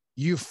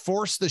you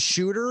force the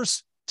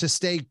shooters to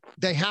stay.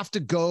 They have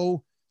to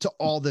go to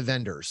all the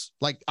vendors.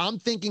 Like I'm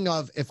thinking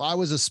of, if I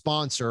was a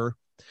sponsor,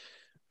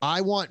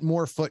 I want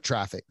more foot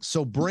traffic.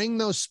 So bring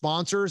those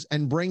sponsors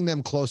and bring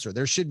them closer.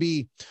 There should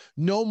be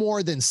no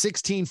more than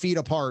 16 feet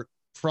apart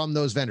from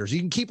those vendors. You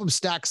can keep them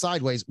stacked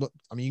sideways.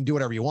 I mean, you can do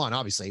whatever you want,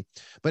 obviously,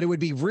 but it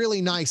would be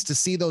really nice to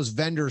see those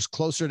vendors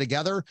closer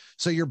together.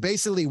 So you're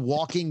basically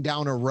walking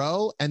down a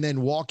row and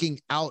then walking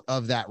out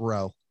of that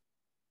row.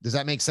 Does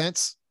that make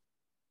sense?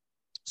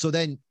 So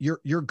then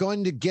you're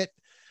going to get,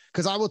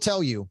 because I will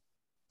tell you,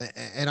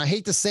 and I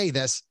hate to say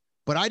this,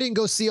 but I didn't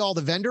go see all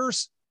the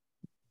vendors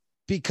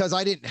because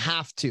I didn't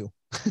have to,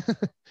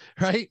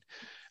 right?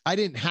 I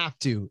didn't have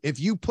to. If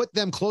you put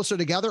them closer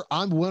together,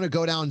 I'm going to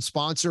go down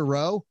sponsor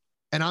row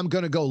and I'm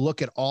going to go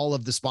look at all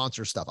of the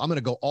sponsor stuff. I'm going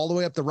to go all the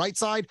way up the right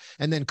side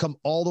and then come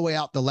all the way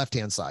out the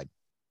left-hand side.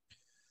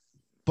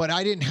 But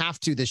I didn't have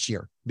to this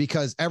year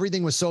because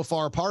everything was so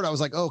far apart. I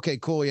was like, okay,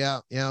 cool.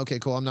 Yeah. Okay,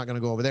 cool. I'm not going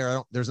to go over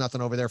there. There's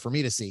nothing over there for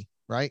me to see.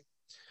 Right.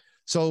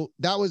 So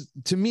that was,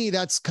 to me,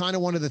 that's kind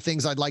of one of the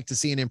things I'd like to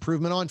see an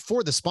improvement on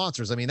for the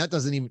sponsors. I mean, that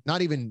doesn't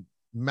not even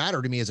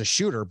matter to me as a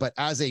shooter, but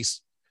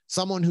as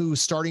someone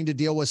who's starting to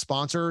deal with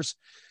sponsors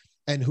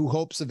and who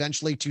hopes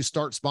eventually to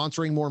start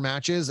sponsoring more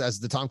matches as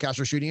the Tom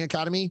Castro Shooting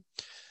Academy,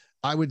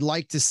 I would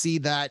like to see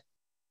that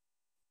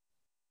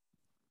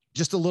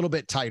just a little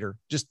bit tighter.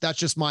 That's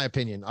just my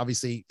opinion.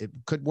 Obviously it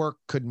could work,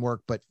 couldn't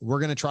work, but we're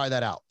going to try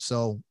that out.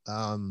 So,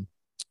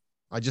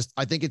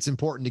 I think it's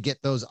important to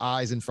get those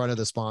eyes in front of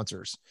the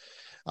sponsors.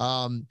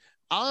 I'll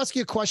ask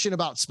you a question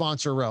about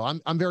sponsor row.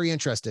 I'm very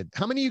interested.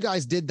 How many of you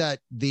guys did that?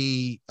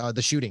 The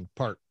shooting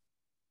part?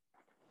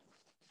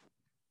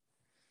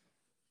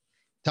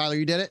 Tyler,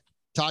 you did it?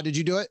 Todd, did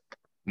you do it?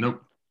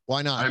 Nope.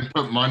 Why not? I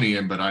put money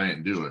in, but I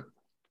didn't do it.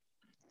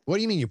 What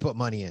do you mean you put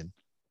money in?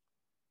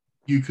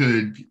 You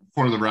could,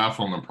 for the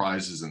raffle and the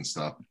prizes and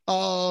stuff.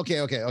 Oh,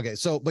 okay.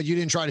 So, but you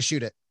didn't try to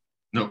shoot it?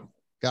 Nope.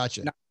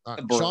 Gotcha.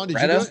 Sean, did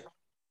you do it?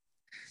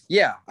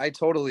 Yeah, I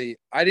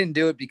didn't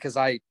do it because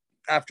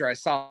after I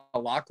saw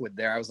Lockwood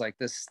there, I was like,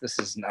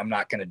 I'm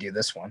not going to do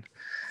this one.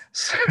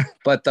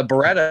 But the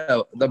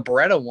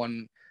Beretta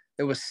one,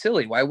 it was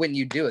silly. Why wouldn't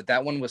you do it?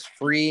 That one was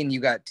free and you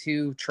got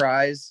 2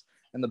 tries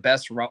and the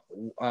best,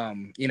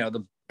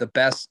 the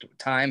best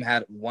time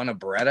had won a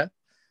Beretta.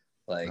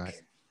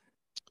 Right.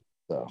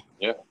 So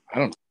yeah,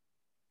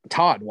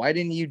 Todd, why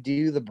didn't you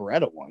do the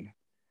Beretta one?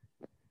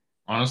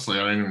 Honestly,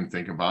 I didn't even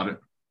think about it.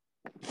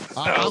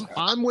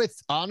 I'm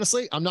with,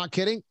 honestly, I'm not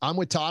kidding. I'm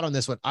with Todd on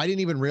this one. I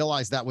didn't even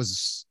realize that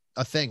was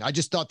a thing. I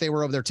just thought they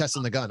were over there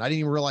testing the gun. I didn't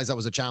even realize that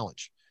was a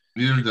challenge.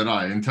 Neither did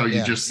I until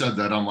you just said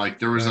that. I'm like,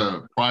 there was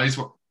a prize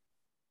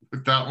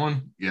with that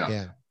one.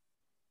 Yeah.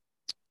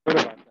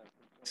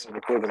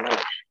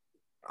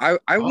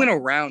 I went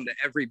around to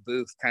every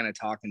booth kind of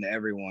talking to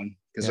everyone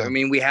because I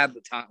mean we had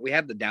the time, we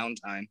had the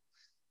downtime,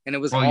 and it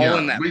was all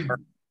in that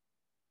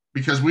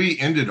because we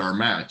ended our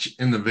match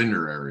in the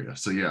vendor area.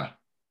 So yeah.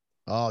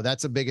 Oh,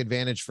 that's a big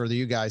advantage for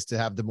you guys to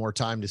have the more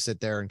time to sit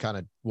there and kind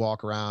of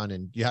walk around,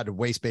 and you had to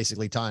waste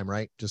basically time,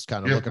 right? Just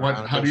kind of looking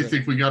around. How do you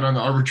think we got on the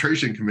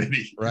arbitration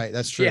committee? Right.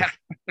 That's true. Yeah.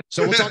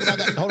 So we'll talk about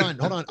that. Hold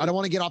on. I don't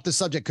want to get off the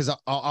subject because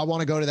I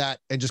want to go to that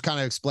and just kind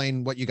of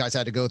explain what you guys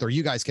had to go through.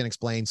 You guys can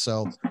explain.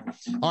 So,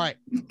 all right.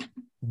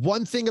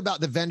 One thing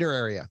about the vendor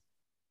area,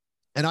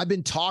 and I've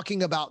been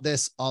talking about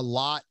this a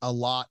lot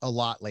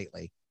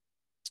lately.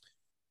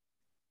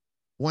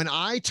 When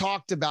I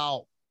talked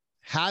about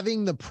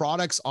having the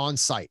products on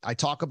site, I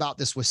talk about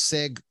this with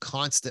SIG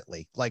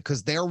constantly, like,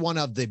 because they're one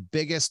of the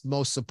biggest,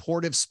 most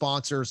supportive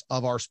sponsors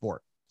of our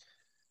sport.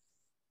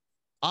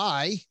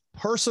 I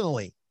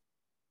personally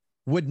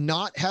would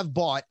not have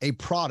bought a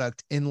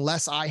product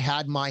unless I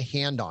had my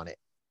hand on it.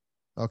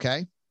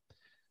 Okay.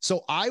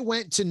 So I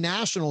went to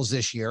nationals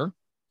this year,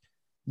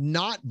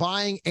 not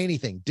buying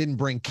anything, didn't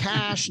bring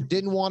cash,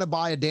 didn't want to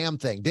buy a damn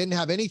thing, didn't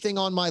have anything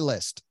on my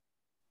list.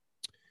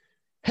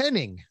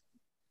 Henning,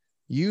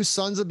 you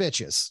sons of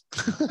bitches.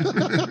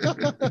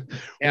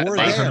 Were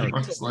there.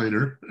 Months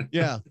later.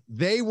 Yeah,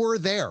 they were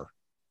there.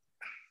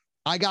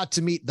 I got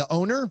to meet the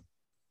owner.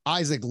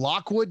 Isaac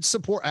Lockwood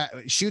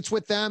shoots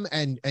with them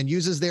and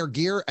uses their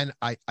gear. And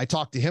I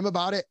talked to him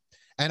about it,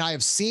 and I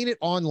have seen it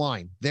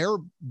online.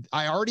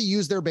 I already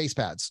used their base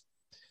pads.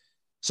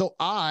 So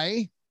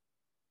I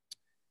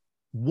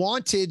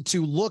wanted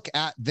to look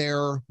at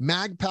their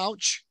mag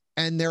pouch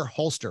and their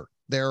holster.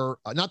 They're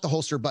not the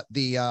holster, but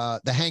the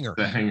hanger.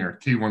 The hanger,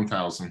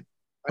 T1000.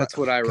 That's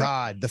what I.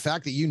 God, the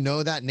fact that you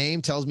know that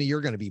name tells me you're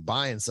going to be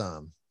buying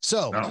some.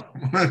 So no,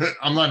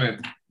 I'm not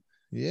in.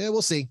 Yeah,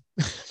 we'll see.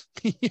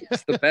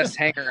 It's the best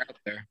hanger out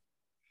there.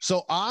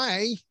 So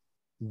I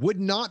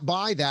would not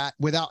buy that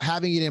without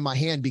having it in my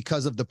hand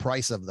because of the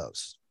price of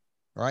those.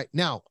 All right.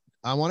 Now,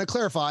 I want to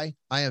clarify,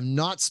 I am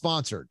not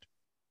sponsored.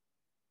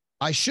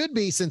 I should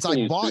be, since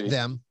I bought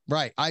them.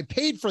 Right. I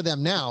paid for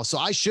them now, so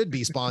I should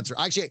be sponsored.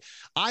 Actually,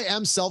 I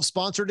am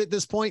self-sponsored at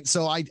this point,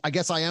 so I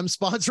guess I am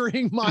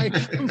sponsoring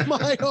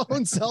my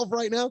own self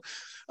right now.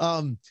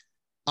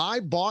 I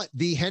bought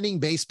the Henning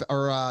base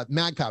or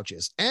mag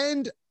pouches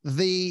and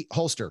the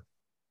holster,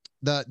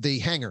 the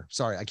hanger.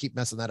 Sorry, I keep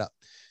messing that up.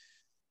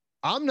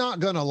 I'm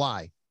not gonna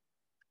lie,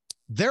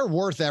 they're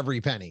worth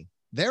every penny.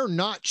 They're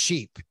not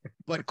cheap,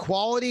 but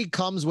quality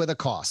comes with a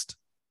cost.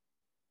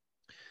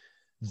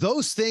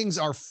 Those things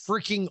are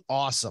freaking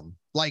awesome.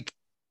 Like,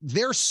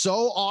 they're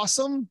so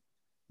awesome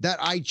that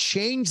I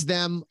changed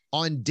them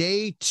on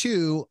day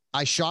 2.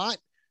 I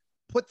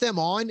put them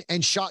on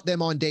and shot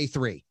them on day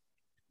 3.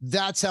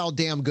 That's how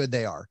damn good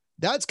they are.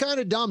 That's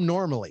kind of dumb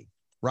normally,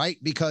 right?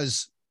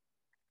 Because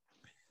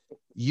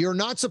you're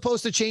not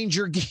supposed to change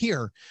your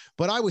gear,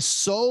 but I was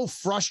so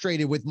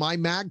frustrated with my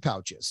mag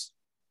pouches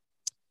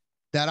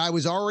that I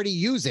was already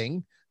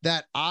using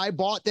that I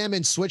bought them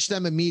and switched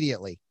them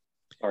immediately.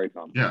 Sorry,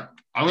 Tom. Yeah.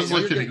 I was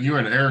looking at you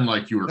and Aaron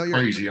like you were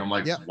crazy. I'm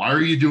like, why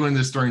are you doing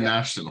this during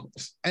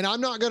nationals? And I'm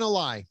not going to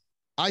lie.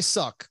 I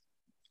sucked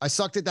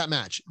at that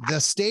match. The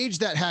stage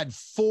that had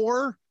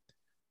four,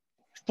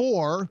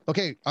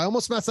 okay, I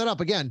almost messed that up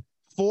again.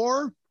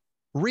 4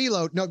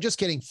 reload. No, just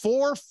kidding.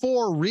 4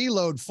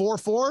 reload,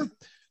 4.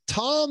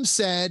 Tom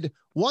said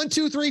 1,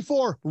 2, 3,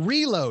 4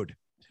 reload.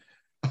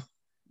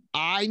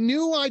 I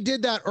knew I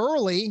did that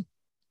early.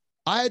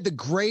 I had the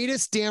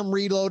greatest damn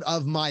reload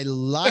of my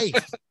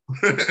life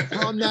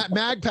from that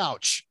mag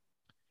pouch.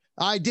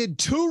 I did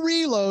 2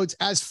 reloads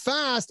as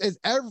fast as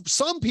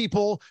some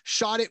people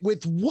shot it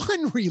with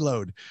 1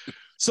 reload.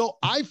 So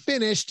I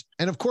finished,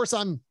 and of course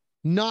I'm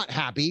not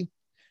happy.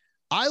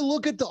 I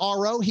look at the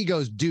RO, he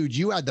goes, dude,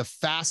 you had the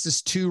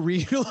fastest 2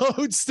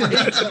 reload stage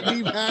that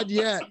we've had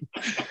yet.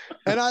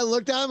 And I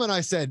looked at him and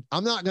I said,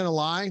 I'm not going to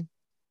lie.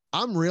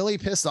 I'm really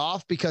pissed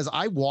off because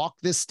I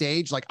walked this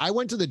stage. Like, I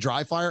went to the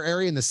dry fire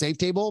area in the safe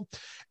table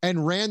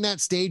and ran that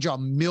stage a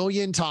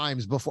million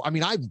times before. I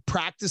mean, I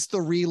practiced the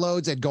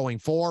reloads and going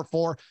 4.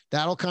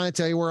 That'll kind of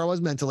tell you where I was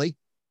mentally.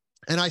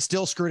 And I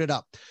still screwed it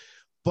up.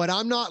 But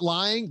I'm not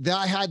lying that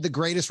I had the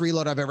greatest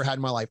reload I've ever had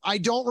in my life. I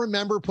don't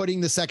remember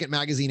putting the second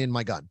magazine in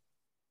my gun.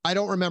 I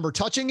don't remember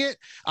touching it.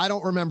 I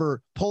don't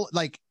remember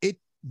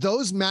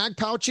those mag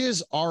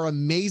pouches are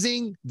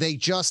amazing. They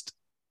just,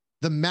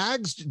 the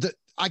mags,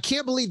 I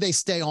can't believe they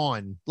stay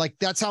on. Like,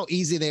 that's how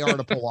easy they are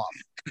to pull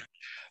off.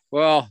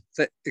 Well,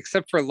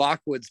 except for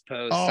Lockwood's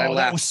post. Oh,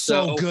 that was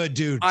so good,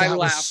 dude. That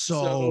was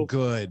so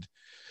good.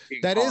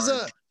 That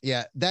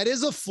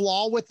is a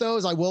flaw with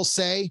those. I will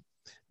say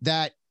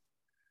that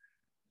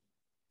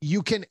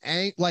you can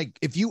like,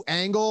 if you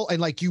angle and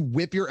like you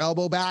whip your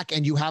elbow back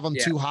and you have them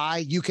too high,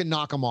 you can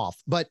knock them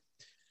off. But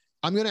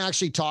I'm going to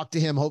actually talk to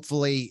him,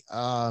 hopefully,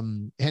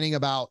 hinting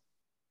about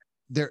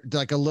there,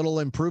 like a little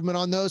improvement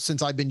on those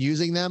since I've been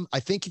using them. I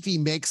think if he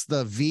makes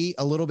the V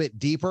a little bit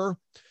deeper,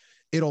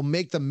 it'll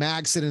make the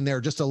mag sit in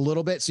there just a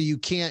little bit. So you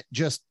can't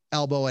just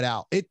elbow it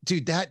out.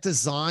 Dude, that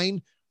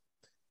design,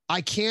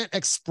 I can't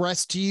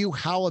express to you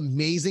how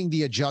amazing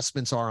the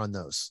adjustments are on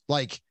those.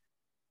 Like,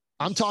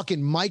 I'm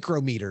talking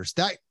micrometers.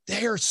 That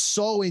they are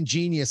so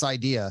ingenious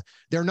idea.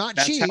 They're not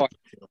cheap.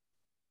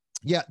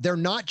 Yeah, they're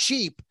not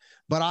cheap,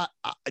 but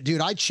dude,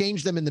 I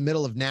changed them in the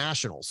middle of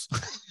nationals.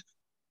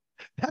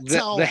 That's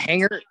the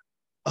hanger.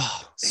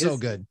 Oh, so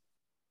good.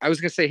 I was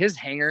gonna say his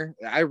hanger.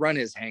 I run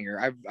his hanger.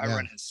 I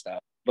run his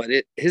stuff, but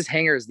his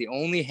hanger is the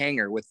only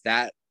hanger with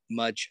that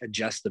much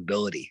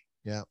adjustability.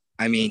 Yeah.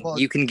 I mean,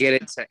 you can get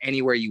it to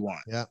anywhere you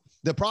want. Yeah.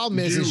 The problem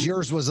is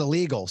yours was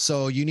illegal,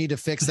 so you need to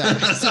fix that.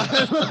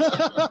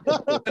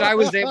 But I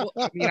was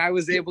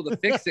able to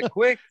fix it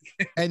quick.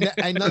 and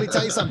let me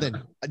tell you something,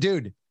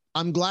 dude.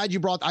 I'm glad you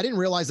brought. I didn't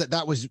realize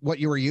that was what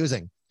you were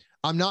using.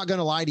 I'm not going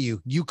to lie to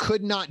you. You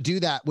could not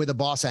do that with a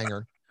boss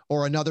hanger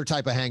or another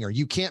type of hanger.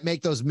 You can't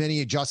make those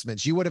many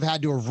adjustments. You would have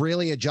had to have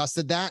really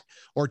adjusted that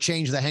or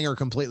changed the hanger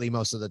completely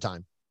most of the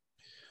time.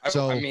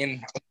 So I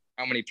mean,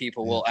 how many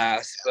people will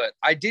ask, but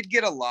I did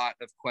get a lot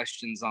of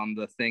questions on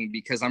the thing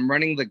because I'm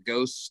running the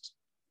Ghost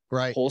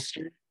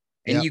holster,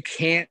 and you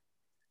can't.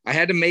 I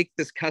had to make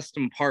this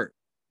custom part.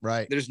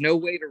 Right. There's no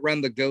way to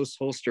run the Ghost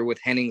holster with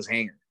Henning's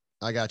hanger.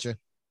 I got you.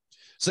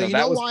 So you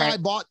know why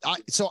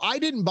I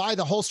didn't buy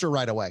the holster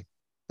right away,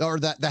 or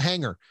the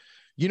hanger.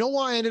 You know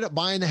why I ended up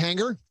buying the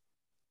hanger?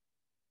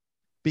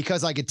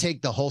 Because I could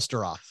take the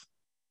holster off.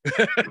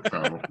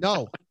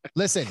 No,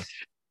 listen,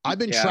 I've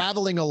been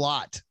traveling a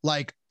lot,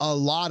 like a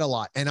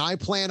lot. And I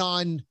plan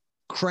on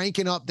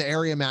cranking up the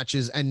area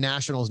matches and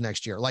nationals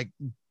next year. Like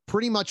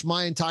pretty much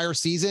my entire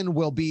season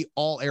will be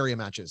all area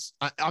matches.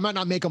 I might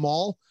not make them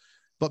all,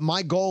 but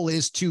my goal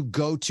is to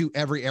go to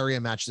every area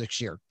match next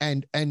year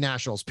and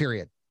nationals,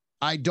 period.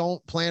 I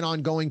don't plan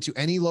on going to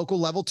any local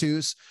level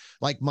 2s.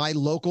 Like my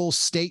local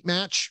state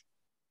match,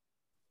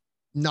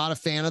 not a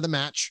fan of the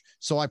match.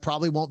 So I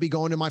probably won't be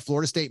going to my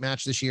Florida State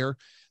match this year.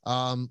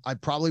 I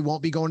probably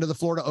won't be going to the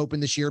Florida Open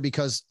this year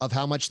because of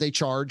how much they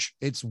charge.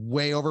 It's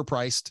way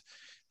overpriced.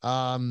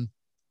 I'm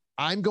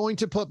going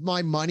to put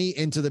my money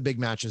into the big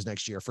matches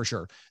next year for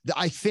sure.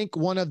 I think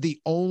one of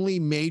the only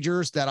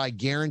majors that I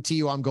guarantee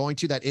you I'm going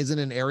to that isn't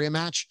an area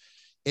match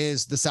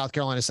is the South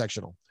Carolina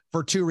sectional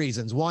for 2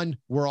 reasons. One,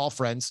 we're all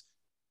friends.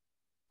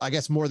 I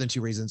guess more than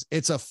 2 reasons.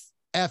 It's a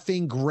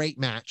effing great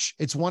match.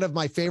 It's one of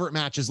my favorite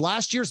matches.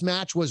 Last year's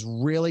match was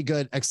really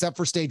good, except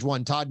for stage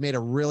 1. Todd made a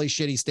really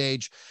shitty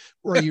stage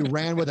where you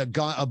ran with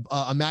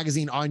a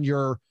magazine on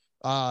your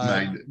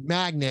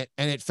magnet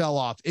and it fell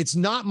off. It's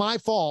not my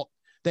fault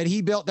that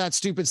he built that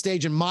stupid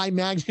stage and my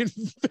magnet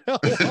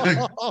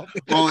fell off.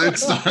 Well,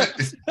 it's not.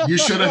 You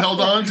should have held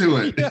on to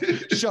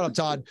it. Shut up,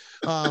 Todd.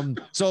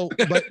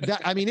 But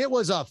that, I mean, it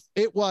was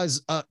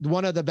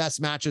one of the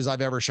best matches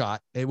I've ever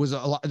shot. It was a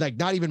lot, like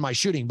not even my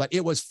shooting, but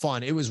it was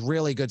fun. It was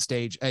really good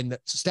stage and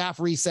staff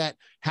reset,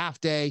 half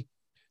day.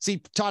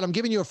 See, Todd, I'm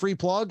giving you a free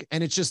plug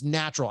and it's just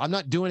natural. I'm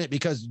not doing it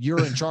because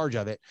you're in charge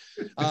of it.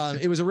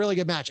 It was a really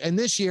good match. And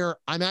this year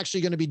I'm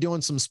actually going to be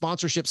doing some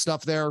sponsorship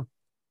stuff there.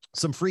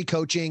 Some free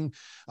coaching.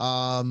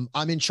 I'm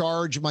in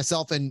charge.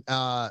 Myself and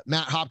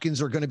Matt Hopkins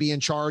are going to be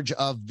in charge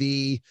of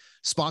the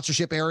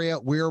sponsorship area.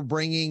 We're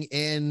bringing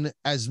in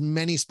as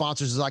many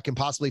sponsors as I can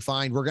possibly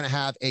find. We're going to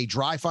have a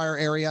dry fire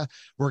area.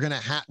 We're going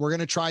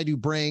to try to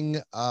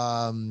bring,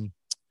 oh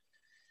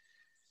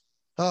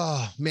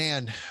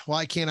man,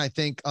 why can't I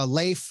think?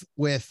 Leif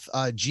with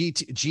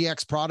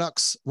GX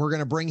products. We're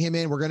going to bring him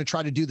in. We're going to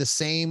try to do the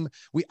same.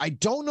 I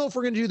don't know if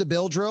we're going to do the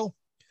bill drill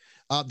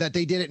that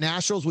they did at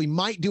Nationals. We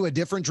might do a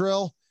different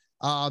drill.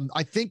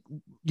 I think,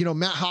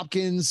 Matt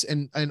Hopkins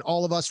and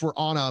all of us were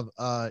on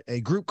a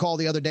group call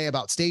the other day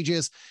about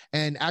stages.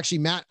 And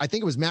actually I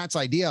think it was Matt's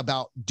idea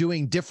about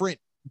doing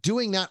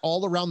that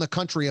all around the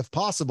country if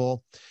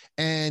possible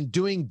and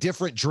doing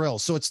different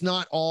drills. So it's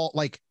not all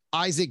like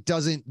Isaac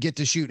doesn't get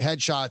to shoot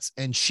headshots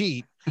and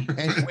cheat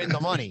and win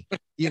the money.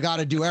 You got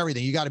to do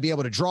everything. You got to be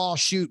able to draw,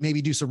 shoot,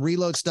 maybe do some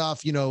reload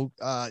stuff, 2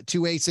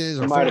 aces.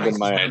 Or might have been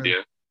my idea.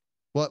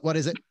 What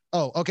is it?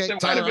 Oh, okay.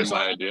 That might have been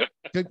my idea.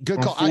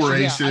 Good call. Or 4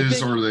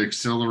 aces or the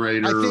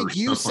accelerator. I think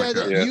you said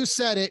like that. You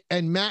said it,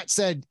 and Matt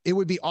said it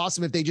would be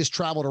awesome if they just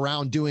traveled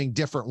around doing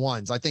different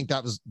ones. I think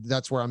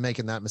that's where I'm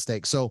making that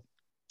mistake. So,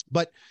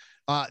 but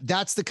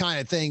that's the kind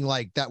of thing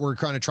like that we're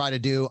going to try to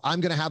do. I'm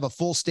going to have a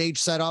full stage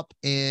set up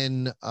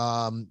in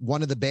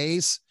one of the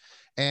bays,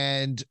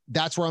 and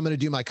that's where I'm going to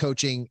do my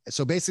coaching.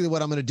 So basically,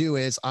 what I'm going to do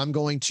is I'm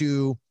going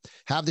to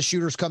have the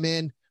shooters come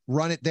in,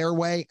 run it their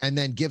way, and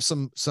then give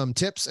some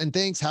tips and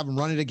things, have them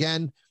run it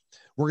again.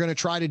 We're going to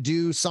try to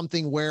do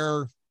something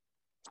where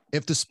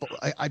if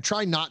I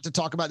try not to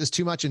talk about this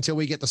too much until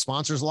we get the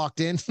sponsors locked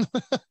in,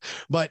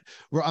 but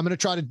I'm going to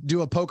try to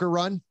do a poker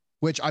run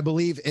which I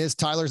believe is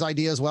Tyler's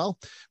idea as well,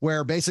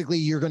 where basically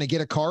you're going to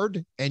get a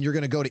card and you're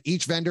going to go to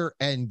each vendor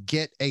and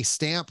get a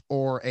stamp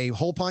or a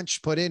hole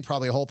punch put in.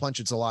 Probably a hole punch.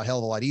 It's hell of a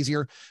lot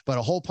easier, but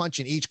a hole punch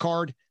in each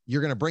card.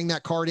 You're going to bring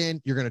that card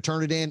in, you're going to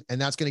turn it in, and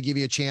that's going to give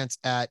you a chance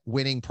at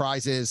winning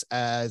prizes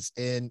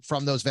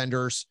from those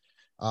vendors.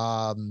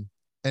 And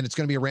it's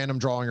going to be a random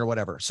drawing or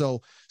whatever.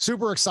 So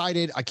super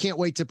excited. I can't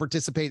wait to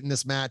participate in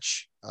this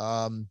match.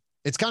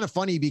 It's kind of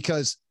funny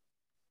because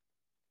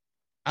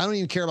I don't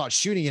even care about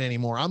shooting it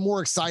anymore. I'm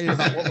more excited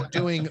about what we're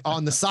doing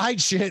on the side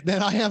shit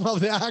than I am of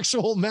the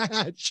actual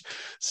match.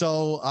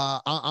 So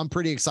I'm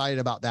pretty excited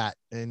about that,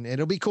 and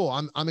it'll be cool.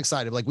 I'm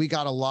excited. Like, we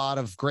got a lot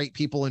of great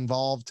people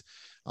involved.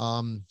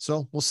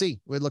 So we'll see.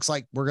 It looks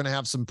like we're going to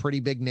have some pretty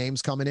big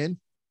names coming in,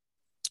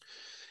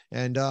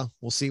 and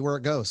we'll see where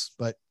it goes.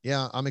 But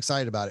yeah, I'm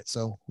excited about it.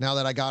 So now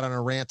that I got on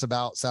a rant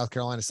about South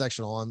Carolina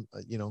sectional, I'm,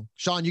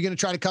 Sean, you going to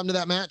try to come to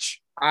that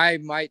match? I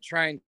might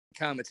try and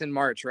come. It's in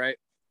March, right?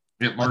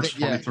 Yeah, March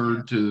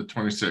 23rd to the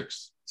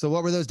 26th. So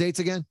what were those dates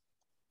again?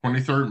 March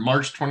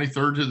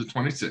 23rd to the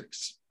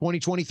 26th.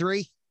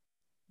 2023?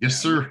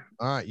 Yes, sir.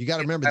 All right. You got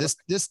to remember this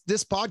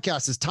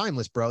podcast is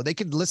timeless, bro. They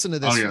could listen to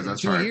this in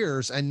 2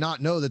 years and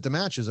not know that the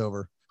match is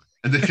over.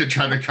 And they could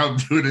try to come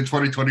do it in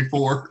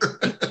 2024.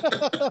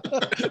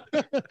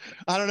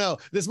 I don't know.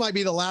 This might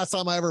be the last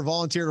time I ever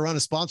volunteer to run a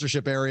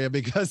sponsorship area,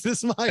 because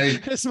this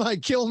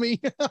might kill me.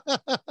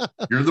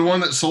 You're the one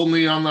that sold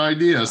me on the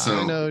idea. So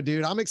I know,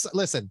 dude. I'm excited.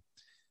 Listen,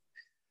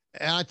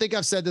 and I think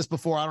I've said this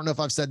before. I don't know if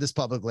I've said this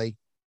publicly,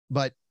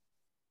 but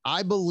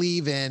I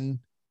believe in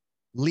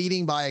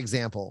leading by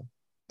example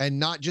and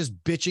not just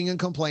bitching and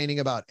complaining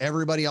about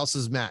everybody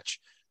else's match.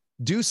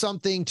 Do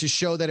something to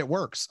show that it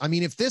works. I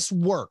mean, if this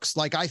works,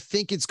 like I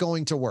think it's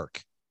going to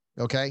work,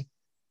 okay,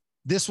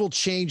 this will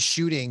change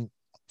shooting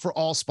for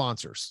all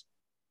sponsors.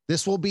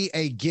 This will be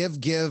a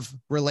give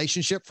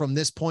relationship from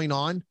this point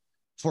on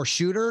for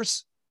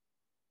shooters,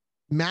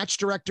 match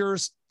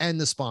directors, and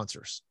the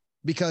sponsors.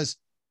 Because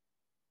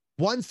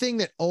one thing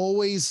that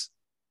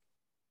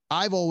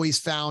I've always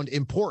found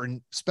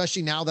important,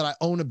 especially now that I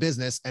own a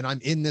business and I'm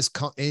in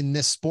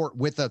this sport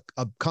with a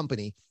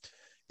company,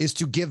 is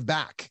to give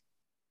back,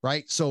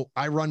 right? So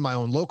I run my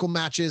own local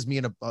matches. Me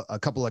and a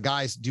couple of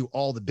guys do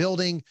all the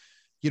building,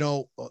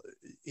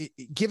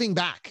 giving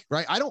back,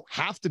 right? I don't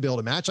have to build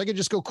a match. I can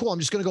just go, cool, I'm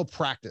just going to go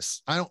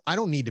practice. I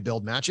don't need to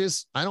build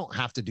matches. I don't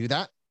have to do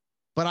that.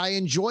 But I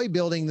enjoy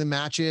building the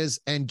matches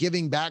and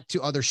giving back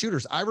to other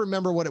shooters. I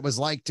remember what it was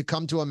like to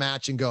come to a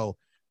match and go,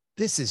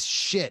 this is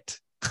shit.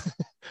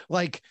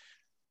 Like,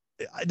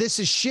 this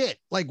is shit.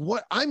 Like,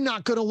 what? I'm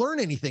not going to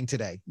learn anything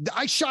today.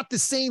 I shot the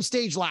same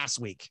stage last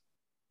week.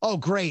 Oh,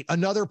 great.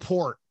 Another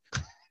port,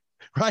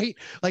 right?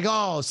 Like,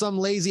 oh, some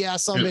lazy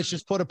ass some bitch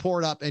just put a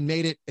port up and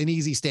made it an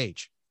easy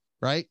stage,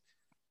 right?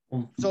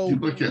 Well, so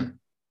look at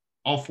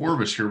all four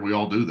of us here. We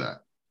all do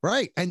that.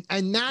 Right.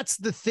 And that's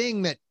the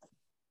thing that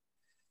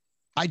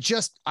I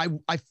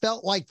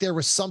felt like there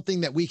was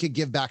something that we could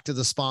give back to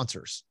the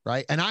sponsors,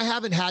 right? And I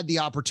haven't had the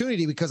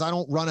opportunity because I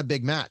don't run a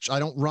big match. I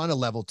don't run a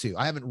level 2.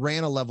 I haven't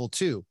ran a level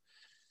 2.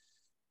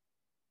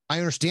 I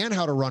understand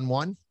how to run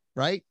one,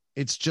 right?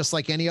 It's just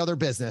like any other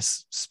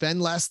business.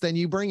 Spend less than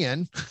you bring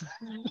in,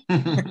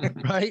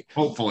 right?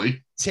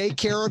 Hopefully. Take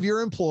care of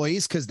your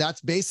employees, because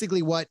that's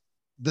basically what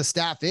the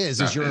staff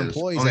is your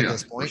employees at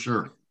this point. For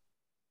sure.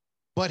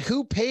 But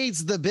who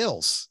pays the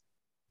bills?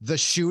 The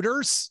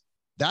shooters?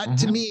 That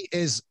to me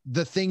is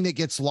the thing that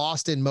gets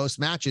lost in most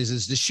matches,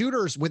 is the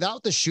shooters.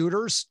 Without the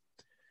shooters,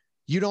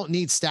 you don't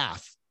need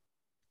staff,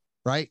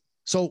 right?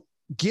 So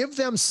give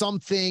them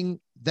something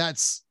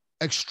that's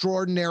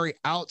extraordinary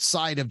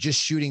outside of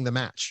just shooting the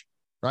match,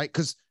 right?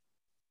 Because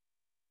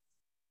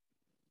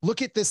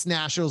look at this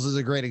Nationals as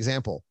a great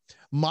example.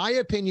 My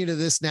opinion of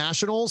this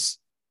Nationals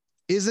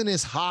isn't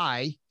as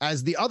high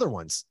as the other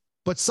ones,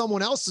 but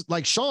someone else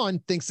like Sean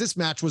thinks this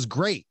match was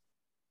great,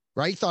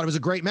 right? He thought it was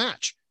a great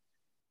match.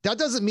 That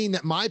doesn't mean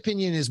that my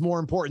opinion is more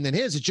important than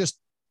his. It's just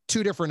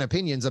two different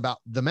opinions about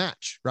the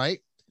match, right?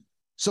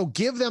 So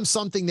give them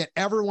something that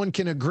everyone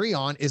can agree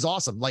on is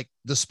awesome. Like,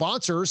 the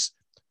sponsors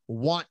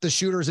want the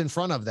shooters in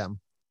front of them.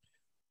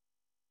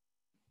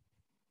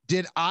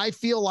 Did I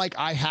feel like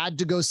I had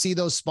to go see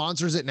those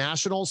sponsors at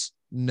Nationals?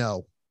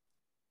 No.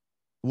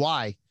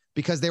 Why?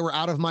 Because they were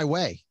out of my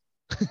way.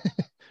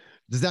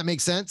 Does that make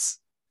sense?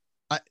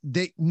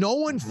 No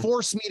one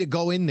forced me to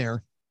go in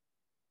there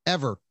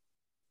ever.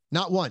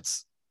 Not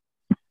once.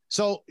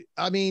 So,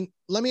 I mean,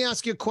 let me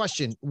ask you a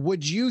question.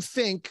 Would you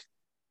think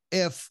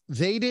if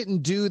they didn't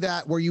do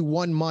that where you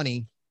won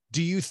money,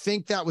 do you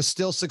think that was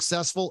still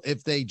successful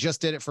if they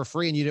just did it for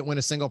free and you didn't win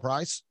a single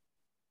prize?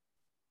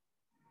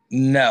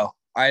 No,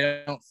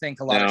 I don't think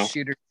a lot of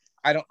shooters.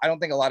 I don't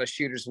think a lot of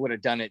shooters would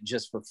have done it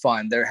just for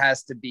fun. There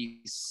has to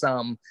be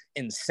some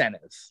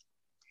incentive.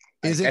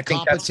 Isn't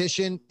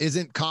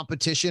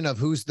competition of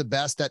who's the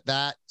best at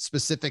that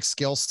specific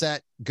skill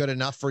set good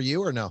enough for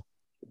you, or no?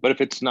 But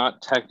if it's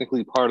not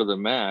technically part of the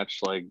match,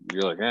 like,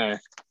 you're like,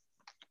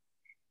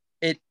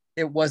 It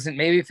it wasn't,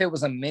 maybe if it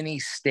was a mini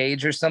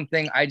stage or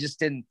something, I just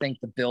didn't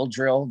think the bill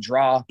drill,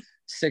 draw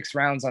 6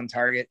 rounds on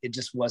target. It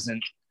just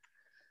wasn't,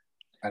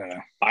 I don't know.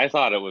 I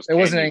thought it was, it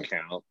wasn't a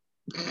count.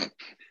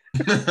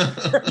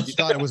 You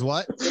thought it was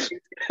what?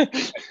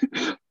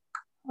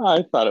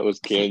 I thought it was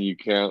can you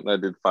count? And I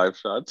did 5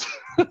 shots.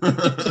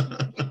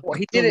 Well,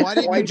 he did So it. why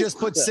didn't you just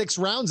put 6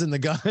 rounds in the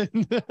gun?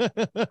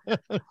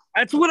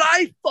 That's what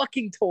I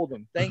fucking told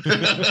him. Thank you.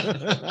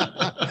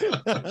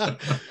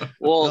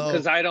 Well,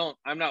 because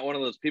I'm not one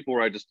of those people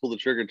where I just pull the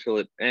trigger till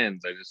it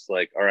ends. I just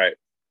like, all right.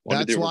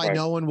 That's why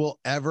no one will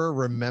ever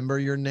remember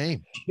your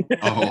name.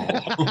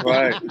 Oh,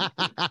 right.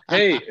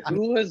 Hey,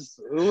 who was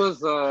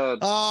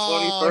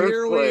 21st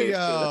here place? we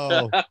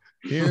go.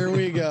 Here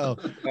we go.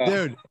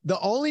 Dude, the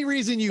only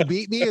reason you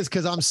beat me is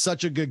because I'm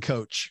such a good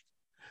coach.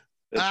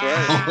 That's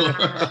right.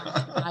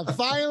 I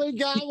finally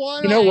got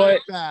one. You know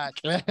what?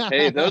 Back.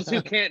 Hey, those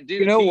who can't do,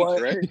 you know teach,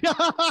 what? right?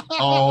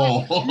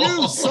 Oh,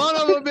 You son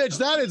of a bitch.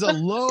 That is a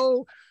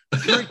low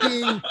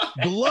freaking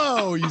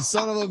blow, you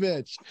son of a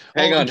bitch.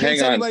 In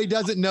case anybody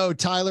doesn't know,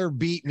 Tyler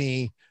beat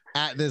me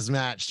at this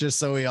match, just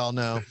so we all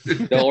know.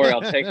 Don't worry,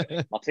 I'll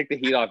take the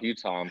heat off you,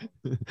 Tom.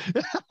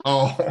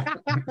 oh.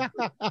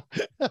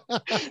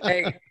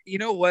 Hey, you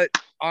know what?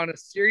 On a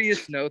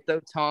serious note,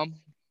 though, Tom,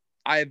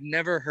 I've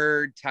never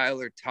heard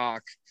Tyler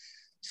talk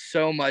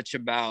so much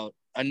about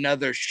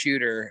another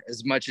shooter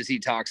as much as he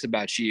talks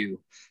about you,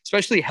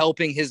 especially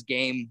helping his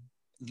game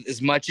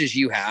as much as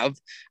you have.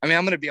 I mean,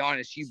 I'm going to be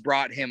honest. You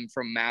brought him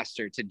from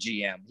master to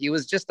GM. He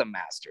was just a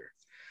master.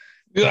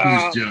 Well,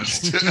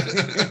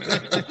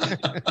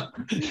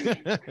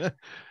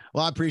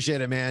 I appreciate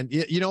it, man.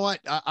 You know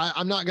what?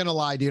 I'm not going to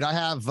lie, dude.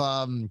 I've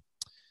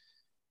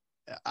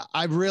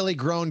really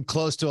grown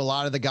close to a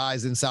lot of the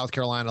guys in South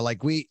Carolina.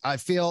 I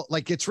feel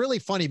like it's really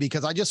funny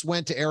because I just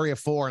went to Area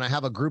 4 and I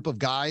have a group of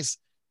guys.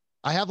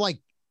 I have like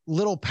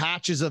little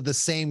patches of the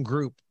same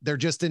group. They're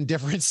just in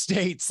different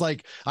states.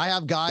 Like I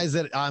have guys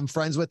that I'm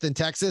friends with in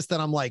Texas that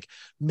I'm like,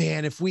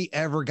 man, if we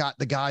ever got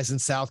the guys in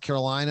South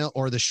Carolina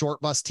or the short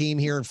bus team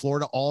here in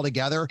Florida all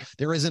together,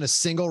 there isn't a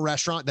single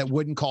restaurant that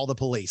wouldn't call the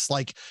police.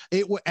 Like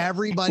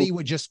everybody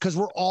would just, cause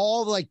we're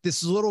all like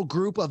this little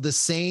group of the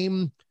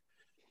same.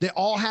 They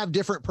all have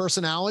different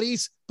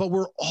personalities, but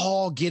we're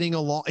all getting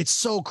along. It's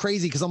so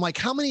crazy because I'm like,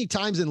 how many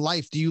times in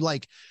life do you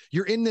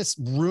you're in this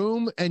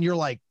room and you're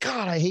like,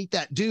 God, I hate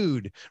that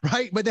dude,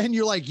 right? But then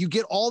you're like, you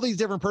get all these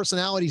different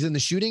personalities in the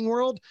shooting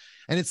world,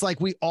 and it's like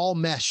we all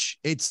mesh.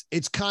 It's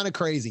kind of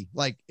crazy.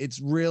 Like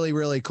it's really,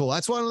 really cool.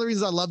 That's one of the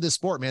reasons I love this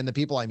sport, man. The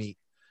people I meet.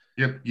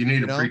 Yep, you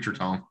need a preacher,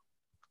 Tom.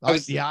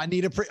 I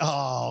need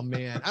oh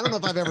man, I don't know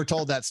if I've ever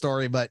told that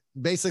story, but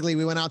basically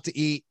we went out to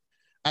eat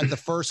at the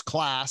first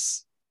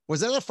class.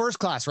 Was that the first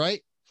class,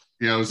 right?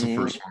 Yeah, it was the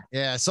first one.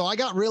 Yeah. So I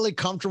got really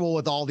comfortable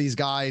with all these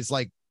guys,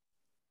 like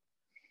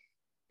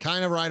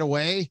kind of right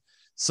away.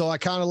 So I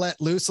kind of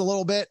let loose a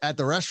little bit at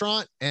the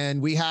restaurant,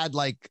 and we had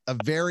like a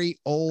very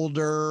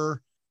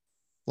older,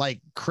 like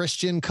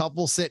Christian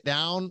couple sit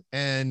down.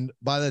 And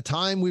by the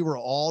time we were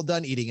all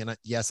done eating, and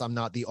yes, I'm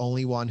not the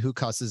only one who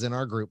cusses in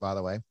our group, by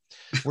the way,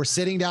 we're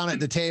sitting down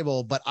at the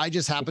table, but I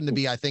just happened to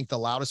be, I think, the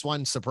loudest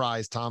one.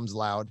 Surprise, Tom's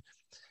loud.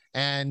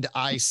 And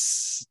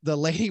the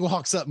lady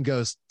walks up and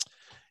goes,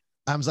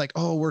 I was like,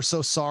 oh, we're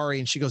so sorry.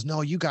 And she goes,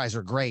 no, you guys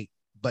are great,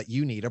 but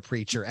you need a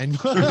preacher. And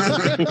so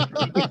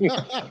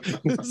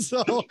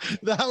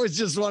that was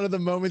just one of the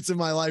moments in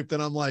my life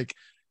that I'm like,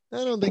 I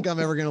don't think I'm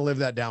ever going to live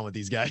that down with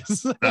these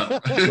guys.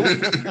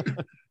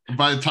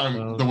 By the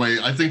time the way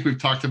I think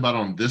we've talked about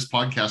on this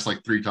podcast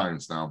like 3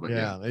 times now, but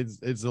yeah.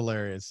 It's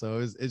hilarious. So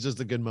it's just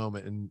a good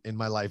moment in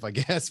my life, I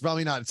guess.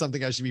 Probably not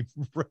something I should be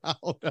proud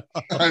of.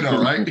 I know,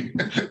 right?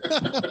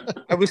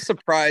 I was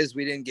surprised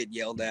we didn't get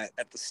yelled at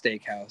the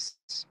steakhouse.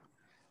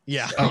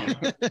 Yeah.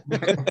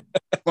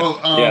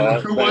 Well,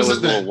 who was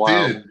it that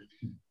did?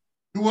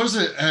 Who was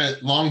it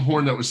at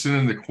Longhorn that was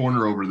sitting in the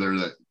corner over there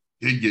that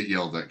did get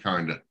yelled at,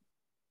 kind of?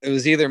 It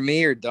was either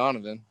me or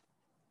Donovan.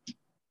 It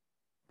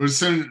was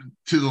sitting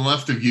to the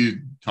left of you,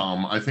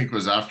 Tom. I think it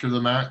was after the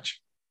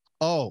match.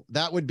 Oh,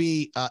 that would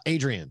be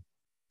Adrian.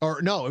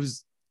 Or no, it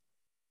was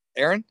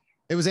Aaron.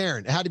 It was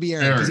Aaron. It had to be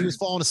Aaron because he was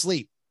falling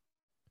asleep.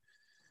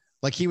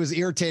 Like he was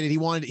irritated.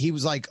 He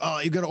was like, oh,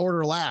 you're going to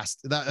order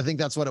last. I think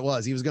that's what it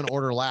was. He was going to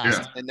order last.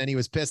 Yeah. And then he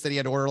was pissed that he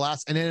had to order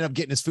last and ended up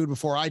getting his food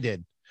before I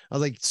did. I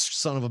was like,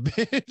 son of a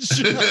bitch.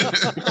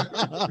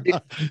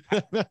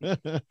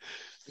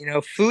 You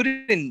know, food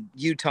and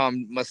you,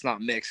 Tom, must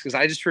not mix, because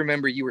I just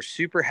remember you were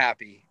super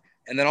happy.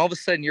 And then all of a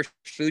sudden your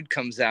food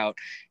comes out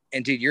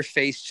and, dude, your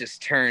face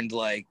just turned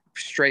like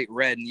straight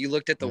red. And you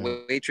looked at the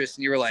waitress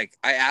and you were like,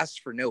 I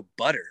asked for no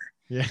butter.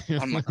 Yeah.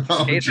 I'm like,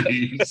 oh,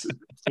 jeez.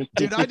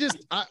 Dude,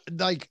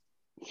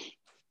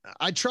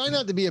 I try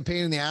not to be a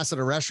pain in the ass at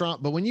a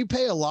restaurant, but when you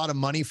pay a lot of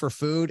money for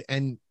food,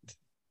 and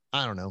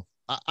I don't know,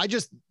 I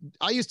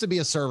used to be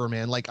a server,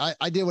 man. Like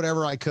I did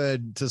whatever I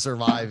could to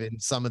survive in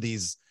some of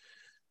these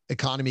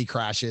economy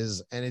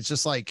crashes. And it's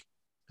just like,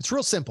 it's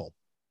real simple.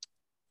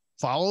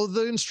 Follow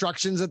the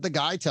instructions that the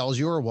guy tells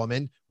you, or a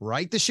woman,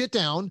 write the shit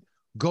down,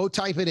 go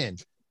type it in.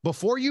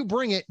 before you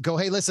bring it, go,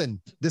 hey,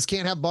 listen, this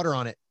can't have butter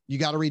on it. You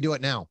got to redo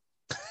it now.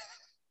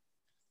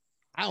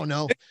 I don't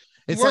know.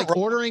 It's like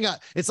ordering a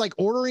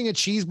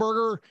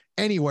cheeseburger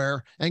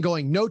anywhere and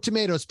going, no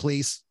tomatoes,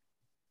 please.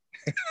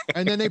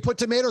 And then they put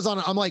tomatoes on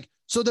it. I'm like,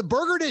 so the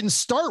burger didn't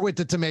start with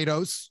the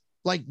tomatoes.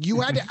 Like, you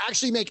had to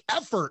actually make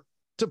effort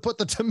to put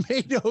the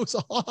tomatoes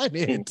on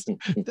it.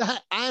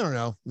 That, I don't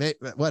know,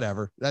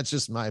 whatever. That's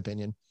just my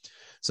opinion.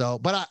 So,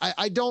 but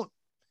I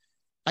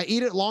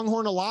eat at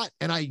Longhorn a lot,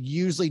 and I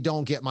usually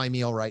don't get my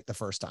meal right the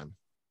first time.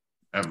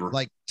 Ever.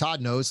 Like Todd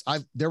knows,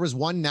 there was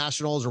one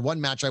nationals or one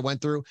match I went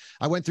through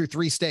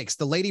 3 steaks.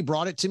 The lady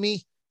brought it to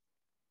me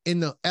in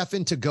the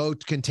effing to-go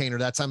container.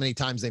 That's how many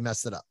times they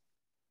messed it up.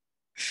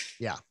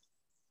 Yeah.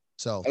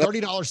 So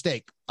 $30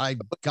 steak. I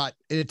got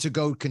it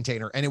to-go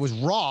container, and it was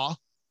raw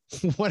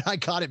when I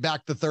got it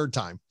back the third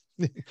time.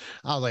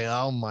 I was like,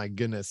 oh my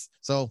goodness.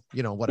 So,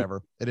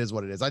 whatever. It is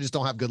what it is. I just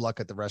don't have good luck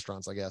at the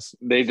restaurants, I guess.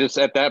 They just,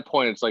 at that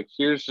point, it's like,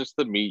 here's just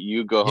the meat.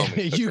 You go home.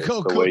 And you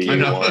go cook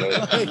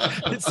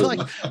it. It's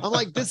like, I'm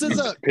like, this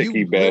is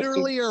you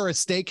literally are a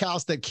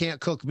steakhouse that can't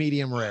cook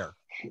medium rare.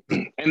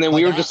 And then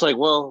we were just like,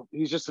 well,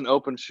 he's just an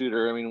open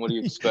shooter. I mean, what do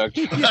you expect?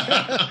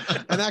 Yeah.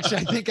 And actually,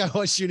 I think I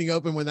was shooting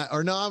open when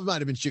I might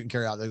have been shooting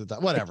carry out at the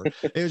time. Whatever.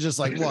 It was just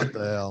like, what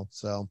the hell?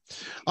 So,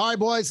 all right,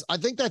 boys, I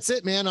think that's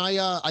it, man.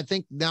 I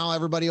think now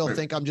everybody will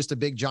think I'm just a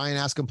big giant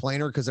ass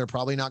complainer, because they're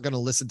probably not going to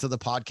listen to the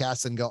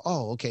podcast and go,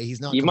 oh, okay,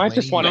 he's not. You might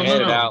just want to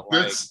edit out.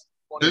 Let's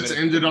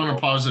end it on a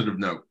positive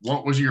note.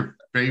 What was your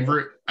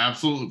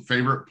absolute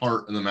favorite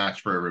part of the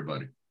match for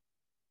everybody?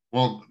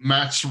 Well,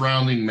 match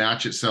surrounding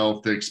match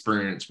itself, the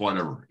experience,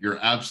 whatever.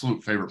 Your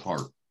absolute favorite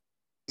part.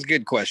 It's a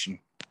good question.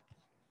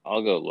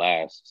 I'll go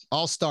last.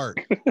 I'll start.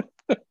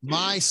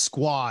 My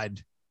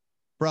squad.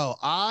 Bro,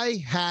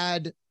 I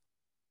had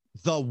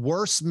the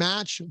worst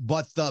match,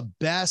 but the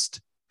best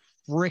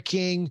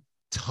freaking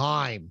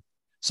time.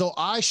 So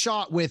I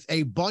shot with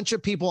a bunch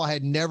of people I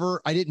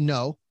didn't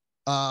know.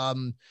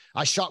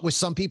 I shot with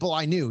some people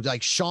I knew,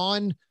 like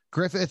Sean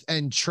Griffith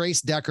and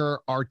Trace Decker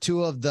are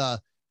two of the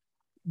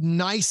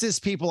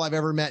nicest people I've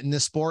ever met in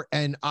this sport,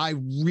 and I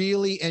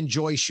really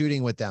enjoy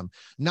shooting with them,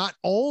 not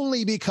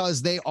only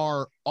because they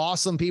are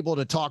awesome people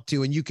to talk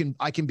to and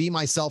I can be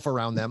myself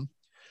around them,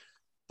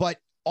 but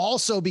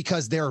also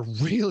because they're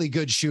really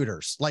good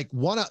shooters. Like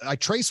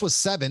Trace was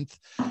 7th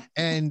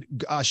and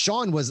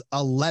Sean was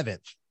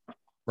 11th,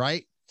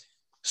 right?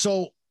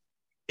 So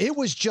it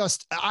was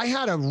just, I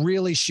had a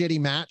really shitty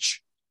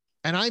match,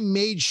 and I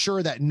made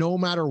sure that no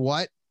matter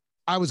what,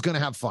 I was going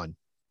to have fun.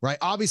 Right.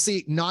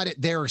 Obviously not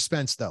at their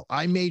expense, though.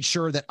 I made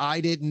sure that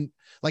I didn't,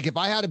 like, if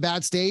I had a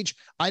bad stage,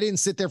 I didn't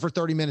sit there for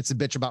 30 minutes and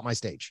bitch about my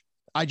stage.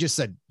 I just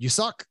said, you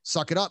suck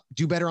it up,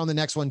 do better on the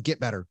next one,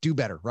 get better, do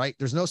better. Right.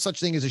 There's no such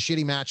thing as a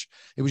shitty match.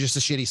 It was just a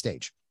shitty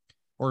stage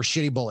or a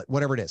shitty bullet,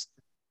 whatever it is.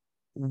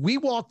 We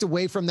walked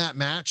away from that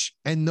match,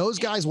 and those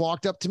guys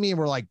walked up to me and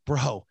were like,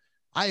 bro,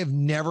 I have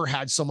never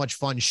had so much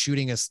fun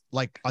shooting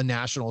a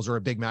nationals or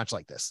a big match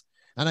like this.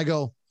 And I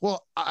go,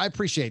 well, I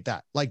appreciate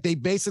that. Like, they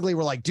basically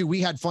were like, dude, we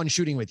had fun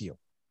shooting with you.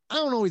 I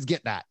don't always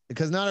get that,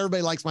 because not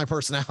everybody likes my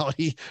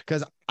personality,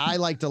 because I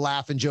like to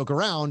laugh and joke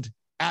around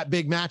at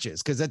big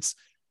matches, because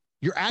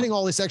you're adding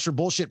all this extra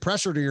bullshit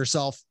pressure to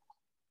yourself.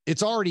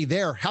 It's already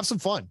there. Have some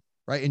fun,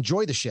 right?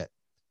 Enjoy the shit.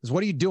 Because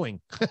what are you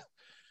doing?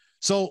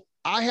 So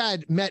I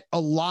had met a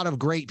lot of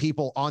great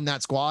people on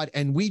that squad,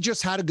 and we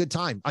just had a good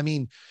time. I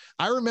mean,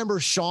 I remember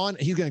Sean,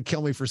 he's going to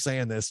kill me for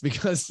saying this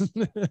because,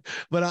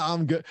 but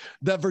I'm good.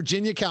 The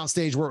Virginia count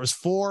stage where it was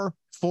 4-4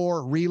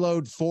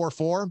 reload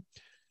 4-4.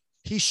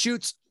 He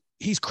shoots,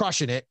 he's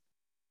crushing it.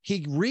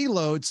 He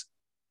reloads,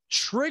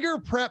 trigger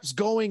preps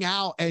going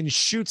out, and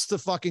shoots the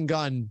fucking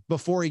gun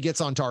before he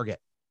gets on target.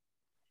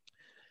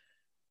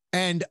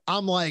 And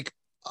I'm like,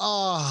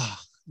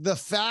 the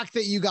fact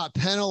that you got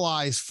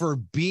penalized for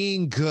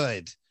being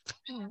good,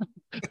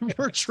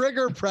 for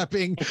trigger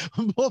prepping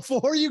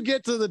before you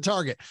get to the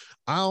target.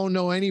 I don't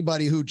know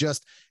anybody who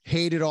just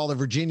hated all the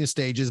Virginia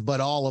stages, but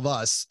all of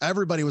us,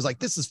 everybody was like,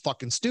 this is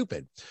fucking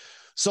stupid.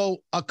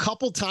 So a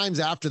couple times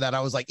after that,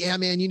 I was like, yeah,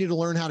 man, you need to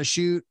learn how to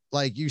shoot.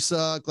 Like, you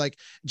suck. Like,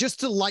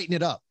 just to lighten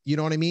it up. You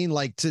know what I mean?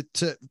 Like,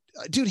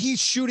 dude, he's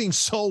shooting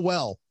so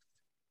well.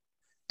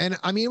 And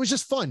I mean, it was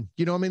just fun.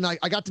 You know, I mean, I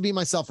got to be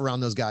myself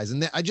around those guys,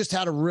 and I just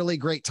had a really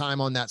great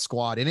time on that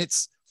squad. And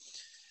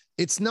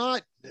it's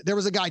not, there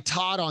was a guy,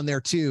 Todd, on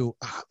there too.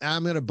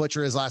 I'm going to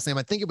butcher his last name.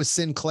 I think it was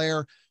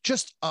Sinclair,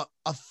 just a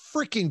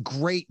freaking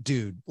great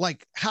dude,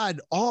 like,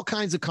 had all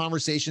kinds of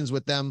conversations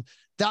with them.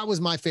 That was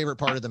my favorite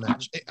part of the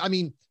match. I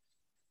mean,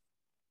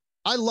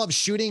 I love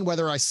shooting,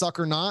 whether I suck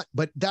or not,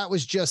 but that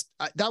was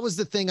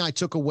the thing I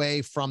took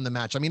away from the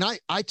match. I mean,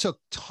 I took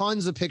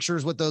tons of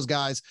pictures with those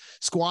guys,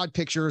 squad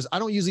pictures. I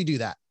don't usually do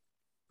that,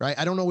 right?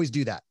 I don't always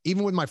do that.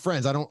 Even with my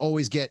friends, I don't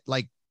always get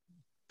like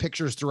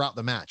pictures throughout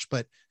the match,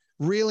 but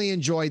really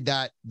enjoyed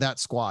that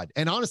squad.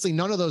 And honestly,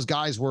 none of those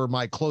guys were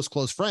my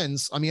close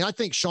friends. I mean, I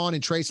think Sean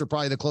and Trace are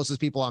probably the closest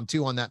people I'm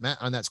to on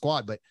that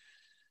squad, but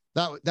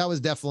that was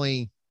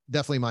definitely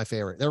definitely my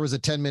favorite. There was a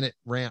 10-minute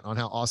rant on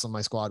how awesome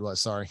my squad was.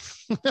 Sorry.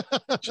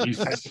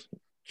 Jesus.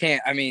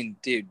 I mean,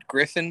 dude,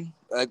 Griffin,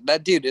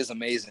 that dude is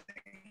amazing.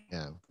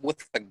 Yeah.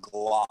 With the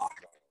Glock.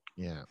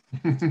 Yeah.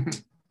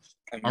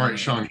 All right,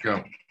 Sean,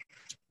 go.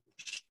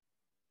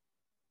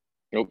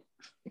 Nope.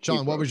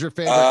 Sean, what was your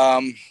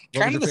favorite?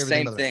 Kind of the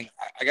same thing.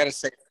 I got to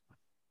say,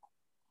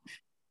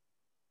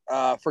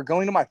 for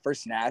going to my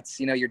first Nats,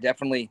 you know, you're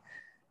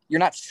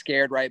not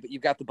scared, right? But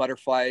you've got the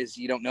butterflies.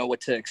 You don't know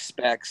what to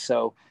expect.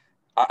 So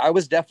I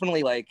was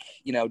definitely like,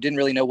 you know, didn't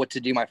really know what to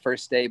do my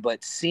first day,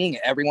 but seeing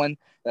everyone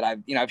that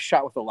I've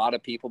shot with a lot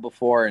of people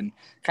before, and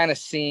kind of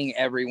seeing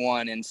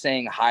everyone and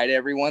saying hi to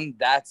everyone,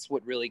 that's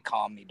what really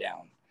calmed me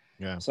down.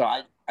 Yeah. So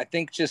I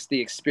think just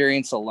the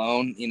experience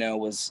alone, you know,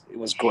 was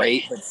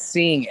great, but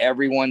seeing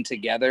everyone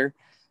together,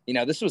 you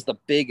know, this was the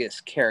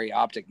biggest carry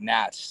optic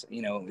Nats,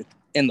 you know,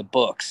 in the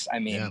books. I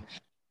mean,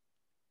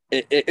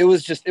 it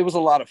was a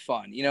lot of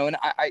fun, you know, and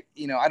I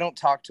don't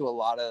talk to a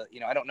lot of, you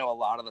know, I don't know a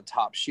lot of the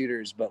top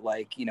shooters, but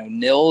like, you know,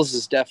 Nils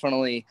is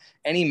definitely,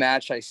 any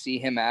match I see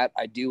him at,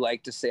 I do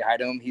like to say hi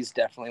to him. He's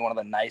definitely one of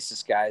the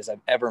nicest guys I've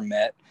ever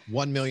met.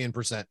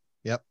 1,000,000%.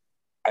 Yep.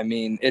 I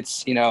mean,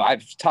 it's, you know,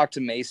 I've talked to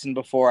Mason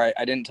before.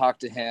 I didn't talk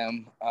to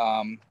him.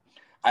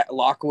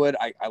 Lockwood,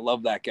 I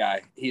love that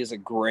guy. He is a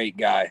great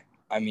guy.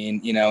 I mean,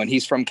 you know, and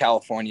he's from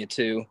California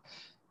too.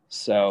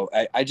 So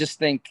I just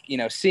think, you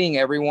know, seeing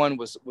everyone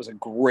was a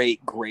great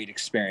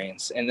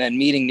experience. And then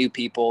meeting new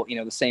people, you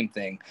know, the same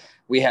thing.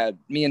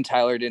 Me and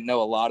Tyler didn't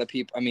know a lot of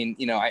people. I mean,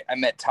 you know, I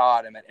met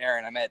Todd, I met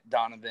Aaron, I met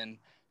Donovan,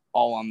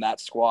 all on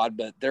that squad,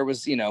 but there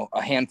was, you know,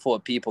 a handful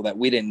of people that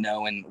we didn't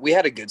know, and we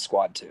had a good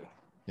squad too.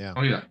 Yeah.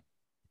 Oh yeah.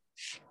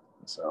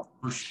 So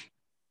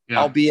yeah.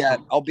 I'll be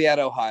at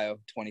Ohio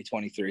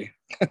 2023.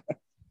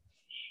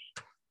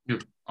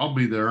 I'll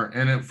be there.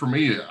 And for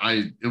me,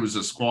 it was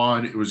a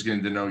squad. It was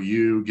getting to know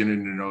you,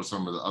 getting to know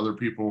some of the other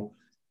people.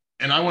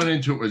 And I went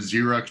into it with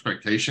zero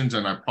expectations,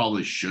 and I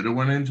probably should have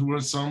went into it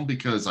with some,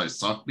 because I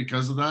sucked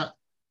because of that.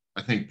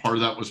 I think part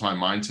of that was my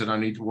mindset I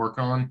need to work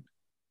on.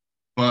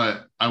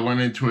 But I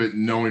went into it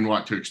knowing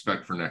what to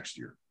expect for next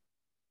year.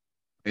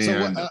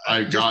 And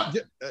so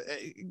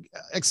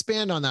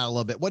expand on that a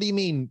little bit. What do you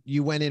mean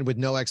you went in with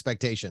no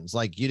expectations?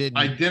 Like you didn't?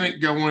 I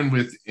didn't go in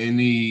with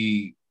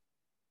any,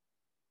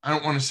 I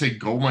don't want to say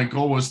goal. My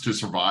goal was to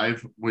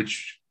survive,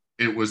 which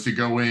it was to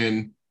go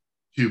in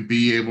to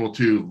be able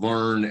to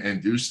learn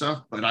and do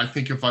stuff. But I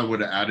think if I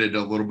would have added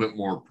a little bit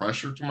more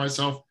pressure to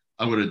myself,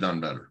 I would have done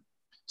better.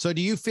 So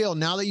do you feel,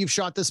 now that you've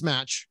shot this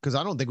match, because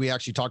I don't think we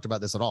actually talked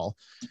about this at all.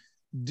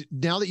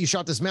 Now that you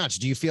shot this match,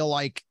 do you feel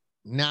like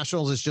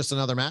Nationals is just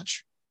another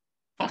match?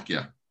 Fuck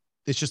yeah.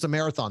 It's just a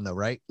marathon though,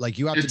 right? Like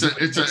you have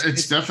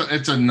it's definitely,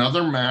 it's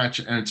another match,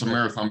 and it's a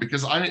marathon,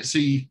 because I didn't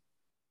see,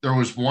 there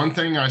was one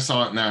thing I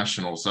saw at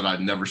Nationals that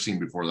I'd never seen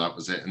before. That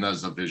was it. And that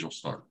was a visual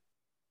start.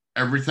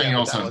 Everything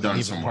else I've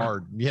done somewhere.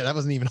 Hard. Yeah, that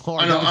wasn't even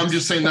hard. I know. I'm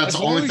just saying that's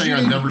the only thing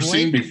I've never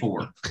seen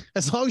before.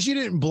 As long as you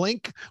didn't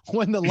blink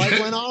when the light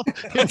went off,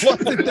 it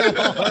wasn't that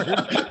hard.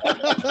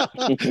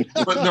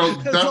 But no,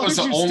 that was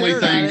the only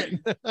thing.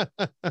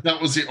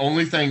 That was the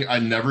only thing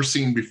I'd never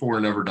seen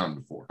before, never done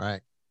before.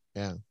 Right.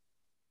 Yeah.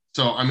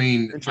 So, I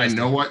mean, I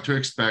know what to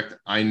expect.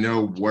 I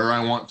know where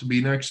I want to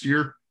be next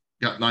year.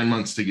 Got 9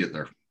 months to get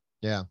there.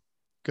 Yeah.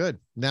 Good.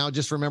 Now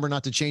just remember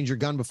not to change your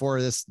gun before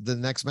the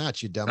next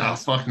match, you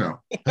dumbass. Oh, fuck no.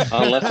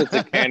 Unless it's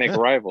a Canic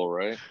rival,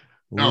 right?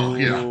 Oh,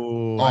 yeah.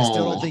 I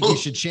still don't think you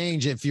should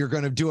change if you're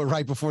going to do it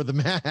right before the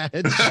match.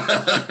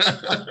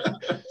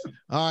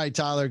 All right,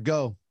 Tyler,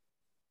 go.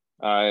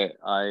 My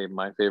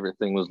favorite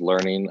thing was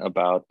learning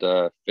about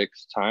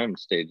fixed time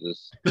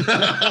stages. So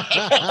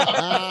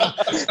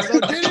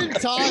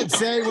didn't Todd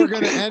say we're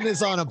going to end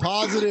this on a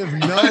positive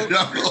note?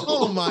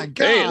 Oh my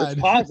God. Hey,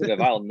 it's positive.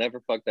 I'll never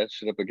fuck that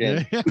shit up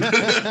again.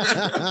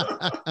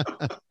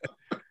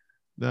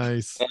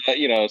 Nice.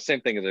 You know, same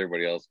thing as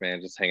everybody else,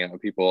 man. Just hanging out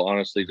with people.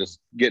 Honestly, just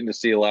getting to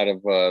see a lot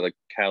of like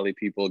Cali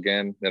people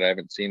again that I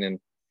haven't seen in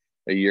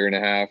a year and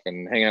a half,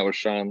 and hang out with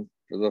Sean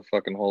for the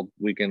fucking whole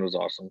weekend was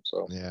awesome.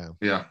 So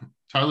yeah.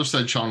 Tyler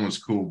said Sean was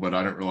cool, but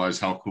I didn't realize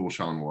how cool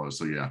Sean was.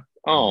 So yeah.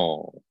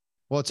 Oh.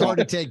 Well, it's hard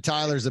to take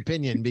Tyler's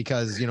opinion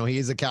because, you know, he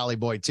is a Cali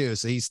boy too.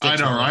 So he's. I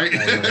know, right?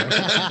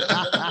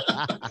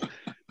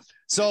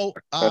 So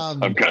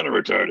I'm kind of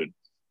retarded.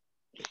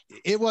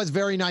 It was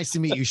very nice to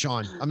meet you,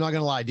 Sean. I'm not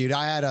gonna lie, dude.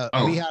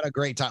 We had a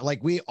great time.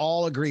 Like we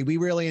all agree, we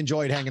really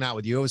enjoyed hanging out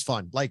with you. It was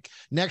fun. Like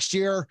next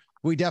year,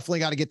 we definitely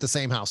got to get the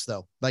same house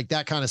though. Like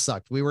that kind of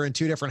sucked. We were in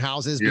two different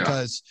houses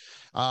because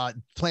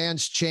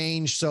plans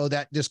changed. So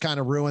that just kind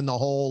of ruined the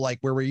whole, like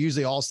where we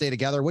usually all stay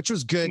together, which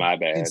was good. My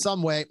bad. In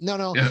some way.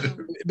 No,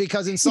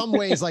 because in some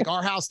ways, like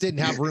our house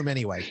didn't have room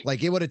anyway.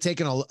 Like it would have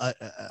taken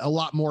a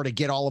lot more to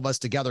get all of us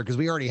together because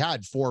we already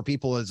had 4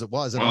 people as it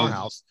was in our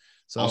house.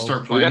 So I'll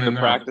start we playing. got to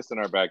practice in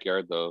our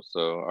backyard though,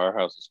 so our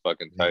house is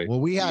fucking tight.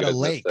 Well, we had a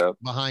lake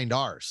behind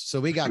ours,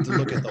 so we got to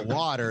look at the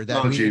water.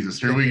 That Jesus,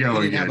 here we go.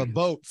 We didn't have a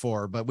boat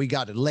for, but we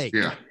got a lake.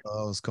 Yeah,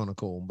 so it was kind of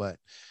cool. But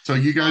so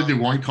you got to do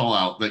one call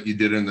out that you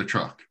did in the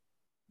truck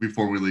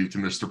before we leave to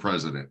Mr.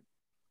 President.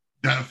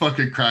 That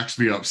fucking cracks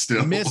me up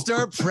still.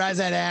 Mr.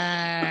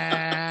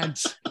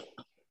 President.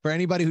 For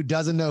anybody who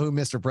doesn't know who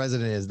Mr.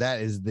 President is,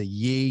 that is the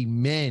Yee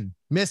Min.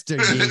 Mr.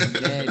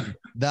 Yee Min,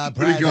 the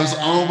president. He goes,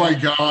 oh my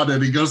God.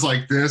 And he goes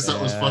like this.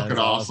 That was fucking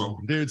awesome.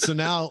 Dude, so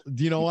now,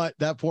 you know what?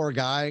 That poor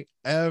guy,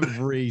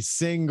 every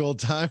single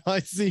time I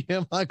see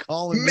him, I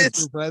call him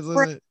Mr.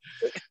 President.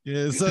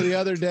 Yeah. So the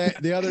other day,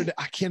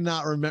 I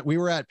cannot remember. We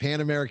were at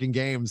Pan American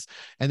Games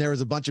and there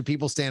was a bunch of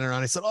people standing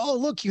around. I said, oh,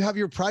 look, you have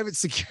your private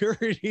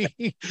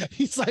security.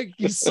 He's like,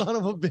 you son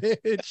of a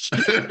bitch.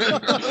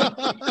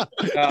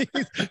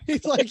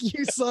 he's like,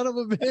 you son of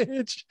a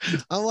bitch.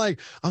 I'm like,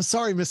 I'm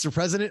sorry, Mr.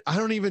 President. I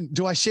don't even,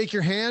 do I shake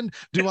your hand?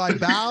 Do I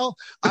bow?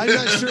 I'm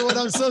not sure what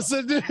I'm supposed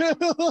to do.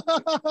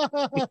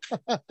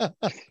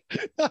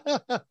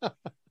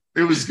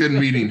 It was good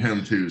meeting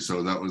him too.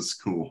 So that was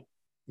cool.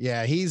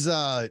 Yeah, he's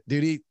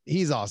dude,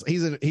 he's awesome.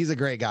 He's a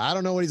great guy. I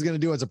don't know what he's gonna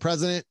do as a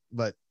president,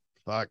 but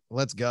fuck,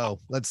 let's go.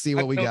 Let's see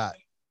what we got.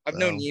 I've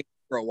known you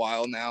for a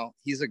while now.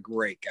 He's a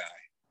great guy.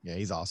 Yeah,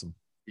 he's awesome.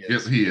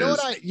 Yes, he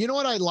is. You know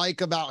what I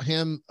like about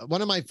him?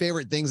 One of my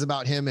favorite things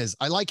about him is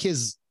I like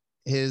his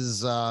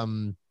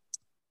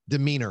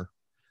demeanor.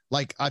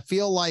 Like, I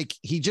feel like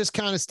he just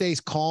kind of stays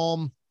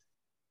calm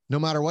no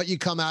matter what you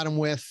come at him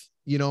with,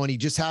 you know, and he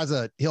just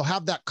he'll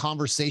have that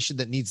conversation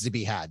that needs to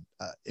be had.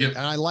 And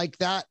I like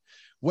that.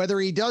 Whether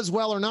he does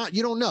well or not,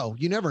 you don't know.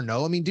 You never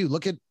know. I mean, dude,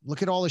 look at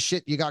all the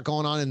shit you got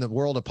going on in the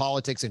world of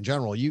politics in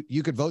general.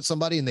 You could vote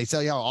somebody and they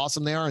tell you how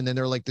awesome they are, and then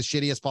they're like the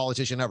shittiest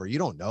politician ever. You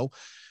don't know.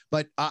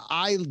 But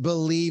I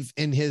believe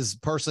in his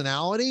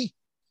personality,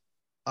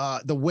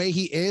 the way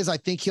he is. I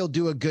think he'll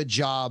do a good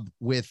job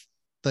with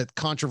the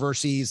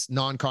controversies,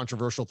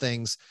 non-controversial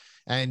things.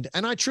 And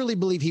I truly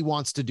believe he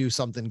wants to do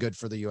something good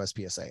for the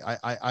USPSA.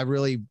 I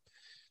really,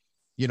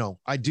 you know,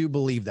 I do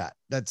believe that.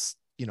 That's,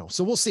 you know,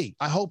 so we'll see.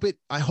 I hope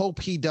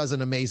he does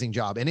an amazing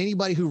job. And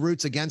anybody who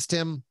roots against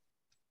him,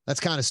 that's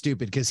kind of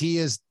stupid, because he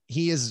is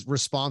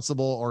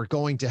responsible or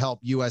going to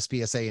help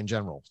USPSA in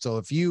general.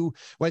 So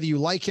whether you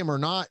like him or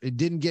not, it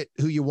didn't get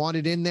who you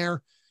wanted in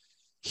there,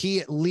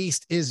 he at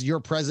least is your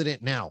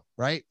president now,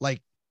 right?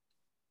 Like,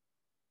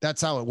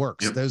 that's how it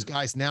works. Yep. Those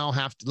guys now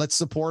have to, let's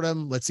support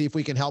him. Let's see if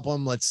we can help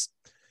him. Let's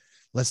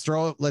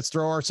throw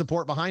our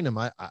support behind him.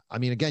 I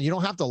mean, again, you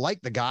don't have to like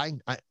the guy.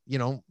 You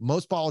know,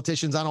 most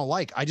politicians I don't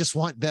like. I just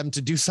want them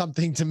to do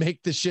something to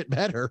make the shit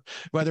better,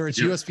 whether it's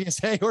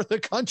USPSA or the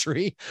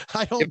country.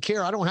 I don't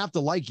care. I don't have to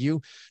like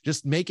you.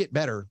 Just make it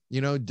better.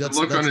 You know, the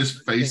look on his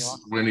face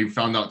when he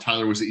found out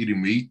Tyler was eating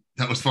meat,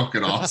 that was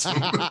fucking awesome.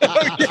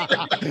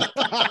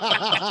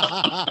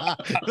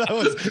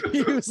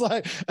 He was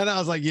like, and I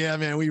was like, yeah,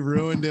 man, we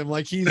ruined him.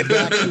 Like, he's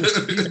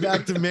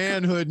back to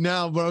manhood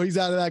now, bro. He's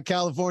out of that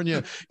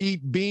California,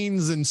 eat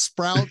beans and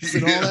sprouts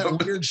and all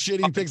that weird shit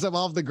he picks up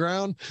off the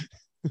ground.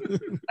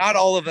 Not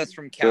all of us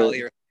from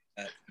Cali are.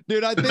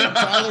 Dude, I think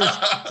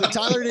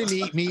Tyler didn't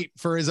eat meat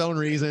for his own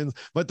reasons,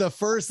 but the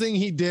first thing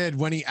he did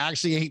when he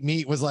actually ate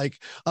meat was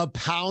like a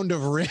pound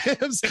of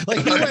ribs.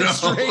 Like, he went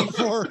straight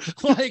for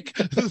like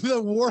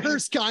the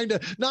worst kind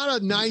of,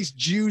 not a nice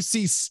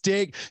juicy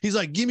steak. He's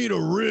like, give me the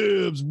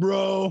ribs,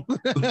 bro.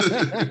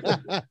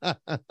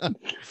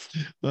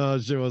 Oh,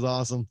 shit was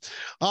awesome.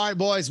 All right,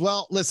 boys.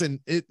 Well, listen,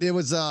 it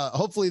was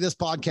hopefully this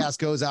podcast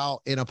goes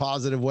out in a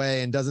positive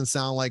way and doesn't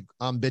sound like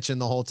I'm bitching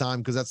the whole time,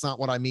 because that's not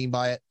what I mean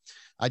by it.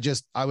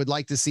 I would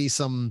like to see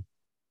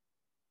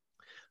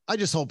I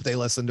just hope they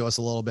listen to us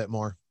a little bit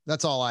more.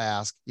 That's all I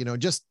ask. You know,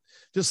 just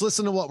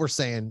listen to what we're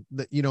saying.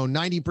 That, you know,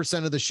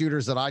 90% of the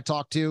shooters that I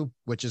talk to,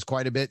 which is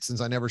quite a bit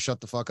since I never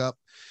shut the fuck up,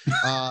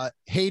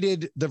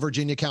 hated the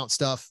Virginia count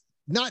stuff.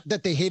 Not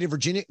that they hated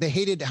Virginia, they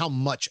hated how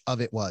much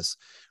of it was,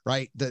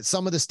 right? That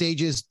some of the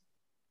stages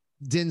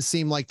didn't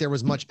seem like there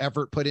was much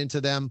effort put into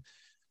them.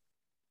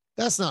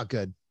 That's not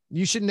good.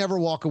 You should never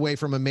walk away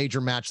from a major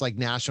match like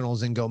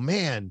nationals and go,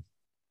 man,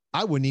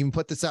 I wouldn't even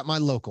put this at my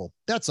local.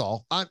 That's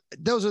all.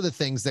 Those are the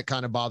things that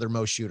kind of bother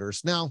most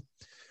shooters. Now,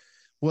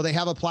 will they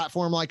have a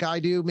platform like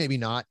I do? Maybe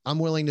not. I'm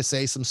willing to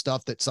say some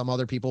stuff that some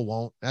other people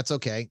won't. That's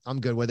okay.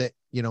 I'm good with it.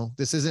 You know,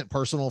 this isn't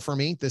personal for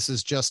me. This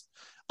is just,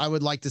 I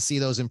would like to see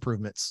those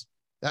improvements.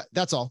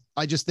 That's all.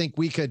 I just think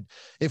we could,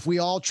 if we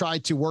all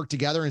tried to work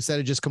together instead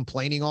of just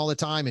complaining all the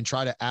time and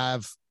try to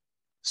have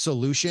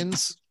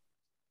solutions,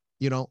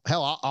 you know,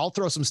 hell, I'll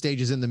throw some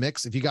stages in the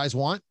mix if you guys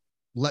want.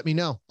 Let me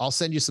know. I'll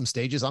send you some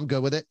stages. I'm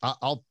good with it.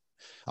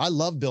 I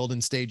love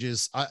building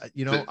stages.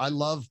 I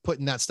love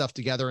putting that stuff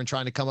together and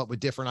trying to come up with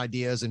different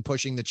ideas and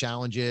pushing the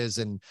challenges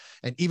and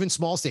even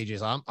small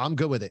stages. I'm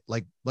good with it.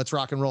 Like, let's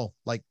rock and roll.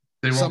 Like,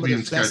 some of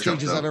the best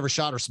stages I've ever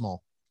shot are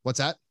small. What's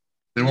that?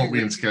 They won't be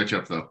in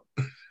SketchUp though.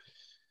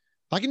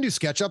 I can do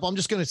SketchUp. I'm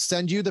just going to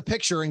send you the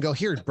picture and go,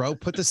 here, bro,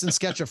 put this in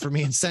SketchUp for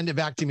me and send it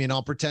back to me. And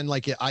I'll pretend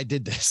like I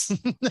did this.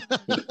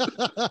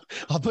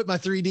 I'll put my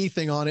 3D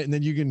thing on it and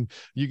then you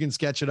can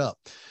sketch it up.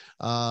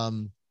 I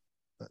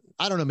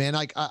don't know, man.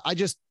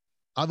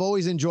 I've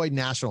always enjoyed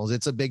nationals.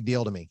 It's a big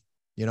deal to me.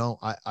 You know,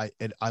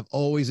 I've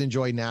always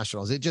enjoyed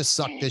nationals. It just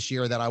sucked this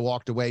year that I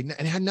walked away, and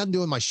it had nothing to do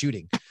with my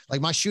shooting. Like,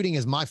 my shooting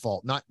is my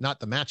fault, not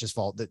the match's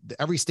fault.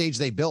 Every stage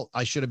they built,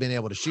 I should have been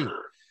able to shoot.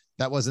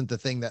 That wasn't the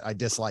thing that I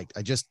disliked.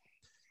 It's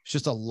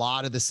just a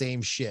lot of the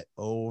same shit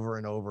over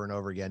and over and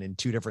over again in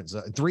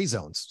three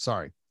zones.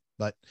 Sorry.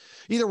 But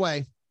either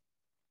way,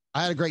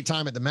 I had a great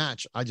time at the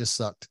match. I just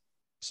sucked.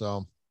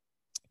 So,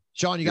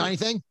 Sean, you got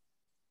anything?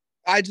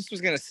 I just was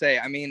going to say,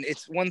 I mean,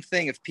 it's one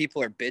thing if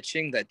people are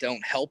bitching that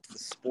don't help the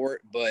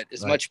sport, but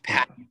as much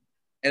passion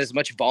and as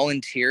much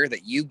volunteer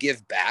that you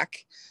give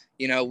back,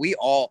 you know, we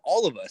all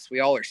of us, we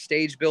all are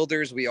stage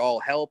builders. We all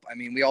help. I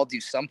mean, we all do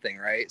something,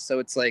 right? So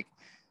it's like,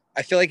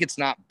 I feel like it's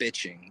not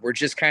bitching. We're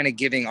just kind of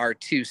giving our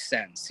 2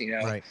 cents, you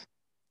know? Right.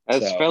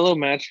 As fellow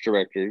match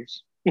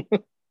directors.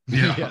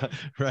 Yeah,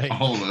 right.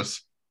 All of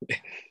us.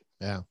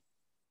 Yeah.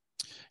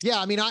 Yeah,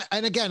 I mean, I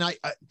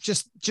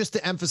just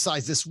to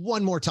emphasize this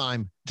one more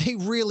time, they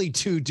really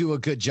do a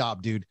good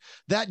job, dude.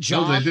 That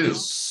job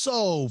is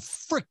so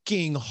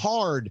freaking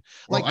hard.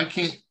 Well, like, I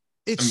can't.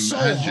 It's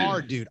so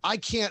hard, dude. I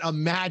can't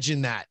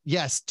imagine that.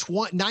 Yes,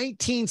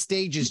 19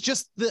 stages,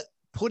 just the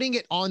putting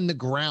it on the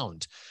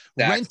ground,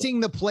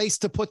 renting the place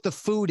to put the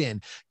food in,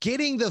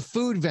 getting the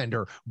food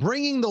vendor,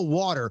 bringing the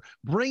water,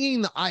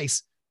 bringing the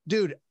ice,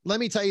 dude. Let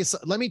me tell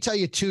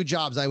you 2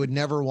 jobs I would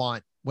never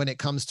want when it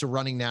comes to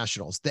running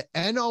nationals. The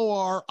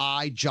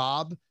NORI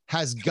job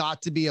has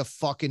got to be a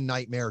fucking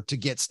nightmare to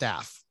get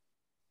staff.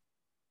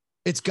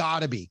 It's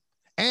got to be.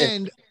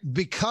 And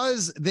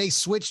because they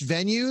switched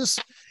venues,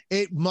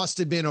 it must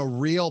have been a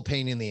real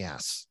pain in the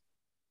ass.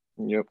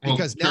 Yep.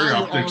 Because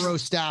now your RO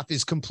staff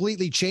is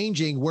completely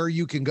changing where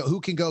you can go, who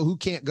can go, who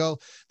can't go.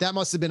 That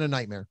must have been a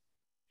nightmare.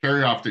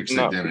 Carry Optics,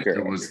 they didn't.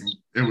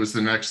 It was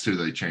the next 2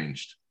 they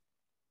changed.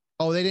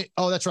 Oh, they didn't.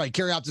 Oh, that's right.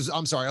 Carry Optics.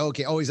 I'm sorry.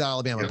 Okay. Always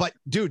Alabama. Yep. But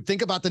dude,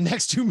 think about the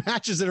next 2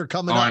 matches that are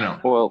coming up. I know.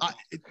 Well, I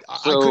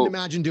couldn't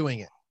imagine doing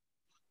it.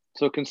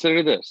 So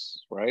consider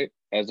this, right?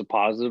 As a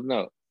positive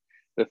note,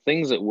 the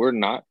things that we're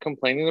not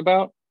complaining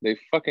about, they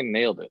fucking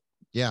nailed it.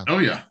 Yeah. Oh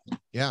yeah.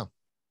 Yeah.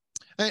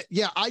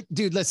 Yeah.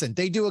 Dude, listen,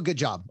 they do a good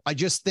job. I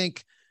just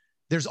think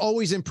there's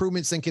always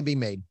improvements that can be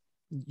made.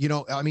 You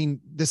know, I mean,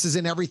 this is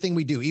in everything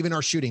we do, even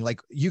our shooting. Like,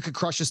 you could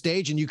crush a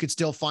stage and you could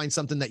still find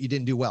something that you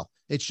didn't do well.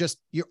 It's just,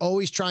 you're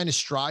always trying to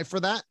strive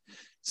for that.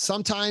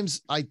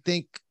 Sometimes I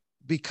think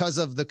because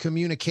of the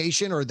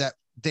communication, or that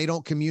they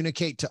don't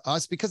communicate to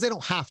us because they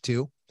don't have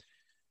to.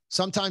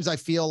 Sometimes I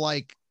feel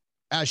like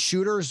as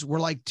shooters, we're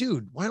like,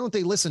 dude, why don't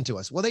they listen to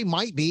us? Well, they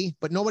might be,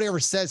 but nobody ever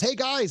says, hey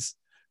guys,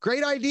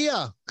 great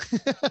idea.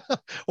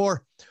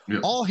 Or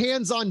all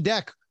hands on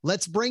deck.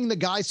 Let's bring the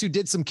guys who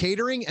did some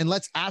catering and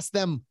let's ask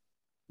them,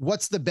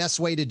 what's the best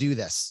way to do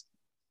this?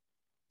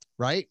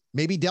 Right?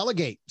 Maybe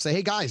delegate. Say,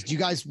 hey guys,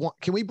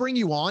 can we bring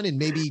you on and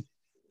maybe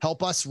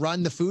help us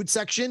run the food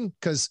section?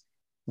 Because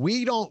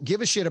we don't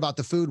give a shit about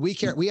the food. We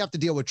care. We have to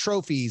deal with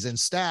trophies and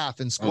staff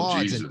and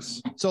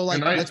squads. So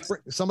let's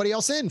bring somebody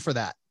else in for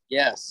that.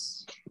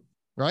 Yes.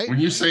 Right. When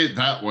you say it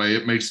that way,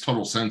 it makes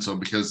total sense. So,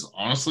 because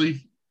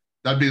honestly,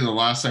 that'd be the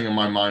last thing in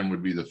my mind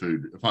would be the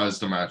food if I was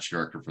the match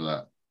director for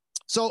that.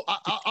 So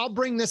I'll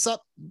bring this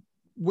up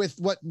with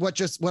what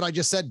I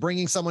just said,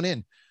 bringing someone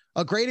in.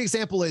 A great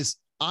example is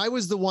I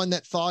was the one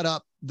that thought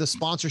up the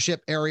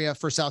sponsorship area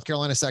for South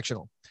Carolina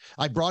sectional.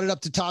 I brought it up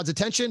to Todd's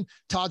attention.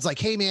 Todd's like,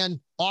 hey man,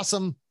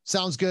 awesome.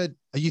 Sounds good.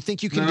 You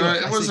think you can do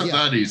it? It wasn't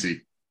that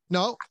easy.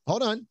 No,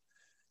 hold on.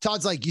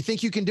 Todd's like, you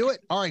think you can do it?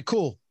 All right,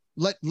 cool.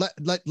 Let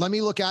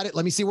me look at it.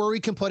 Let me see where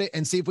we can put it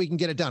and see if we can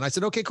get it done. I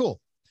said, okay,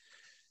 cool.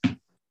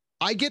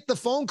 I get the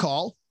phone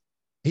call.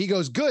 He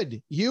goes,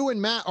 good. You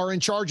and Matt are in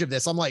charge of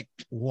this. I'm like,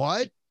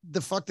 what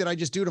the fuck did I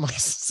just do to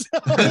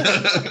myself?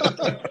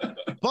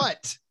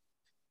 But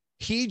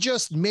he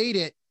just made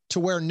it to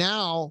where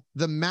now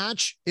the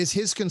match is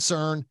his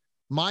concern.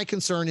 My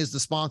concern is the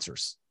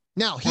sponsors.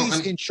 Now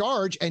he's in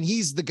charge and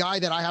he's the guy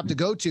that I have to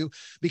go to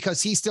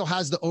because he still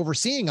has the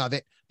overseeing of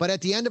it. But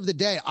at the end of the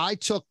day, I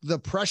took the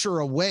pressure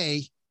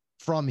away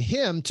from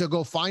him to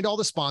go find all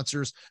the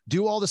sponsors,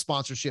 do all the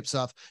sponsorship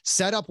stuff,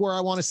 set up where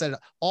I want to set it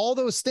up. All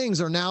those things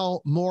are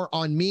now more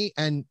on me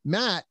and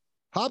Matt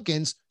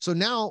Hopkins. So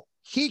now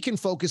he can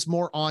focus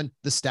more on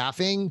the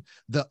staffing,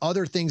 the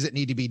other things that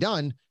need to be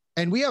done.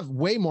 And we have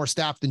way more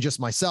staff than just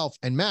myself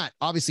and Matt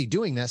obviously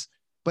doing this.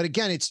 But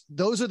again,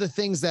 those are the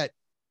things that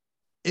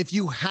if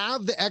you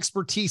have the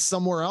expertise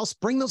somewhere else,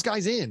 bring those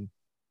guys in.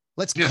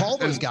 Let's call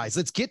those guys.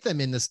 Let's get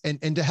them in this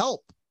and to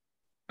help.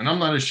 And I'm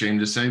not ashamed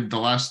to say the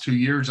last 2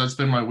 years, that's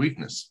been my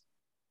weakness.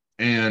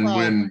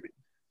 And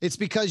it's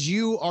because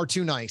you are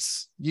too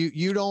nice.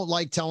 You don't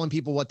like telling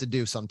people what to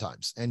do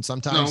sometimes. And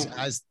sometimes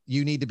as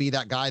you need to be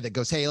that guy that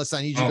goes, hey, listen,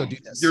 I need you to go do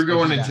this. You're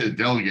going into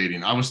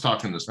delegating. I was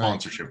talking to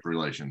sponsorship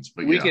relations,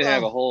 but we could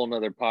have a whole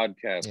nother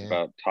podcast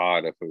about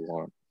Todd if we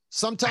want.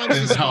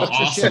 Sometimes how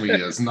awesome he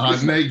is,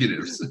 not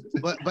negatives.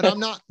 But I'm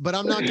not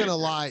gonna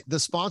lie. The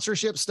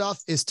sponsorship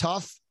stuff is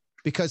tough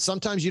because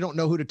sometimes you don't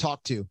know who to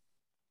talk to.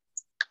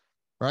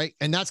 Right.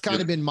 And that's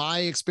kind of been my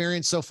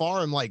experience so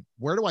far. I'm like,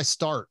 where do I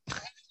start?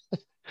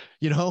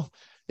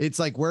 It's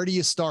like, where do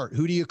you start?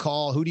 Who do you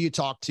call? Who do you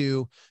talk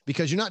to?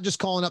 Because you're not just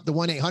calling up the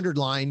 1-800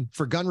 line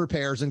for gun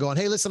repairs and going,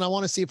 hey, listen, I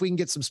want to see if we can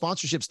get some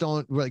sponsorships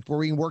done, like where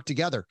we can work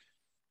together.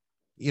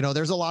 You know,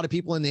 there's a lot of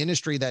people in the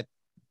industry that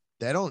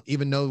they don't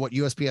even know what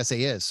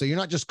USPSA is. So you're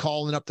not just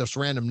calling up this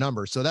random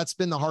number. So that's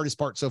been the hardest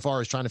part so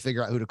far, is trying to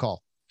figure out who to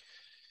call.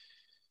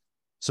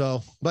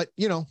 So, but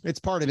you know, it's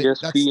part of it.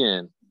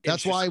 ESPN.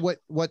 That's why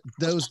what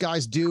those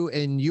guys do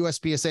in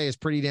USPSA is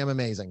pretty damn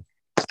amazing.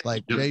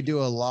 Like they do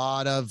a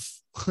lot of,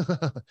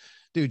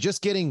 dude,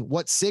 just getting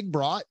what SIG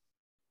brought.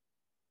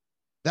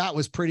 That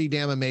was pretty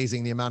damn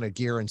amazing. The amount of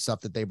gear and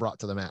stuff that they brought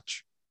to the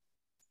match.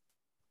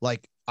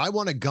 Like I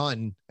won a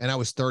gun and I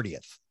was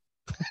 30th.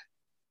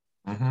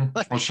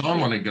 Well, Sean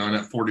won a gun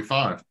at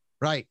 45.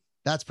 Right.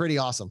 That's pretty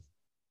awesome.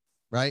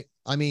 Right.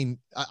 I mean,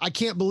 I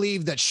can't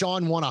believe that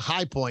Sean won a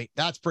high point.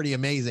 That's pretty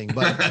amazing,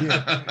 but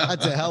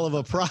that's a hell of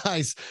a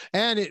prize.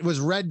 And it was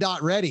red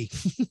dot ready.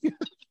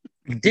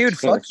 Dude,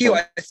 fuck you.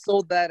 I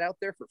sold that out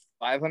there for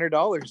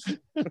 $500.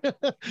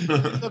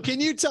 So can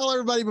you tell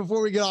everybody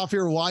before we get off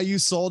here why you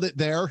sold it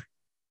there?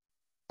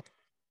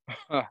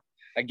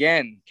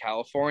 Again,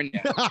 California.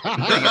 Bring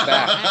it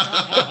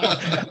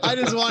back. I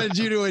just wanted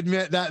you to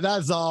admit that.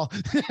 That's all.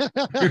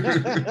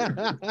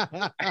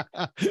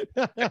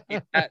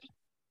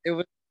 It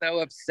was so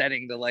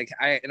upsetting to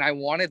I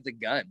wanted the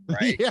gun,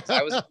 right? Yeah.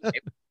 I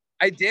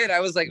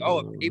was like, oh,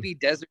 a baby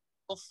desert.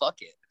 Well, fuck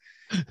it.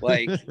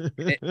 Like,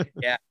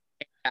 yeah.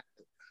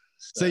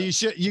 So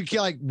you can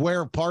like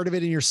wear part of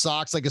it in your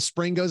socks, like a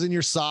spring goes in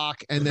your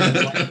sock, and then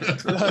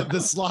the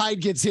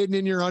slide gets hidden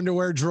in your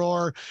underwear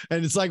drawer,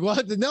 and it's like,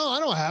 what? No, I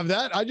don't have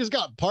that. I just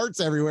got parts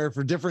everywhere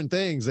for different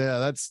things.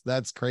 Yeah,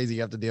 that's crazy.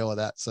 You have to deal with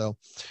that. So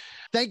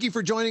thank you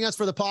for joining us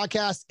for the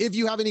podcast. If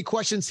you have any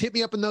questions, hit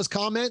me up in those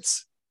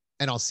comments,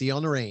 and I'll see you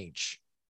on the range.